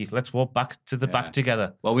concerned for you, Keith. Let's walk back to the back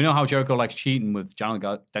together. Well, we know how Jericho likes cheating with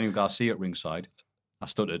Daniel Garcia at ringside. I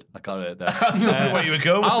stuttered. I got it there. Where you were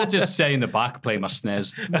going. I'll just say in the back, play my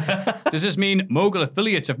snares. Does this mean Mogul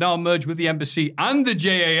affiliates have now merged with the Embassy and the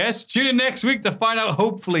JAS? Tune in next week to find out,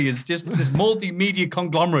 hopefully. It's just this multimedia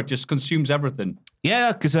conglomerate just consumes everything.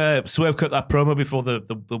 Yeah, because Swerve cut that promo before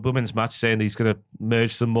the women's match saying he's going to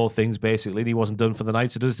merge some more things, basically, and he wasn't done for the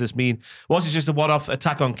night. So does this mean, was it just a one-off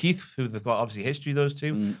attack on Keith, who they've got obviously history, those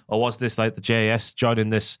two? Or was this like the JAS joining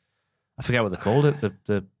this, I forget what they called it,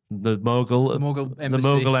 the Mogul Embassy. The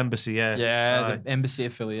Mogul Embassy, yeah. Yeah, the Embassy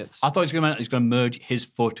affiliates. I thought he's going to merge his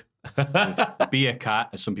foot with Beer Cat,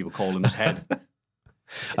 as some people call him, his head.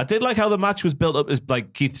 I did like how the match was built up as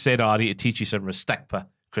like Keith saying, I need to teach you some respect for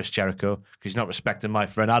Chris Jericho because he's not respecting my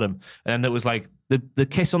friend Adam. And it was like the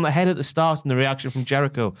kiss on the head at the start and the reaction from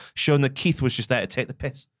Jericho showing that Keith was just there to take the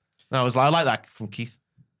piss. And I was like, I like that from Keith.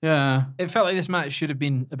 Yeah. It felt like this match should have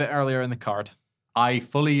been a bit earlier in the card. I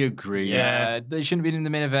fully agree. Yeah, they shouldn't have been in the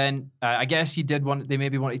main event. I guess they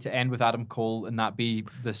maybe wanted to end with Adam Cole and that be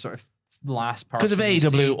the sort of last part. Because of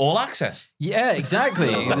AEW All Access. Yeah, exactly.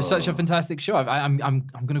 It was such a fantastic show. I'm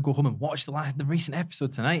going to go home and watch the recent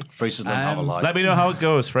episode tonight. Fraser's learned how to lie. Let me know how it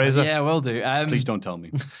goes, Fraser. Yeah, will do. Please don't tell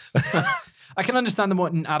me. I can understand them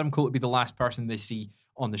wanting Adam Cole to be the last person they see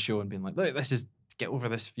on the show and being like, look, this is get over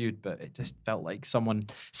this feud. But it just felt like someone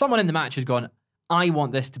in the match had gone, I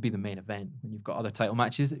want this to be the main event. When you've got other title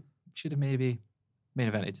matches that should have maybe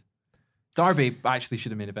main evented. Darby actually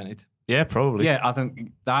should have main evented. Yeah, probably. Yeah, I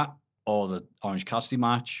think that or the Orange Cassidy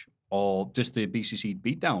match or just the BCC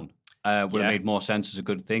beatdown would have made more sense as a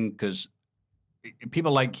good thing because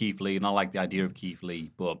people like Keith Lee and I like the idea of Keith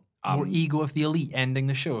Lee, but more ego of the elite ending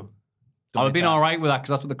the show. I'd have been all right with that because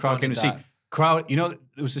that's what the crowd came to see. Crowd, there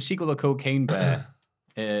was a sequel to Cocaine Bear.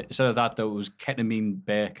 Instead of that, though, it was Ketamine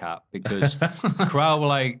Bearcat because the crowd were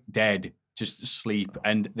like dead, just asleep,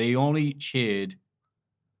 and they only cheered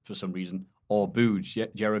for some reason or booed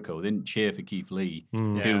Jericho. They didn't cheer for Keith Lee,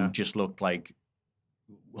 who just looked like,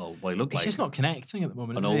 well, what he looked like. He's just not connecting at the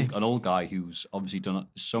moment. An old guy who's obviously done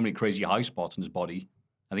so many crazy high spots in his body.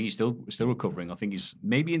 I think he's still recovering. I think he's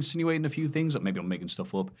maybe insinuating a few things that maybe I'm making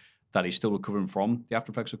stuff up that he's still recovering from the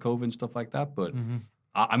after effects of COVID and stuff like that, but.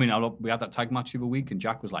 I mean, we had that tag match the other week, and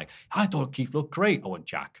Jack was like, I thought Keith looked great. I went,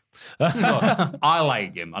 Jack. Look, I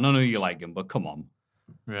like him. I don't know you like him, but come on.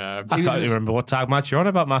 Yeah, I can't even remember what tag match you're on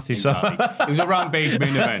about, Matthew. Exactly. So. It was a Rampage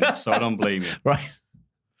main event, so I don't blame you. Right.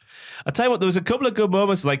 I tell you what, there was a couple of good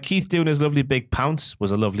moments, like Keith doing his lovely big pounce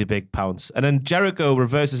was a lovely big pounce. And then Jericho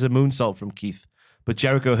reverses a moonsault from Keith, but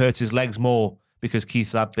Jericho hurts his legs more because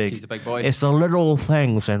Keith's that big. He's a big boy. It's the little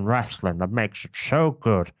things in wrestling that makes it so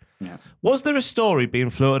good. Yeah. Was there a story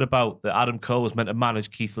being floated about that Adam Cole was meant to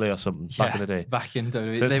manage Keith Lee or something back in the day? Back in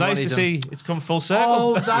WWE. So it's nice to see it's come full circle.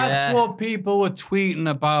 Oh, that's what people were tweeting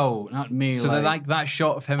about, not me. So they like that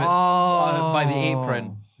shot of him by the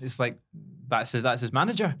apron. It's like that's his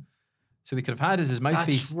manager. So they could have had as his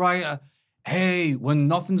mouthpiece. That's right. Hey, when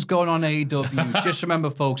nothing's going on AEW, just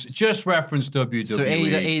remember, folks, just reference WWE. So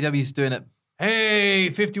AEW's doing it.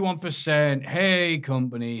 Hey, 51%. Hey,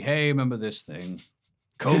 company. Hey, remember this thing.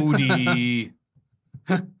 Cody.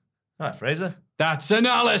 All right, Fraser. That's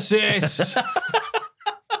analysis.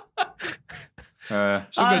 I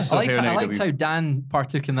liked how Dan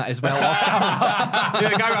partook in that as well.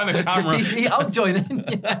 Yeah, the guy around the camera. I'll join in.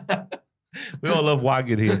 Yeah. We all love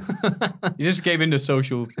wagging here. He just gave in to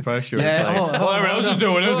social pressure. Yeah, like, everyone else is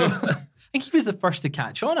doing it. I think he was the first to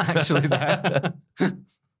catch on, actually, there.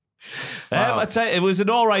 I tell you, it was an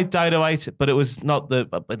all right Dynamite, but it was not they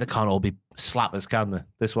can't all be slappers, can they?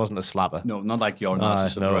 This wasn't a slapper. No, not like your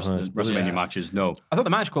analysis of the WrestleMania matches, no. I thought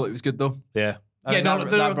the match quality was good, though. Yeah. That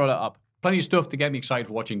brought it up. Plenty of stuff to get me excited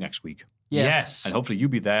for watching next week. Yeah. Yes. And hopefully you'll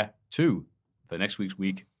be there, too, for next week's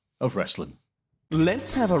week of wrestling.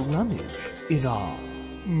 Let's have a rummage in our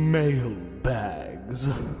mail bags.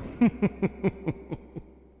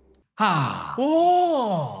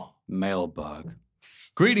 Oh. Mailbag.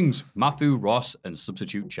 Greetings, Matthew, Ross, and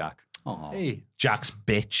substitute Jack. Aww. Hey. Jack's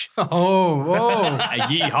bitch. Oh, whoa.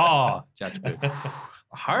 Yeehaw. Jack's bitch.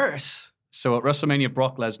 Hurts. So at WrestleMania,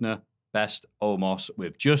 Brock Lesnar, best Omos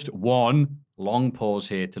with just one long pause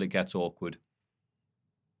here till it gets awkward.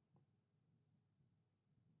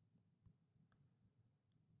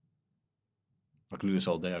 I can do this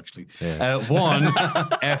all day, actually. Yeah. One,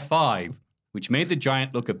 F5. which made the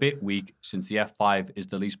Giant look a bit weak since the F5 is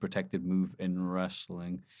the least protected move in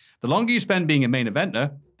wrestling. The longer you spend being a main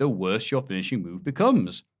eventer, the worse your finishing move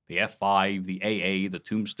becomes. The F5, the AA, the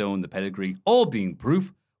Tombstone, the Pedigree, all being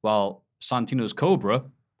proof, while Santino's Cobra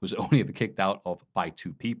was only ever kicked out of by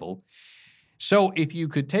 2 people. So if you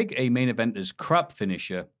could take a main eventer's crap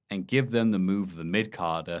finisher and give them the move of the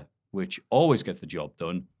mid-carder, which always gets the job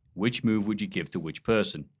done, which move would you give to which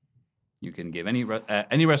person? You can give any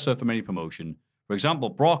wrestler from any promotion. For example,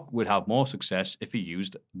 Brock would have more success if he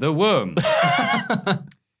used the worm.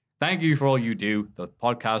 Thank you for all you do. The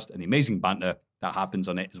podcast and the amazing banter that happens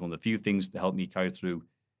on it is one of the few things that help me carry through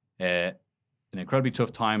an incredibly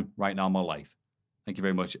tough time right now in my life. Thank you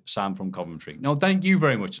very much, Sam from Coventry. No, thank you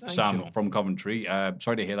very much, Sam from Coventry.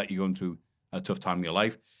 Sorry to hear that you're going through a tough time in your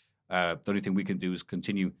life. The only thing we can do is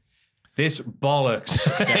continue this bollocks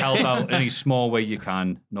to help out in any small way you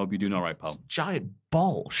can. No, you're doing all right, pal. Giant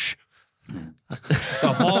balls.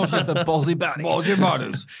 The balls of the ballsy bodies. Ballsy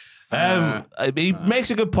bodies. He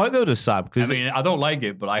makes a good point though, to Sam. I mean, I don't like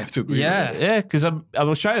it, but I have to agree. Yeah, because I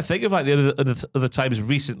was trying to think of like the other times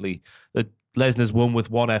recently that Lesnar's won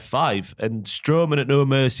with one F5, and Strowman at No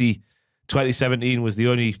Mercy 2017 was the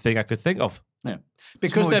only thing I could think of. Yeah,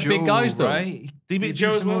 because they're big guys, though. Right? Did he beat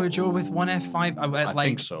Joe as well? Joe with one F5? I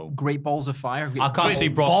think so. Great balls of fire. I can't see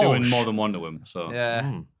Brock doing more than one to him. So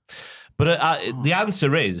yeah. But the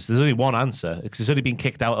answer is there's only one answer because it's only been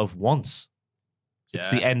kicked out of once. It's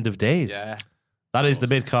the end of days. Yeah. That is the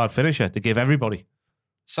mid-card finisher to give everybody.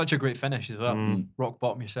 Such a great finish as well. Rock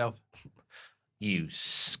bottom yourself. You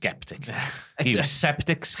skeptic. You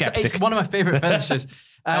septic skeptic. It's one of my favourite finishes.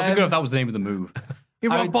 That'd be good if that was the name of the move. He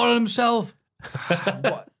rock bottom himself.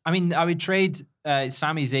 I mean, I would trade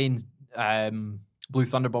Sami Zayn's Blue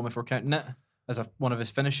Thunderbomb, if we're counting it, as one of his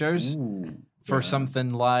finishers for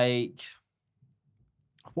something like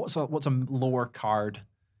what's a lower card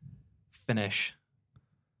finish.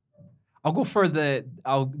 I'll go for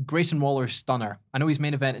Grayson Waller's stunner. I know he's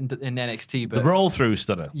main event in NXT, but the roll through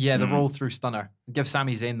stunner. Yeah, the roll through stunner. Give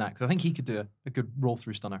Sami Zayn that because I think he could do a good roll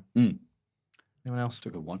through stunner. Anyone else? That's a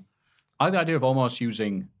good one. I like the idea of almost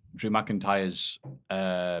using Drew McIntyre's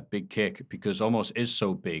big kick because almost is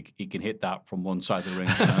so big he can hit that from one side of the ring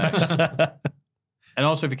to the next. And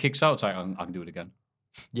also if he kicks out, it's like I can do it again.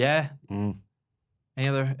 Yeah. Any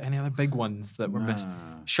other big ones that were missed?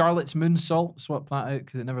 Charlotte's moonsault. Swap that out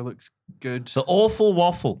because it never looks good. The awful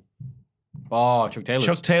waffle. Oh, Chuck Taylor's.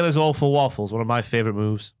 Chuck Taylor's awful waffle is one of my favourite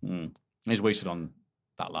moves. He's wasted on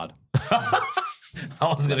that lad. I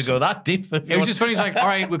wasn't going to go that deep. It was just funny. He's like, all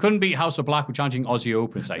right, we couldn't beat House of Black. We're challenging Aussie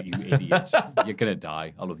Open. It's like, you idiots. You're going to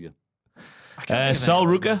die. I love you. Sol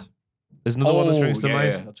Ruka is another one that springs to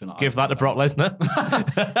mind. Give that to Brock Lesnar.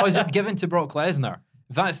 Oh, is it given to Brock Lesnar?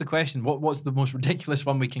 If that's the question, what's the most ridiculous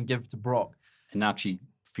one we can give to Brock? And actually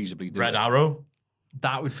feasibly do Red Arrow.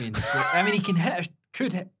 That would be insane. I mean, he can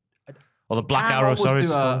could hit. Or the Black Arrow, sorry.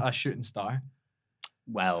 Do a shooting star.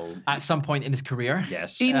 Well, at some point in his career.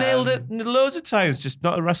 Yes. He nailed it loads of times, just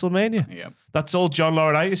not at WrestleMania. Yeah. That's all John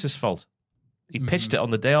Laurinaitis' fault. He pitched it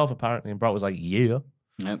on the day off, apparently, and Brock was like, yeah.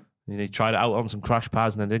 Yep. And he tried it out on some crash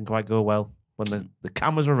pads and it didn't quite go well when the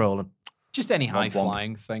cameras were rolling. Just any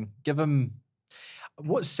high-flying thing. Give him...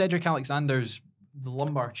 What's Cedric Alexander's the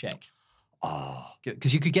lumbar check? Oh.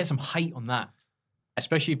 Because you could get some height on that.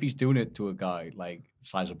 Especially if he's doing it to a guy like the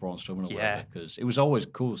size of Braun Strowman or whatever. Because it was always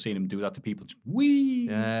cool seeing him do that to people. Just, wee!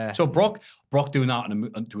 Yeah. So Brock doing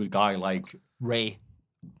that to a guy like Ray.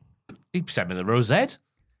 He sent me the rosette.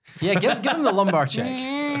 Yeah, give him the lumbar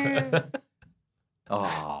check.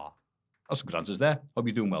 Oh, that's some good answers there. Hope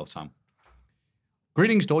you're doing well, Sam.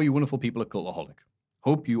 Greetings to all you wonderful people at Cultaholic.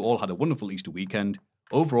 Hope you all had a wonderful Easter weekend.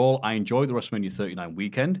 Overall, I enjoyed the WrestleMania 39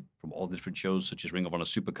 weekend, from all the different shows such as Ring of Honor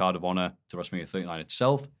Supercard of Honor to WrestleMania 39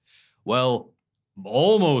 itself. Well,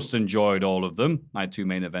 almost enjoyed all of them, night 2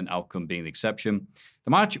 main event outcome being the exception.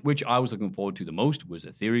 The match which I was looking forward to the most was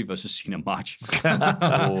the Theory versus Cena match.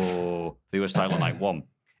 The US title night 1.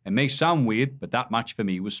 It may sound weird, but that match for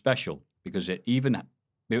me was special because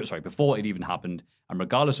before it even happened, and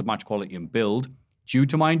regardless of match quality and build, due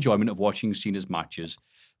to my enjoyment of watching Cena's matches,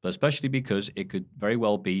 but especially because it could very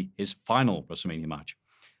well be his final WrestleMania match.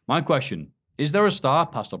 My question, is there a star,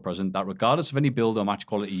 past or present, that regardless of any build or match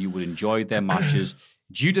quality, you would enjoy their matches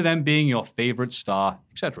due to them being your favorite star,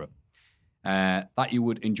 etc., that you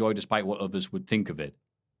would enjoy despite what others would think of it?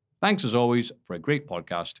 Thanks as always for a great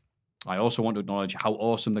podcast. I also want to acknowledge how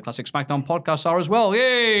awesome the Classic SmackDown podcasts are as well.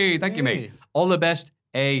 Yay! Thank you, mate. All the best,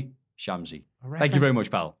 A. Shamsi. Thank you very much,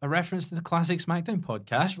 pal. A reference to the Classic SmackDown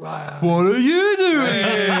podcast. Right. What are you doing?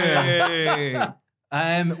 Hey.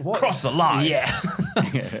 Cross the line. Yeah.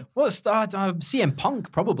 What's that? CM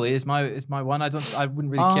Punk probably is my one. I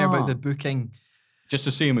wouldn't really care about the booking. Just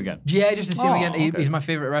to see him again. Yeah, just to see him again. Okay. He's my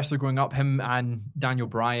favorite wrestler growing up. Him and Daniel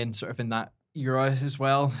Bryan, sort of in that era as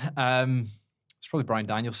well. It's probably Bryan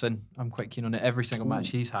Danielson. I'm quite keen on it. Every single match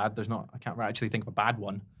he's had, I can't actually think of a bad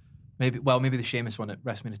one. Maybe the Sheamus one at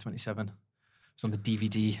WrestleMania 27. It's on the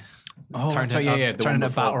DVD. Turning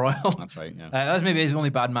it Battle Royal. That's right. Yeah. That's maybe his only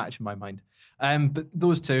bad match in my mind. But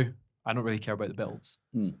those two, I don't really care about the builds.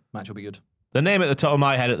 Match will be good. The name at the top of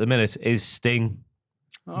my head at the minute is Sting.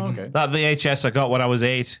 Oh, okay. That VHS I got when I was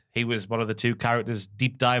 8, he was one of the two characters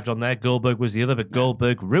deep dived on there. Goldberg was the other, but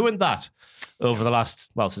Goldberg ruined that over the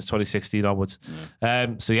last, since 2016 onwards. Yeah.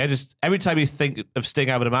 Just every time you think of Sting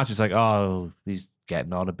having a match, it's like, oh, he's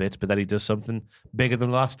getting on a bit, but then he does something bigger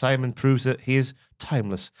than last time and proves that he is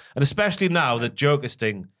timeless. And especially now that Joker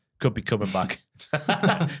Sting could be coming back.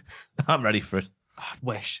 I'm ready for it. I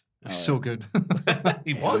wish. It was so good.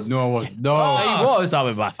 He was. No, I wasn't. No, he was. Stop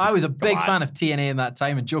it, Matthew. I was a big fan of TNA in that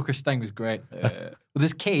time, and Joker Sting was great. With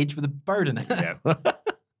his cage with a bird in it. Yeah.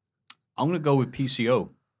 I'm going to go with PCO.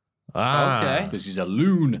 Okay. Because he's a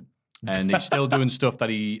loon, and he's still doing stuff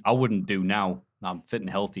that I wouldn't do now. I'm fit and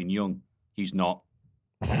healthy and young. He's not.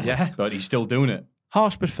 Yeah. But he's still doing it.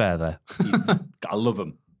 Harsh but fair there. I love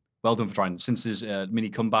him. Well done for trying. Since his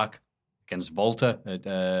mini comeback against Volta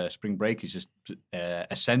at Spring Break, he's just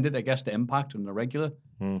ascended, I guess, to Impact on the regular.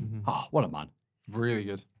 Oh, what a man. Really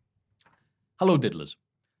good. Hello, diddlers.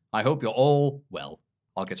 I hope you're all well.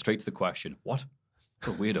 I'll get straight to the question. What?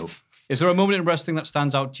 What a weirdo. Is there a moment in wrestling that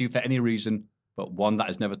stands out to you for any reason, but one that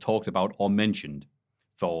is never talked about or mentioned?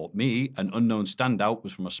 For me, an unknown standout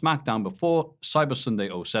was from a SmackDown before Cyber Sunday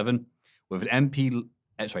 07 with an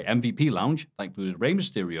MVP lounge that included Rey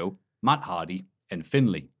Mysterio, Matt Hardy, and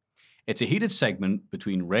Finlay. It's a heated segment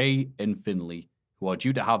between Rey and Finlay, who are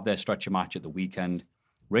due to have their stretcher match at the weekend.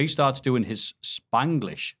 Rey starts doing his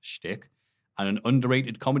Spanglish shtick, and an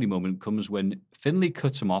underrated comedy moment comes when Finlay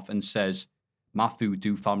cuts him off and says, Matthew,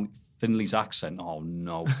 do Finlay's accent. Oh,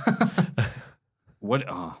 no. What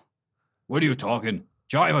are you talking?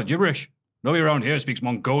 Jive, gibberish. Nobody around here speaks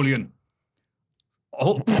Mongolian.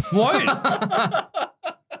 Oh, what?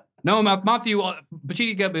 No, Matthew,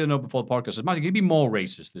 Pacini gave me a note before the podcast. Says, Matthew, can you be more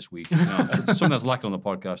racist this week? It's something that's lacking on the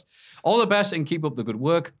podcast. All the best and keep up the good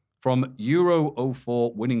work from Euro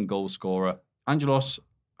 04 winning goal scorer, Angelos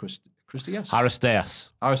Christias?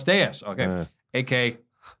 Aristeas, okay. A.K.A.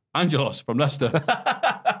 Angelos from Leicester.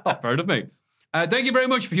 Heard of me. Thank you very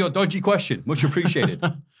much for your dodgy question. Much appreciated.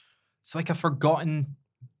 It's like a forgotten...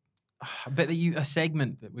 I bet a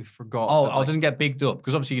segment that we forgot. It doesn't get bigged up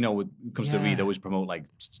because obviously when it comes to Reed, they always promote like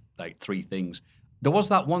 3 things. There was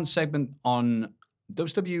that one segment on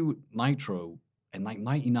WWE Nitro in like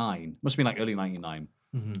 99, must have been like early 99,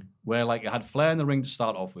 where like it had Flair in the ring to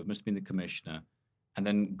start off with, must have been the commissioner, and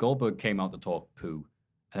then Goldberg came out to talk poo,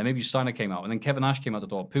 and then maybe Steiner came out, and then Kevin Nash came out to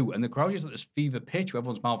talk poo, and the crowd just at this fever pitch where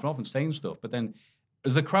everyone's mouthing off and saying stuff, but then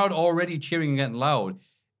as the crowd already cheering and getting loud,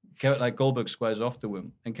 like Goldberg squares off to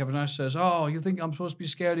him, and Kevin Nash says, "Oh, you think I'm supposed to be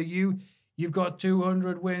scared of you? You've got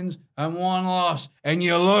 200 wins and 1 loss, and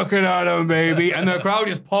you're looking at him, baby." And the crowd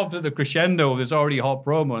just popped at the crescendo of this already hot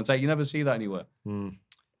promo, and it's like you never see that anywhere.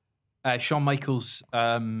 Shawn Michaels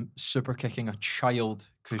super kicking a child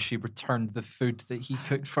because she returned the food that he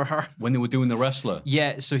cooked for her when they were doing The Wrestler.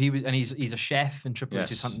 Yeah, so he's a chef, and Triple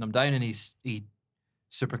H is hunting him down, and he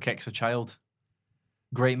super kicks a child.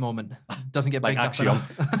 Great moment. Doesn't get like bigged Axiom.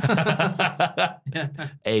 up. Yeah.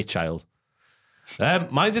 A child.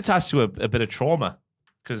 Mine's attached to a bit of trauma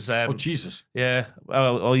because oh Jesus. Yeah,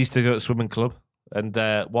 I used to go to a swimming club, and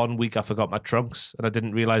 1 week I forgot my trunks, and I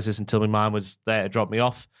didn't realize this until my mum was there to drop me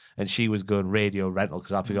off, and she was going radio rental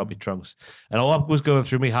because I forgot my trunks. And all that was going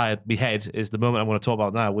through my head is the moment I'm going to talk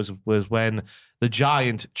about now was when the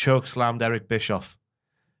Giant choke slammed Eric Bischoff.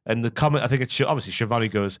 And the comment, I think it's obviously Shivani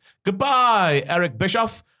goes, "Goodbye, Eric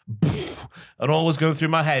Bischoff." And all was going through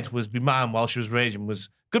my head was my mum while she was raging was,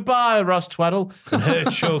 "Goodbye, Ross Tweddle," and her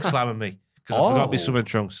choke slamming me because I forgot my swimming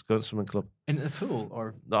trunks going to swimming club. In the pool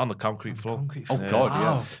or on the concrete floor? Oh God,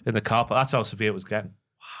 yeah. In the carpet. That's how severe it was getting.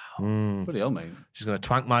 Wow. Bloody hell, mate. She's going to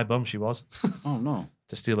twank my bum. She was. Oh no.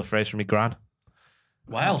 To steal a phrase from me gran.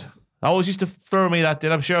 Wild. I always used to throw me that.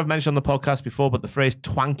 I'm sure I've mentioned on the podcast before, but the phrase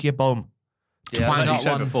 "twank your bum." Yeah, you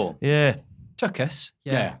said before. Yeah. Tuckus.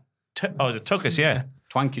 Yeah. The tuckus, yeah.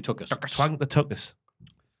 Twank you tuckus. Twank the tuckus.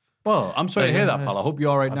 Well, I'm sorry to hear that, pal. I hope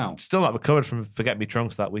you're all right now. Still not recovered from forgetting me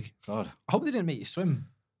trunks that week. God. I hope they didn't make you swim.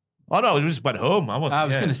 Oh, no, we just went home. I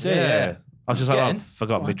was going to say, yeah. I was just like, I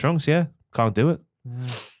forgot my trunks, yeah. Can't do it.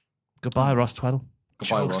 Goodbye, Ross Tweddle.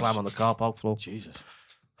 Goodbye, Ross. Slam on the car park floor. Jesus.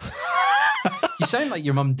 You sound like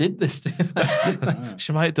your mum did this to you.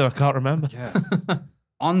 She might have done. I can't remember. Yeah.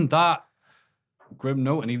 On that grim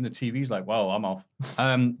note, and even the TV's like, wow, I'm off.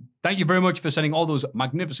 Thank you very much for sending all those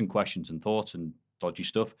magnificent questions and thoughts and dodgy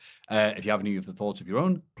stuff. If you have any of the thoughts of your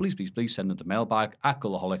own, please send them to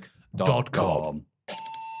mailbag@cultaholic.com.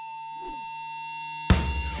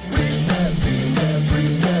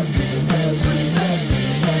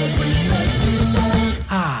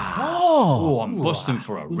 Oh, I'm busting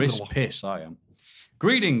for a wrist piss, I am.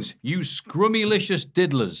 Greetings, you scrummylicious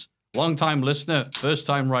diddlers. Long-time listener,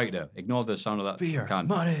 first-time writer. Ignore the sound of that. Beer, can.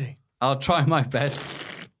 money. I'll try my best.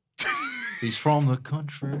 He's from the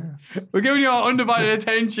country. We're giving you our undivided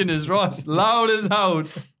attention as Ross, loud as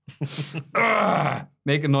hound.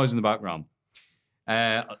 Make a noise in the background.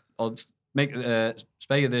 I'll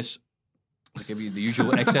spare you this. I'll give you the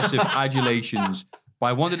usual excessive adulations. But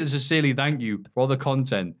I wanted to sincerely thank you for all the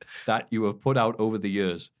content that you have put out over the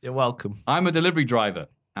years. You're welcome. I'm a delivery driver,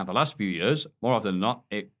 and the last few years, more often than not,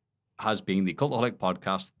 it has been the Cultaholic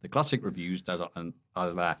podcast, the classic reviews, Desert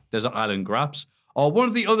Island Graps, or one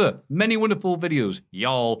of the other many wonderful videos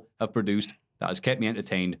y'all have produced that has kept me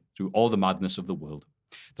entertained through all the madness of the world.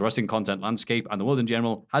 The wrestling content landscape and the world in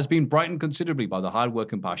general has been brightened considerably by the hard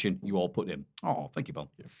work and passion you all put in. Oh, thank you, Bill.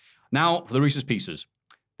 Yeah. Now, for the Reese's Pieces.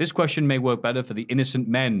 This question may work better for the innocent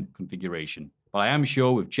men configuration, but I am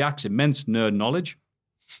sure with Jack's immense nerd knowledge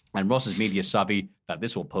and Ross's media savvy that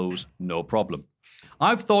this will pose no problem.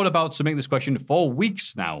 I've thought about submitting this question for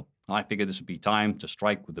weeks now. I figured this would be time to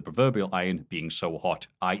strike with the proverbial iron being so hot,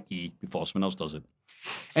 i.e. before someone else does it.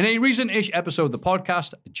 In a recent-ish episode of the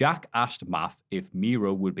podcast, Jack asked Math if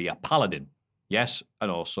Miro would be a paladin. Yes, and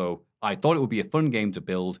also, I thought it would be a fun game to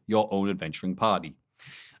build your own adventuring party.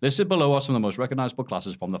 Listed below are some of the most recognizable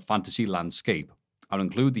classes from the fantasy landscape. I'll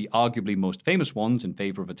include the arguably most famous ones in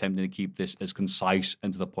favor of attempting to keep this as concise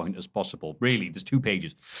and to the point as possible. Really, there's 2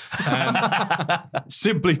 pages.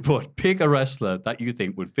 Simply put, pick a wrestler that you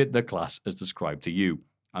think would fit the class as described to you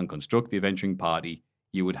and construct the adventuring party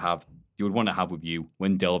you would want to have with you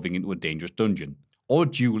when delving into a dangerous dungeon or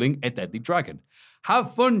dueling a deadly dragon.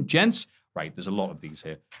 Have fun, gents. Right, there's a lot of these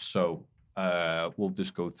here. So we'll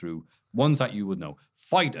just go through ones that you would know.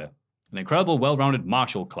 Fighter. An incredible, well-rounded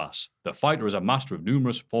martial class. The fighter is a master of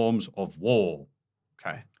numerous forms of war.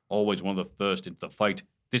 Okay. Always one of the first into the fight.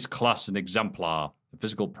 This class is an exemplar of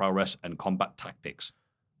physical prowess and combat tactics.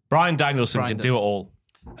 Bryan Danielson can do it all.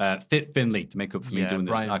 Fit Finley, to make up for me doing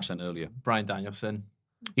this accent earlier. Bryan Danielson.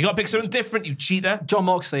 You got to pick something different, you cheater. John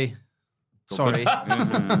Moxley. Sorry.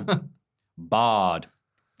 Bard.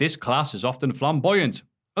 This class is often flamboyant,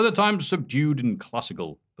 other times subdued and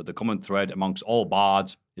classical, but the common thread amongst all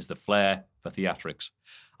bards is the flair for theatrics.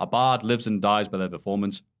 A bard lives and dies by their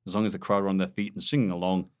performance. As long as the crowd are on their feet and singing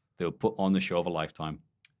along, they'll put on the show of a lifetime.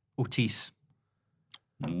 Otis.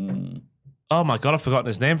 Oh my God, I've forgotten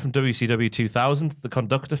his name from WCW 2000, the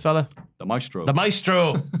conductor fella. The Maestro. The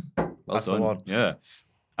Maestro. That's the one. Yeah.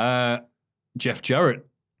 Jeff Jarrett.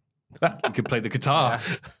 He could play the guitar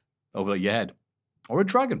over your head. Or a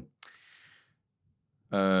dragon.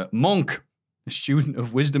 Monk. A student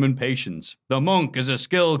of wisdom and patience. The monk is a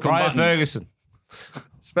skilled combatant. Brian Ferguson.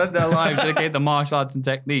 Spend their lives dedicated to martial arts and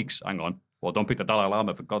techniques. Hang on. Well, don't pick the Dalai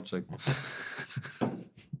Lama, for God's sake.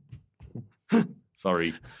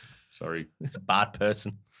 Sorry. He's a bad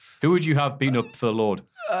person. Who would you have beaten up for the Lord?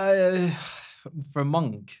 For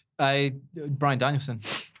Monk, Bryan Danielson.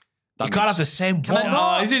 You can't have the same Can I one.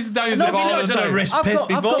 not? Is this Danielson? Have you not done a wrist piss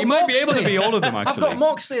before? He might be able to be all of them, actually. I've got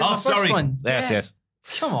Moxley as Oh, the first sorry. one. Yes.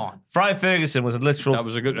 Come on. Brian Ferguson was a literal... That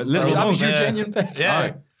was a good... That was your genuine pick.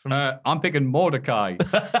 Yeah. I'm picking Mordecai.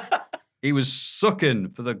 He was sucking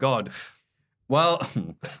for the god. Well,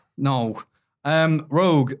 no.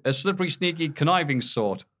 Rogue, a slippery, sneaky, conniving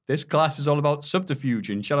sort. This class is all about subterfuge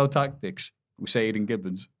and shadow tactics. We say it in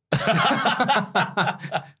Gibbons.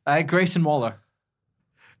 Grayson Waller.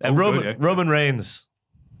 Roman Reigns.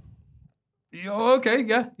 Okay,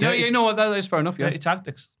 yeah. Yeah, you know what? That is fair enough. Yeah. Dirty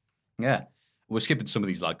tactics. Yeah. We're skipping some of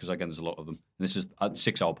these, lads, because again, there's a lot of them. And this is a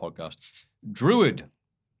 6-hour podcast. Druid,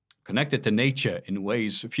 connected to nature in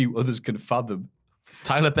ways few others can fathom.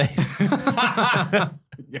 Tyler Bate. Yeah,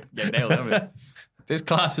 nailed it. This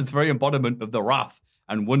class is the very embodiment of the wrath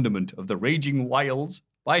and wonderment of the raging wilds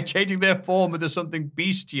by changing their form into something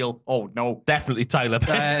bestial. Oh, no. Definitely Tyler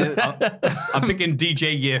Bate. I'm picking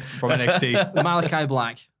DJ Yif from NXT. Malachi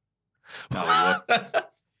Black. No,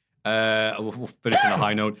 we'll finish on a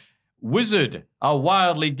high note. Wizard, a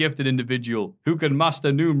wildly gifted individual who can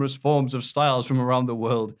master numerous forms of styles from around the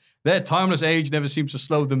world. Their timeless age never seems to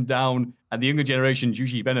slow them down, and the younger generations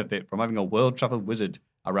usually benefit from having a world-traveled wizard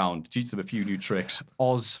around to teach them a few new tricks.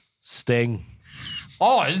 Oz. Sting.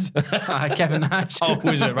 Oz? Kevin Nash. Oh,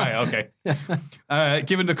 Wizard, right, okay.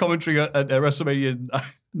 Given the commentary at WrestleMania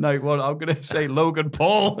Night 1, I'm going to say Logan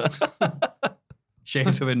Paul.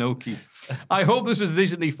 Shades of Inoki. I hope this is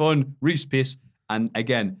decently fun. Reese Piss. And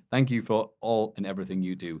again, thank you for all and everything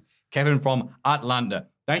you do. Kevin from Atlanta.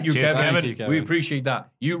 Thank you, Cheers, Kevin. Kevin. You, Kevin. We appreciate that.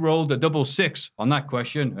 You rolled a 66 on that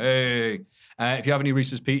question. Hey. If you have any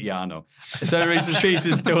Reese's Pieces, yeah, I know. Send Reese's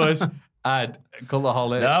Pieces to us at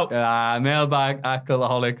Cultaholic. No. Mailbag at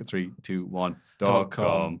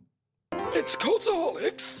Cultaholic321.com. It's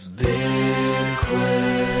Cultaholics.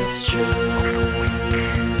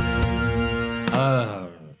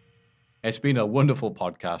 It's been a wonderful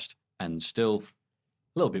podcast and still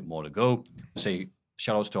a little bit more to go. Say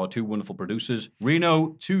shout outs to our two wonderful producers,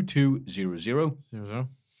 Reno2200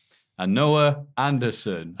 and Noah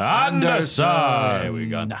Anderson. There we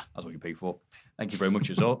go. That's what you pay for. Thank you very much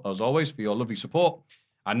as always for your lovely support.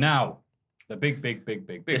 And now, the big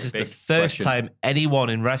This is the first time anyone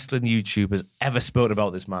in wrestling YouTube has ever spoken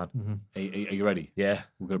about this man. Mm-hmm. Are you ready? Yeah.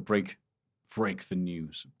 We're going to break the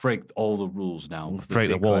news, break all the rules now. Break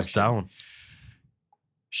the walls down.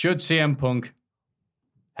 Should CM Punk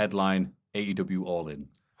headline AEW All In?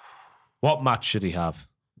 What match should he have?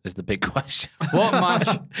 Is the big question. What match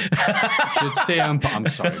should CM Punk? I'm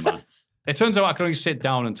sorry, man. It turns out I can only sit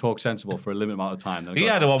down and talk sensible for a limited amount of time. Then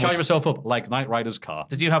had one charge with- myself up like Knight Rider's car.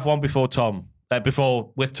 Did you have one before Tom?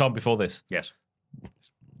 With Tom before this? Yes.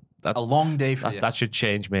 A long day for you. That should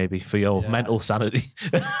change maybe for your mental sanity.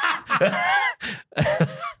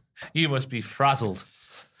 You must be frazzled.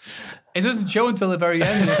 It doesn't show until the very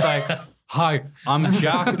end. It's like, hi, I'm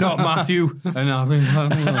Jack, not Matthew. And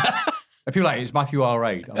people are like, is Matthew all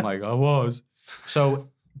right? I'm like, I was. So,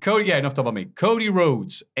 Cody, enough talk about me. Cody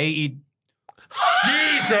Rhodes, Jesus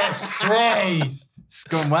Christ. It's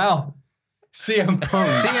going well. CM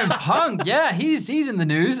Punk. CM Punk, yeah, he's in the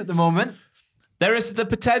news at the moment. There is the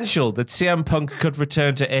potential that CM Punk could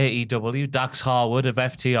return to AEW. Dax Harwood of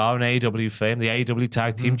FTR and AEW fame, the AEW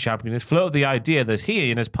Tag Team Champion, has floated the idea that he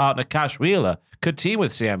and his partner Cash Wheeler could team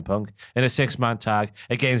with CM Punk in a 6-man tag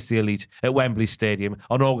against the Elite at Wembley Stadium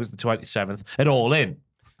on August the 27th at All In.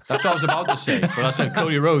 That's what I was about to say, but I said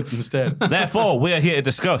Cody Rhodes instead. Therefore, we are here to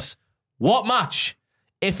discuss what match,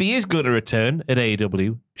 if he is going to return at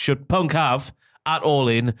AEW, should Punk have at All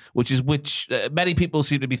In, which many people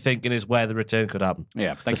seem to be thinking is where the return could happen.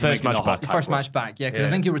 Yeah, the first match back. The first match back, yeah, because I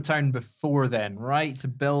think he'll return before then, right? To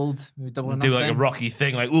build, do like a Rocky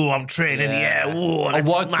thing, like, oh, I'm training, let's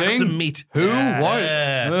smack some meat. Who?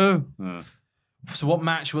 Yeah. What? So what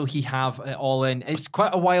match will he have at All In? It's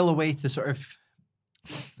quite a while away to sort of...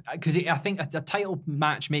 Because I think a title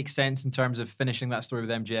match makes sense in terms of finishing that story with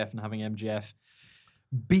MJF and having MJF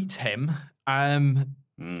beat him.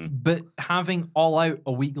 But having All Out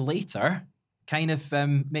a week later kind of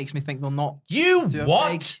makes me think they'll not do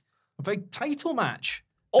a big title match.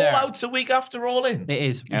 All Out's a week after All In. It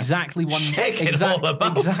is exactly one. All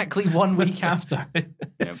about. Exactly 1 week after.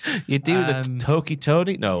 You do the Hokey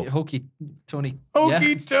Tony? No. Hokey Tony.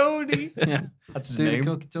 Hokey Tony. Yeah. That's his do name.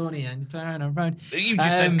 the Hokey Tony and you turn around. You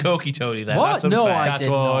just said Hokey Tony then. What? That's unfair. No, I did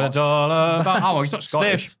not. That's all about. Oh, he's not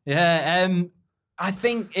Scottish. Sniff. Yeah. I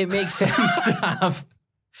think it makes sense to have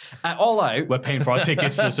All Out. We're paying for our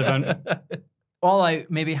tickets to this event. All Out,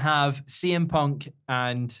 maybe have CM Punk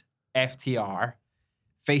and FTR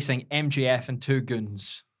facing MJF and two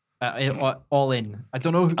goons. All In. I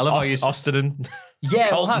don't know. I love how you Austin.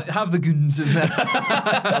 Yeah, we'll have the goons in there.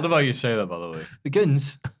 I love how you say that, by the way. The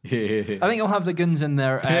goons. Yeah. I think I'll have the goons in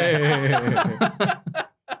there.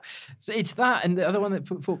 So it's that, and the other one that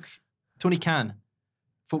folk Tony Khan.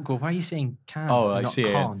 Folk go, why are you saying Khan? Oh, I not see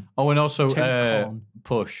it. Khan? Oh, and also Khan.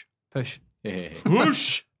 Push. Push. Yeah.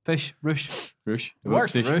 Push. Push. Rush. Rush. It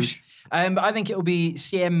works for Rush. But I think it'll be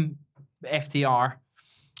CM FTR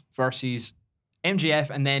versus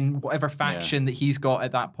MJF, and then whatever faction that he's got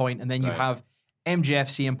at that point, and then you have MJF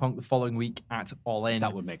CM Punk the following week at All In.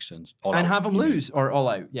 That would make sense. And have him lose, or All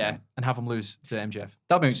Out, and have him lose to MJF.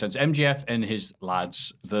 That makes sense. MJF and his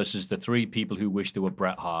lads versus the 3 people who wish they were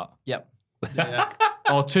Bret Hart. Yep. Yeah.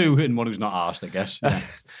 Or 2 and one who's not arsed, I guess. Yeah.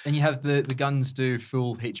 And you have the guns do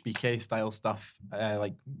full HBK style stuff,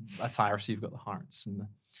 like attire, so you've got the hearts and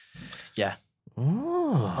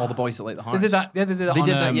all the boys that like the hearts. They did that. Yeah, they did that. They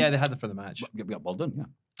did that. Yeah, they had it for the match. We got well done.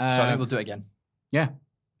 Yeah. So I think they'll do it again. Yeah.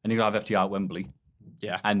 And you got to have FTR at Wembley.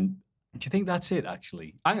 Yeah. And Do you think that's it,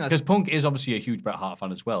 actually? I think that's... Because Punk is obviously a huge Bret Hart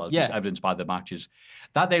fan as well, as evidenced by the matches.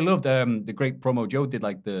 That they loved. The great promo Joe did,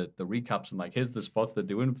 like, the recaps and, like, here's the spots they're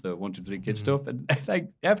doing for the 1, 2, 3 Kid stuff. And, like,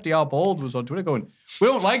 FDR Bald was on Twitter going, we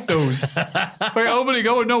don't like those. Very openly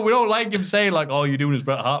going, no, we don't like him saying, like, all you're doing is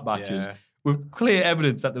Bret Hart matches. Yeah. With clear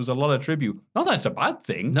evidence that there was a lot of tribute. Not that it's a bad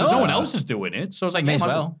thing, because no one else is doing it. So it's like, may as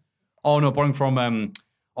well. Oh, no, borrowing from,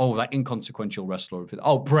 that inconsequential wrestler.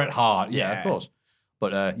 Oh, Bret Hart. Yeah, of course.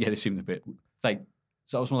 But they seemed a bit like,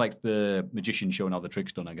 so that was more like the magician showing how the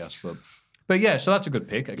trick's done, I guess. But yeah, so that's a good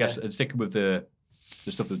pick, I guess. And sticking with the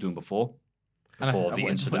stuff they were doing before the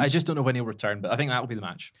incident. I just don't know when he'll return, but I think that'll be the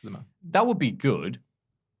match for the man. That would be good.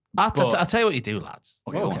 I'll tell you what you do, lads.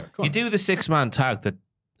 Okay. You do the 6-man tag that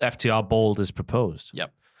FTR Bald has proposed.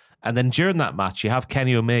 Yep. And then during that match, you have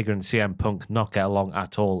Kenny Omega and CM Punk not get along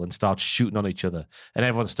at all and start shooting on each other. And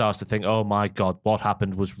everyone starts to think, oh my God, what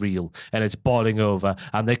happened was real. And it's boiling over.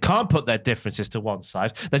 And they can't put their differences to one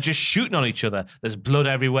side. They're just shooting on each other. There's blood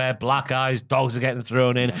everywhere, black eyes, dogs are getting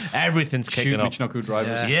thrown in. Everything's kicking off. Michinoku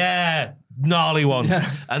drivers. Yeah. Gnarly ones.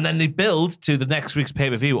 And then they build to the next week's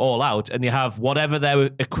pay-per-view All Out, and you have whatever their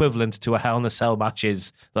equivalent to a Hell in a Cell match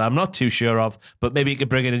is that I'm not too sure of, but maybe you could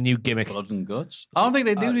bring in a new gimmick. Blood and guts. I don't think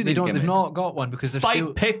they do need a gimmick. They've not got one because they're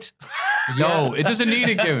Fight Pit. No, it doesn't need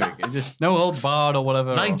a gimmick. It's just no holds barred or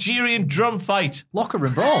whatever. Nigerian drum fight. Locker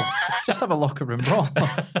room brawl. Just have a locker room brawl.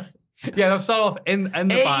 Yeah, they'll start off in the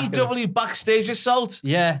AEW Backstage Assault.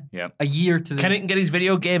 Yeah. A year to the... Kenny can get his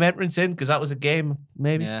video game entrance in, because that was a game,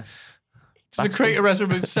 maybe. Yeah. To create a wrestler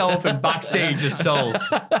himself and Backstage Assault.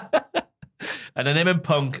 And then him and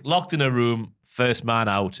Punk locked in a room, first man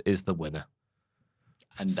out is the winner.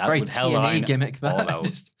 And it's that very would TNA gimmick, that.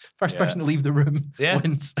 Just first person to leave the room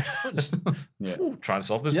wins. Ooh, try and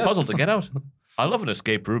solve this puzzle to get out. I love an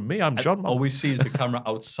escape room, me. I'm John. All we see is the camera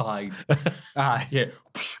outside. Yeah.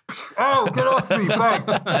 Oh, get off me, bang.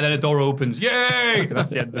 And then a door opens. Yay! And that's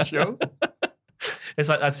the end of the show. It's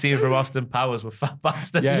like that scene from Austin Powers with Fat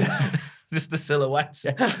Bastard. Yeah. Just the silhouettes.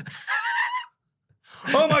 Yeah.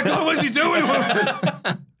 Oh my God, what's he doing?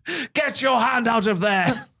 Get your hand out of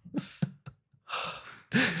there.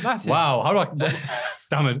 Matthew. Wow, how do I...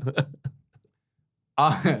 Damn it.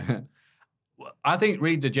 I think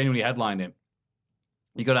really to genuinely headline it,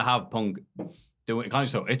 you got to have Punk doing it. Can't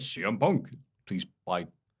just say, it's CM Punk. Please buy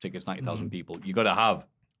tickets, 90,000 people. You got to have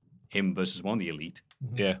him versus one of the elite.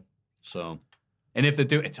 Yeah. So... And if they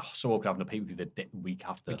do, it's so awkward having a pay-per-view the week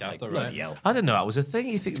after. Right? Hell. I didn't know that was a thing.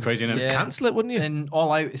 You think it's crazy, isn't it? You'd cancel it, wouldn't you? And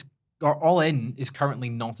All In is currently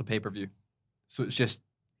not a pay-per-view. So it's just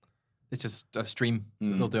a stream.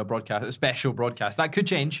 They'll do a broadcast, a special broadcast. That could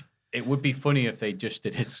change. It would be funny if they just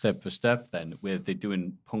did it step for step then, where they're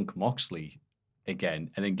doing Punk Moxley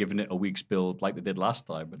again and then giving it a week's build like they did last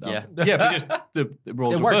time. But but just the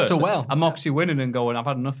roles it worked so well. And Moxley winning and going, I've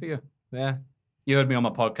had enough of you. Yeah. You heard me on my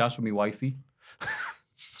podcast with me wifey.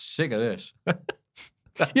 Sick of this.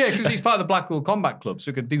 Yeah, because he's part of the Blackpool Combat Club, so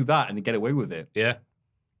he could do that and get away with it. Yeah.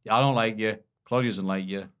 I don't like you. Claudia doesn't like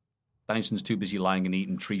you. Danielson's too busy lying and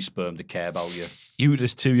eating tree sperm to care about you. You were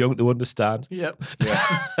just too young to understand. Yep.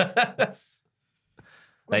 Yeah.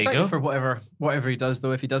 There you go. For whatever he does,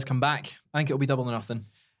 though, if he does come back, I think it'll be double or nothing.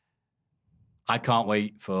 I can't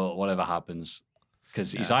wait for whatever happens.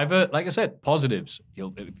 Because he's either, like I said, positives.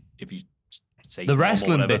 If you say the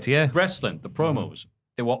wrestling bit, wrestling, the promos,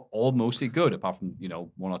 they were all mostly good, apart from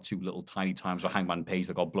 1 or 2 little tiny times where Hangman Page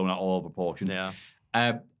that got blown out all over proportion. Yeah.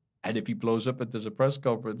 And if he blows up and there's a press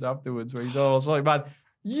conference afterwards where he's all like, man,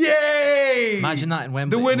 yay! Imagine that in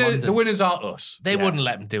Wembley. The winners are us. They wouldn't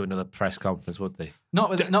let him do another press conference, would they?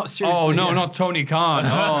 Not seriously. Oh no, not Tony Khan.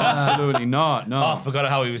 Oh, absolutely not. No. Oh, I forgot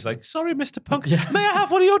how he was like, sorry, Mr. Punk. May I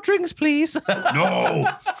have one of your drinks, please? No.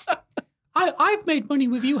 I've made money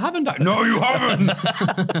with you, haven't I? No, you haven't.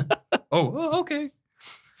 Oh, okay.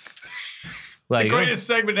 There the greatest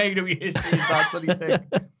segment in AEW history is that bloody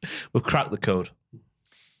thing. We've cracked the code.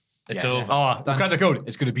 It's over. Oh, we've cracked the code.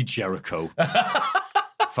 It's going to be Jericho.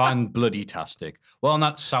 Fan bloody tastic. Well, on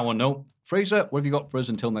that sour note, Fraser, what have you got for us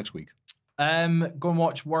until next week? Go and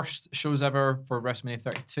watch Worst Shows Ever for WrestleMania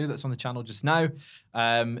 32. That's on the channel just now.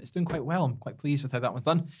 It's doing quite well. I'm quite pleased with how that one's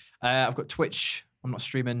done. I've got Twitch. I'm not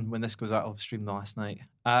streaming when this goes out. I'll stream the last night.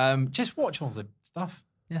 Just watch all the stuff.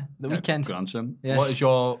 Yeah, the weekend. Good answer. Yeah. What is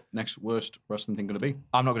your next worst wrestling thing going to be?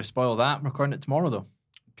 I'm not going to spoil that. I'm recording it tomorrow, though.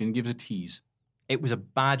 Can you give us a tease? It was a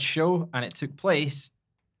bad show, and it took place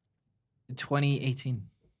in 2018.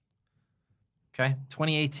 Okay,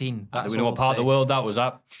 2018. We know what part of the world that was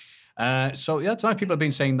at. Tonight people have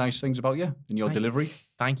been saying nice things about you and your delivery.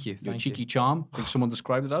 Thank you. Your cheeky charm. I think someone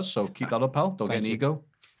described it as, so keep that up, pal. Don't get an ego.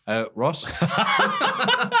 Ross?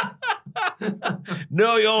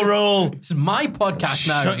 Know your role. It's my podcast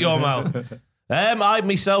now. Shut your mouth. I,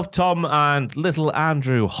 myself, Tom, and little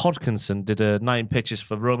Andrew Hodkinson did 9 pitches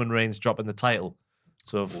for Roman Reigns dropping the title.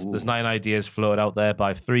 So there's 9 ideas floated out there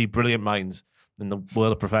by 3 brilliant minds in the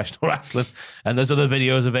world of professional wrestling. And there's other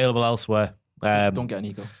videos available elsewhere. Don't get an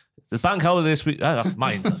ego. The bank holiday this week,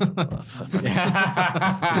 mine.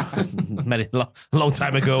 Long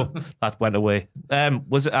time ago, that went away.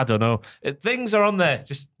 Was it? I don't know. Things are on there.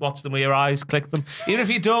 Just watch them with your eyes, click them. Even if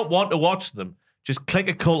you don't want to watch them, just click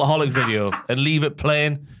a Cultaholic video and leave it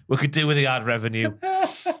playing. We could do with the ad revenue.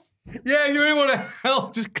 Yeah, you really want to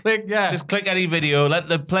help? Just click, Just click any video, let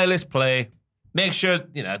the playlist play. Make sure,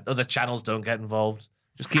 other channels don't get involved.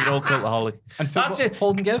 Just keep it all Cultaholic. And that's it.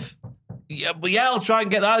 Hold and Give? Yeah, but I'll try and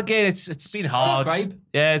get that again. It's been hard. Subscribe.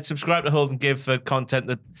 Yeah, subscribe to Hold and Give for content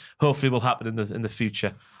that hopefully will happen in the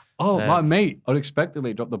future. Oh, my mate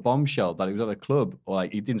unexpectedly dropped the bombshell that he was at a club, or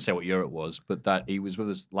he didn't say what year it was, but that he was with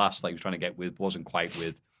his last, he was trying to get with, wasn't quite with,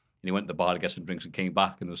 and he went to the bar to get some drinks and came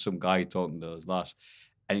back, and there was some guy talking to his last,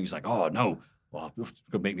 and he was like, "Oh no, well, it's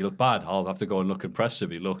going to make me look bad. I'll have to go and look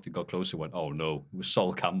impressive." He looked and got closer, and went, "Oh no, it was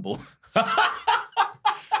Sol Campbell."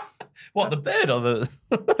 What, the bird or the?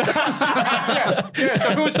 yeah.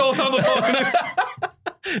 So who was Sol Campbell talking to?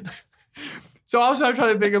 So I was trying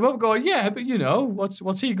to pick him up, going, "Yeah, but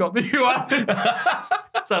what's he got that you have?"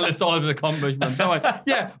 So I list all of his accomplishments. I'm like,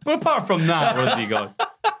 "Yeah, but apart from that, what has he got?"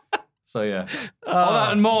 So yeah, all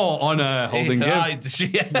that and more on Hold and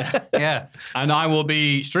Give. Yeah, and I will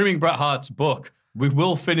be streaming Bret Hart's book. We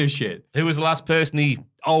will finish it. Who was the last person he?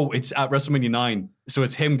 Oh, it's at WrestleMania 9. So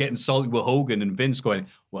it's him getting salty with Hogan and Vince going,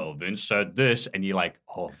 "Well, Vince said this," and you're like,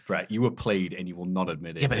 "Oh, Bret, you were played, and you will not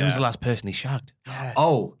admit it." Yeah, but who was the last person he shagged?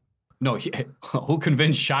 Oh. No, Hulk and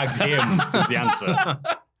Vince shagged him is the answer.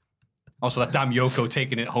 Also, that damn Yoko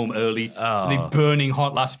taking it home early. The burning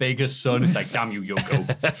hot Las Vegas sun. It's like, damn you,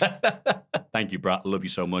 Yoko. Thank you, Brat. I love you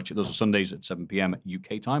so much. Those are Sundays at 7 p.m.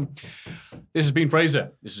 UK time. This has been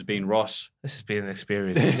Fraser. This has been Ross. This has been an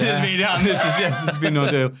experience. This has been no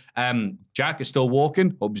deal. Jack is still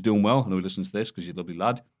walking. Hope he's doing well. I know he listens to this because he's a lovely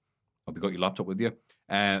lad. Hope you got your laptop with you.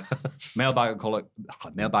 Mailbag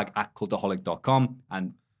at cultaholic.com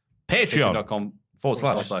and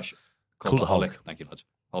Patreon.com/Cultaholic. Thank you, lads.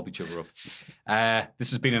 I'll be chiller up.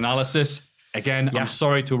 This has been Analysis. Again, I'm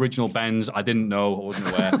sorry to Original Ben's. I didn't know. I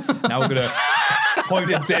wasn't aware. Now we're going to point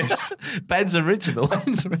at this. Ben's original.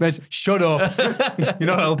 Ben's, shut up. You're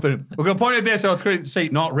not helping. We're going to point at this. I'll say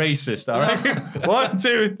not racist, all right? 1,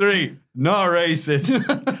 2, 3. Not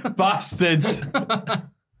racist. Bastards.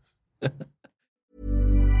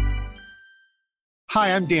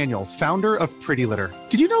 Hi, I'm Daniel, founder of Pretty Litter.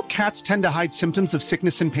 Did you know cats tend to hide symptoms of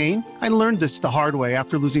sickness and pain? I learned this the hard way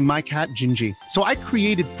after losing my cat, Gingy. So I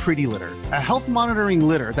created Pretty Litter, a health monitoring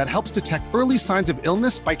litter that helps detect early signs of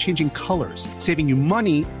illness by changing colors, saving you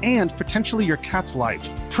money and potentially your cat's life.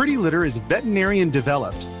 Pretty Litter is veterinarian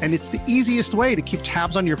developed, and it's the easiest way to keep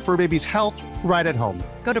tabs on your fur baby's health right at home.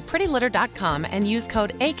 Go to prettylitter.com and use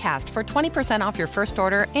code ACAST for 20% off your first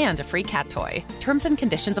order and a free cat toy. Terms and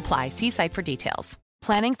conditions apply. See site for details.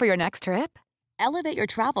 Planning for your next trip? Elevate your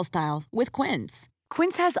travel style with Quince.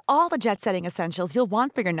 Quince has all the jet-setting essentials you'll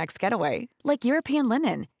want for your next getaway, like European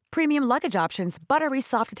linen, premium luggage options, buttery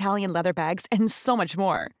soft Italian leather bags, and so much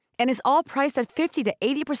more. And is all priced at 50 to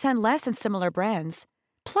 80% less than similar brands.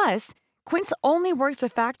 Plus, Quince only works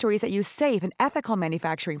with factories that use safe and ethical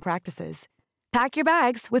manufacturing practices. Pack your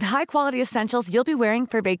bags with high-quality essentials you'll be wearing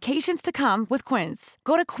for vacations to come with Quince.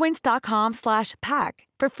 Go to quince.com/pack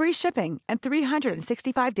for free shipping and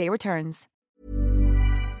 365-day returns.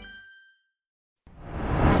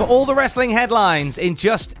 For all the wrestling headlines in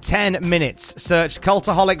just 10 minutes, search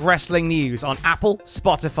Cultaholic Wrestling News on Apple,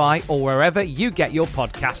 Spotify, or wherever you get your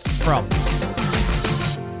podcasts from.